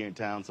who are here in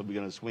town. So we're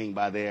gonna swing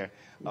by there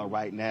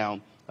right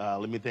now.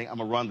 Let me think. I'm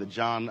gonna run the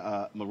John.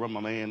 I'm gonna run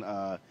my man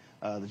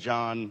the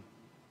John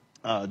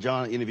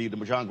interview,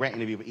 the John Grant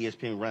interview for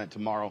ESPN. We run it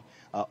tomorrow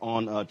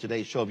on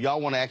today's show. If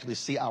y'all want to actually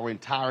see our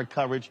entire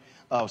coverage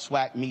of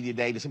SWAC Media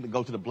Day, just simply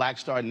go to the Black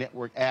Star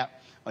Network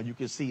app. You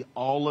can see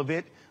all of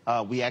it.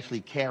 We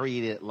actually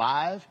carried it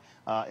live,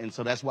 and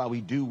so that's why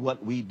we do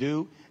what we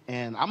do.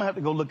 And I'm gonna have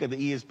to go look at the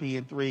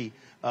ESPN3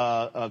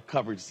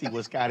 coverage to see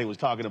what Scotty was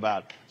talking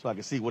about, so I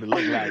can see what it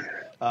looked like.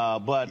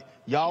 But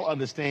y'all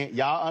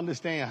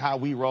understand how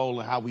we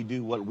roll and how we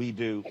do what we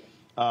do.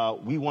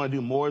 We want to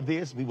do more of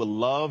this. We would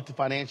love to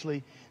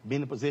financially be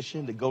in a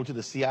position to go to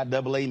the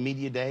CIAA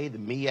Media Day, the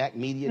MEAC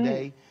Media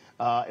Day,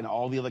 and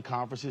all the other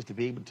conferences to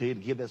be able to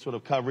give that sort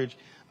of coverage.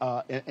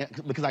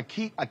 Because I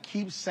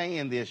keep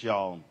saying this,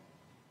 y'all.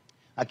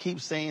 I keep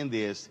saying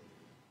this.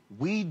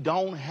 We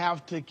don't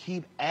have to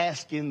keep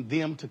asking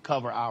them to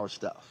cover our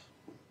stuff.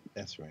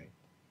 That's right.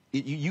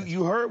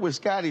 You heard what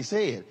Scotty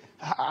said.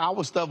 How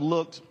our stuff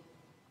looked,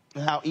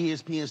 how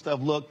ESPN stuff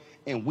looked,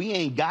 and we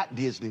ain't got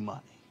Disney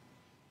money.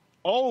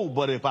 Oh,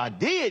 but if I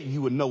did,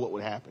 you would know what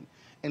would happen.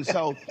 And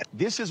so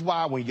this is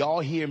why when y'all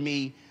hear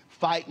me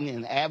fighting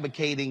and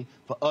advocating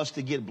for us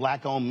to get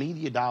black-owned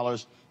media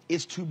dollars,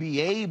 it's to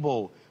be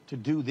able to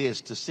do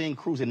this, to send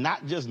crews, and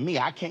not just me.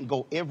 I can't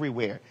go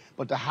everywhere,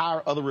 but to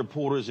hire other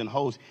reporters and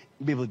hosts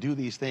and be able to do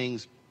these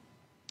things.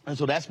 And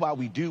so that's why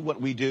we do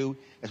what we do.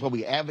 That's why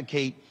we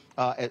advocate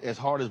as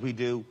hard as we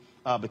do,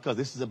 because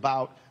this is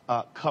about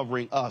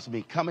covering us. I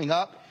mean, coming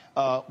up,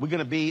 we're going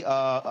to be,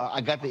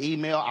 I got the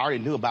email, I already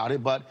knew about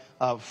it, but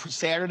for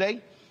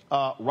Saturday,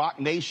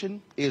 Rock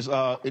Nation is,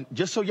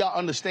 just so y'all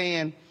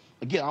understand,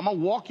 again, I'm going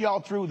to walk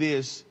y'all through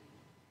this,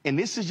 and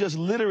this is just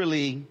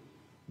literally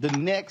the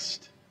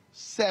next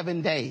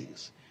 7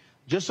 days.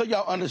 Just so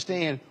y'all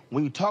understand,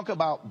 when we talk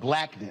about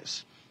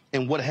blackness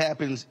and what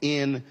happens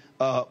in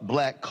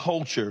black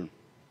culture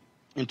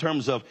in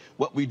terms of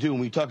what we do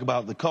when we talk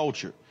about the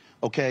culture,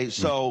 okay?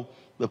 So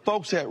the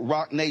folks at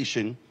Rock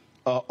Nation,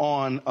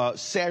 on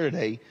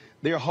Saturday,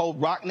 their whole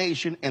Rock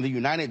Nation and the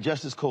United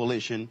Justice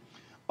Coalition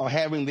are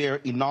having their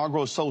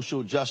inaugural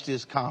social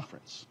justice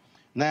conference.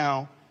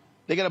 Now,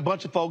 they got a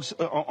bunch of folks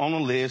on the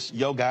list: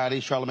 Yo Gotti,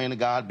 Charlamagne the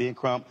God, Ben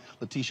Crump,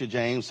 Letitia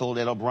James,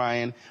 Soledad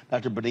O'Brien,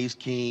 Dr. Bernice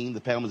King, the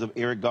families of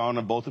Eric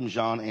Garner, Botham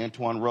Jean,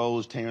 Antoine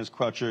Rose, Terrence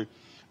Crutcher,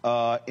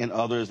 and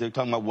others. They're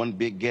talking about one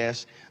big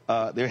guest.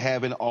 They're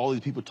having all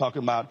these people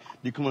talking about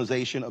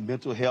decriminalization of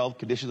mental health,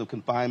 conditions of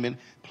confinement,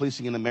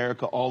 policing in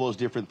America, all those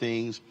different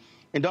things.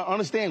 And don't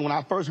understand, when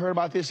I first heard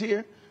about this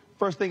here,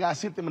 first thing I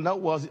sent them a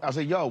note was, I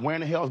said, yo, where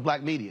in the hell is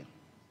black media?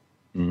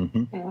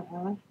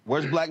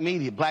 Where's black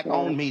media,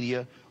 black-owned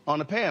media on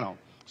the panel?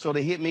 So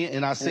they hit me,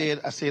 and I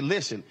said,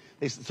 listen.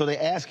 So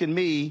they're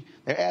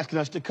asking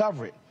us to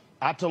cover it.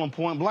 I told them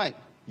point blank,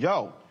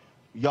 yo,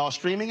 y'all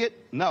streaming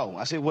it? No.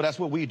 I said, well, that's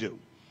what we do.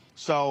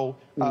 So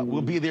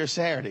we'll be there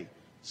Saturday.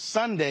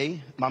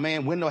 Sunday, my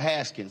man Wendell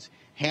Haskins,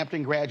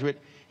 Hampton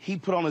graduate, he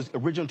put on his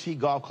original Tee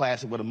Golf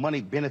Classic where the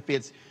money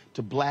benefits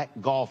to black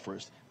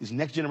golfers, this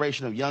next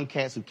generation of young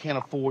cats who can't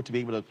afford to be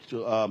able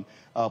to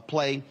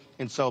play.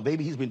 And so,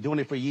 baby, he's been doing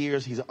it for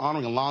years. He's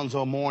honoring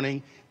Alonzo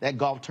Mourning. That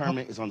golf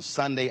tournament is on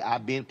Sunday.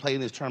 I've been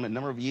playing this tournament a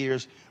number of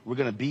years. We're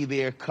going to be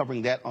there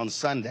covering that on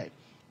Sunday.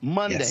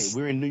 Monday,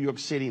 we're in New York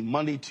City,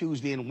 Monday,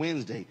 Tuesday, and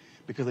Wednesday.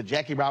 because the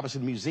Jackie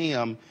Robinson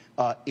Museum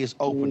is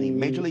opening.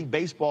 Major League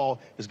Baseball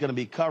is going to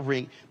be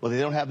covering, but they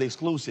don't have the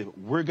exclusive.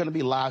 We're going to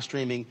be live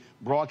streaming,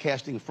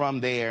 broadcasting from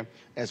there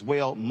as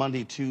well,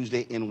 Monday,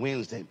 Tuesday, and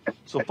Wednesday.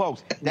 So,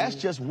 folks, that's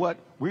just what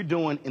we're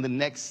doing in the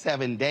next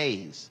 7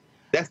 days.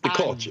 That's the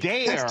culture. I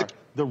dare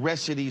the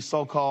rest of these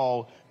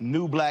so-called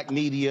new black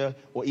media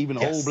or even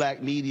old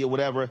black media,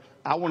 whatever.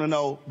 I want to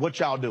know what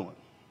y'all doing.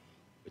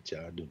 What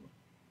y'all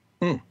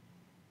doing?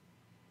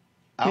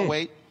 I'll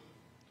wait.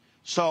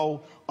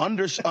 So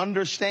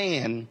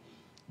understand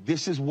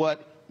this is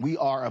what we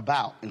are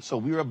about. And so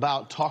we're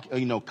about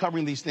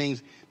covering these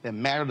things that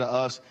matter to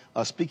us,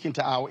 speaking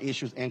to our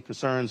issues and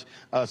concerns.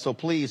 So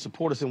please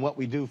support us in what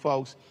we do,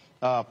 folks.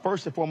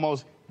 First and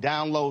foremost,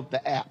 download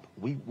the app.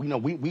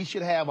 We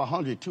should have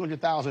 100,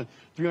 200,000,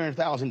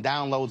 300,000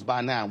 downloads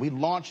by now. We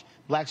launched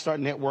Black Star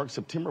Network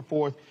September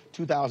 4th,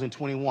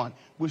 2021.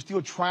 We're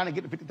still trying to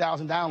get to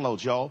 50,000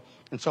 downloads, y'all.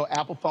 And so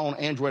Apple phone,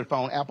 Android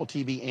phone, Apple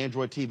TV,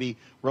 Android TV,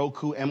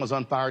 Roku,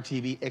 Amazon Fire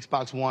TV,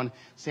 Xbox One,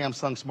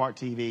 Samsung Smart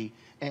TV.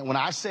 And when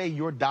I say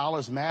your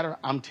dollars matter,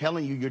 I'm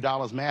telling you your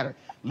dollars matter.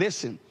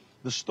 Listen,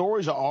 the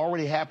stories are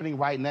already happening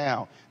right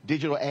now.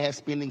 Digital ad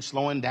spending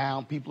slowing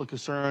down. People are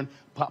concerned,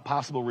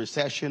 possible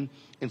recession.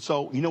 And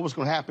so you know what's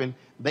going to happen?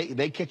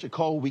 They catch a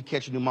cold, we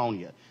catch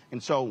pneumonia.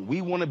 And so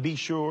we want to be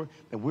sure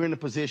that we're in a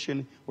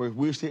position where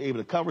we're still able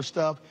to cover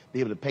stuff, be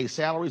able to pay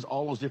salaries,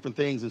 all those different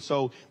things. And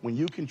so when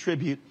you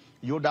contribute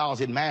your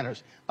dollars, it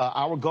matters.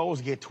 Our goal is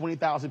to get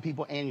 20,000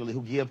 people annually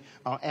who give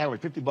on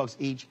average $50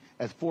 each.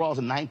 That's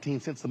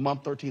 $4.19 a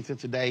month, 13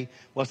 cents a day.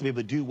 For us to be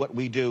able to do what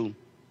we do.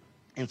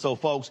 And so,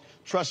 folks,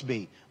 trust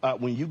me,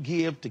 when you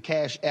give to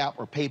Cash App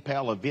or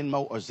PayPal or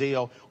Venmo or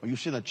Zelle, or you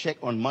send a check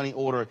on money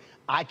order,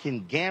 I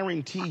can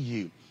guarantee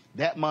you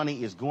that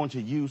money is going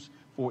to use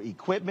for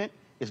equipment,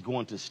 it's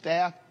going to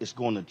staff, it's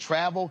going to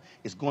travel,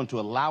 it's going to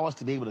allow us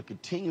to be able to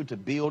continue to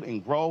build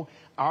and grow.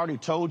 I already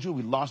told you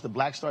we launched the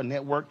Black Star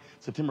Network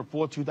September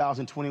 4th,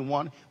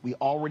 2021. We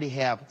already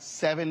have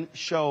 7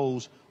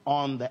 shows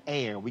on the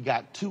air. We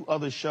got 2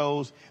 other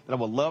shows that I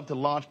would love to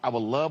launch. I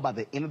would love by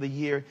the end of the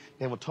year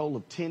to have a total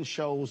of 10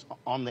 shows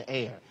on the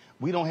air.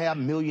 We don't have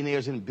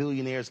millionaires and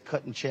billionaires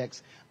cutting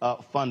checks,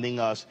 funding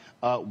us.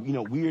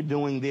 We are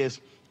doing this.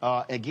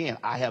 Again,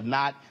 I have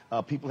not,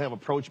 people have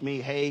approached me,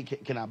 hey,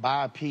 can I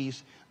buy a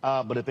piece?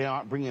 But if they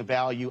aren't bringing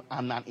value,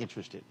 I'm not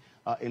interested.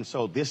 And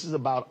so this is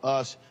about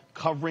us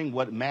covering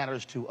what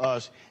matters to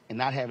us and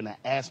not having to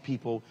ask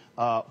people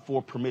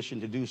for permission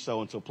to do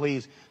so. And so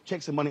please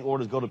check some money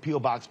orders. Go to P.O.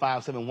 Box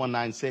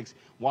 57196,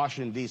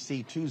 Washington,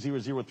 D.C.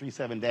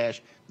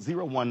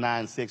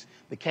 20037-0196.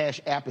 The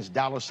Cash App is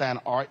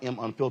 $RM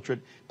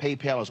Unfiltered.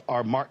 PayPal is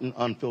R Martin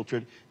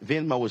Unfiltered.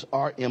 Venmo is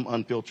RM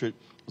Unfiltered.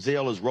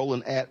 Zelle is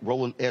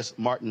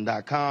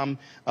roland@rolandsmartin.com.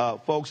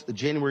 Folks, the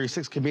January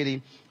 6th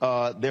committee,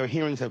 their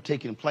hearings have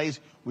taken place.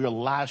 We are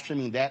live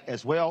streaming that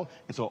as well.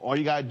 And so all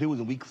you got to do is,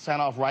 when we sign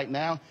off right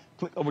now,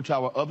 click over to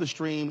our other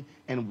stream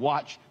and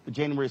watch the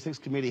January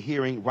 6th committee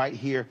hearing right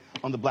here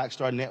on the Black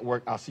Star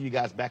Network. I'll see you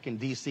guys back in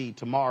D.C.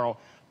 tomorrow.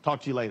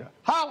 Talk to you later.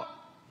 Holla!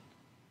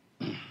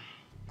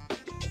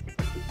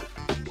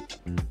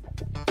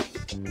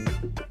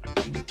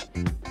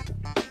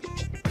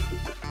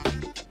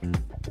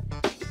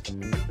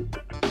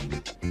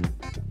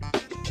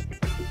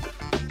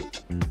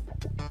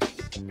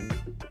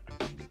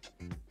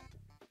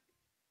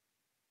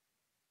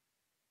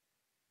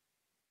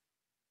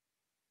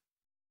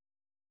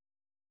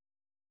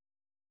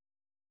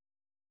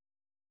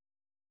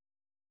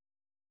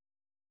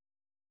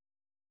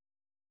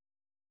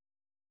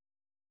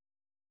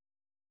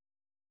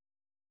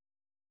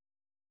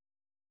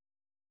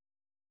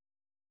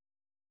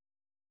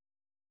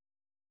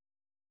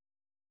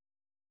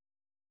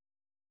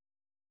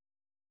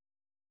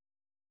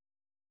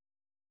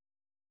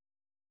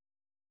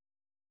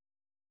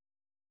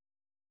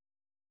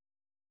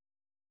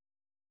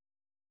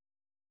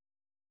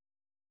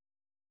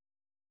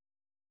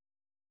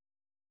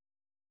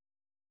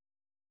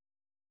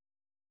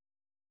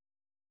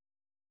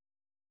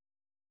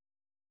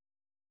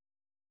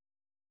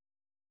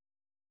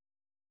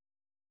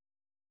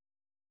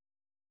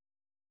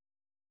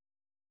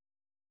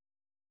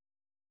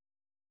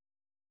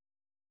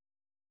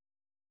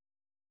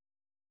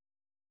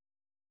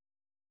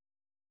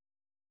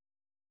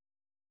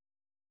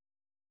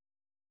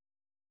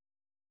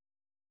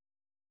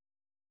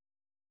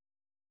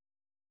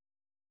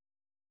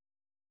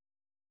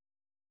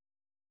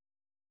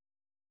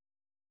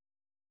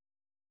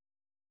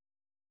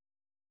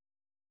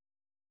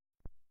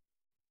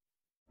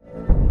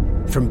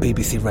 From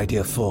BBC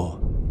Radio 4,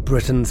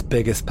 Britain's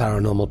biggest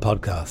paranormal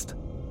podcast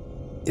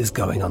is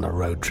going on a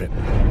road trip.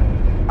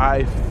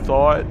 I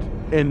thought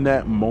in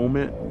that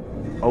moment,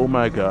 oh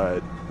my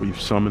God, we've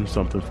summoned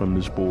something from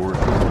this board.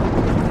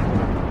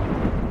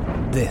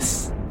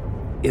 This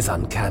is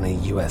Uncanny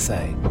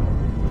USA.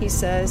 He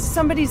says,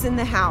 somebody's in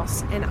the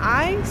house, and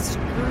I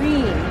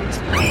screamed.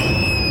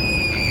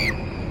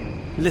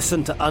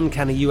 Listen to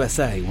Uncanny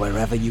USA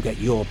wherever you get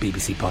your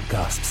BBC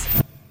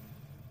podcasts,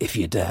 if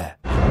you dare.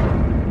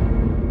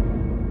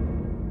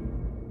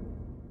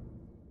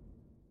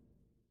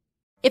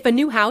 If a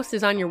new house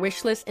is on your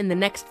wish list in the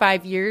next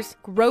 5 years,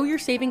 grow your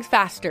savings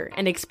faster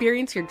and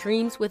experience your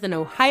dreams with an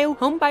Ohio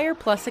Homebuyer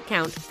Plus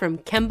account from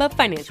Kemba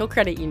Financial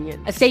Credit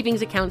Union. A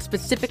savings account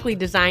specifically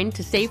designed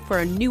to save for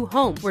a new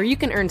home, where you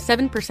can earn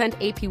 7%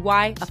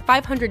 APY,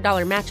 a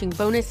 $500 matching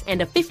bonus,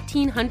 and a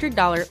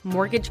 $1,500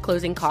 mortgage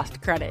closing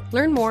cost credit.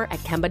 Learn more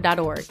at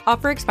Kemba.org.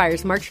 Offer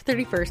expires March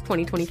 31st,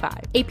 2025.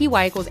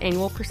 APY equals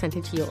annual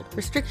percentage yield.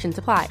 Restrictions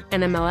apply.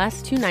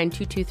 NMLS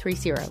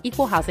 292230.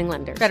 Equal housing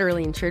lender.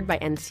 Federally insured by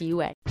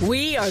NCUA.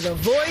 We are the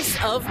voice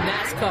of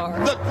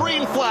NASCAR. The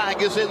green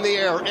flag is in the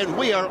air, and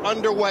we are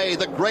underway.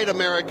 The Great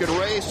American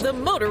Race. The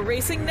Motor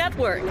Racing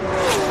Network.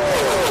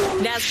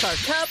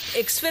 NASCAR Cup,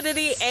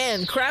 Xfinity,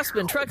 and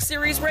Craftsman Truck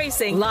Series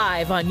Racing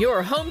live on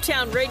your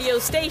hometown radio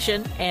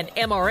station and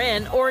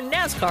MRN or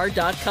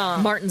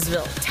NASCAR.com.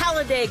 Martinsville,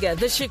 Talladega,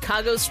 the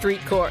Chicago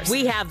Street Course.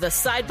 We have the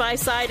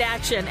side-by-side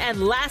action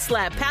and last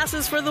lap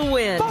passes for the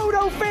win.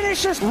 Photo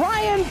finishes.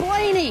 Ryan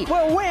Blaney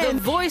will win.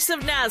 The voice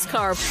of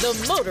NASCAR,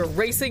 the Motor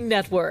Racing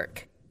Network.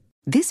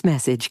 This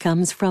message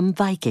comes from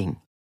Viking,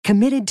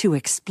 committed to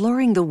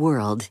exploring the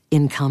world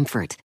in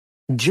comfort.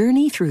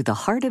 Journey through the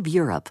heart of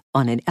Europe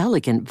on an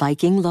elegant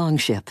Viking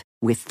longship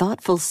with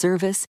thoughtful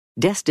service,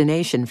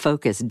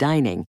 destination-focused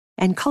dining,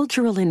 and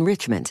cultural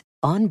enrichment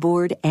on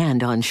board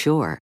and on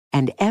shore.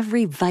 And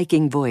every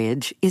Viking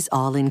voyage is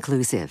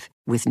all-inclusive,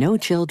 with no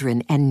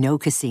children and no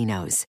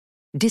casinos.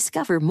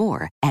 Discover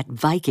more at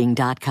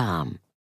Viking.com.